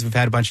Brothers. We've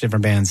had a bunch of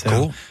different bands. So,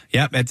 cool.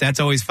 Yep, that's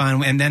always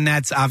fun. And then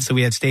that's obviously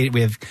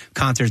we have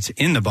concerts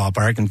in the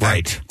ballpark. In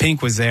fact,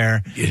 Pink was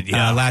there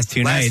last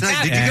two nights.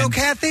 Did you go,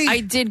 Kathy? I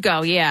did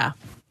go. Yeah.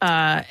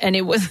 And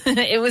it was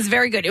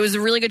very good. It was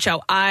a really good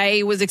show.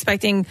 I was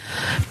expecting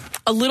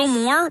a little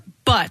more,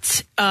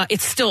 but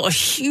it's still a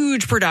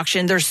huge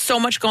production. There's so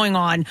much going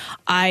on.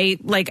 My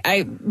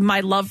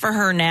love for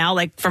her now,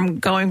 from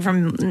going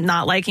from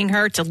not liking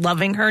her to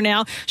loving her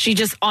now. She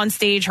just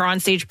her on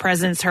stage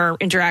presence, her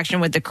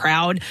interaction with the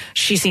crowd.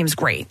 She seems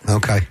great.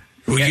 Okay.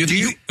 Well,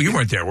 you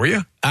weren't there, were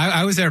you?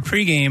 I was there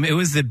pregame. It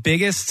was the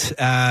biggest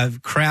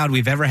crowd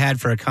we've ever had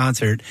for a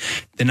concert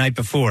the night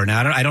before.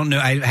 Now, I don't know.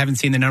 I haven't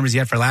seen the numbers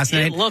yet for last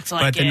night. It looks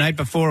like but the night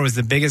before was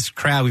the biggest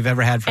crowd we've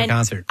ever had for a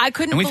concert.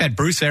 And we've had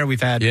Bruce there.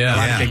 We've had a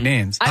lot of big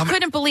names. I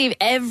couldn't believe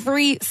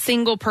every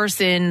single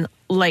person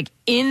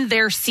in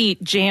their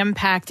seat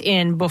jam-packed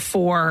in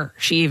before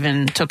she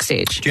even took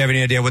stage. Do you have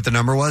any idea what the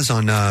number was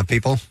on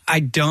people? I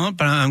don't,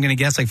 but I'm going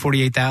to guess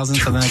 48,000,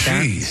 something like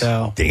that.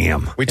 So.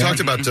 Damn. We talked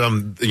about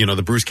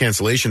the Bruce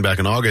cancellation back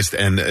in August,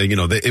 and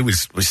it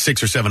was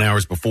 6 or 7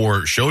 hours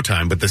before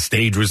showtime, but the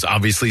stage was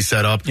obviously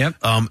set up. Yep.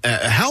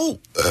 How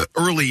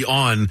early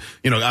on,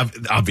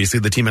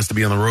 obviously the team has to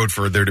be on the road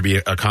for there to be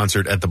a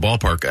concert at the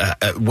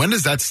ballpark. When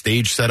does that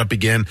stage setup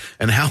begin,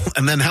 and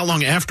then how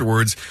long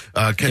afterwards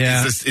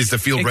is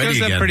the field ready again? It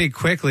goes up pretty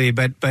quickly,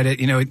 but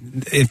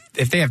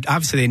if they have,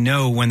 obviously they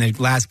know when the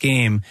last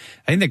game,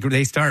 I think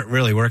they start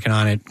really working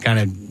on it, kind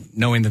of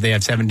knowing that they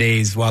have 7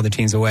 days while the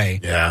team's away.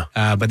 Yeah.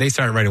 But they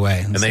start right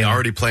away. And they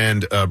already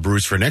planned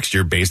Bruce for next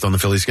year based on the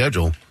Philly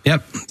schedule.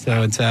 Yep.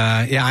 So it's,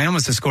 I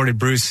almost escorted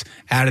Bruce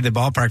out of the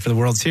ballpark for the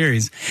World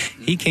Series.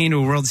 He came to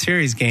a World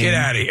Series game. Get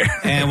out of here.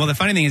 And the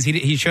funny thing is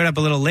he showed up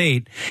a little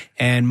late,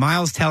 and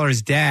Miles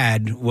Teller's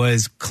dad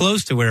was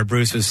close to where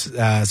Bruce was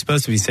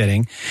supposed to be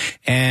sitting.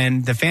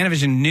 And the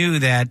Fanavision knew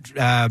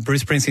that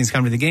Bruce Springsteen's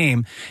come to the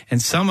game,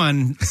 and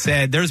someone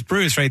said, "There's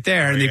Bruce right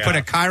there," and they put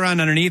a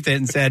chyron underneath it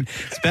and said,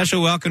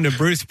 "Special welcome to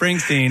Bruce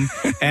Springsteen,"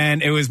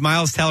 and it was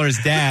Miles Teller's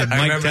dad,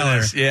 Mike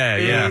Teller. This.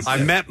 Yeah. I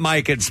met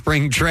Mike at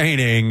spring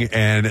training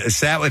and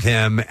sat with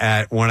him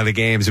at one of the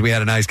games. We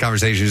had a nice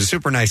conversation. He's a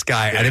super nice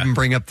guy. I didn't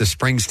bring up the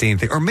Springsteen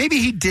thing, or maybe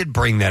he did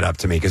bring that up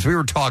to me because we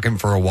were talking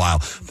for a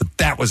while, but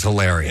that was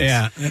hilarious.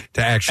 Yeah.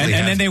 To actually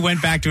and then they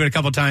went back to it a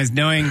couple times,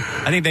 knowing,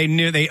 I think they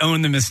knew they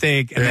owned the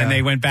mistake, and then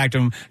they went back to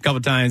him a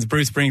couple times,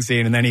 Bruce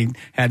Springsteen, and then he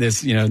had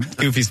this,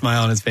 goofy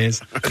smile on his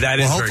face.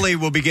 Hopefully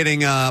we'll be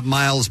getting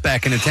Miles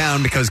back into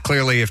town, because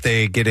clearly if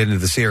they get into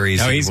the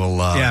series, he will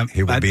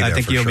be there. I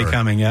think he'll be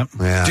coming. Yep.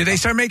 Yeah. Do they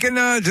start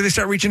do they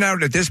start reaching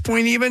out at this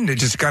point even? They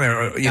just kind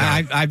of,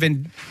 I've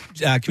been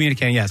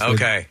communicating, yes.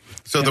 Okay.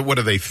 So what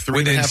are they,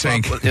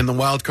 3.5 up in the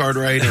wild card,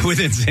 right?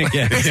 Within sync,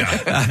 yeah.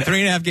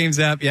 3.5 games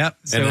up, yep.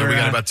 So and then we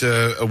got about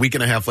a week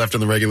and a half left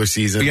in the regular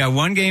season. We got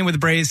one game with the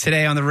Braves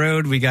today on the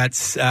road. We got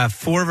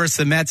 4 versus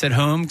the Mets at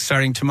home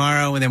starting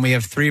tomorrow, and then we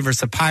have 3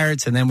 versus the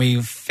Pirates, and then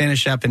we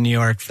finish up in New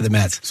York for the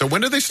Mets. So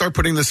when do they start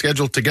putting the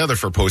schedule together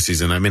for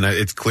postseason? I mean,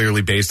 it's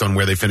clearly based on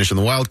where they finish in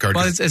the wild card.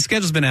 Well, the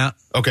schedule's been out.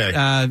 Okay.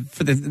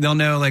 They'll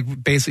know,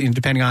 basically,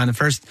 depending on the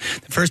first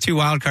 2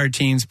 wild card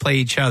teams play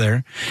each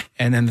other,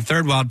 and then the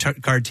third wild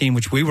card team,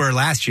 which we were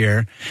last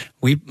year.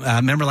 We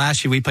remember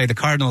last year we played the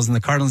Cardinals, and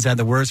the Cardinals had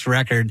the worst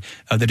record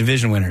of the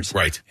division winners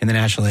in the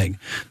National League.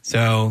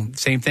 So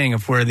same thing.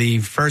 If we're the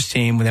first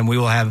team, then we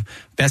will have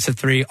best of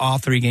 3, all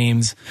 3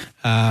 games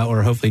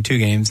or hopefully 2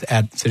 games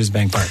at Citizens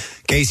Bank Park.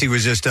 Casey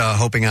was just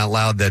hoping out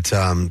loud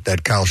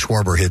that Kyle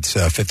Schwarber hits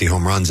 50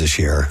 home runs this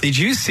year. Did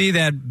you see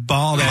that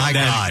ball?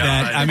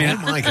 I mean,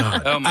 oh my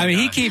God!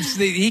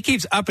 He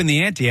keeps upping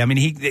the ante. I mean,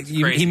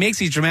 he makes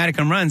these dramatic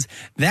home runs.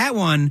 That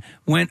one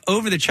went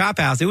over the chop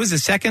house. It was the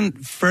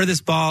second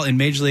furthest ball in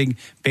Major League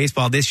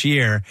Baseball this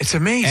year. It's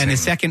amazing, and the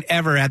second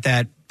ever at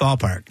that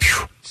ballpark.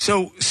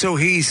 So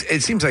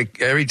it seems like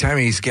every time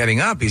he's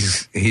getting up,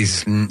 he's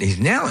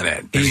nailing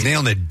it. He's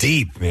nailing it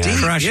deep, man.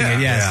 Crushing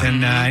it, yes.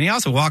 Yeah. And he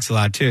also walks a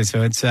lot too.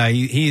 So it's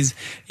he's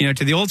to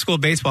the old school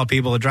baseball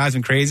people, it drives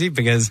him crazy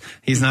because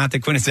he's not the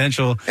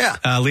quintessential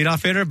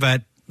leadoff hitter,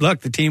 but.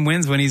 Look, the team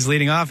wins when he's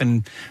leading off,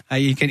 and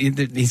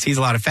he sees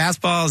a lot of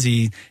fastballs.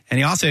 He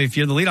also, if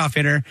you're the leadoff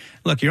hitter,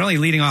 look, you're only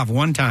leading off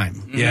one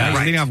time. Yeah, he's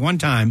leading off one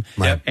time,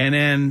 and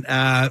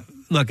then.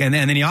 Look, and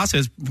then he also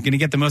is going to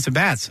get the most at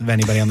bats of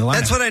anybody on the lineup.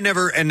 That's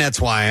what and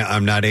that's why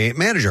I'm not a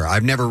manager.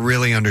 I've never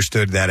really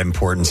understood that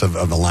importance of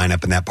the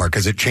lineup in that part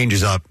because it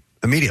changes up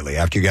immediately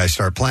after you guys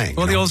start playing.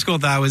 Well, the old school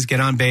thought was get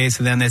on base,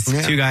 and then this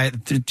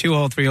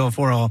 2-hole, 3-hole,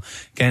 4-hole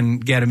can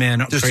get him in,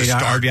 just create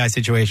RBI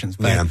situations.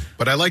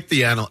 But I like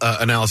the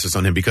analysis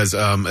on him because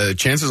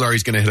chances are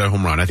he's going to hit a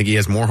home run. I think he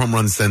has more home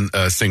runs than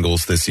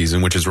singles this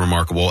season, which is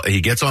remarkable.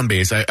 He gets on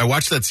base. I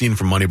watched that scene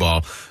from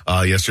Moneyball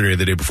yesterday or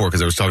the day before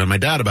because I was talking to my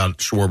dad about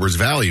Schwarber's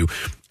value.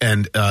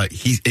 And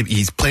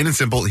he's plain and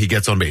simple. He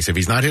gets on base. If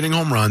he's not hitting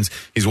home runs,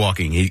 he's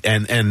walking.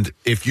 And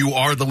if you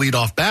are the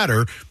leadoff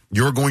batter,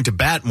 you're going to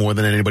bat more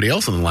than anybody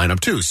else in the lineup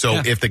too. So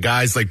if the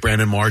guys like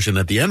Brandon Marsh and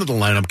at the end of the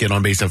lineup get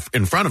on base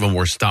in front of him,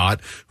 or Stott,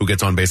 who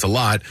gets on base a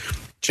lot,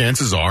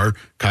 chances are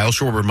Kyle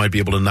Schwarber might be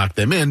able to knock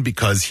them in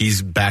because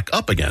he's back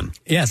up again.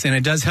 Yes, and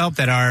it does help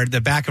that the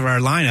back of our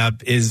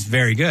lineup is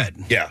very good.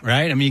 Yeah.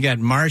 Right? I mean, you got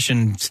Marsh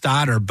and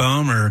Stott or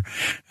Bohm or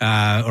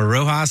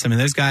Rojas. I mean,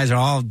 those guys are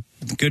all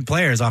good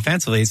players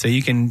offensively, so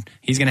he's going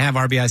to have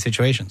RBI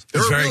situations.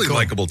 They're a really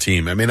likable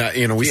team. I mean,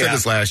 we said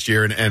this last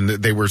year, and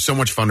they were so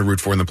much fun to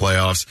root for in the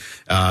playoffs,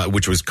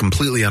 which was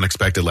completely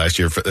unexpected last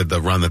year for the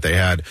run that they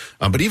had.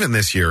 But even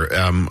this year,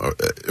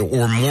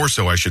 or more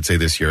so, I should say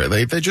this year,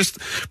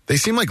 they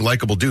seem like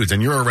likable dudes,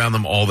 and you're around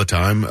them all the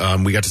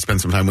time. We got to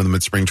spend some time with them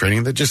at spring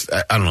training. They just,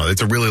 I don't know,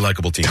 it's a really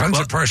likable team. Tons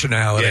of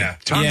personality.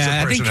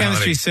 I think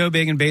chemistry is so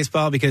big in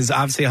baseball because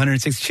obviously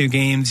 162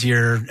 games,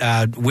 you're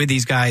with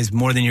these guys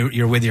more than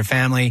you're with your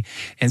family.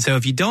 And so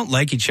if you don't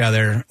like each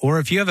other, or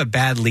if you have a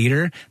bad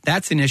leader,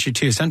 that's an issue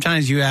too.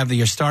 Sometimes you have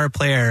your star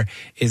player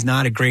is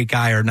not a great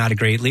guy or not a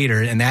great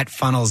leader, and that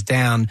funnels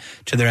down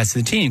to the rest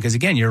of the team. Because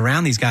again, you're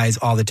around these guys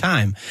all the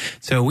time.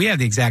 So we have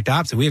the exact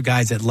opposite. We have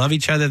guys that love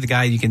each other. The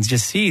guy you can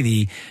just see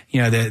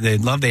the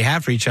love they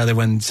have for each other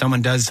when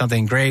someone does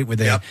something great with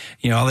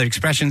all the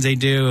expressions they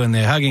do and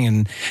the hugging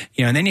and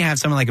then you have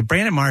someone like a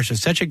Brandon Marsh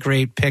is such a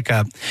great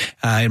pickup,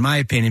 in my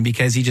opinion,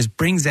 because he just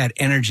brings that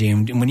energy.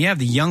 And when you have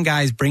the young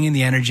guys bringing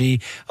the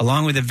energy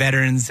along with the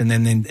veterans, and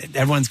then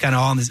everyone's kind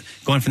of all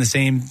going from the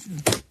same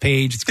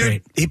page, it's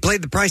great. He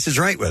played The Price is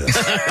Right with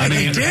us. I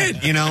mean, he did,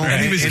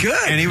 and he was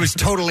good, and he was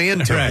totally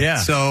into it. Yeah.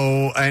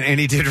 So, and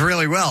he did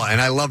really well,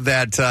 and I love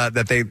that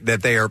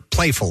they are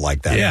playful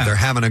like that. Yeah. They're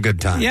having a good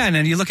time. Yeah, and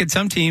then you look at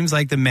some teams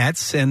like the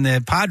Mets and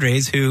the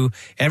Padres, who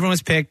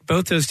everyone's picked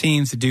both those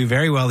teams to do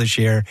very well this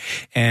year,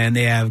 and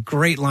they have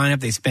great lineup.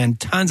 They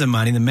spend tons of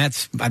money. The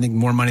Mets, I think,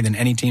 more money than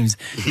any team's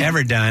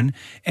ever done,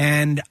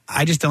 and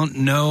I just don't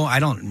know.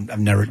 I've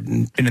never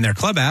been in their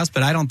clubhouse,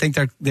 but I don't think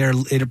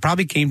it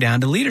probably came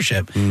down to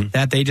leadership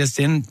that they just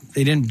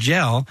didn't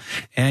gel,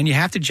 and you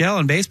have to gel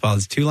in baseball.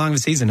 It's too long of a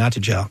season not to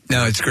gel.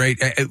 No, it's great.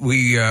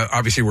 We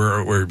obviously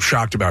we're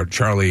shocked about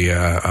Charlie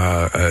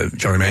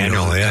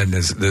Manuel and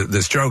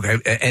the stroke.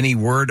 Any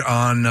word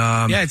on?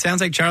 Yeah, it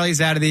sounds like Charlie's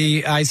out of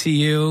the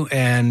ICU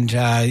and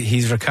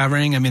he's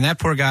recovering. I mean, that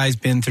poor guy's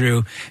been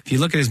through. If you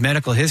look at his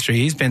medical history,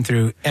 he's been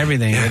through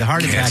everything: with a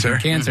heart attack, and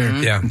cancer,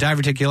 and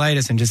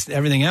diverticulitis, and just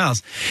everything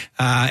else.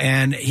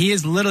 And he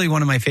is literally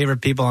one of my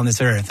favorite people on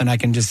this earth. And I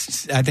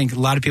think a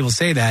lot of people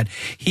say that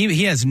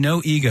he has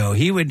no ego.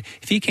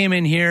 If he came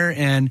in here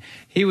and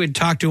he would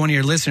talk to one of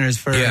your listeners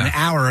for an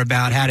hour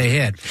about how to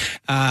hit,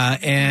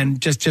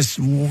 and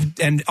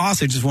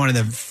also just one of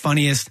the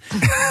funniest,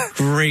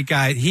 great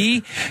guys.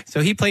 He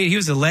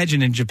was a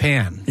legend in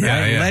Japan,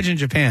 right? Legend in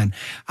Japan.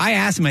 I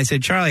asked him, I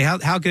said, Charlie,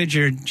 how good's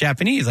your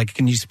Japanese? Like,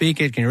 can you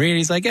speak it? Can you read it?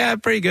 He's like, yeah,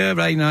 pretty good,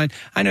 but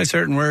I know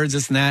certain words,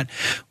 this and that.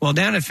 Well,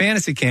 down at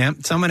fantasy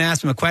camp, someone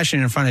asked him a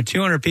question in front of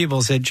 200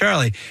 people. Said,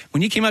 Charlie,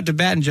 when you came up to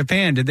bat in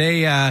Japan, did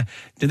they have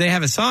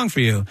a song for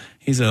you?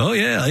 He said, oh,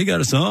 yeah, he got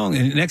a song.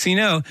 And next thing you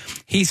know,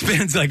 he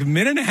spends like a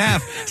minute and a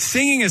half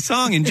singing a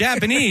song in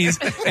Japanese.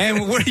 And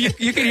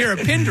you can hear a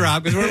pin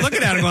drop because we're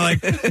looking at him going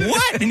like,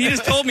 what? And he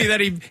just told me that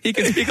he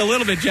can speak a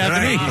little bit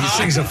Japanese. Right. He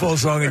sings a full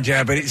song in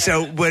Japanese.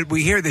 So but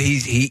we hear that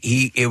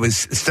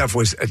stuff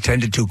was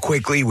attended to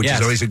quickly, which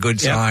is always a good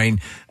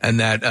sign.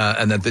 And that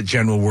the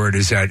general word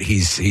is that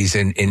he's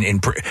in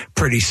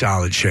pretty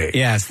solid shape.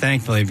 Yes,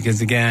 thankfully,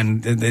 because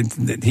again,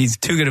 he's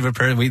too good of a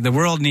person. The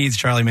world needs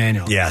Charlie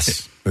Manuel.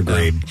 Yes.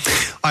 Agreed.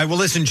 All right. Well,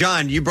 listen,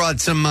 John, you brought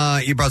some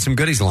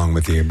goodies along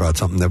with you. You brought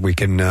something that we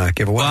can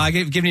give away. Well, I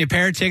give me a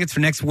pair of tickets for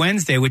next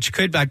Wednesday,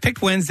 I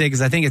picked Wednesday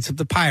because I think it's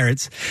the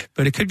Pirates,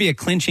 but it could be a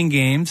clinching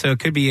game, so it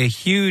could be a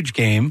huge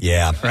game.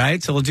 Yeah.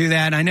 Right? So we'll do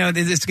that. I know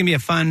this is going to be a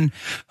fun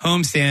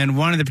homestand.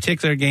 One of the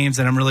particular games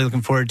that I'm really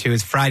looking forward to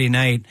is Friday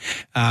night.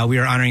 We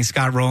are honoring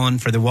Scott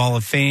Rowland for the Wall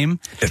of Fame.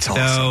 That's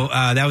awesome. So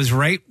that was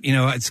right.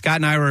 Scott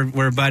and I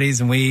were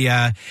buddies, and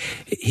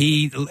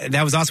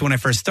that was also when I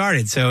first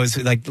started. So it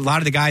was like a lot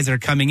of the guys that are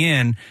coming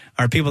in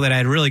are people that I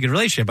had a really good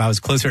relationship. I was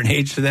closer in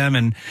age to them,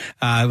 and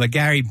like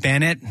Gary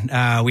Bennett,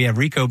 we have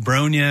Rico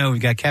Bronya,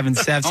 we've got Kevin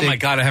Sevcik. Oh my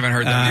God, I haven't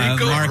heard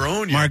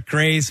that. Mark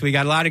Grace. We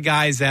got a lot of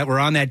guys that were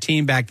on that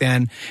team back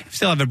then.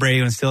 Still have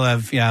Abreu and still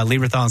have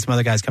Lieberthal and some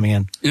other guys coming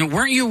in.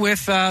 Weren't you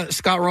with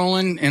Scott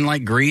Rowland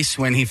in Greece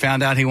when he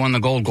found out he won the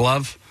Gold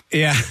Glove?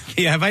 Yeah.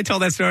 Have I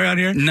told that story on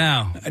here?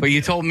 No, but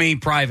you told me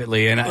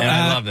privately, and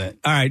I loved it.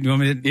 All right, you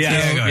want me to?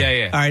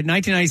 Yeah. All right,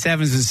 1997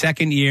 was his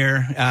second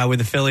year with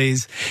the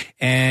Phillies,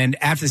 and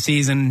after the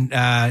season,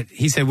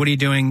 he said, "What are you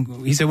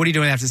doing?" He said, "What are you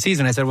doing after the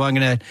season?" I said, "Well, I'm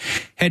going to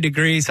head to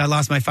Greece. I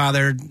lost my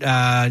father.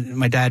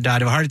 My dad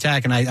died of a heart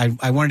attack, and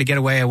I wanted to get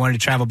away. I wanted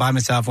to travel by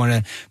myself. I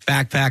wanted to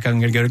backpack. I'm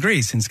going to go to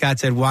Greece." And Scott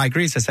said, "Why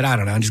Greece?" I said, "I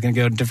don't know. I'm just going to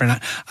go to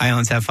different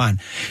islands, have fun."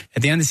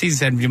 At the end of the season, he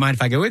said, "Do you mind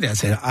if I go with you?" I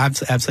said,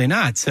 "Absolutely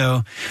not."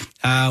 So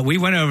we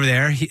went over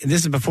there.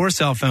 This is before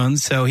cell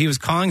phones, so he was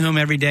calling home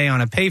every day on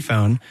a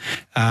payphone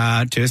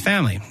to his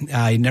family.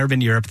 He'd never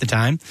been to Europe at the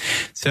time.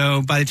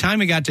 So by the time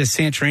we got to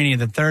Santorini,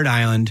 the third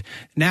island,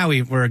 now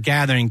we were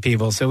gathering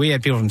people. So we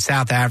had people from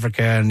South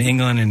Africa and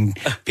England and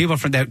people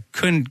from that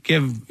couldn't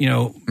give,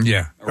 a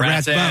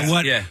rat's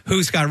butt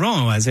who Scott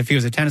Rowland was, if he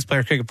was a tennis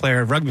player, cricket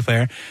player, rugby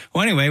player.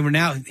 Well, anyway,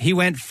 he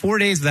went 4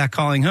 days without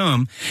calling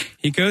home.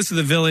 He goes to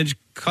the village,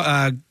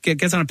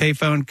 gets on a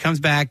payphone, comes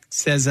back,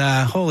 says,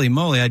 "Holy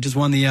moly, I just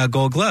won the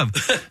Gold Glove."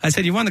 I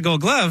said, "You won the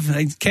Gold Glove?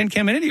 Ken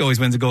Caminiti always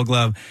wins the Gold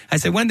Glove." I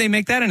said, "When did they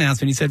make that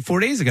announcement?" He said, 4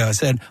 days ago. I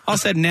said, all of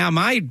a sudden now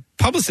my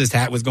publicist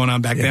hat was going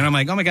on back then. I'm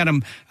like, oh my God,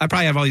 I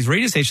probably have all these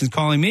radio stations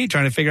calling me,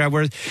 trying to figure out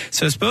where.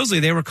 So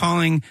supposedly they were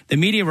calling, the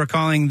media were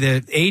calling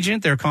the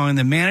agent, they're calling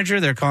the manager,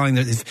 they're calling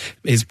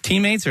his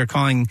teammates, they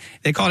called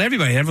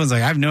everybody. Everyone's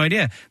like, I have no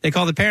idea. They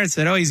called the parents,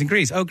 said, "Oh, he's in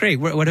Greece." "Oh, great.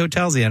 What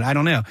hotel is he in?" "I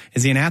don't know."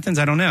 "Is he in Athens?"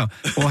 "I don't know."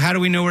 "Well, how do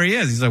we know where he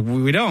is?" He's like,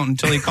 "We don't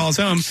until he calls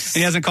home," and he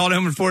hasn't called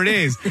home in 4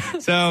 days.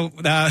 So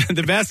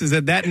the best is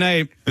that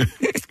night,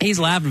 he's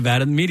laughing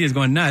about it. The media's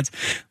going nuts.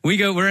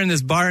 We're in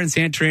this bar in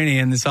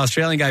Santorini, and this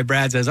Australian guy,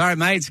 Brad, says, "All right,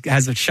 mates,"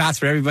 has the shots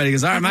for everybody. He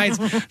goes, "All right, mates,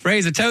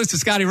 raise a toast to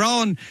Scotty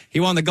Rowland. He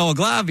won the Gold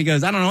Glove." He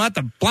goes, "I don't know what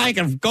the blank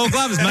of Gold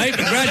Glove is, mate.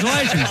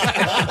 Congratulations."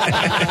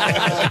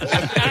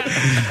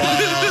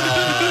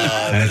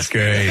 That's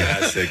great.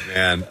 Fantastic,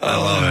 man. I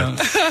love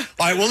it.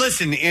 All right, well,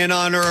 listen, in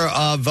honor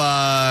of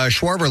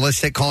Schwarber,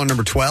 let's take caller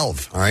number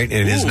 12. All right,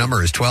 and his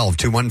number is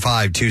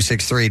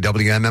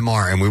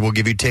 12-215-263-WMMR, and we will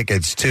give you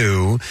tickets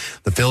to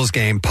the Phils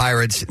game,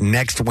 Pirates,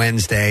 next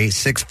Wednesday,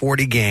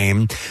 6:40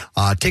 game.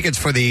 Tickets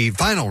for the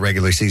final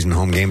regular season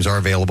home games are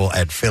available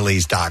at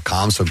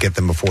Phillies.com, so get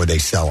them before they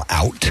sell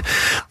out.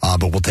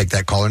 But we'll take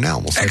that caller now,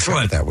 and we'll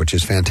start with that, which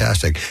is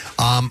fantastic.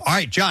 All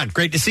right, John,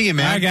 great to see you,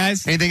 man. All right,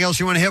 guys. Anything else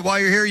you want to hit while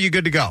you're here? You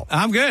good to go?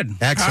 I'm good.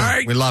 Excellent. All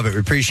right. We love it.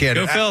 We appreciate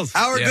Go it. Phils.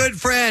 Our good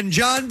friend,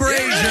 John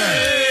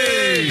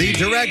Brazier, the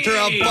director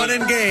of Fun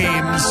and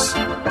Games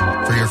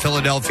for your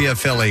Philadelphia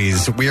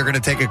Phillies. We are going to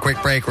take a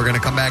quick break. We're going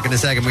to come back in a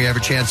second. We have a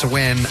chance to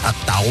win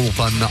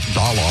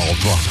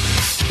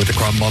 $1,000 with the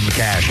Crumb Bum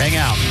Cash. Hang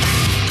out.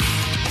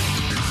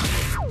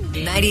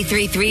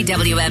 93.3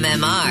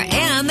 WMMR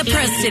and the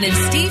Preston and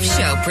Steve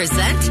Show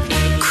present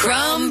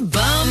Crumb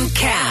Bum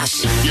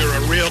Cash. You're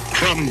a real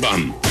crumb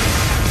bum.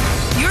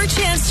 Your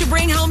chance to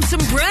bring home some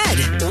bread.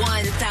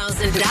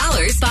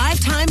 $1,000 5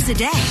 times a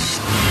day.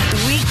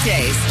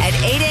 Weekdays at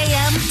 8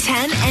 a.m.,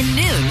 10, and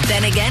noon.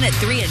 Then again at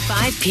 3 and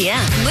 5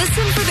 p.m.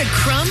 Listen for the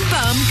Crumb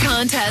Bum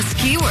Contest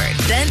keyword.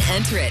 Then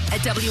enter it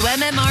at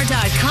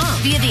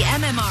WMMR.com via the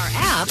MMR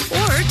app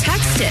or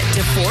text it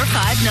to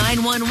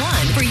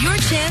 45911 for your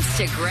chance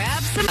to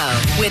grab some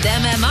with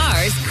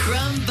MMR's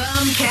Crumb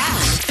Bum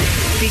Cash.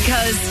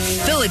 Because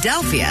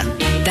Philadelphia,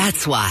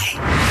 that's why.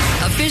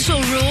 Official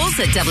rules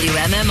at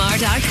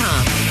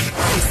WMMR.com.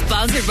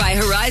 Sponsored by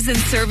Horizon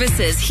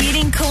Services,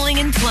 Heating, Cooling,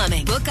 and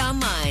Plumbing. Book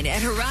online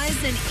at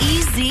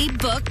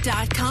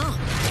HorizonEasyBook.com.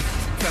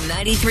 From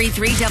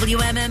 93.3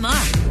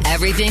 WMMR.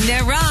 Everything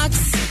that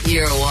rocks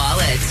your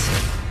wallet.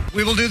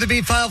 We will do the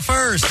beat file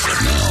first.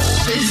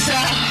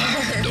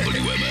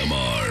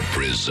 WMMR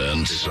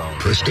presents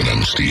Preston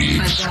and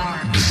Steve's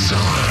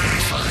Bizarre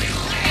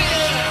File.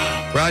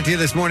 Brought to you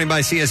this morning by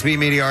CSB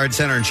Media Arts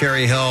Center in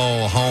Cherry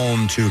Hill,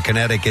 home to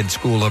Connecticut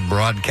School of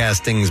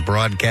Broadcasting's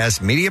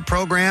broadcast media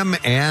program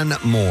and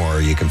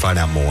more. You can find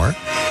out more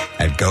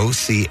at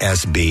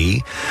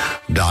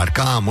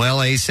GoCSB.com.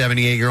 Well, a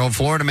 78-year-old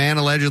Florida man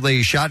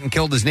allegedly shot and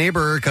killed his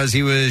neighbor because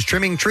he was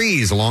trimming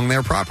trees along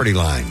their property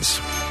lines.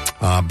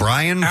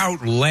 Brian.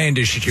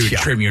 Outlandish to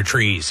trim your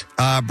trees.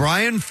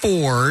 Brian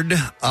Ford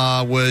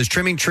was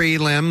trimming tree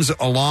limbs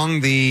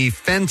along the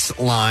fence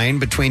line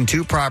between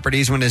two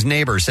properties when his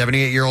neighbor,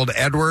 78-year-old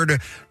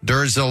Edward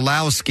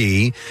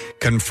Drzelowski,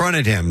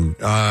 confronted him.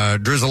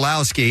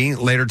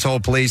 Drzelowski later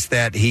told police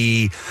that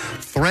he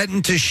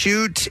threatened to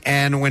shoot,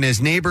 and when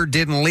his neighbor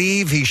didn't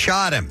leave, he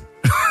shot him.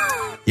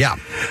 Yeah.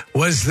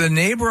 Was the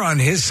neighbor on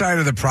his side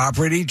of the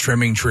property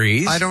trimming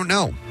trees? I don't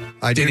know.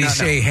 Did he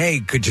say, hey,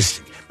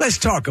 let's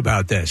talk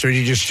about this, or did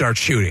you just start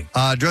shooting?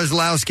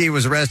 Drzelowski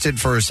was arrested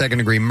for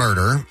second-degree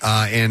murder.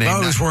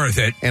 It was worth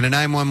it. In a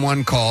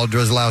 911 call,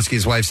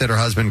 Drzelowski's wife said her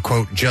husband,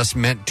 quote, just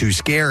meant to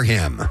scare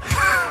him.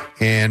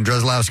 In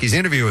Drzelowski's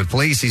interview with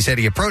police, he said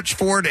he approached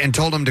Ford and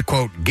told him to,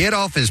 quote, get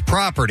off his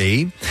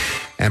property.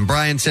 And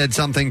Brian said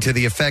something to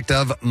the effect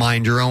of,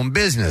 mind your own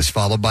business,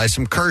 followed by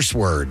some curse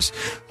words.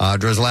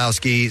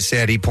 Drzelowski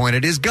said he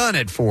pointed his gun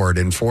at Ford,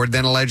 and Ford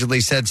then allegedly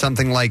said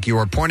something like, you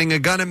are pointing a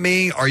gun at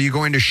me, are you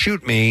going to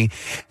shoot me?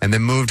 And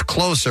then moved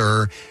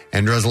closer,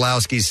 and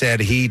Drzelowski said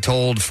he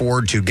told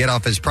Ford to get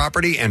off his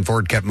property, and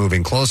Ford kept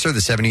moving closer. The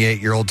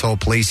 78-year-old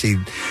told police he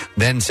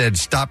then said,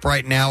 stop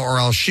right now or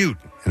I'll shoot.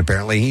 And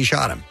apparently he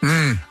shot him.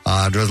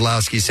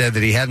 Drzelowski said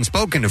that he hadn't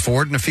spoken to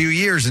Ford in a few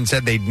years and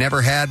said they'd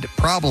never had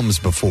problems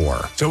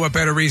before. So what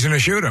better reason to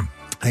shoot him?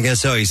 I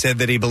guess so. He said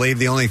that he believed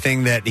the only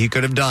thing that he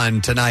could have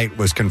done tonight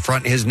was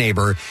confront his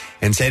neighbor,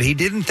 and said he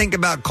didn't think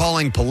about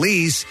calling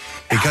police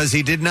because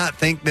he did not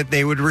think that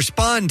they would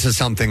respond to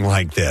something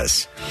like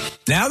this.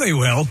 Now they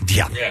will.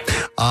 Yeah.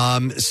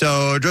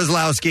 So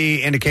Drzelowski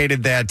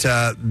indicated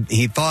that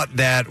he thought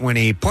that when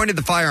he pointed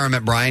the firearm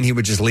at Brian, he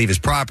would just leave his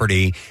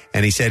property,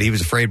 and he said he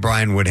was afraid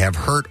Brian would have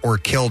hurt or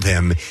killed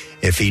him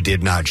if he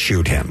did not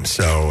shoot him.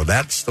 So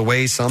that's the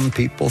way some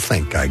people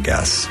think, I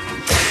guess.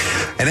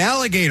 An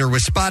alligator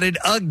was spotted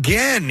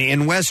again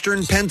in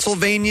western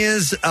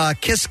Pennsylvania's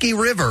Kiski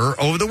River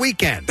over the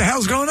weekend. The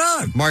hell's going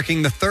on?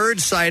 Marking the third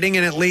sighting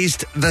and at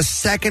least the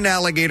second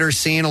alligator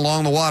seen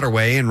along the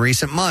waterway in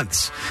recent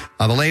months.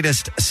 The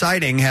latest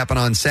sighting happened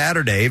on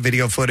Saturday.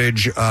 Video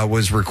footage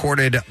was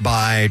recorded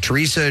by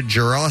Teresa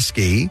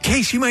Jarowski.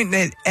 Case, you might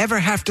not ever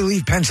have to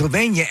leave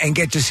Pennsylvania and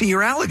get to see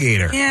your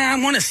alligator. Yeah,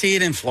 I want to see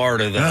it in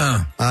Florida,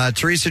 though.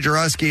 Teresa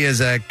Jarowski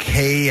is a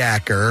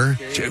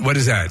kayaker. What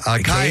is that? A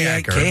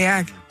kayaker.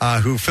 Kayak?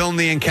 Who filmed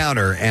the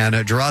encounter, and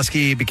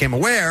Jarowski became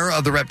aware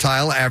of the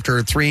reptile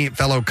after three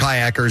fellow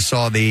kayakers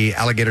saw the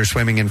alligator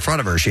swimming in front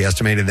of her. She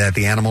estimated that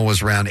the animal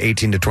was around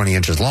 18 to 20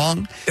 inches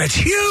long. That's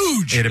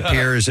huge! It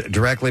appears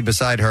directly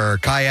beside her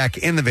kayak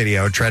in the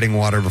video, treading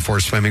water before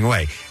swimming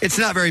away. It's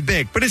not very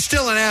big, but it's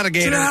still an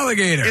alligator. It's an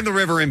alligator. In the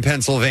river in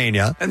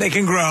Pennsylvania. And they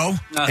can grow.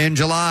 In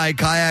July,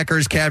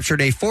 kayakers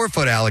captured a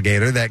 4-foot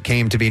alligator that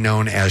came to be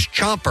known as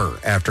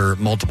Chomper after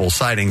multiple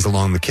sightings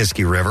along the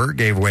Kiski River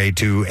gave way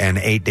to an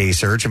 8-day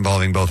search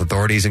involving both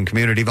authorities and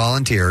community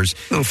volunteers.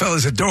 Little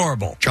fella's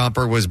adorable.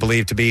 Chomper was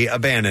believed to be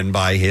abandoned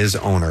by his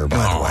owner,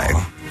 by the way.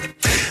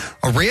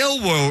 A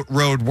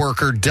railroad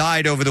worker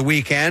died over the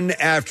weekend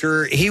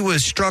after he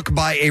was struck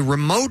by a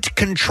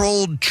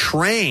remote-controlled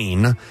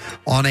train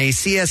on a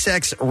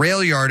CSX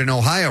rail yard in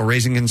Ohio,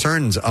 raising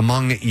concerns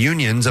among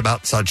unions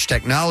about such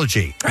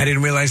technology. I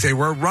didn't realize they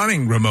were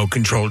running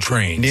remote-controlled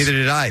trains. Neither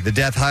did I. The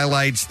death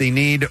highlights the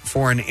need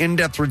for an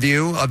in-depth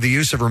review of the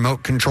use of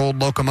remote-controlled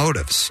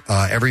locomotives.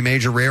 Every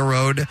major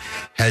railroad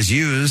has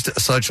used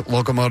such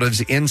locomotives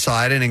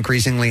inside and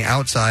increasingly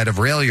outside of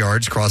rail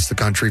yards across the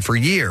country for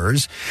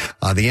years.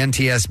 The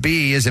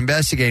NTSB is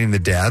investigating the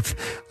death.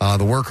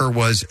 The worker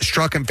was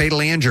struck and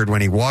fatally injured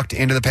when he walked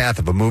into the path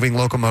of a moving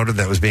locomotive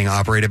that was being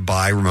operated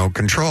by remote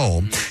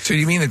control. So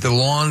you mean that the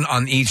lawn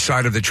on each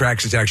side of the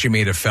tracks is actually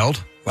made of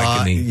felt?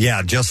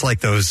 Yeah, just like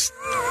those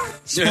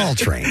small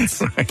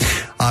trains.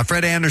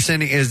 Fred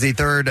Anderson is the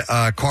third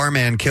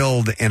carman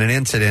killed in an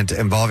incident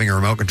involving a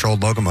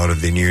remote-controlled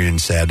locomotive, the union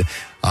said.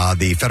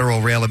 The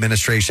Federal Rail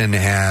Administration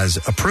has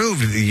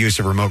approved the use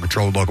of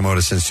remote-controlled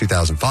locomotives since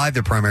 2005.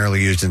 They're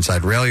primarily used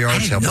inside rail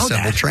yards to help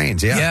assemble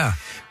trains. Yeah.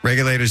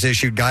 Regulators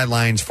issued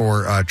guidelines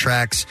for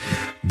tracks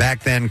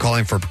back then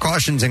calling for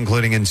precautions,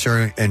 including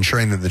ensuring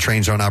that the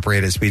trains don't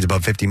operate at speeds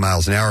above 50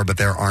 miles an hour, but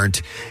there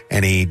aren't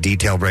any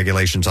detailed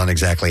regulations on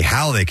exactly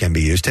how they can be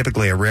used.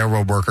 Typically, a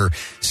railroad worker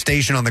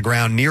stationed on the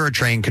ground near a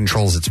train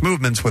controls its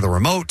movements with a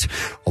remote,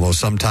 although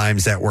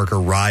sometimes that worker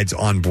rides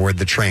on board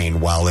the train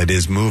while it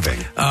is moving.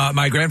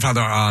 My grandfather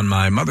on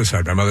my mother's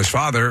side, my mother's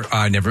father,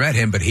 I never met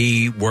him, but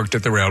he worked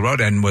at the railroad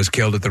and was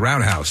killed at the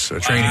roundhouse. A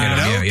train hit him.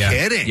 No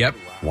kidding. Yep.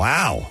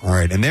 Wow. All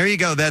right. And there you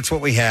go. That's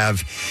what we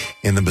have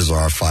in the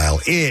Bizarre File.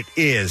 It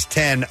is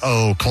 10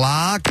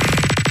 o'clock.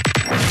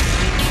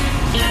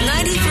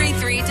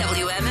 93.3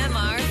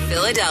 WMMR,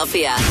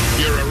 Philadelphia.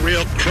 You're a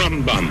real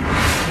crumb bum.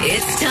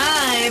 It's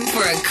time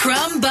for a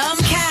Crumb Bum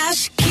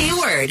Cash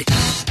keyword.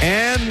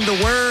 And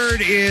the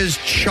word is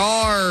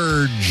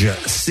charge.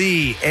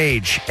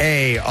 C-H-A-R-G-E.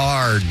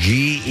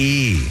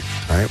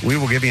 All right, we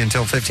will give you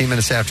until 15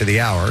 minutes after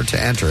the hour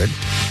to enter it.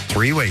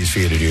 3 ways for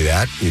you to do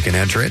that. You can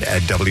enter it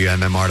at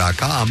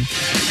WMMR.com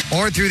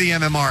or through the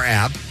MMR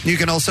app. You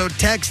can also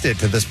text it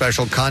to the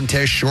special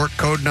contest short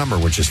code number,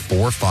 which is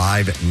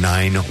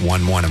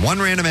 45911. And one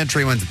random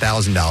entry wins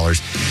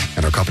 $1,000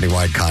 in our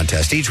company-wide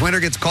contest. Each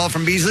winner gets a call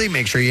from Beasley.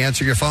 Make sure you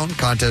answer your phone.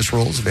 Contest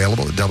rules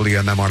available at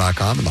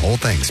WMMR.com. And the whole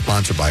thing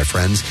sponsored by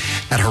friends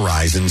at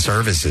Horizon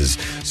Services.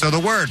 So the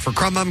word for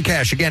Crumb Bum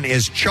Cash, again,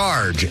 is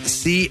charge.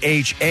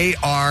 C-H-A-R-G-E.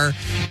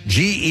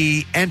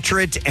 Enter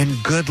it,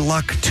 and good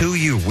luck to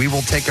you. We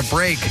will take a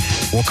break.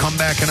 We'll come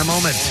back in a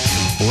moment.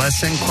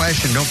 Lesson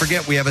question. Don't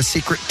forget, we have a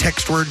secret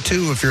text word,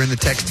 too. If you're in the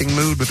texting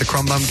mood with the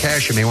Crumb Bum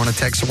Cash, you may want to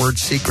text the word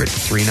secret to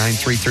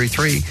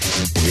 39333.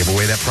 We'll give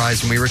away that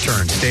prize when we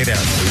return. Stay there.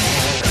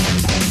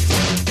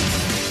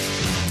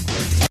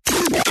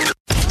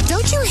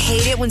 Don't you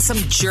hate it when some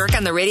jerk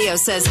on the radio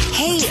says,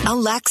 "Hey,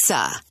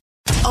 Alexa,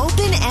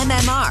 open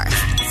MMR."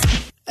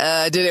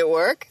 Did it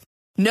work?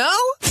 No?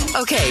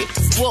 Okay,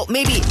 well,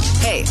 maybe,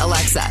 "Hey,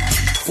 Alexa,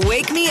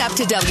 wake me up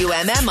to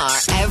WMMR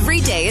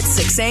every day at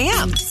 6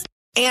 a.m.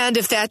 And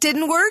if that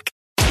didn't work,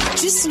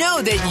 just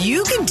know that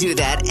you can do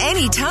that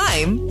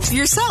anytime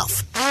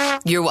yourself.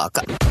 You're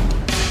welcome.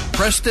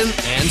 Preston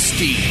and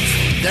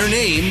Steve. Their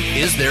name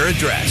is their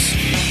address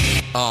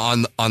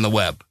on the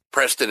web.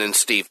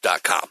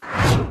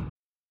 PrestonandSteve.com.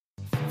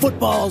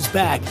 Football's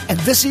back, and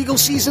this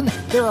Eagles season,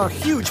 there are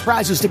huge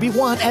prizes to be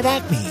won at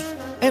Acme.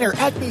 Enter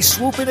Acme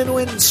Swoop In and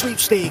Win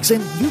sweepstakes,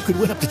 and you could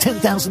win up to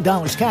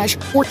 $10,000 cash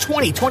or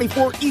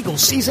 2024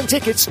 Eagles season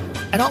tickets.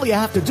 And all you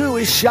have to do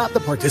is shop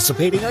the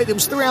participating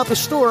items throughout the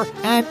store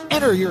and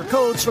enter your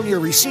codes from your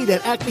receipt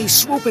at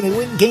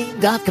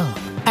acmeswoopinandwingame.com.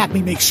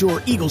 Acme makes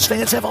sure Eagles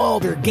fans have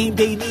all their game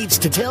day needs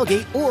to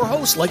tailgate or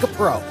host like a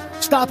pro.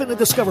 Stop in and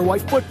discover why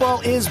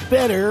football is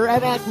better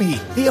at Acme,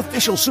 the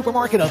official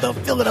supermarket of the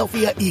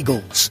Philadelphia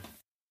Eagles.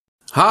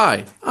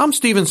 Hi, I'm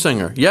Steven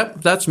Singer.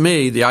 Yep, that's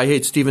me, the I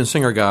Hate Steven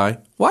Singer guy.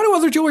 Why do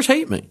other jewelers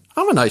hate me?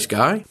 I'm a nice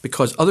guy.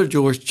 Because other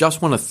jewelers just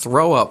want to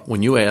throw up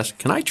when you ask,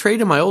 can I trade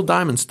in my old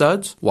diamond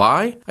studs?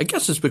 Why? I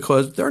guess it's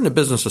because they're in the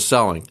business of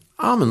selling.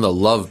 I'm in the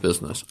love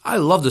business. I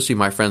love to see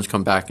my friends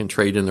come back and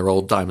trade in their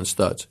old diamond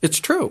studs. It's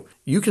true.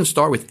 You can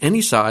start with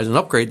any size and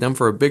upgrade them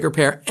for a bigger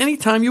pair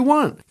anytime you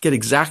want. Get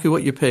exactly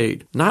what you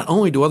paid. Not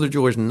only do other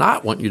jewelers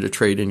not want you to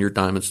trade in your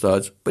diamond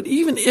studs, but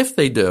even if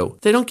they do,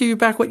 they don't give you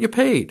back what you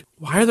paid.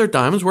 Why are their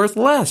diamonds worth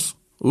less?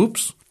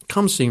 Oops.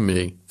 Come see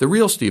me, the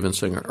real Steven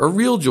Singer, a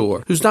real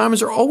jeweler whose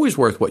diamonds are always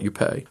worth what you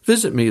pay.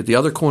 Visit me at the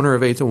other corner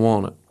of 8th and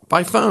Walnut.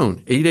 By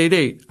phone,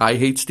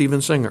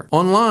 888-I-HATE-STEVEN-SINGER.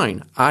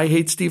 Online,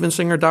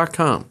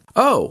 IHateStevenSinger.com.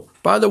 Oh,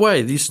 by the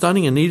way, these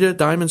stunning Anita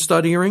diamond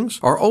stud earrings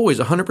are always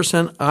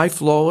 100%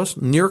 eye-flawless,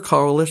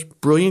 near-colorless,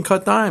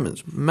 brilliant-cut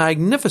diamonds.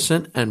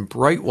 Magnificent and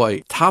bright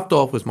white, topped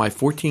off with my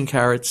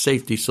 14-karat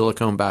safety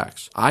silicone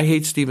backs.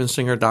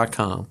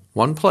 IHateStevenSinger.com.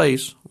 One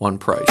place, one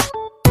price.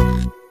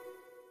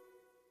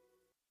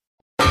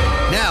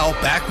 Now,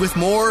 back with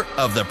more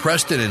of the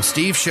Preston and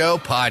Steve Show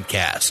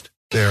podcast.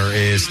 There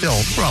is still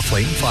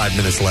roughly 5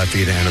 minutes left for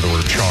you to enter the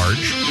word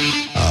charge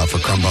for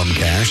Crumb Bum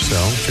Cash. So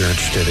if you're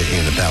interested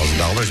in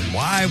 $1,000,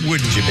 why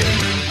wouldn't you be?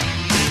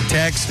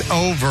 Text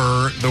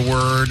over the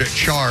word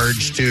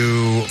charge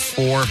to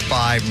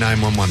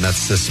 45911.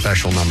 That's the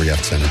special number you have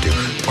to send it to.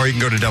 Or you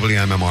can go to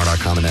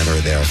WMMR.com and enter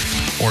it there.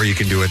 Or you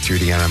can do it through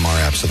the MMR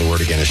app. So the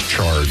word again is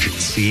charge.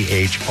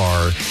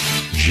 C-H-R-G-E,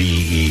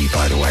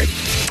 by the way.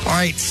 All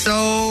right,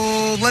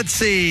 so let's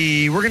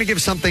see. We're going to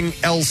give something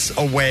else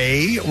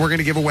away. We're going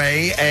to give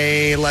away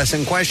a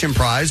lesson question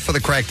prize for the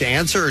correct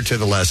answer to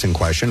the lesson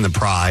question. The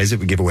prize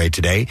that we give away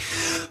today.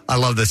 I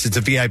love this. It's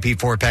a VIP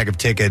 4-pack of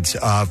tickets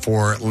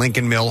for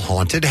Lincoln Mill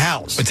Haunted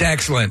House. It's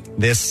excellent.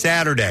 This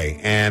Saturday.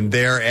 And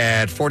they're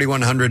at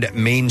 4100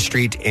 Main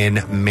Street in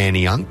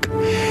Manayunk.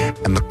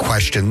 And the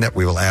question that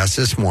we will ask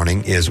this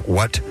morning is,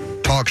 what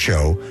talk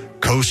show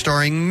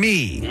co-starring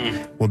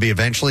me will be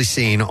eventually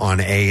seen on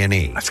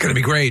A&E? That's going to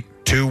be great.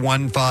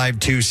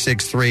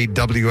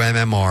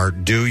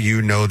 215-263-WMMR. Do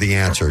you know the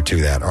answer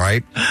to that? All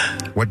right.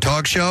 What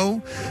talk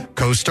show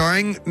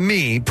co-starring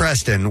me,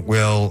 Preston,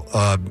 will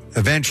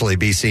eventually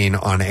be seen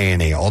on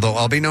A&E? Although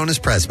I'll be known as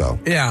Presbo.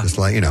 Yeah. Just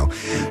to let you know.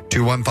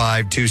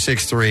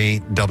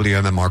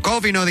 215-263-WMMR. Call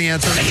if you know the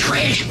answer. The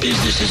trash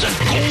business is a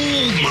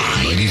gold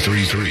mine.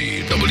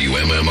 93.3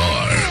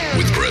 WMMR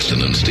with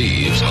Preston and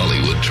Steve's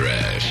Hollywood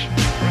Trash.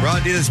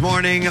 Brought to you this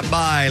morning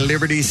by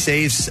Liberty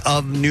Safes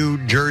of New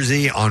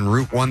Jersey on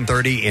Route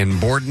 130 in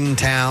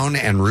Bordentown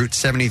and Route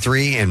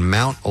 73 in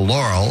Mount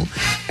Laurel,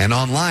 and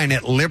online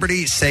at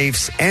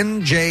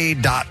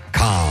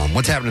libertysafesnj.com.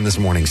 What's happening this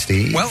morning,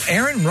 Steve? Well,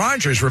 Aaron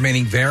Rodgers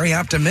remaining very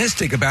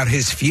optimistic about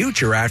his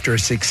future after a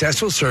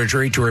successful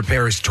surgery to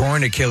repair his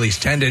torn Achilles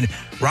tendon.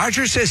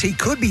 Rodgers says he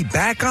could be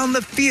back on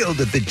the field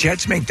if the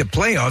Jets make the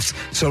playoffs,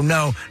 so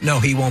no,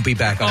 he won't be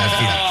back on the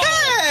field. Hey!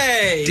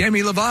 Hey!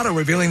 Demi Lovato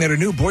revealing that her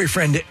new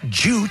boyfriend,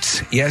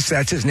 Jutes, yes,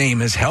 that's his name,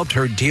 has helped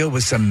her deal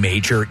with some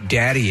major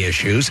daddy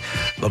issues.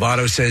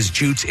 Lovato says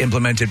Jutes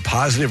implemented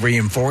positive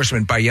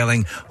reinforcement by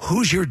yelling,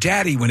 "Who's your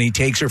daddy?" when he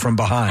takes her from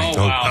behind.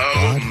 Oh, wow.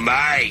 Oh,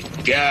 my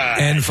God.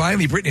 And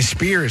finally, Britney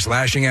Spears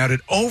lashing out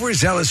at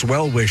overzealous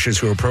well-wishers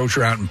who approach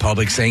her out in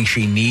public saying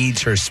she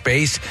needs her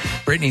space.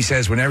 Britney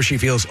says whenever she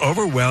feels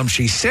overwhelmed,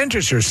 she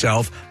centers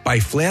herself by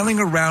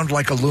flailing around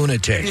like a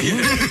lunatic.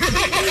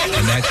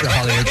 And that's your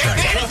Hollywood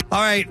Track.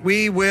 All right,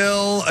 we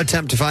will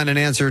attempt to find an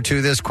answer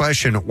to this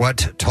question.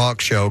 What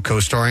talk show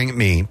co-starring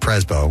me,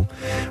 Presbo,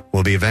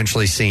 will be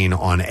eventually seen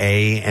on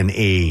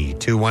A&E?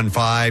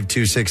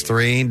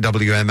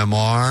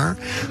 215-263-WMMR.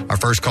 Our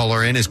first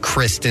caller in is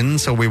Kristen,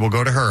 so we will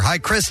go to her. Hi,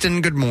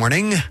 Kristen. Good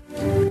morning.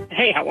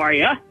 Hey, how are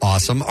you?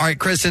 Awesome. All right,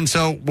 Kristen,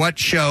 so what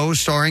show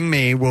starring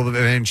me will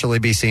eventually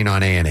be seen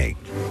on A&E?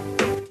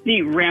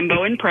 The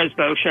Rambo and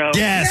Presbo show.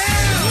 Yes.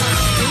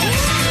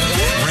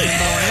 Rambo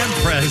and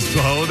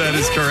Presbo, that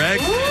is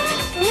correct.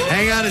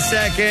 Hang on a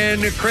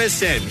second.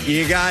 Kristen,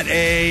 you got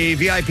a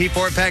VIP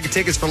 4-pack of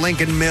tickets for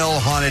Lincoln Mill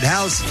Haunted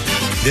House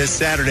this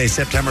Saturday,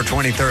 September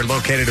 23rd,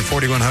 located at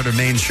 4100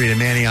 Main Street in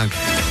Manayunk,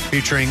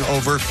 featuring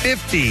over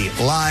 50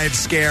 live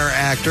scare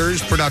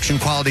actors, production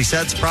quality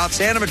sets, props,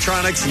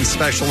 animatronics, and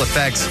special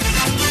effects.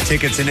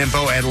 Tickets and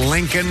info at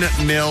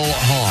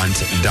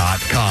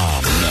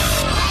LincolnMillHaunt.com.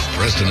 Now,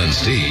 Preston and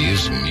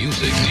Steve's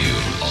Music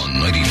News on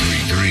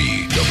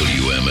 93.3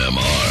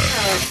 WMMR.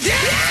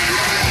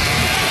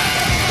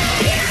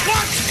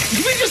 What?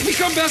 Did we just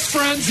become best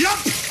friends? Yep.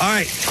 All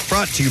right,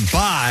 brought to you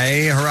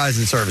by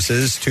Horizon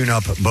Services. Tune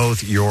up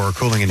both your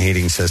cooling and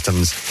heating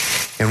systems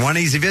in one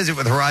easy visit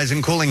with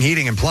Horizon Cooling,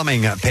 Heating, and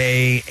Plumbing.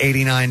 Pay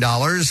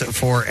 $89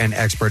 for an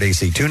expert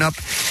AC tune-up,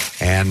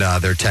 and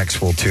their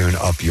techs will tune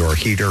up your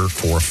heater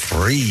for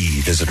free.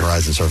 Visit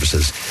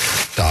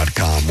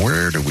HorizonServices.com.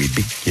 Where do we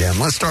begin?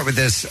 Let's start with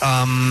this.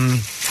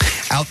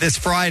 Out this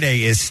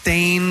Friday is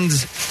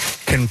Stain's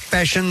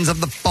Confessions of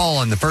the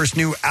Fallen, the first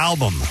new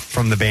album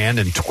from the band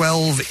in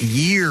 12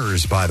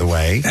 years, by the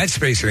way. That's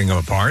basically go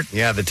apart.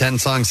 Yeah, the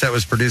 10-song set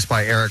was produced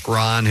by Eric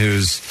Ron,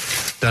 who's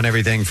done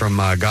everything from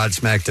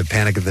Godsmack to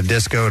Panic at the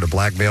Disco to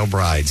Black Veil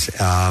Brides.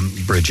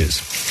 Bridges.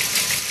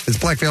 It's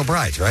Black Veil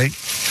Brides, right?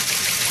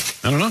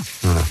 I don't know.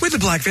 With the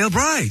Black Veil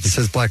Brides. It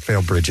says Black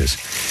Veil Bridges.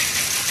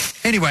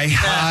 Anyway,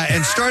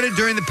 and started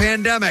during the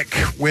pandemic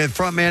with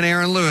frontman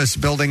Aaron Lewis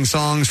building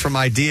songs from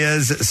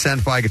ideas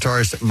sent by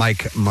guitarist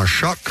Mike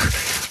Mashuk.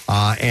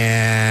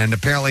 And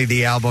apparently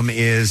the album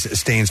is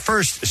Stain's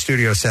first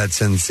studio set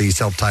since the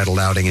self-titled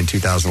outing in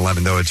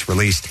 2011, though it's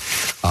released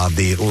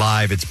the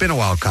live It's Been a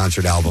While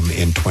concert album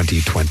in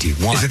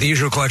 2021. Is it the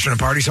usual collection of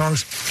party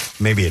songs?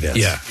 Maybe it is.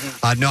 Yeah.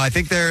 No, I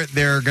think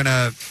they're going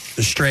to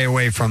stray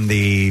away from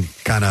the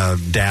kind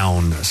of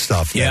down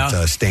stuff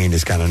that Stained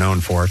is kind of known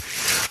for.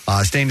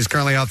 Stained is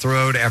currently off the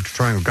road after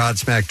touring with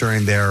Godsmack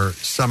during their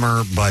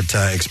summer, but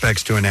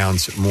expects to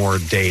announce more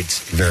dates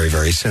very,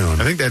 very soon.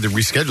 I think they had to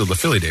reschedule the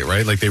Philly date,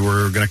 right? Like they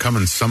were going to come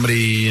and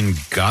somebody in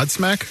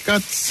Godsmack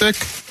got sick.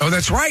 Oh,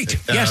 that's right.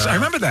 Yes, I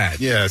remember that.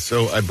 Yeah,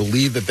 so I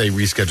believe that they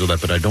rescheduled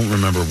that, but I don't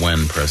remember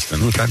when,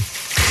 Preston. Okay.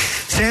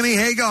 Sammy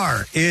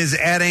Hagar is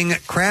adding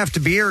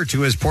craft beer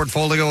to his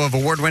portfolio of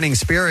award-winning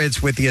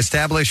spirits with the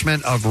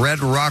establishment of Red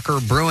Rocker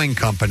Brewing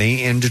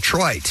Company in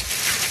Detroit.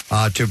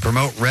 To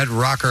promote Red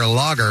Rocker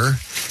Lager,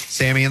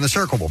 Sammy and the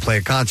Circle will play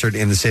a concert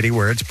in the city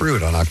where it's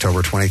brewed on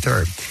October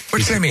 23rd.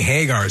 What's Sammy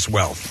Hagar's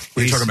wealth?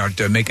 We're talking about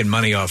making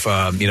money off,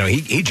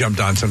 he jumped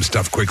on some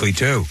stuff quickly,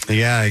 too.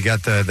 Yeah, he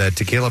got the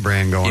tequila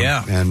brand going.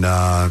 Yeah. And,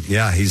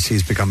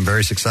 he's become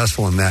very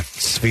successful in that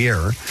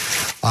sphere.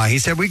 He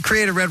said, we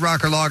created Red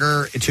Rocker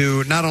Lager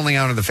to not only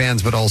honor the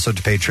fans, but also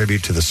to pay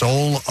tribute to the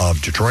soul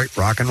of Detroit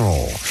rock and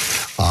roll.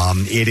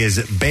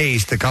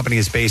 The company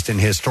is based in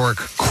historic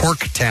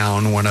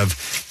Corktown, one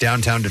of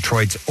downtown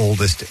Detroit's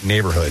oldest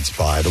neighborhoods,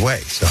 by the way.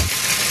 So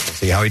we'll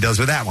see how he does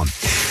with that one.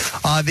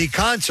 The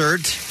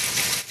concert,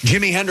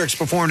 Jimi Hendrix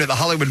performed at the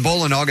Hollywood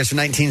Bowl in August of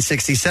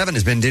 1967,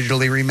 has been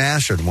digitally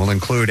remastered and will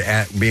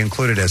be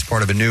included as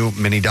part of a new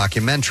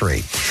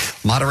mini-documentary.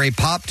 Monterey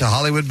Pop to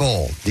Hollywood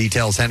Bowl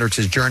details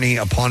Hendrix's journey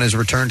upon his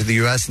return to the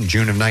U.S. in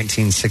June of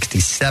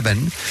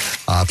 1967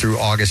 through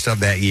August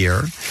of that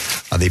year.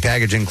 The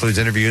package includes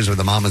interviews with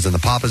the Mamas and the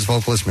Papas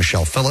vocalist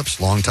Michelle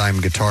Phillips, longtime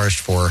guitarist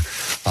for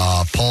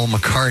Paul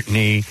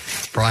McCartney,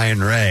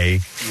 Brian Ray.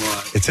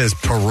 What? It says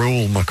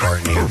Perul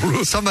McCartney.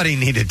 Perul. Somebody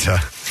needed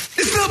to...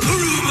 It's not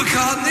Perul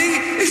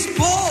McCartney. It's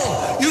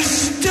Paul. You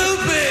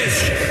stupid.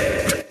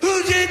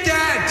 Who did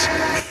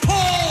that?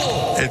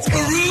 Paul. It's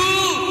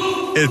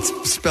Perul.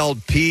 It's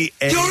spelled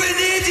P-A... You're an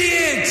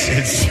idiot.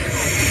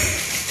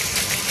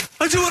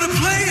 I don't want to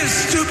play a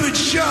stupid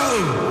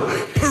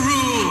show.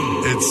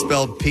 Peru. It's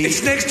spelled P...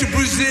 It's next to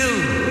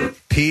Brazil.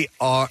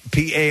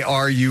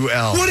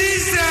 P-A-R-U-L. What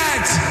is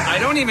that? I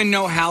don't even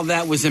know how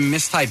that was a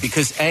mistype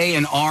because A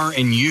and R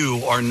and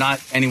U are not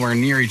anywhere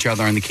near each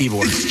other on the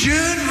keyboard. It's June,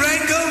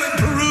 Rango, and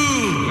Peru.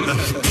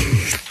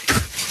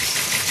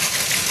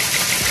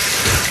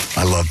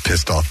 I love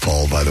Pissed Off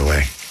Paul, by the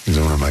way. He's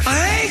one of my favorites.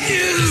 I hate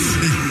you.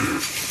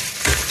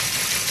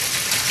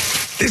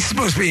 This is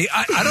supposed to be.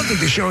 I don't think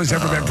the show has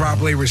ever been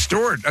properly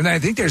restored. And I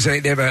think they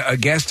have a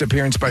guest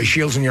appearance by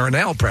Shields and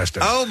Yarnell,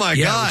 Preston. Oh my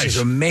gosh! Which is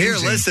amazing. Here,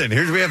 listen.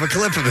 We have a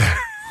clip of that.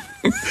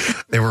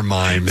 They were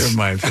mimes. They're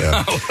mimes.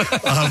 Yeah.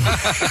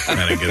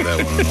 I didn't get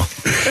that one.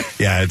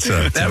 Yeah,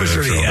 that was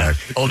really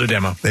older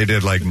demo. They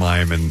did like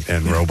mime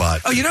and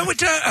robot. Oh, you know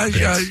what?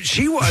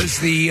 She was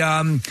the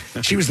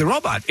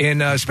robot in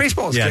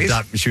Spaceballs.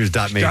 Yeah, she was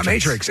Dot Matrix. Dot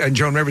Matrix, and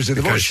Joan Rivers did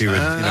the voice. She would,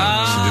 she did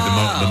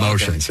the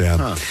motions.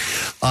 Yeah.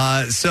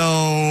 Huh.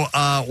 So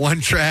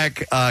one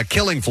track,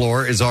 "Killing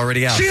Floor," is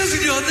already out. Shields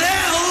in your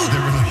nail.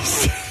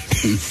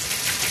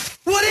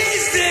 What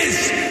is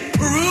this?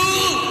 Peru?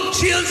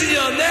 Shields in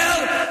your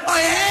nail.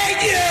 I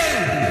hate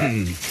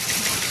you.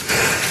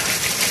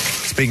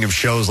 Speaking of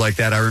shows like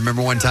that, I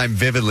remember one time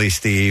vividly,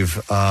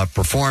 Steve,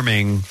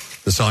 performing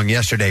the song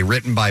Yesterday,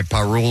 written by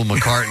Paul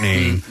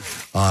McCartney.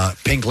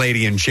 Pink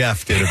Lady and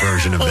Jeff did a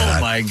version of that.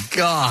 Oh, my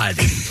God.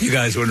 You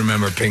guys would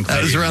remember Pink Lady.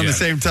 That was around and the Jeff.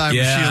 same time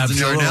Yeah, Shields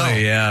and absolutely. Yarnell.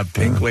 Yeah,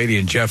 Pink Lady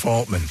and Jeff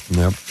Altman.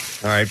 Yep.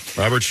 All right.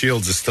 Robert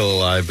Shields is still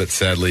alive, but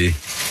sadly,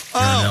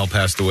 Yarnell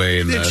passed away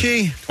in did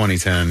she?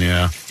 2010,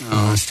 yeah.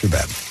 Oh, that's too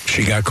bad.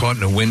 She got caught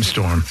in a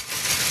windstorm.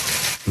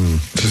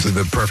 This is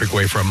the perfect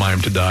way for a mime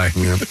to die.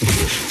 Yep.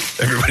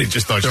 Everybody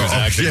just thought she was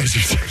acting.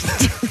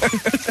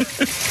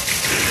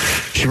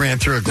 She ran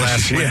through a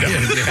glass window.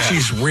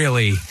 She's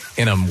really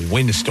in a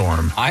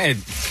windstorm. I had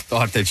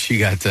thought that she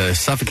got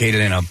suffocated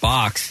in a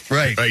box.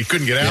 Right. You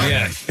couldn't get out?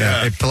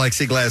 Yeah. A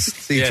plexiglass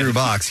see-through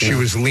box. She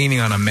was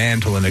leaning on a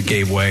mantle and it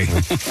gave way.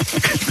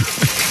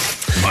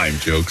 Mime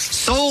jokes.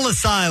 Soul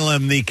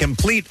Asylum, the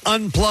complete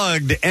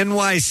unplugged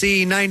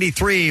NYC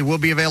 93, will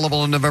be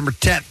available on November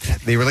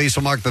 10th. The release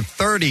will mark the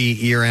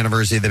 30-year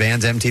anniversary of the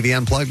band's MTV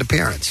Unplugged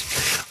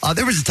appearance.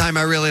 There was a time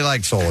I really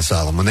liked Soul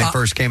Asylum when they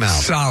first came out.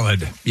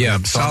 Solid. Yeah,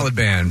 solid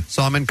band.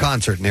 Saw them in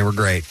concert, and they were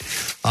great.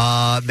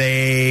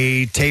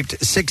 They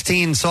taped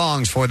 16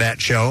 songs for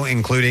that show,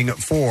 including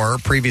 4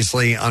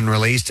 previously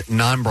unreleased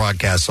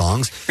non-broadcast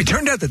songs. It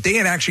turned out that they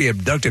had actually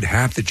abducted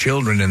half the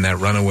children in that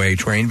runaway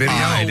train video.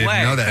 I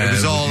didn't know that. It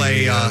was all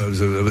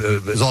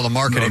it was all a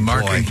marketing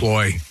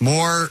ploy.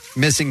 More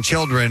missing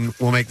children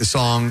will make the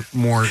song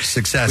more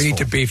successful. We need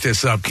to beef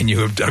this up. Can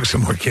you abduct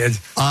some more kids?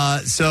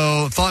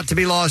 So, thought to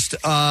be lost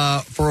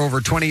for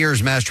over 20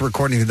 years, master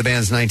recordings of the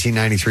band's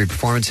 1993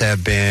 performance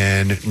have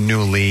been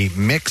newly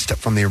mixed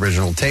from the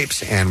original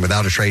tapes, and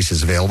Without a Trace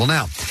is available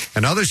now.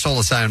 And other Soul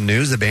Asylum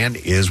news, the band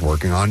is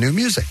working on new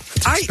music.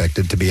 It's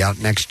expected to be out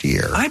next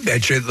year. I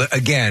bet you,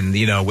 again,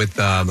 with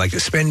like the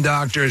Spin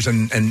Doctors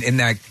and in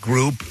that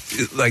group,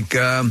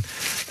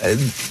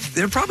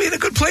 they're probably in a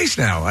good place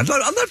now. I'd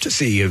love to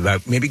see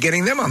about maybe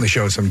getting them on the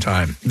show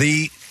sometime.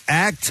 The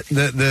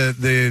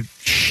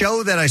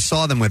show that I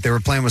saw them with, they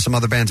were playing with some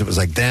other bands. It was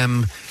like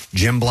them,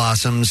 Jim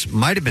Blossoms,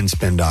 might have been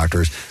Spin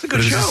Doctors. It's a good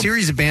but it was show. a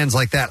series of bands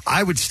like that.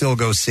 I would still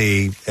go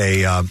see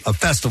a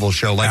festival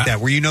show like that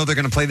where they're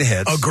going to play the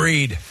hits.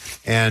 Agreed.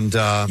 And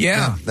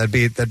that'd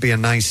be a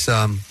nice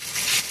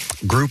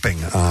grouping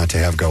to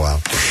have go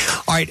out.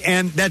 All right,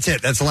 and that's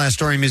it. That's the last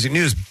story in music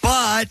news.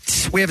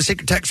 But we have a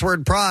secret text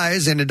word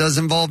prize, and it does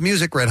involve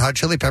music. Red Hot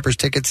Chili Peppers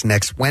tickets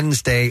next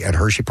Wednesday at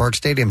Hershey Park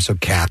Stadium. So,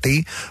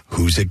 Kathy,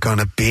 who's it going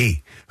to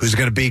be? Who's it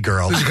going to be,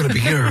 girl? Who's it going to be,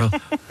 girl?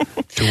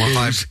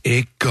 215. Who's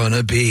it going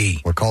to be?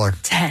 What caller?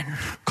 10.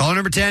 Caller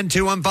number 10,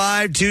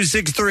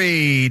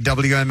 215-263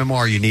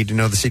 WMMR. You need to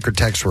know the secret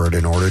text word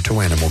in order to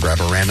win, and we'll grab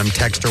a random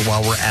texter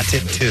while we're at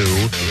it,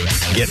 too.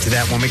 Get to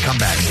that when we come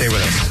back. Stay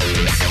with us.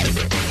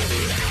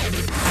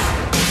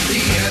 The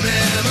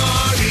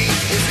MMRE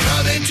is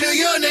coming to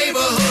your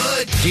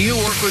neighborhood. Do you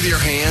work with your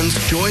hands?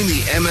 Join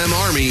the MM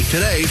Army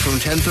today from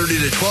 10:30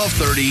 to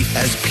 12:30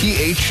 as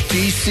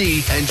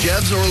PHDC and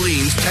Jebs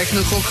Orleans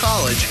Technical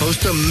College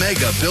host a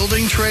mega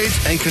building trades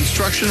and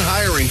construction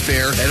hiring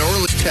fair at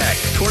Orleans Tech,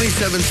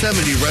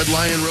 2770 Red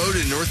Lion Road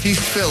in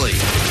Northeast Philly.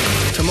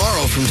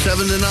 Tomorrow from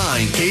 7 to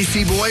 9,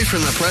 Casey Boy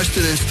from the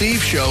Preston and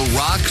Steve Show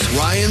rocks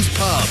Ryan's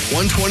Pub,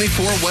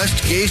 124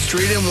 West Gay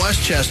Street in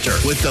Westchester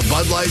with the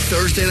Bud Light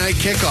Thursday night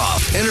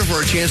kickoff. Enter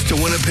for a chance to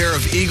win a pair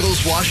of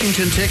Eagles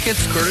Washington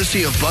tickets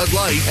courtesy of Bud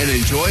Light and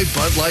enjoy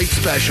Bud Light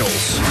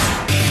specials.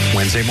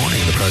 Wednesday morning,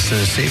 the Preston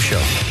and Steve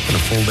Show. Been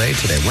a full day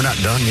today. We're not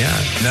done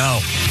yet. No.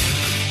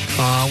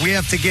 We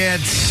have to get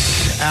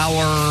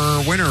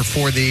our winner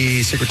for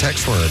the secret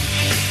text word.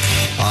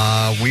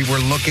 We were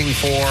looking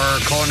for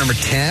caller number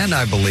 10,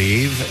 I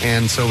believe,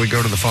 and so we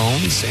go to the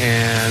phones,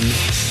 and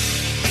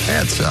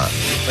that's,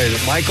 is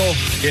it Michael?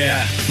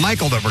 Yeah.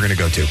 Michael that we're going to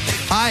go to.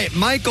 Hi,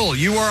 Michael,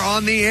 you are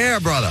on the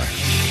air, brother.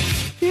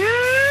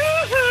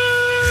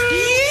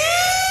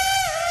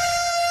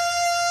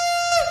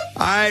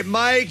 All right,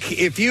 Mike,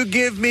 if you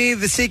give me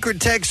the secret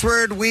text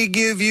word, we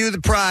give you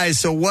the prize.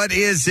 So what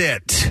is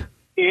it?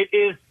 It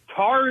is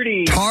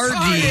tardy.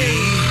 Tardy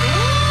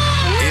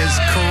is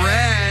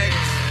correct.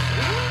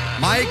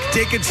 Mike,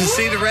 tickets to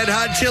see the Red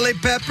Hot Chili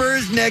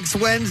Peppers next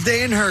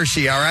Wednesday in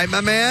Hershey. All right, my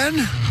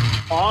man?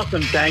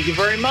 Awesome. Thank you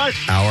very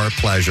much. Our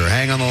pleasure.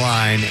 Hang on the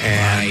line,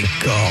 and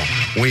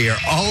we are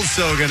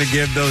also going to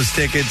give those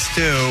tickets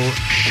to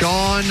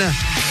Sean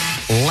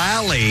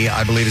Lally,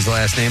 I believe is the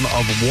last name,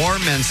 of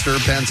Warminster,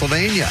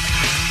 Pennsylvania.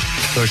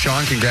 So,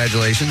 Sean,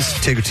 congratulations.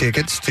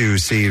 Tickets to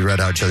see Red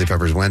Hot Chili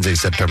Peppers Wednesday,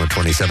 September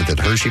 27th at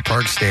Hershey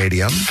Park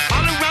Stadium.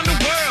 All around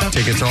the world.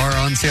 Tickets are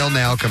on sale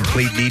now.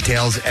 Complete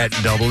details at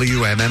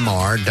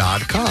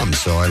WMMR.com.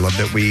 So I love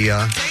that we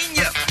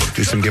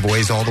do some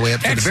giveaways all the way up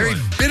to the very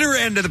bitter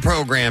end of the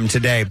program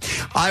today.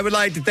 I would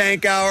like to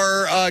thank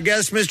our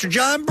guest, Mr.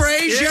 John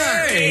Brazier.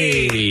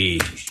 Yay.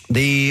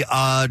 The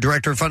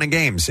director of Fun and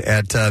Games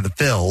at the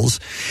Phils.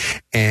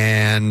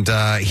 And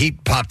he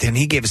popped in.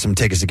 He gave us some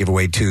tickets to give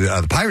away to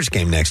the Pirates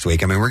game next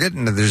week. I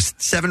mean, there's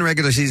 7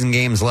 regular season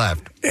games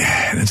left.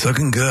 And it's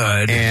looking good.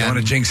 I don't want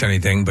to jinx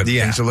anything, but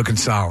things are looking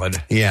solid.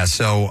 Yeah,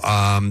 so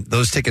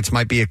those tickets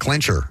might be a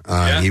clincher,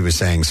 he was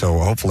saying. So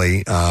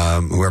hopefully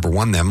whoever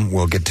won them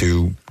will get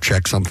to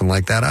check something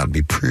like that out. It'd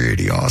be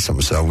pretty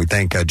awesome. So we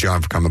thank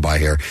John for coming by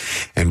here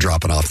and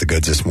dropping off the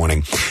goods this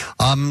morning.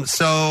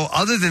 So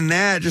other than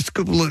that, just a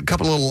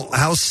couple little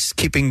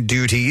housekeeping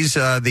duties.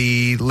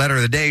 The letter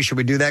of the day, should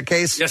we do that,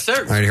 Case? Yes,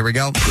 sir. All right, here we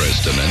go.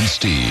 Preston and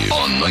Steve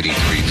on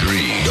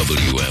 93.3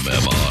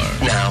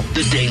 WMMR. Now,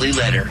 the Daily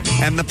Letter.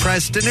 And the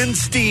Preston and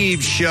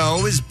Steve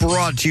Show is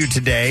brought to you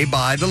today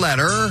by the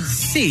letter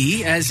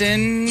C, as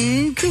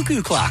in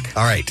cuckoo clock.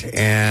 All right.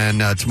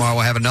 And tomorrow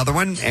we'll have another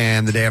one,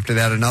 and the day after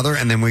that another,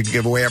 and then we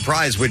give away our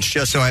prize, which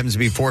just so happens to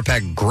be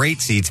 4-pack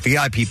great seats,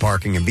 VIP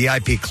parking, and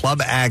VIP club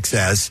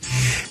access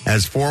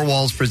as Four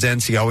Walls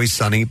presents the Always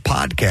Sunny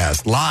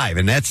podcast live.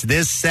 And that's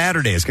this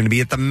Saturday. It's going to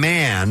be at the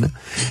Man.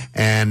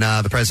 And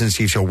the Preston and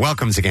Steve Show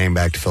welcomes the gang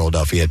back to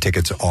Philadelphia.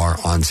 Tickets are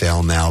on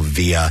sale now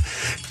via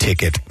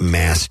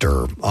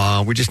Ticketmaster.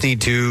 We just need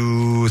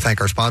to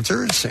thank our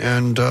sponsors,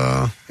 and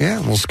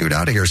we'll scoot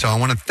out of here. So I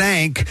want to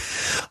thank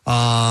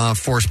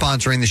for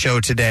sponsoring the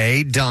show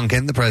today,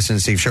 Duncan. The Preston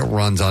and Steve Show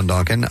runs on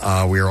Duncan.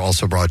 We are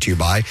also brought to you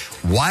by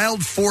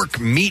Wild Fork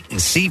Meat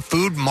and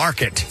Seafood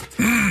Market.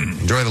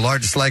 Enjoy the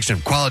largest selection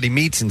of quality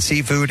meats and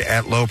seafood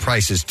at low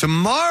prices.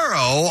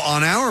 Tomorrow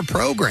on our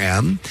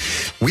program,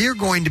 we are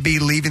going to be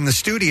leaving the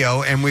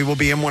studio, and we will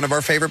be in one of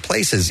our favorite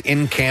places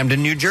in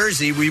Camden, New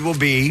Jersey. We will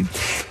be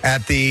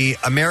at the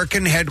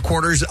American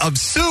headquarters of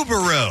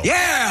Subaru.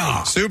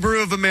 Yeah!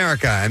 Subaru of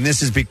America. And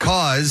this is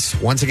because,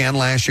 once again,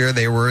 last year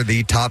they were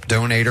the top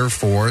donator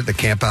for the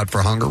Camp Out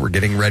for Hunger. We're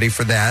getting ready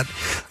for that.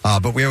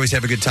 But we always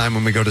have a good time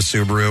when we go to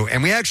Subaru.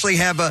 And we actually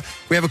have a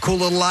cool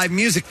little live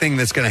music thing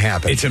that's going to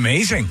happen. It's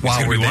amazing. It's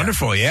going to be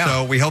wonderful, yeah.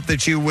 So we hope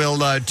that you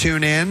will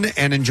tune in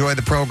and enjoy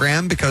the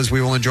program, because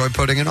we will enjoy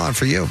putting it on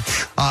for you.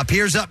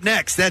 Pierre's up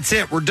next. That's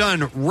it. We're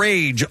done.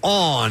 Rage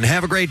on.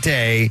 Have a great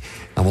day.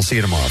 And we'll see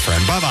you tomorrow,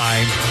 friend.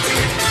 Bye-bye.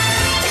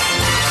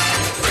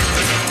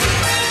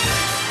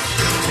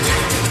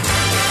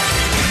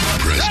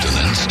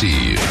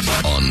 Steve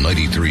on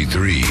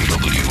 93.3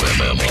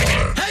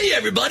 WMMR. Hey,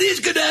 everybody, it's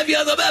good to have you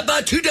on the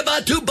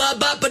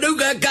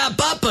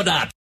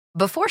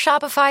Before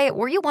Shopify,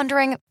 were you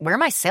wondering, where are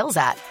my sales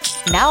at?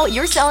 Now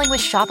you're selling with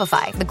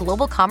Shopify, the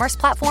global commerce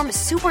platform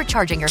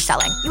supercharging your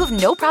selling. You have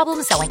no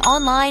problem selling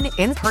online,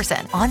 in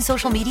person, on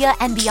social media,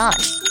 and beyond.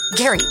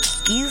 Gary,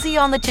 easy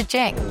on the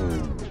cha-ching.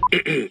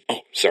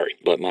 Oh, sorry,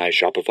 but my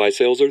Shopify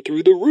sales are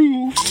through the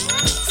roof.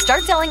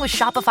 Start selling with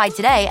Shopify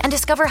today and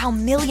discover how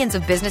millions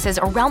of businesses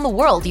around the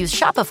world use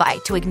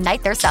Shopify to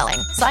ignite their selling.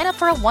 Sign up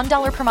for a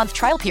 $1 per month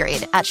trial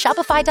period at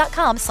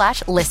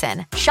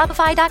shopify.com/listen.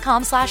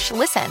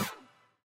 Shopify.com/listen.